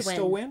they the would ace win.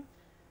 still win?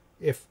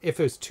 If it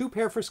was 2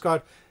 pair for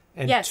Scott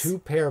and Yes. 2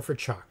 pair for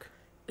Chuck.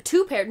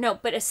 2 pair, no,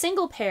 but a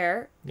single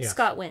pair, Yeah.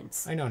 Scott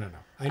wins. I know.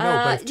 I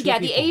know, but if 2 yeah,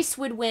 people, the ace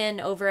would win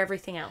over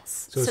everything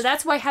else. So So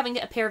that's why having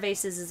a pair of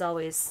aces is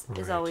always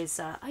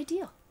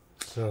ideal.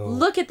 So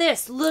Look at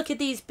this. Look at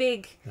these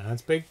big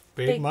that's big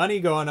money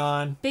going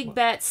on. big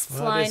bets Well,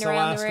 flying it's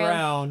around the the last room.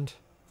 round.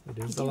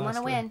 It I is do the want last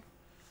to win. round.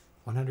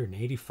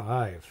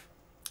 185.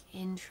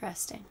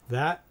 Interesting.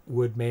 That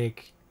would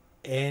make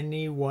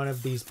any one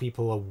of these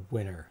people a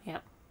winner.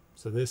 Yep.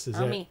 So this is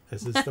Not it. me.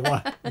 This is the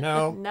one.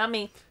 No, Not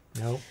me.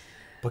 no.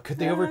 But could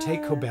they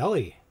overtake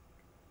Kobeli?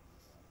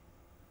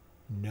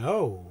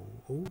 No.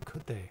 Oh,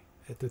 could they?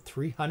 At the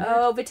 300?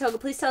 Oh, Vitoga,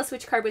 please tell us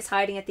which card was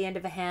hiding at the end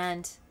of a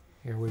hand.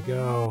 Here we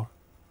go.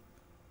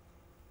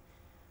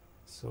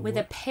 So With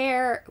a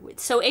pair.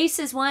 So ace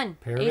is 1.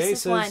 Pair of ace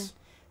is 1. aces.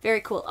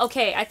 Very cool.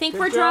 Okay, I think Good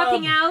we're job.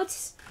 dropping out.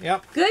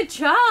 Yep. Good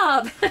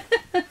job.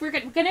 We're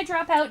going to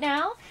drop out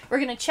now. We're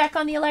going to check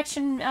on the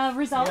election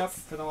results Yep.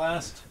 For the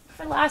last.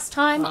 for last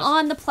time Last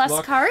on the plus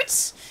look.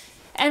 cards.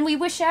 And we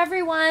wish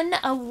everyone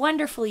a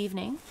wonderful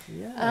evening.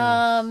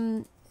 Yeah.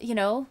 You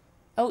know,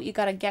 oh, you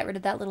got to get rid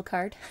of that little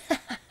card.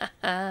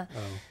 Oh.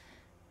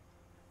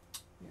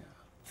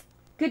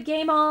 Good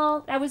game all.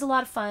 That was a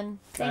lot of fun.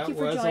 Thank you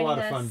for was a joining lot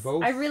of us. fun.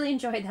 Both. I really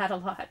enjoyed that a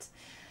lot.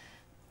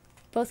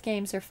 Both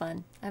games are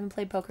fun. I haven't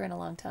played poker in a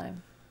long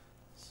time.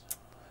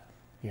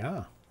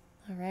 Yeah.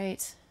 All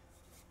right.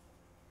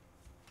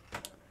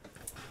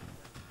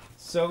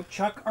 So,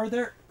 Chuck, are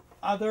there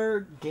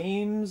other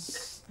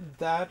games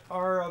that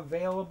are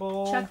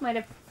available? Chuck might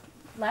have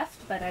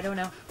left, but I don't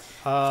know.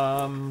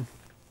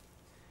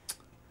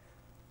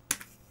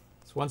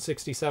 It's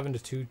 167 to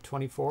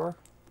 224.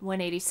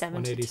 187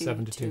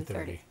 187 to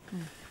 230.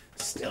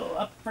 Still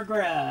up for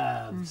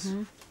grabs.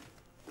 Mm-hmm.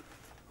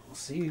 We'll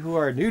see who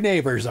our new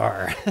neighbors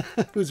are.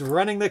 Who's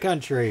running the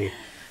country?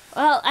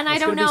 Well, and I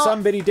It's don't going to know. be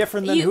somebody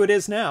different than You- who it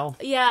is now.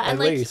 Yeah, and at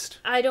like least.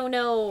 I don't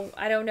know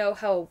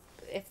how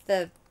if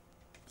the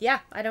yeah,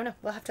 I don't know.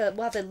 We'll have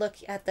to look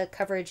at the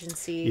coverage and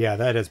see Yeah,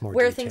 that is more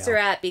where detail. things are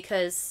at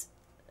because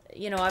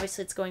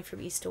obviously it's going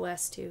from east to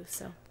west too,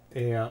 so.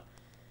 Yeah.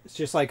 It's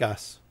just like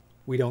us.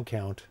 We don't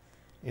count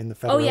in the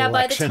federal Oh yeah,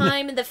 election. by the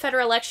time the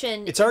federal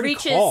election It's already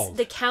reaches called.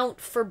 the count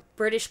for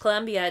British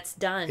Columbia, it's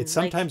done. It's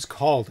sometimes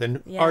called,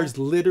 and Yeah. ours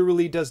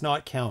literally does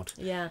not count.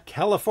 Yeah.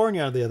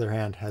 California, on the other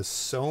hand, has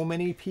so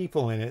many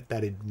people in it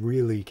that it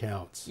really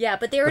counts. Yeah,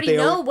 but they already they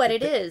know al- what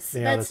it is.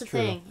 Yeah, that's the true.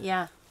 thing.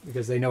 Yeah.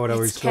 Because they know it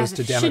always It's goes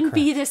to Democrats. shouldn't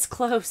be this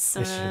close.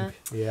 It shouldn't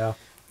be. Yeah.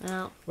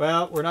 No.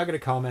 Well, we're not going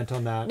to comment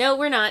on that. No,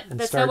 we're not. And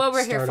That's start- not what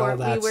we're here start for. all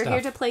that We're here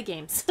stuff. to play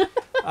games.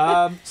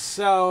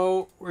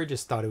 So we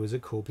just thought it was a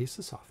cool piece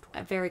of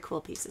software. A very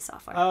cool piece of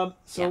software.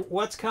 So Yeah.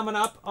 what's coming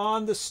up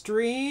on the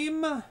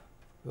stream?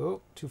 Oh,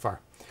 too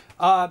far.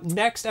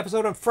 Next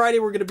episode on Friday,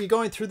 we're going to be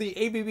going through the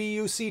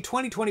ABBUC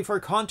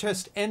 2024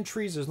 contest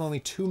entries. There's only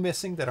 2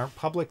 missing that aren't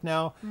public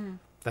now.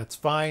 That's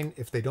fine.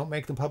 If they don't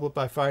make them public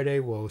by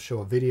Friday, we'll show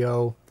a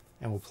video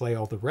and we'll play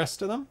all the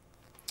rest of them.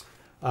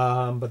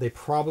 But they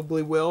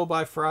probably will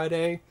by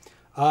Friday.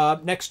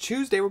 Next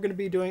Tuesday, we're going to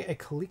be doing a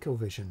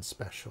ColecoVision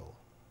special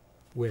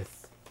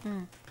with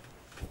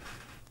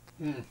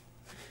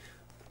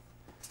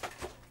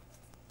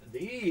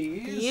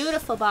these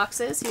Beautiful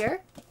boxes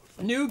here.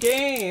 new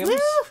games Woo!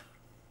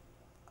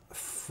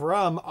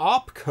 from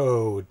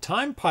Opcode,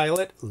 Time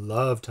Pilot,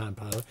 love Time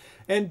Pilot,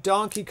 and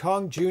Donkey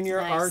Kong Jr.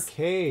 Nice.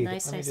 Arcade.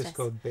 Nice, Let me nice, just nice.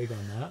 go big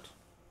on that.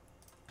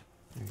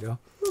 There you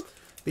go.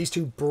 These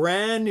 2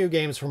 brand new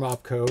games from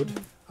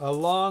Opcode,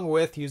 along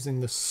with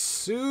using the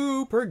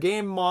Super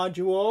Game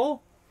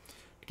module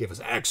to give us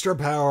extra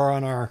power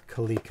on our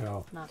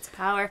Coleco Lots of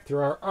power. through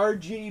our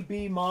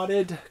RGB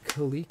modded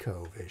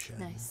ColecoVision.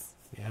 Nice.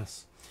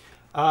 Yes.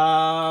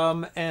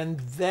 And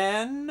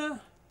then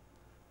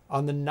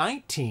on the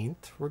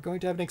 19th, we're going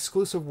to have an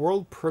exclusive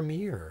world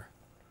premiere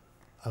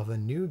of a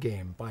new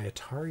game by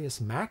Atarius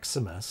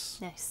Maximus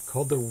Nice.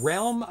 called The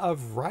Realm of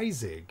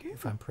Risig,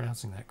 if I'm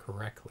pronouncing that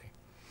correctly.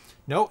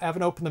 No,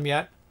 haven't opened them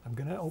yet. I'm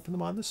going to open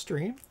them on the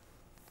stream.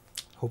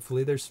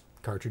 Hopefully there's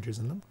cartridges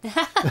in them.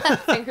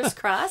 Fingers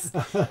crossed.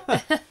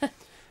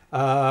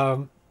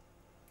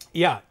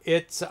 Yeah,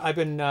 I've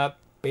been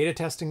beta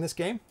testing this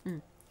game.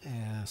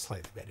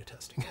 Slightly beta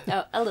testing.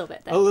 Oh, a little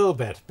bit. Then. A little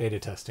bit beta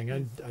testing.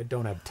 I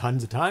don't have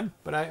tons of time,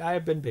 but I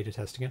have been beta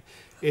testing it.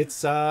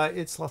 It's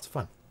lots of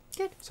fun.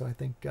 Good. So I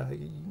think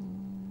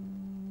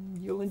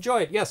you'll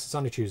enjoy it. Yes, it's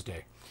on a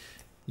Tuesday.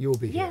 You will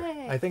be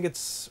here. I think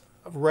it's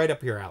right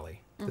up your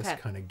alley. This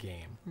kind of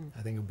game.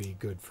 I think it'll be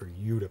good for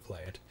you to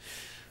play it.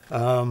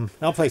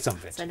 I'll play some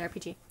of it. It's an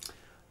RPG.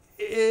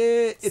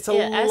 It's a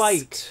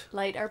light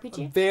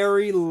RPG.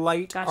 Very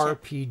light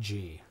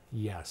RPG.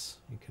 Yes,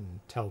 you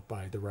can tell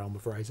by the Realm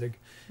of Rising.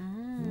 I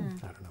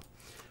don't know.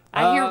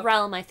 I hear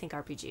Realm, I think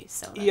RPG,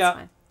 so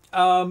that's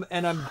fine.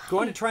 And I'm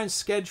going to try and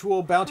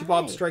schedule Bounty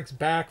Bob Strikes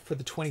Back for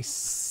the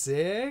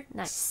 26th.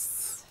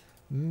 Nice.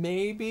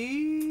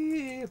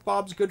 Maybe, if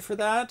Bob's good for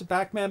that.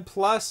 Backman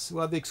Plus,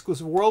 we'll have the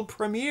exclusive world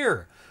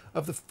premiere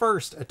of the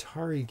first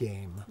Atari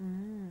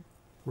game.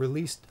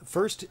 Released,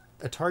 first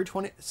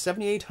Atari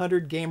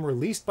 7800 game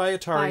released by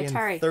Atari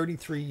in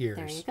 33 years.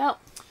 There you go.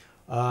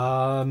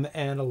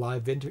 And a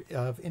live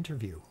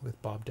interview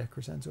with Bob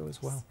DeCrescenzo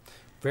as well.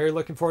 Very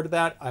looking forward to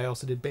that. I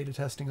also did beta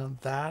testing on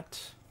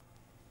that.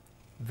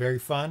 Very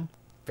fun.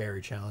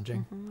 Very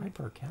challenging. Hi,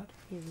 Cat.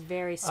 He's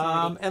very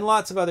smart. And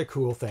lots of other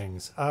cool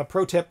things.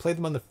 Pro tip, play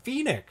them on the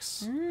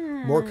Phoenix.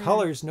 More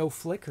colors, no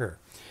flicker.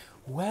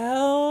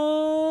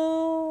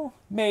 Well,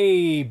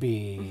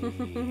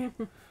 maybe.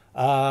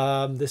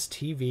 This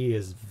TV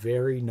is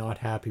very not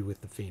happy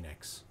with the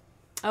Phoenix.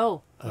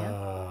 Oh,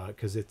 yeah.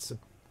 Because it's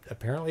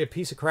apparently a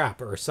piece of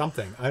crap or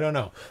something. I don't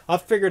know. I'll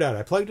figure it out.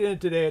 I plugged it in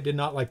today. I did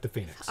not like the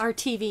Phoenix. Our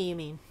TV, you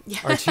mean?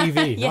 Our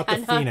TV, yeah, not the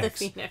Phoenix.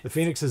 The Phoenix. The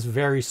Phoenix is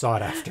very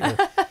sought after.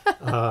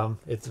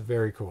 It's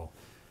very cool.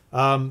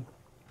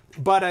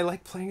 But I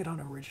like playing it on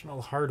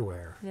original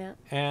hardware. Yeah.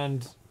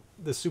 And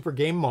the Super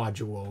Game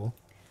module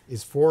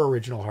is for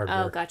original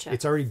hardware. Oh, gotcha.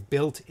 It's already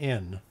built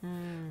in.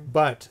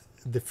 But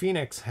the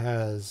Phoenix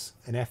has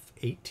an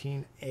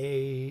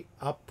F18A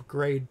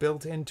upgrade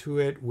built into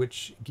it,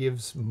 which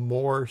gives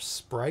more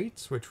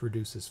sprites, which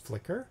reduces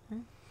flicker.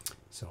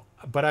 So,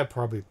 but I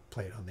probably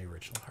play it on the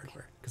original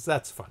hardware because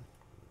that's fun.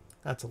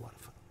 That's a lot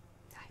of fun.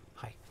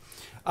 Hi.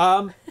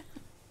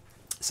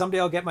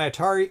 Someday I'll get my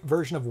Atari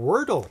version of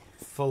Wordle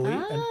fully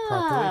and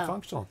properly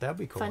functional. That'd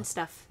be cool. Fun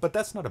stuff. But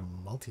that's not a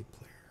multiplayer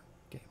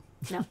game.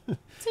 No.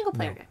 Single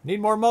player game.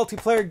 Need more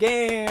multiplayer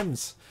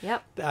games.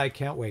 Yep. I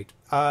can't wait.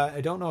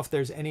 I don't know if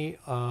there's any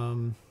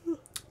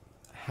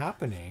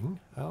happening.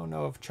 I don't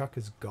know if Chuck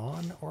is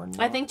gone or not.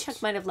 I think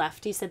Chuck might have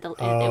left. He said it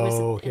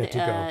was his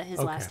Okay.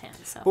 last hand.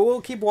 So. But we'll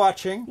keep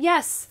watching.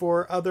 Yes.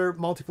 For other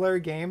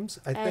multiplayer games.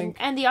 I think.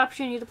 And the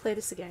opportunity to play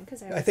this again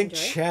because I think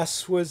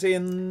chess was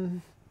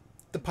in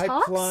the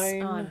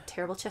pipeline. Oh,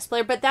 terrible chess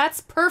player, but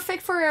that's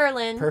perfect for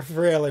Erlen. Perfect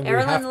for Erlen.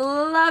 Erlen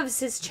loves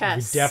his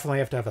chess. We definitely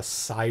have to have a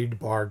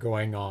sidebar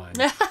going on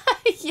yes.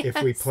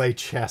 if we play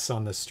chess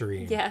on the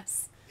stream.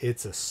 Yes.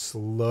 It's a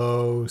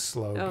slow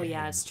game. Oh,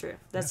 yeah, it's true.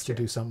 That's true.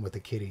 To do something with the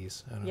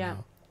kitties. I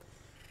don't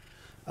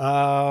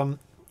know.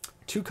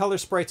 2 color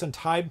sprites on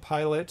Time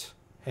Pilot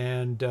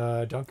and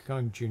Donkey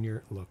Kong Jr.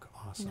 look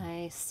awesome.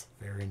 Nice.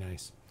 Very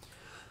nice.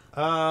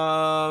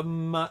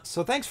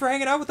 So thanks for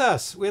hanging out with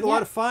us. We had a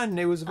lot of fun.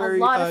 It was a very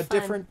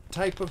different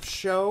type of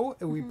show.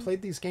 We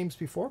played these games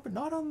before, but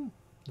not on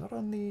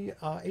the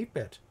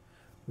 8-bit.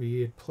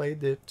 We had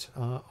played it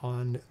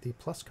on the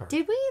Plus card.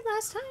 Did we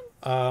last time?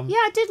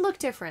 Yeah, it did look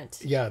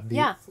different. Yeah,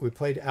 we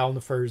played Al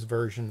Nafer's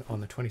version on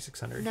the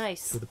 2600.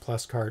 Nice. With the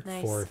Plus card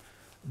for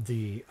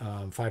the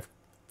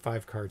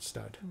 5 card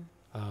stud.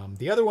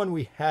 The other one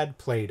we had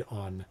played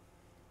on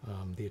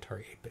the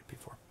Atari 8-bit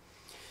before.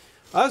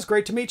 It was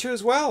great to meet you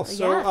as well.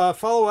 So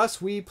follow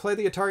us. We play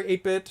the Atari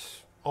 8-bit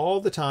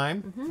all the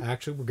time.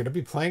 Actually, we're going to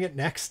be playing it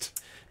next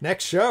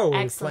show.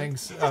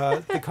 Excellent. We're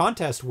playing the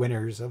contest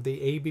winners of the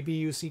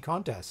ABBUC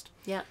contest.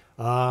 Yeah.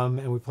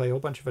 And we play a whole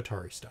bunch of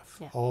Atari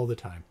stuff all the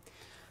time.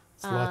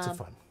 It's lots of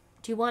fun.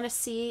 Do you want to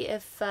see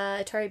if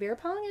Atari Beer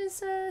Pong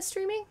is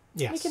streaming?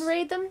 Yes. We can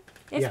raid them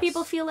if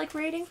people feel like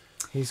raiding.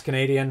 He's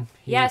Canadian.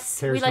 He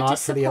yes, we like to support.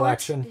 For the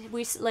election.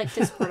 We like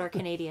to support our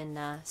Canadian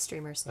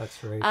streamers.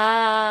 That's right.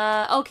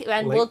 Okay,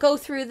 and we'll go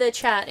through the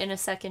chat in a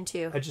second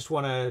too. I just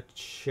want to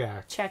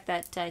check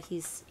that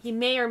he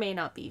may or may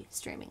not be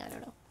streaming. I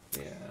don't know.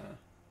 Yeah.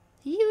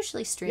 He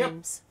usually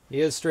streams. Yep.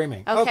 He is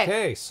streaming.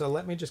 Okay, so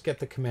let me just get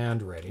the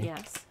command ready.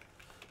 Yes.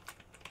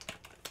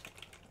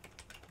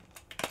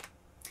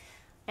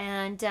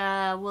 And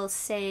we'll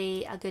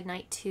say a good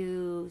night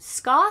to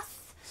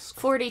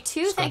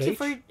Scoth42. Thank you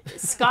for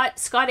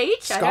Scott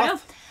H. I don't know.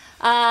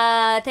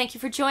 Thank you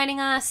for joining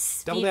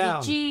us. Double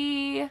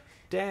BVG.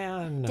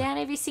 Dan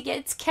ABC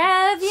gets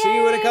Kev. Yay. See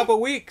you in a couple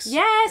weeks.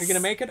 Yes. Are you gonna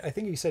make it? I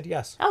think you said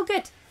yes. Oh,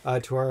 good.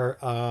 To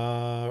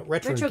our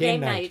retro game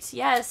night.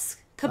 Yes.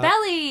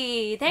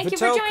 Cabelli. Thank you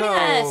for joining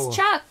us.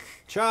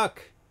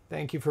 Chuck.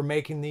 Thank you for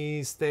making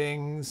these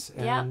things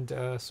and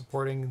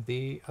supporting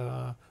the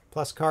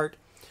Plus cart.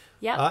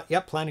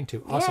 Yep. Planning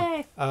to. Awesome.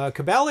 Yay.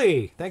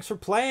 Cabelli, thanks for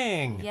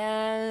playing.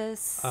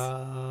 Yes.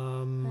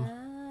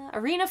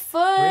 Arena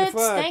Foot.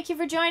 Foot. Thank you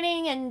for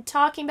joining and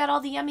talking about all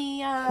the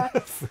yummy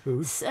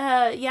Food.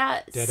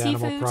 yeah, Dead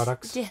seafood. animal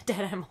products. Dead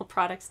animal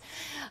products.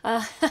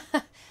 A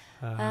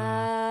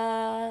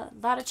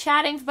lot of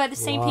chatting by the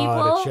same people. A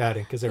lot of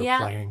chatting because they were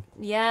playing.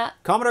 Yeah.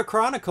 Commodore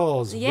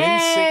Chronicles.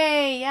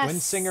 Yay! Yes.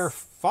 Windsinger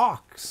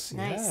Fox.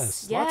 Nice.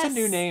 Yes. Lots of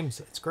new Yes. names.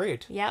 It's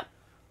great. Yep.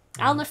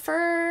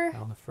 Alnifer.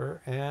 Alnifer.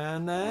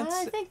 And that's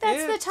I think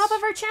that's the it. top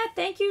of our chat.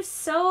 Thank you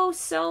so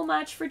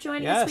much for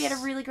joining us. We had a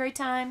Yes. really great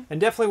time.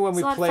 And definitely when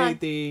It's a lot we of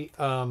play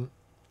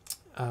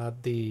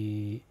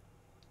the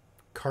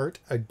cart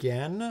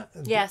again,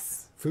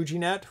 Yes.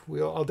 FujiNet,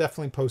 I'll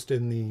definitely post it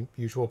in the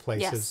usual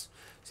places Yes.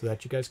 so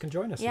that you guys can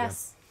join us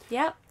Yes.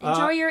 Yep.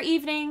 Enjoy your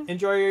evening. again.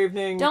 Enjoy your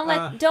evening. Don't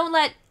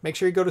let Make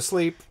sure you go to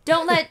sleep.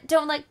 don't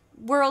let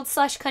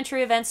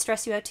world/country events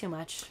stress you out too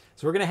much.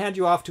 So we're going to hand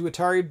you off to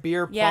Atari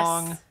Beer Yes.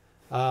 Pong.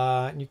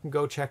 And you can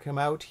go check him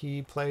out.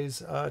 He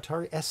plays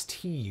Atari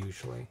ST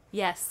usually.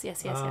 Yes.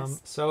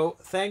 So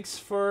thanks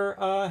for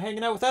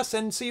hanging out with us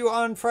and see you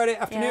on Friday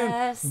afternoon.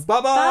 Yes.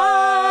 Bye-bye.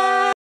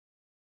 Bye.